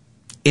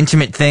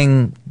intimate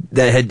thing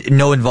that had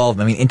no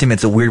involvement. I mean,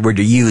 intimate's a weird word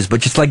to use,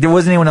 but just like there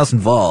wasn't anyone else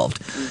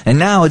involved. And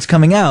now it's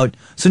coming out,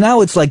 so now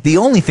it's like the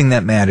only thing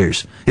that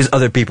matters is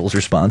other people's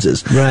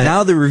responses. Right.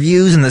 Now the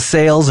reviews and the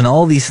sales and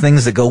all these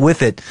things that go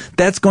with it,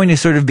 that's going to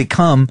sort of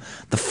become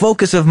the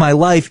focus of my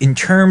life in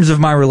terms of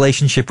my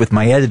relationship with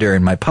my editor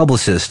and my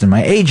publicist and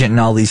my agent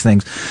and all these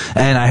things.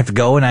 And I have to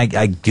go and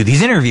I do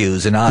these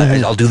interviews, and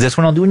I'll do this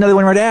one, I'll do another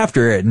one right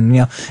after it, and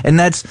you know, and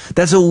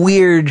that's a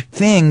weird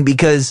thing,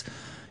 because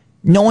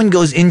no one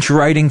goes into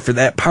writing for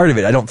that part of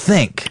it, I don't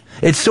think.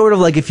 It's sort of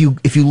like if you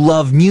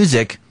love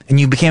music and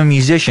you became a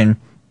musician,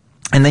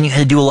 and then you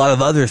had to do a lot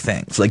of other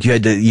things. Like you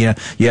had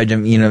to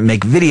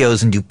make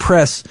videos and do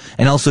press,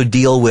 and also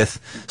deal with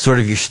sort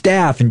of your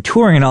staff and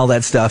touring and all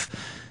that stuff.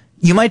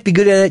 You might be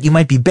good at it, you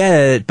might be bad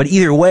at it, but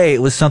either way,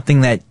 it was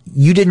something that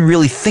you didn't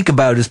really think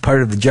about as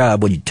part of the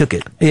job when you took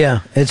it.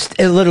 Yeah, it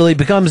literally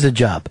becomes a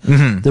job.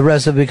 Mm-hmm. The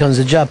rest of it becomes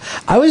a job.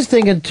 I was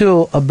thinking,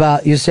 too,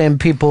 about you saying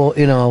people,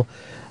 you know,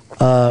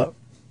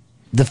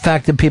 the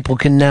fact that people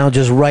can now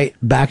just write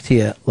back to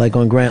you, like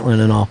on Grantland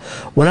and all.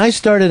 When I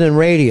started in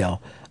radio,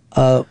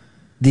 the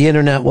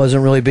internet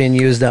wasn't really being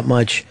used that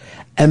much,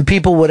 and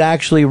people would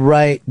actually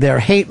write their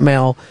hate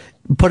mail,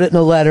 put it in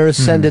a letter,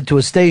 send it to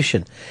a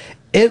station.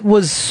 It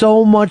was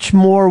so much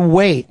more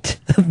weight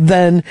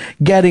than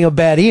getting a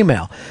bad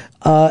email.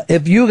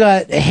 If you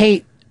got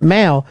hate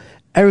mail,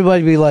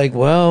 everybody'd be like,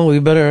 well, we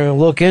better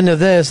look into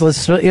this.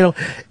 Let's, you know,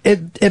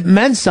 it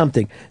meant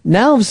something.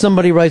 Now if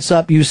somebody writes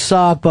up, you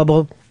suck, blah,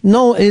 blah,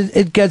 no,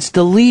 it gets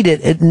deleted.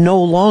 It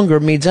no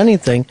longer means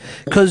anything,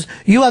 because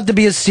you have to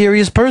be a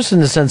serious person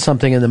to send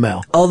something in the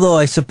mail. Although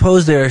I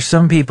suppose there are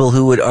some people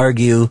who would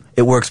argue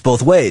it works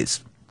both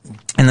ways.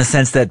 In the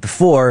sense that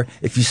before,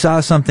 if you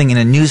saw something in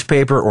a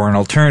newspaper or an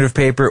alternative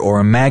paper or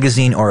a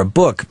magazine or a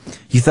book,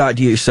 you thought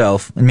to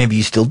yourself, and maybe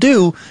you still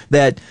do,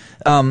 that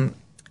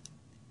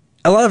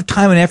a lot of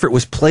time and effort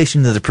was placed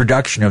into the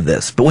production of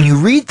this. But when you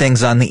read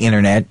things on the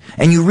internet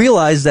and you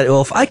realize that,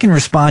 well, if I can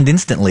respond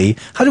instantly,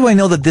 how do I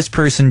know that this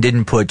person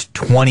didn't put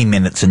 20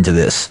 minutes into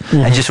this? Mm-hmm.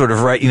 And just sort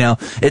of write, you know,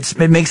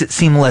 it makes it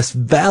seem less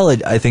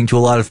valid, I think, to a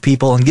lot of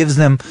people, and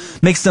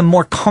makes them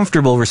more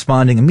comfortable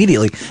responding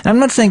immediately. And I'm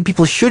not saying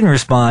people shouldn't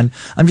respond.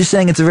 I'm just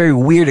saying it's a very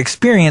weird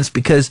experience,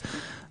 because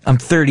I'm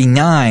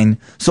 39,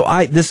 so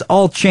this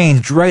all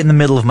changed right in the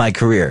middle of my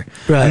career.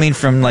 Right. I mean,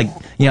 from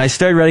I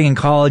started writing in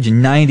college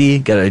in 90,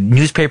 got a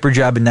newspaper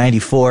job in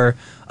 94,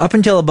 up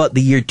until about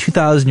the year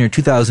 2000 or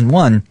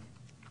 2001,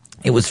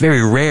 it was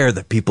very rare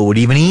that people would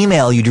even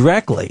email you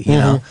directly, you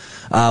know.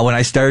 When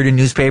I started in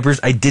newspapers,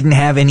 I didn't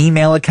have an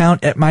email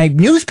account at my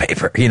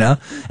newspaper, you know.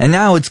 And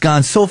now it's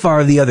gone so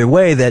far the other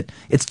way that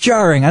it's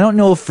jarring. I don't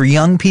know if for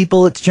young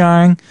people it's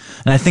jarring.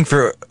 And I think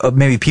for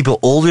maybe people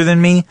older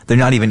than me, they're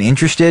not even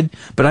interested.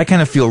 But I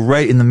kind of feel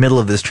right in the middle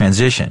of this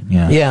transition, you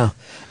know? Yeah.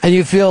 And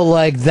you feel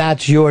like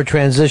that's your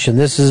transition.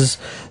 This is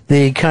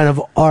the kind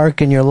of arc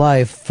in your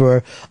life.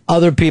 For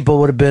other people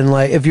would have been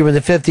like, if you were in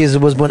the 50s, it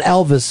was when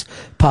Elvis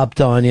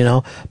popped on, you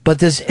know. But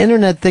this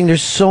internet thing,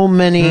 there's so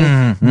many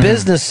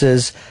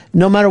businesses,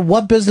 no matter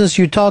what business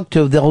you talk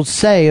to, they'll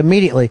say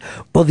immediately,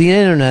 well, the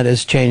internet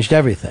has changed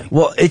everything.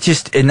 Well, it's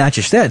just, and not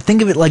just that.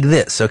 Think of it like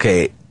this,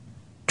 okay?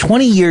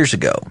 20 years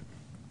ago,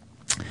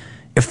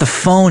 if the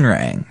phone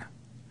rang,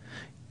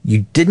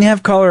 you didn't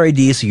have caller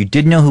ID, so you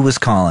didn't know who was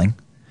calling.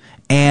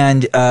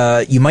 And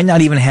you might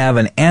not even have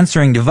an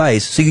answering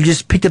device, so you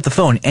just picked up the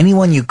phone.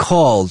 Anyone you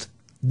called,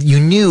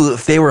 you knew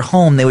if they were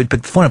home, they would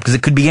pick the phone up, because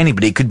it could be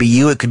anybody. It could be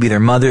you, it could be their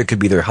mother, it could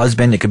be their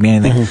husband, it could be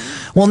anything.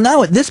 Well,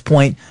 now at this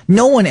point,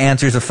 no one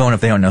answers the phone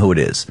if they don't know who it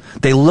is.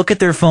 They look at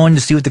their phone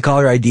to see what the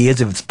caller ID is.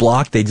 If it's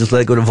blocked, they just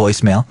let it go to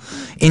voicemail.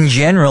 In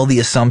general, the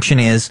assumption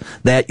is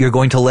that you're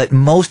going to let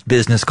most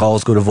business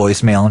calls go to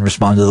voicemail and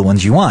respond to the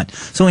ones you want.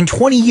 So in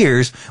 20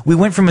 years, we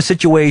went from a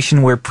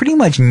situation where pretty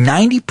much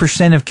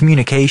 90% of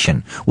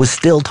communication was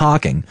still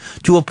talking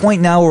to a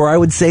point now where I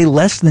would say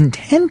less than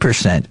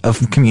 10%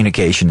 of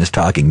communication is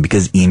talking,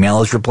 because email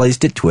has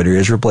replaced it, Twitter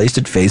has replaced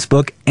it,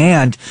 Facebook,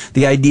 and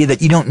the idea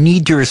that you don't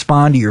need to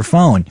respond to your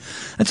phone.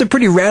 That's a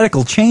pretty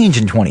radical change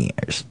in 20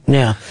 years.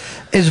 Yeah.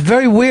 It's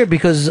very weird,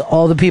 because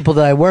all the people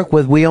that I work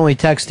with, we only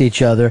text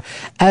each other,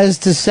 as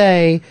to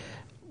say,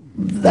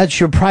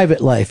 that's your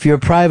private life. Your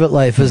private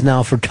life is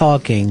now for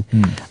talking,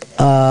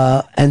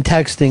 and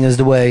texting is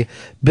the way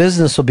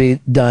business will be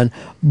done.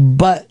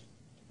 But,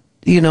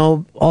 you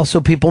know,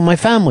 also people in my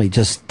family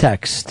just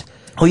text.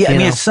 Oh yeah, I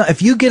mean,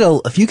 if you get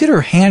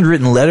a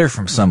handwritten letter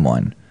from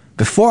someone,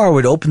 before I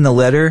would open the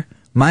letter,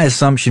 my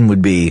assumption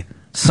would be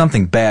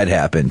something bad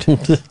happened.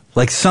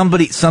 Like someone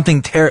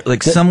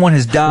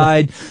has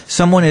died,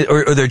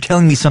 or they're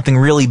telling me something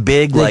really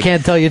big. They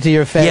can't tell you to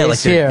your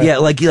face.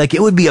 Like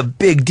it would be a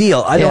big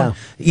deal.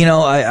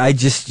 You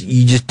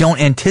just don't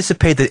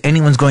anticipate that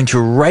anyone's going to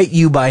write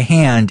you by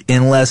hand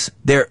unless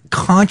they're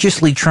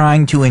consciously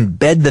trying to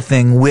embed the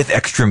thing with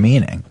extra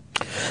meaning.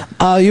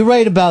 You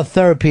write about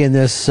therapy in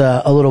this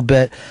a little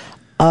bit,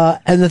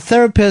 and the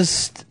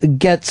therapist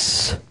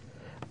gets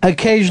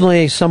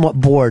occasionally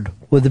somewhat bored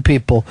with the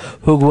people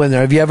who go in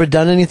there. Have you ever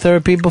done any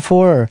therapy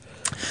before? Or?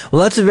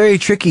 Well, that's a very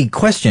tricky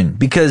question,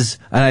 because,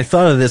 and I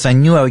thought of this, I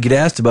knew I would get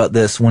asked about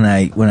this when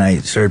I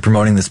started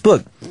promoting this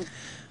book.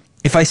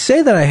 If I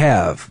say that I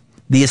have,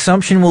 the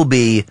assumption will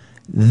be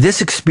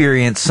this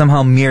experience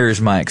somehow mirrors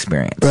my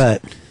experience.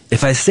 Right.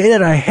 If I say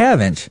that I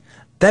haven't,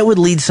 that would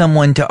lead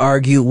someone to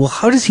argue, well,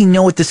 how does he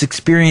know what this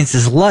experience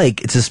is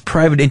like? It's this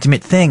private,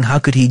 intimate thing. How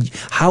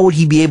would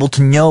he be able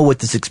to know what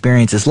this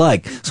experience is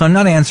like? So I'm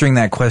not answering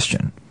that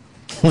question.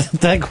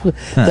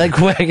 that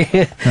quick.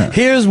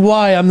 Here's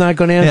why I'm not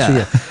going to answer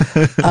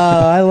you.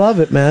 I love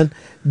it, man.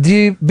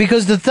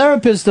 Because the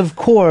therapist, of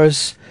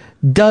course,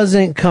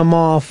 doesn't come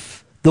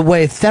off the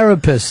way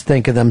therapists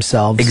think of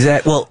themselves.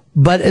 Exactly. Well,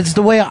 but it's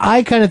the way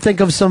I kind of think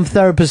of some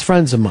therapist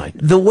friends of mine.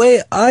 The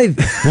way they're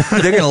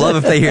going to love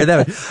if they hear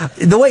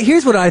that.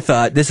 Here's what I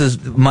thought. This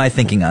is my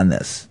thinking on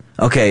this.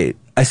 Okay.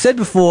 I said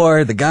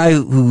before, the guy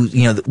who,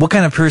 what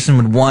kind of person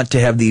would want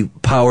to have the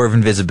power of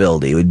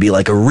invisibility? It would be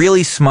like a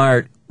really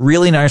smart,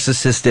 really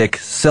narcissistic,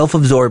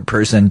 self-absorbed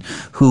person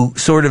who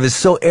sort of is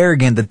so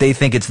arrogant that they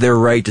think it's their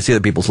right to see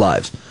other people's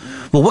lives.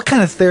 Well, what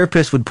kind of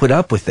therapist would put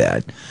up with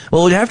that?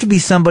 Well, it would have to be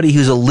somebody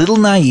who's a little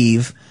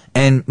naive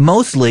and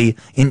mostly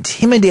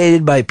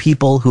intimidated by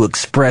people who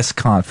express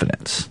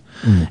confidence.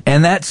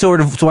 And that so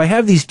I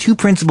have these two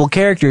principal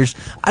characters.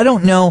 I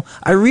don't know.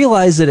 I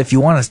realize that if you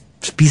want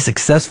to be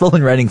successful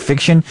in writing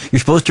fiction, you're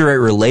supposed to write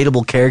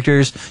relatable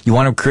characters. You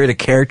want to create a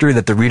character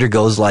that the reader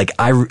goes like,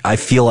 I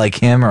feel like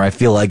him, or I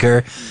feel like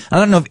her. I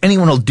don't know if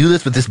anyone will do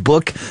this with this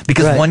book,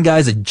 because one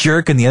guy's a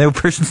jerk and the other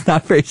person's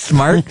not very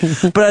smart.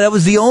 But that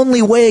was the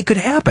only way it could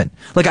happen.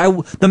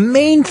 The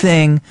main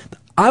thing,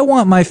 I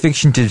want my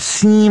fiction to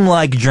seem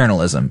like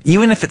journalism.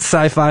 Even if it's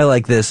sci-fi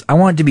like this, I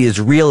want it to be as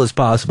real as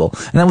possible.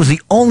 And that was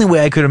the only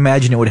way I could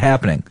imagine it would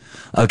happening.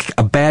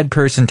 A bad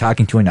person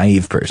talking to a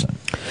naive person.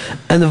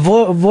 And the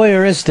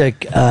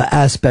voyeuristic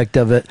aspect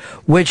of it,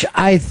 which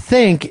I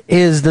think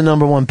is the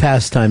number one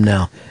pastime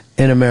now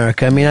in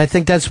America. I mean, I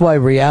think that's why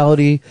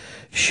reality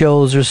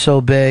shows are so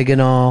big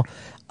and all.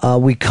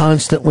 We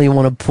constantly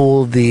want to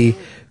pull the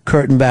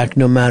curtain back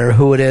no matter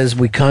who it is.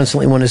 We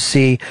constantly want to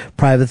see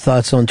private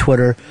thoughts on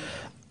Twitter.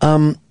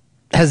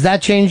 Has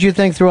that changed, you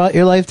think, throughout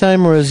your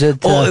lifetime, or is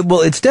it?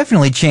 Well, it's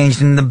definitely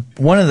changed. In in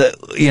the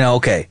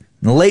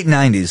late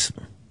 90s,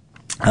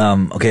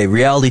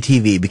 reality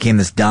TV became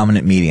this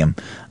dominant medium.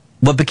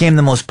 what became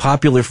the most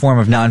popular form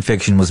of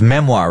nonfiction was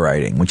memoir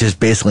writing, which is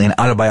basically an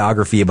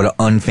autobiography about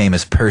an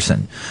unfamous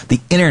person. The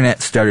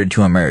internet started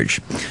to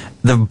emerge.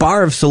 The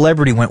bar of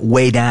celebrity went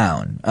way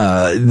down.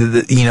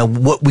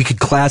 What we could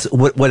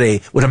what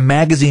a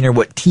magazine or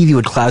what TV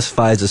would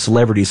classify as a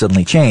celebrity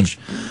suddenly changed.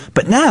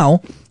 But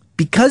now,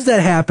 because that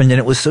happened and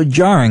it was so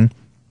jarring,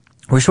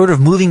 we're sort of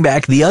moving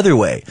back the other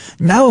way.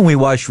 Now when we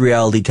watch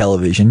reality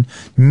television,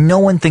 no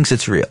one thinks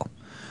it's real.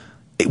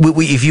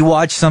 If you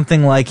watch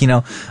something like,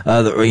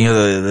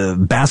 the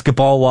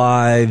Basketball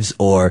Wives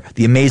or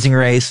The Amazing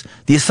Race,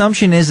 the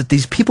assumption is that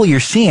these people you're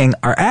seeing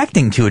are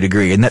acting to a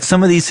degree and that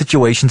some of these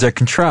situations are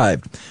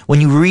contrived.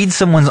 When you read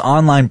someone's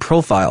online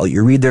profile,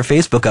 you read their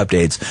Facebook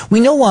updates, we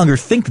no longer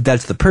think that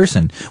that's the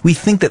person. We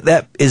think that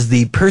that is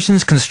the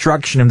person's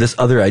construction of this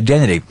other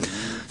identity.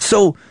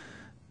 So,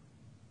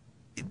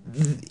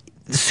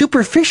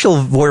 superficial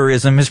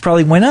voyeurism has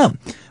probably went up,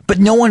 but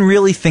no one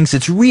really thinks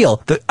it's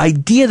real. The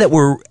idea that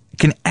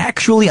can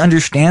actually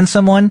understand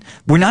someone,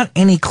 we're not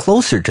any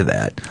closer to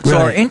that. So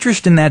our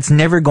interest in that's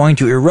never going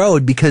to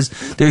erode because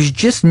there's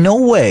just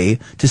no way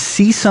to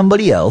see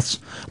somebody else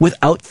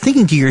without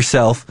thinking to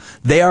yourself,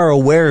 they are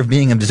aware of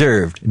being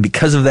observed. And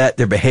because of that,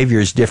 their behavior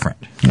is different.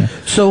 Yeah.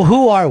 So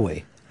who are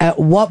we? At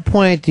what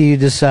point do you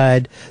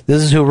decide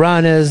this is who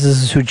Ron is,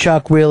 this is who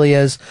Chuck really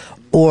is,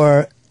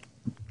 or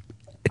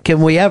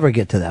can we ever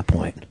get to that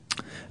point?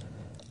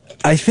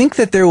 I think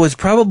that there was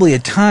probably a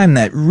time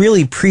that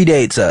really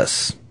predates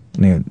us.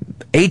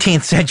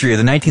 18th century or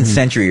the 19th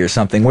century or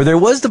something, where there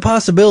was the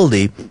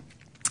possibility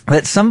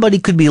that somebody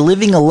could be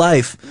living a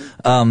life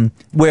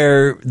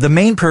where the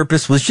main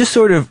purpose was just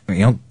sort of,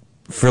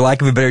 for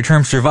lack of a better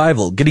term,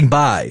 survival, getting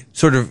by,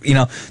 sort of,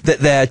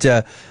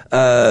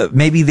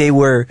 maybe they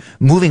were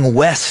moving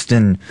west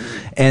and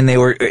they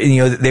were,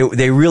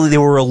 they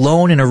were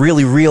alone in a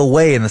really real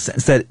way, in the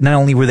sense that not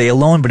only were they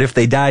alone, but if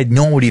they died,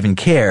 no one would even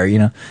care,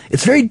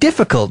 It's very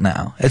difficult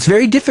now. It's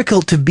very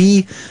difficult to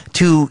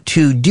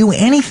do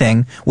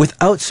anything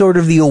without sort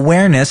of the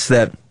awareness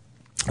that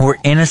we're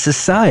in a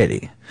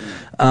society.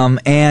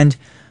 I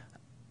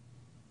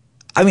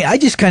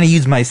just kind of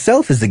use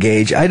myself as the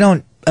gauge.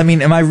 Am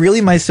I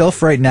really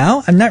myself right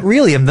now? I'm not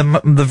really. I'm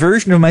the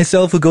version of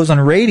myself who goes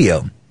on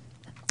radio.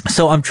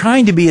 So I'm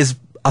trying to be as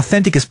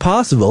authentic as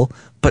possible,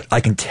 but I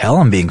can tell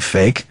I'm being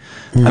fake.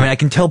 I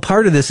can tell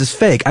part of this is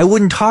fake. I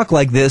wouldn't talk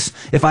like this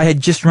if I had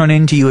just run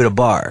into you at a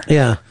bar.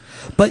 Yeah.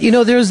 But,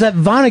 there's that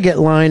Vonnegut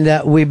line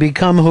that we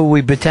become who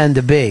we pretend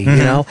to be,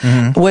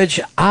 which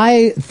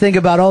I think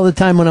about all the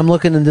time when I'm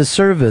looking in the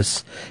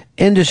service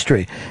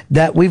industry,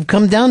 that we've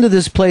come down to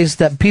this place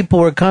that people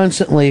are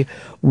constantly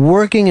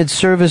working at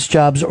service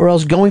jobs or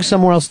else going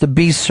somewhere else to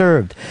be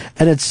served.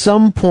 And at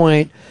some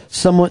point,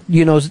 someone,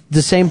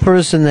 the same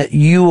person that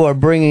you are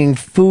bringing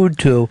food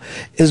to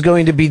is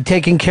going to be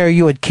taking care of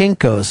you at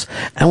Kinko's.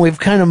 And we've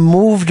kind of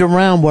moved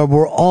around where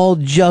we're all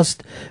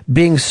just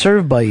being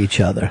served by each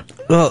other.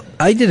 Well,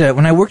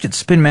 when I worked at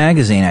Spin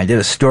Magazine, I did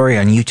a story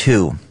on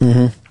U2.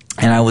 Mm-hmm.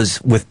 And I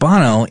was with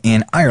Bono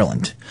in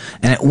Ireland.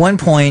 And at one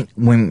point,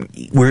 when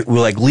we're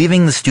like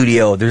leaving the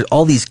studio, there's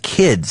all these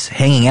kids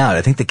hanging out.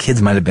 I think the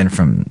kids might have been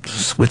from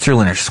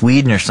Switzerland or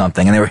Sweden or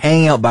something. And they were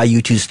hanging out by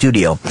U2's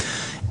studio.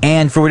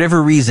 And for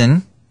whatever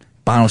reason,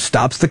 Bono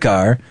stops the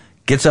car,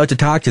 gets out to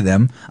talk to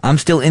them. I'm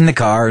still in the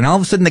car. And all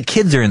of a sudden, the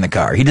kids are in the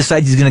car. He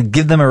decides he's going to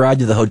give them a ride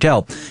to the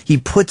hotel. He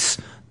puts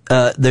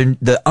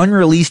the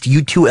unreleased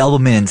U2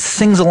 album in and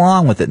sings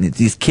along with it. And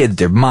these kids,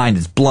 their mind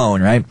is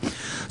blown, right?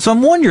 So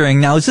I'm wondering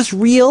now, is this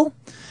real?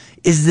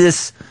 Is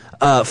this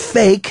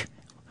fake?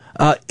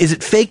 Is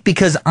it fake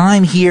because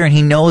I'm here and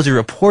he knows a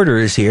reporter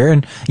is here?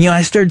 And,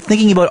 I started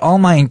thinking about all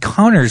my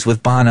encounters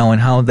with Bono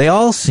and how they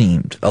all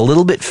seemed a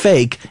little bit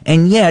fake,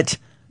 and yet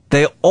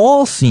they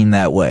all seem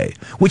that way.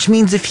 Which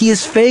means if he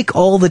is fake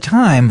all the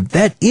time,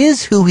 that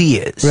is who he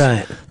is.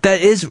 Right. That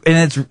is,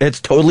 and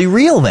it's totally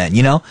real then,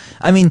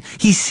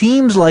 he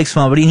seems like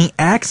somebody and he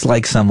acts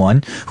like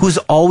someone who's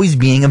always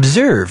being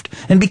observed.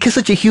 And because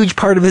such a huge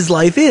part of his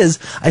life is,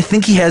 I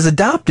think he has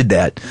adopted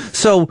that.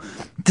 So,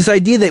 this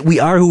idea that we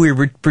are who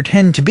we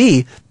pretend to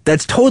be,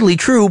 that's totally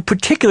true,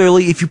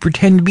 particularly if you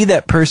pretend to be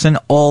that person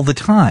all the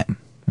time.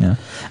 Yeah.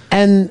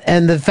 And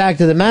the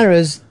fact of the matter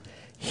is,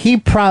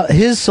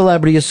 his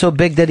celebrity is so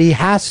big that he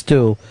has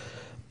to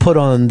put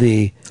on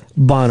the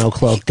Bono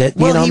cloak. That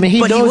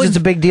he knows it's a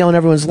big deal in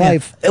everyone's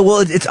life.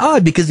 Well, it's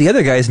odd because the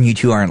other guys in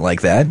U2 aren't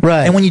like that,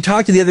 right? And when you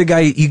talk to the other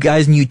you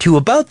guys in U2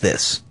 about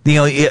this,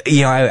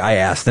 I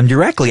asked them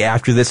directly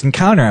after this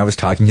encounter. I was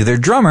talking to their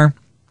drummer,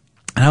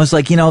 and I was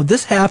like,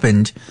 this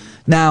happened.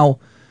 Now,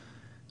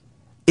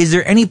 is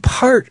there any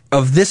part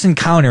of this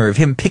encounter of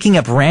him picking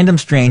up random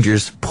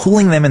strangers,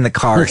 pulling them in the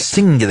car,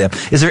 singing to them?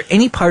 Is there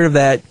any part of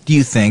that, do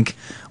you think,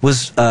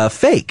 was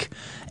fake?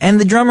 And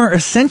the drummer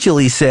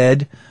essentially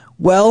said,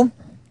 well,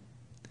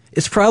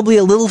 it's probably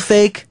a little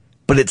fake,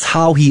 but it's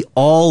how he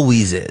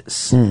always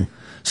is.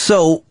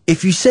 So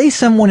if you say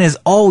someone is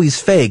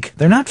always fake,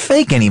 they're not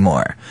fake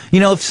anymore. You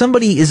know, if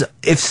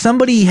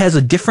somebody has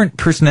a different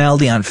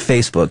personality on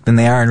Facebook than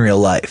they are in real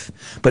life,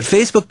 but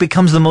Facebook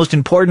becomes the most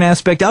important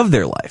aspect of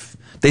their life.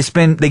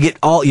 They get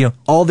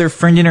all their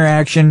friend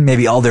interaction,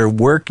 maybe all their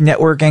work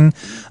networking,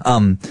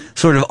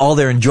 sort of all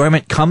their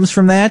enjoyment comes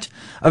from that.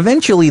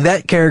 Eventually,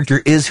 that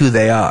character is who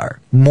they are,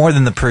 more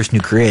than the person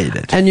who created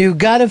it. And you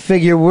got to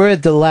figure we're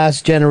at the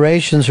last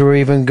generations who are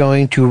even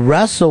going to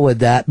wrestle with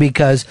that,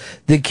 because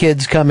the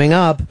kids coming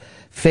up,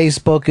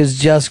 Facebook is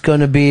just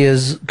going to be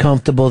as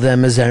comfortable to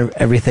them as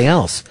everything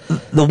else.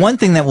 The one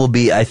thing that will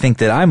be, I think,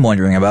 that I'm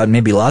wondering about, and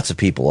maybe lots of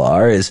people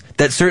are, is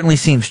that certainly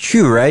seems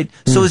true, right?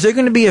 So is there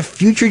going to be a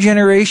future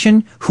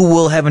generation who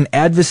will have an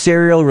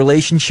adversarial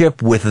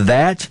relationship with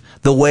that?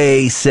 The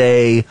way,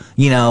 say,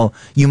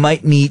 you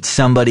might meet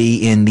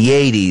somebody in the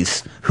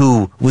 80s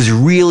who was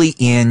really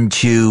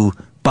into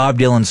Bob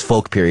Dylan's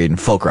folk period and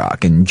folk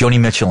rock and Joni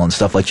Mitchell and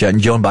stuff like that and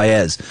Joan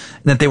Baez,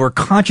 and that they were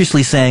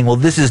consciously saying, well,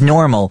 this is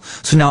normal,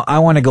 so now I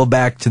want to go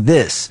back to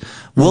this.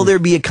 Will there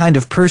be a kind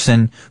of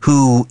person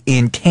who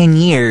in 10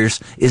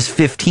 years is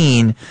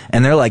 15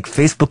 and they're like,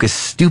 Facebook is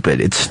stupid.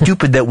 It's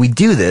stupid that we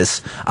do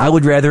this. I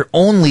would rather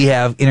only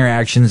have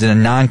interactions in a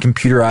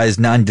non-computerized,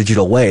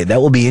 non-digital way.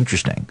 That will be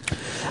interesting.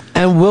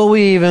 And will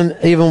we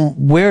even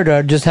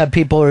weirder, just have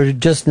people who are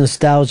just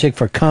nostalgic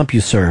for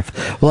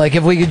CompuServe? Like,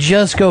 if we could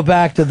just go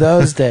back to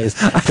those days.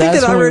 I think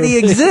that already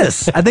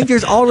exists. I think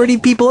there's already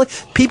people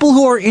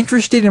who are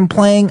interested in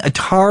playing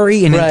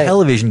Atari and in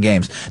television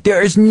games.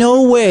 There is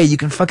no way you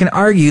can fucking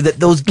argue that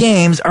those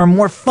games are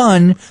more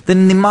fun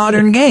than the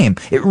modern game.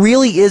 It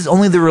really is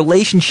only the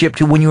relationship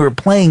to when you were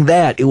playing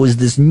that. It was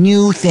this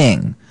new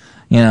thing,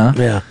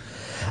 Yeah.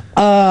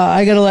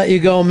 I got to let you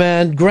go,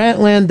 man.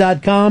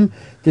 Grantland.com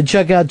to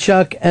check out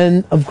Chuck.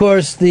 And, of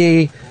course,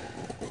 the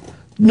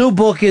new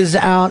book is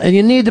out, and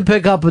you need to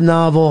pick up a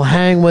novel,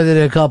 hang with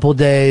it a couple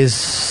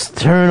days,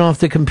 turn off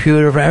the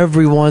computer for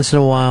every once in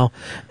a while,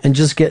 and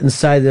just get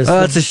inside this.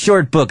 It's a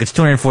short book. It's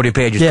 240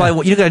 pages. Yeah.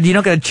 Probably, you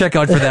don't got to check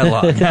out for that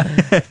long.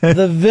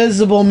 The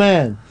Visible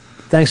Man.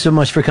 Thanks so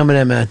much for coming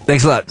in, man.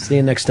 Thanks a lot. See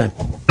you next time.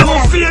 No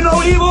fear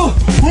no evil.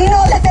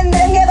 No le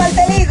tendré miedo al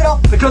peligro.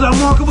 Because I'm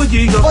walking with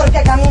Jesus. Porque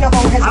camino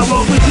con Jesús. I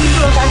walk with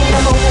Jesus. I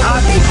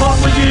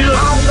talk with Jesus.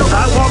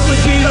 I walk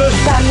with Jesus.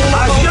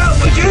 I shout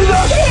with Jesus.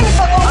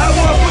 I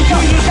walk with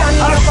Jesus.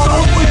 I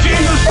stomp with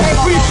Jesus.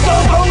 We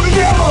stomp on the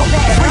devil.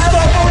 We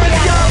stomp on the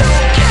devil.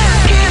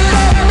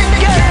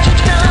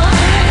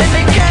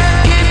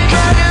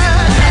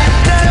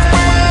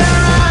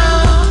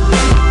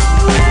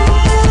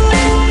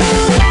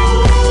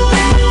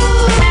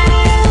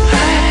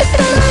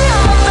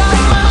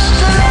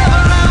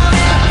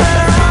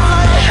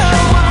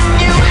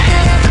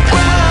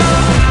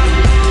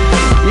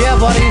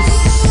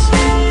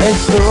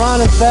 It's the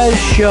Ron and Fez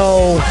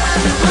show.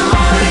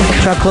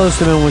 Chuck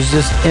Klosterman was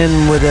just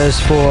in with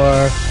us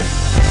for,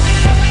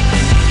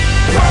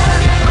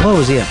 what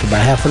was he at, for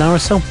about half an hour or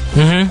so?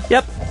 Mm-hmm.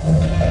 Yep.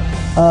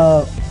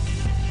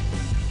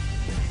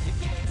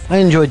 I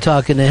enjoyed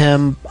talking to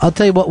him. I'll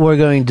tell you what we're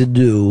going to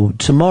do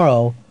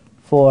tomorrow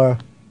for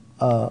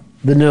the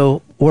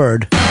new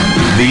word.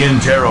 The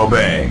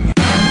Interrobang.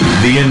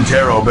 The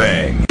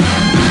Interrobang.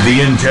 The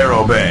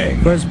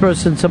Interrobang. First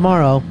person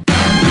tomorrow.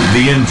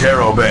 The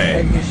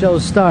Interrobang. The show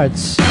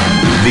starts.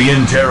 The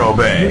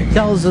Interrobang. Who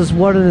tells us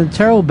what an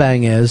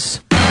interrobang is.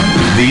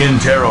 The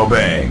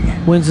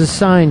Interrobang. Wins a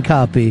signed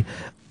copy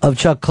of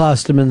Chuck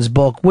Klosterman's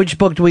book. Which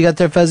book do we got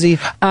there, Fezzi?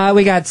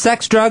 We got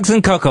Sex, Drugs,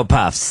 and Cocoa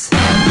Puffs.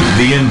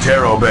 The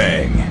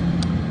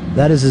Interrobang.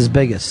 That is his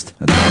biggest.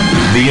 The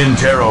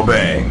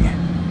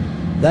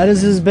Interrobang. That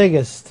is his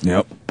biggest.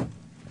 Yep.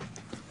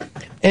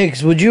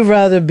 Iggs, would you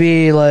rather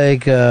be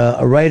like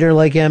a writer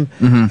like him,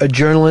 a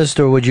journalist,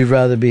 or would you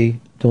rather be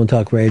doing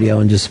talk radio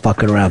and just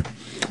fucking around?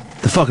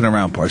 The fucking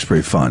around part's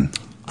pretty fun.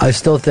 I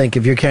still think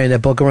if you're carrying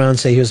that book around,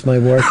 say, here's my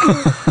work,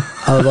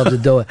 I would love to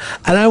do it.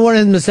 And I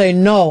wanted him to say,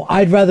 no,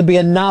 I'd rather be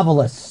a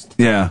novelist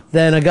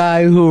than a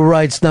guy who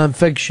writes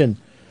nonfiction.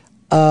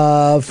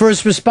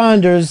 First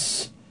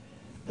responders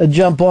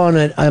jump on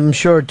it, I'm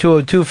sure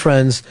 202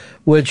 Friends,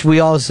 which we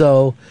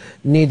also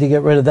need to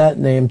get rid of that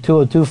name,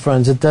 202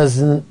 Friends. It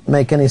doesn't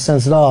make any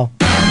sense at all.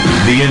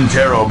 The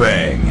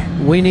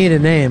Interrobang. We need a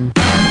name.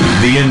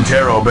 The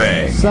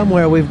Interrobang.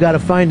 Somewhere we've got to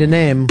find a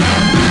name.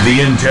 The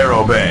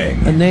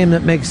Interrobang. A name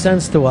that makes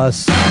sense to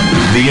us.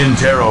 The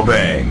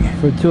Interrobang.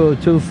 For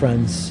 202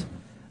 Friends.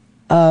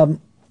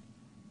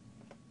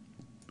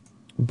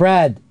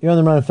 Brad, you're on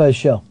the Ron and Fez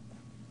show.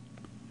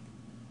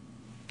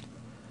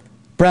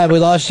 Brad, we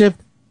lost you?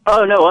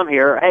 Oh, no, I'm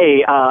here.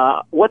 Hey,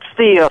 what's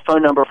the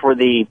phone number for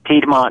the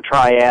Piedmont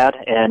Triad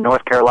in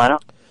North Carolina?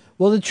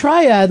 Well, the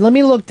Triad, let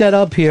me look that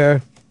up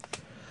here.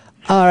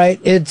 All right,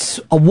 it's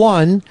a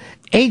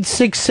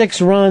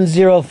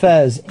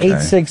 1-866-RON-0-FEZ.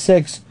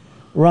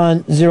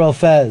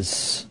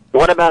 866-RON-0-FEZ.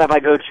 What about if I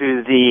go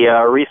to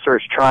the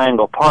Research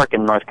Triangle Park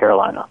in North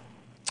Carolina?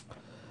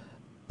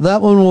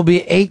 That one will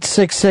be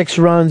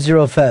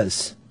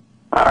 866-RON-0-FEZ.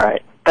 All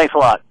right. Thanks a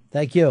lot.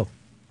 Thank you.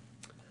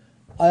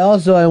 I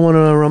want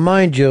to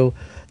remind you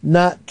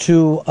not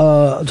to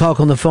talk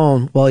on the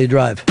phone while you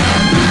drive.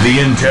 The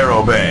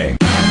Interrobang.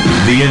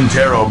 The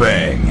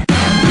Interrobang.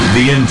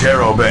 The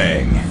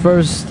Interrobang.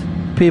 First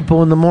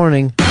people in the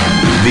morning.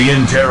 The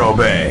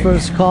Interrobang.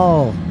 First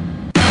call.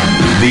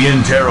 The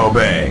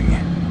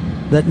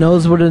Interrobang. That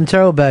knows what an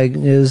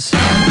interrobang is.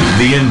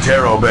 The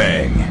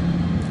Interrobang.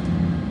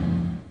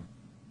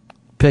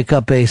 Pick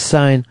up a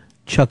signed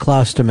Chuck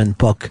Klosterman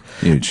book.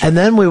 Huge. And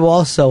then we will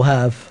also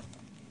have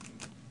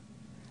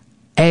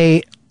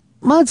a,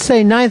 let's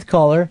say, ninth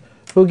caller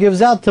who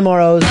gives out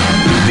tomorrow's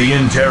The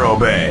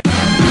Interrobang.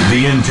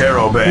 The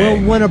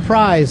Interrobang. will win a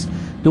prize.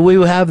 Do we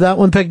have that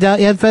one picked out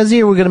yet,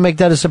 Fezzi, or we're going to make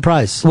that a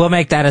surprise? We'll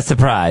make that a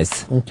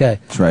surprise. Okay.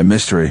 That's right,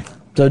 mystery.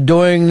 So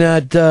during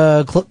that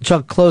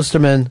Chuck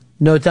Klosterman,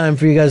 no time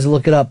for you guys to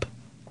look it up.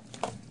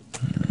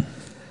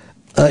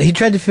 He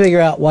tried to figure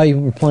out why you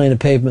were playing a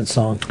Pavement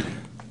song.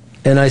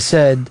 And I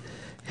said,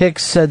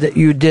 Hicks said that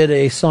you did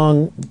a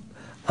song,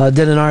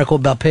 did an article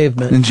about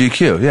Pavement. In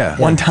GQ, yeah.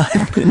 One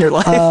time in your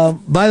life.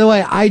 By the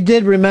way, I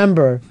did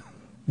remember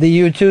the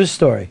U2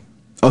 story.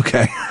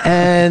 Okay.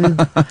 And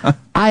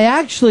I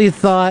actually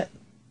thought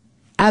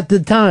at the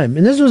time,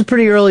 and this was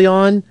pretty early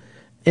on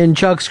in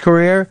Chuck's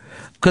career,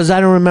 because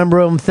I don't remember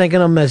him thinking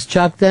of him as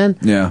Chuck then.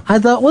 Yeah. I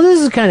thought, well, this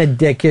is kind of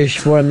dickish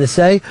for him to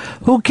say.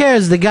 Who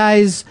cares? The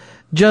guy's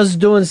just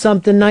doing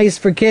something nice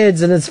for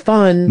kids and it's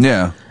fun.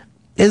 Yeah.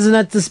 Isn't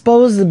that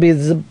supposed to be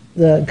the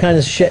kind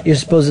of shit you're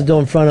supposed to do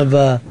in front of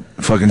a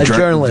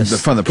journalist? In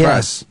front of the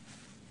press.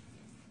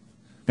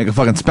 Make a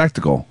fucking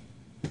spectacle.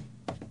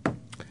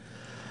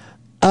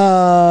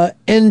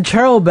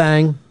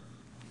 Interrobang.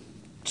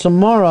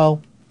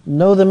 Tomorrow,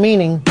 know the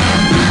meaning.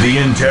 The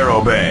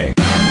Interrobang.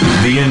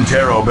 The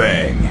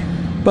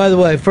Interrobang. By the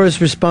way, first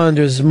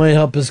responders might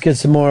help us get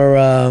some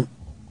more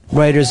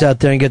writers out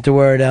there and get the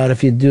word out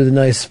if you do the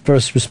nice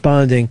first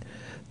responding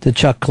to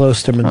Chuck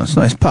Klosterman. Oh, it's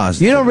nice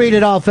positive. You don't read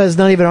it all, Fez,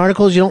 not even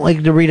articles? You don't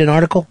like to read an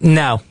article?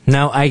 No,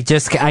 I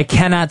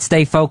cannot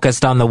stay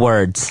focused on the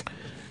words.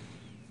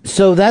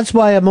 So that's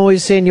why I'm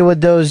always seeing you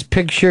with those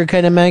picture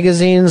kind of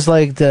magazines,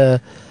 like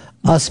the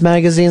Us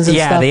magazines and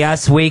stuff? Yeah, the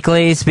Us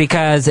Weeklies,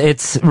 because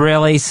it's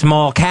really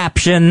small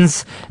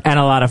captions and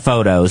a lot of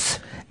photos.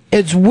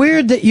 It's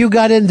weird that you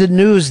got into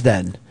news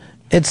then.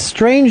 It's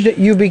strange that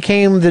you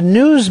became the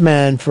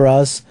newsman for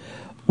us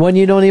when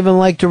you don't even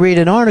like to read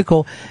an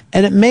article,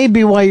 and it may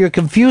be why you're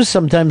confused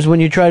sometimes when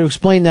you try to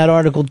explain that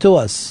article to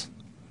us.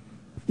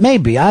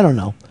 Maybe, I don't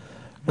know.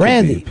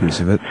 Randy. Piece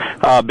of it.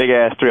 Big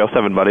ass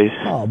 307 buddies.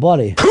 Oh,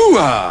 buddy.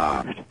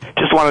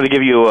 Just wanted to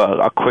give you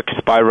a quick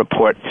spy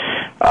report.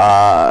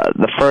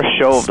 The first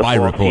show of the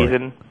fall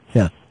season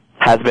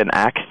has been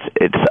axed.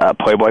 It's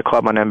Playboy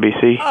Club on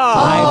NBC.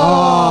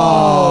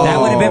 That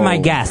would have been my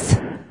guess.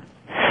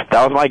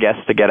 That was my guess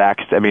to get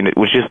axed. I mean, it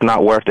was just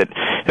not worth it.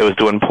 It was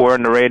doing poor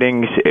in the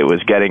ratings. It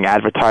was getting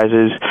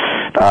advertisers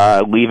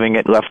leaving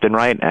it left and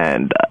right,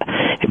 and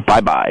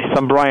bye-bye.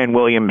 Some Brian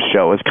Williams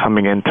show is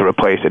coming in to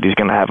replace it. He's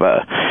going to have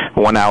a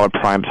 1-hour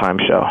primetime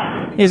show.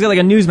 He's got like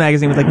a news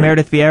magazine with like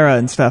Meredith Vieira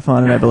and stuff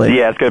on it, I believe.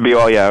 Yeah, it's going to be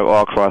all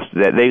across.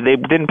 They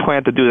didn't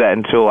plan to do that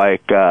until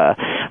like a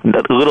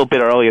little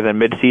bit earlier than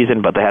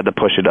mid-season, but they had to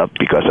push it up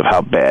because of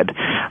how bad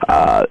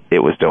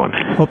it was doing.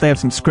 Hope they have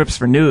some scripts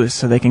for news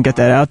so they can get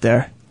that out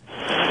there.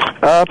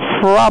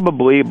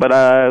 Probably, but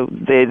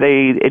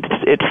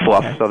it's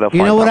fluff, so they'll.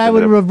 You know what I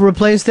would have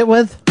replaced it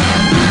with?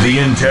 The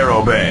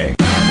Interrobang.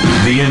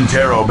 The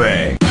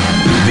Interrobang.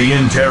 The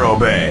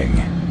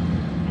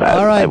Interrobang.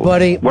 All right,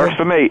 buddy. Works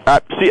for me.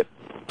 See you.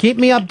 Keep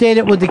me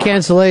updated with the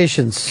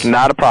cancellations.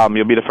 Not a problem.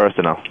 You'll be the first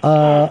to know.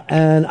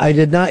 And I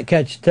did not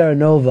catch Terra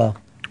Nova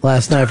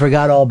last night. I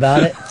forgot all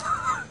about it.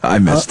 I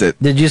missed it.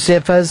 Did you see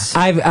it, Fez?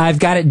 I've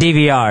got it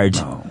DVR'd.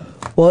 Oh.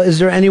 Well, is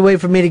there any way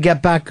for me to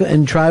get back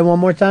and try one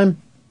more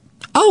time?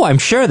 Oh, I'm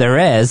sure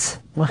there is.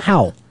 Well,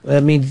 how? I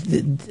mean,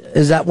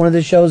 is that one of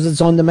the shows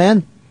that's on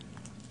demand?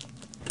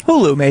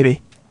 Hulu,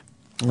 maybe.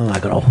 I'm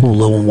not going to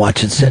Hulu and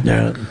watch it sitting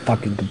there on the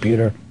fucking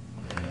computer.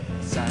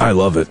 I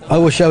love it. I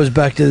wish I was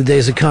back to the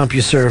days of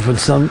CompuServe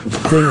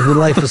when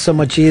life was so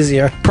much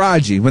easier.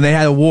 Prodigy, when they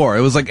had a war.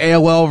 It was like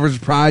AOL versus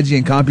Prodigy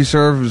and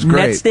CompuServe. It was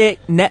great.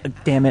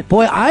 Damn it.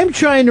 Boy, I'm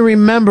trying to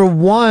remember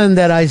one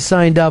that I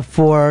signed up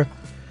for,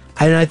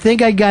 and I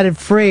think I got it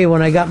free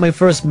when I got my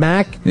first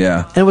Mac.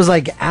 Yeah. And it was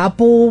like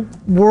Apple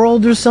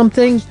World or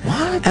something.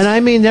 What? And I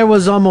mean, there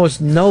was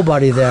almost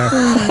nobody there.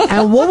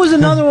 And what was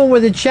another one where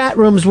the chat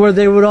rooms where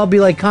they would all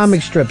be like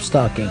comic strips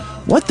talking?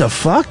 What the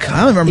fuck?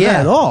 I don't remember that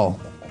at all.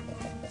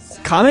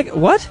 Comic?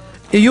 What?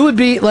 You would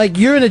be like,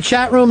 you're in a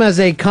chat room as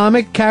a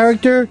comic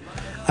character.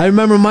 I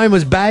remember mine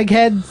was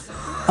Baghead,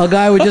 a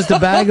guy with just a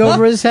bag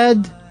over his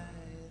head.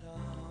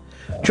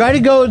 Try to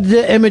go to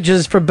the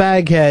images for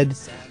Baghead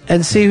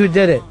and see who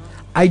did it.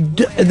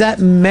 That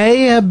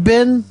may have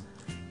been,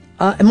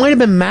 it might have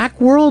been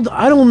Macworld.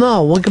 I don't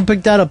know. One can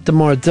pick that up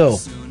tomorrow too.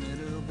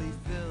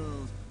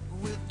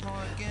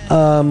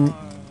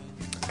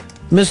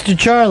 Mr.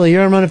 Charlie,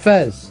 you're on Run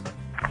Fez.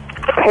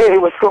 Hey,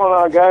 what's going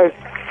on, guys?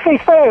 Hey,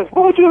 Fez,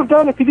 what would you have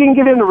done if you didn't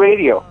get into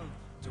radio?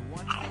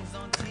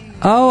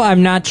 Oh,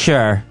 I'm not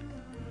sure.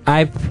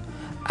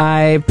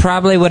 I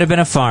probably would have been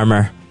a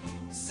farmer.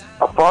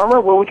 A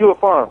farmer? What would you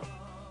farm?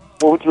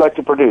 What would you like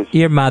to produce?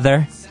 Your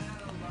mother.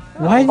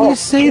 Why did you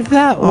say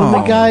that when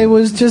the guy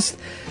was just...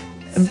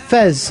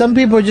 Fez, some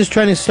people are just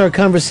trying to start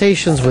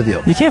conversations with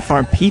you. You can't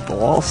farm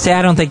people. See,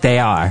 I don't think they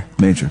are.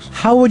 Matrix.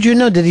 How would you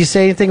know? Did he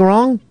say anything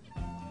wrong?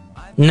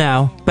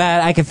 No,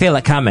 but I can feel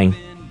it coming.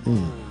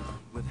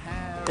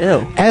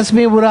 Ew. Ask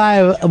me what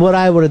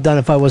I would have done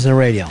if I wasn't in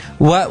radio.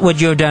 What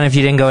would you have done if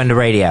you didn't go into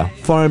radio?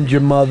 Farmed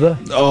your mother.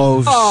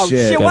 Oh,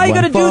 shit. Why are you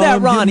going to do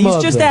that, Ron?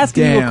 He's just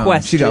asking you a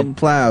question. She got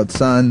plowed,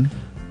 son.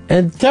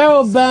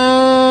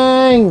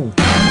 Interrobang!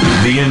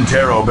 The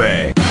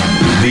Interrobang.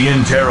 The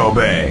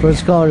Interrobang.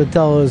 First caller to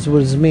tell us what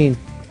does it mean.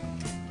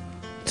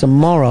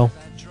 Tomorrow.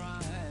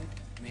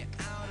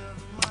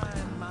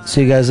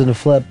 See you guys in the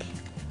flip.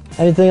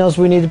 Anything else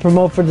we need to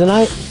promote for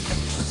tonight?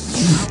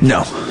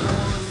 No.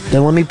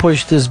 Then let me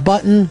push this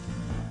button,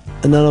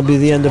 and that'll be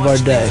the end of our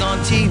day. On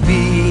TV.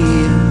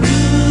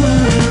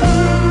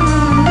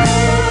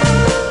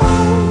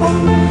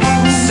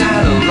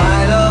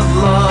 Satellite of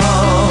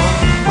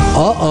love.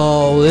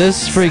 Uh-oh,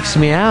 this freaks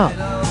me out.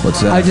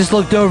 What's that? I just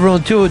looked over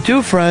on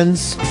 202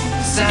 Friends.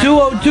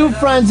 202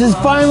 Friends is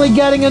finally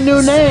getting a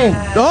new name.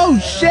 Oh,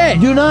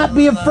 shit. Do not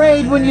be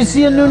afraid when you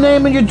see a new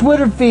name in your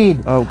Twitter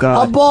feed. Oh,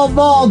 God. Above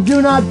all,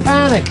 do not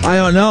panic. I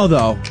don't know,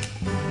 though.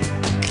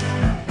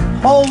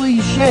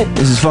 Holy shit.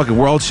 This is fucking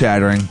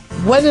world-shattering.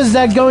 When is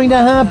that going to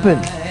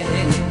happen?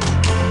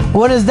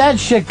 When is that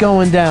shit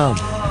going down?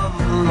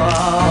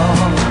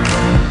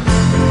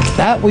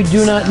 That we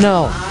do not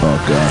know.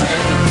 Oh, God.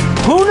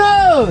 Who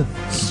knows?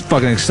 This is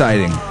fucking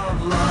exciting.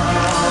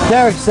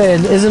 Derek's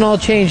saying, isn't all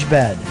change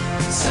bad?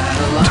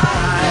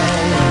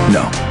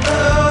 No.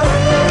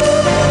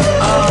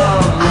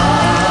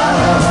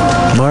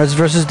 Mars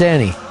versus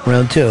Danny,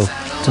 round 2,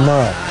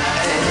 tomorrow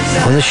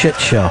on The Shit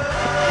Show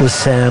with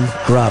Sam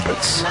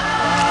Roberts.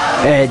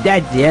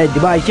 That's the end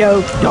of my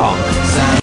show. Dong.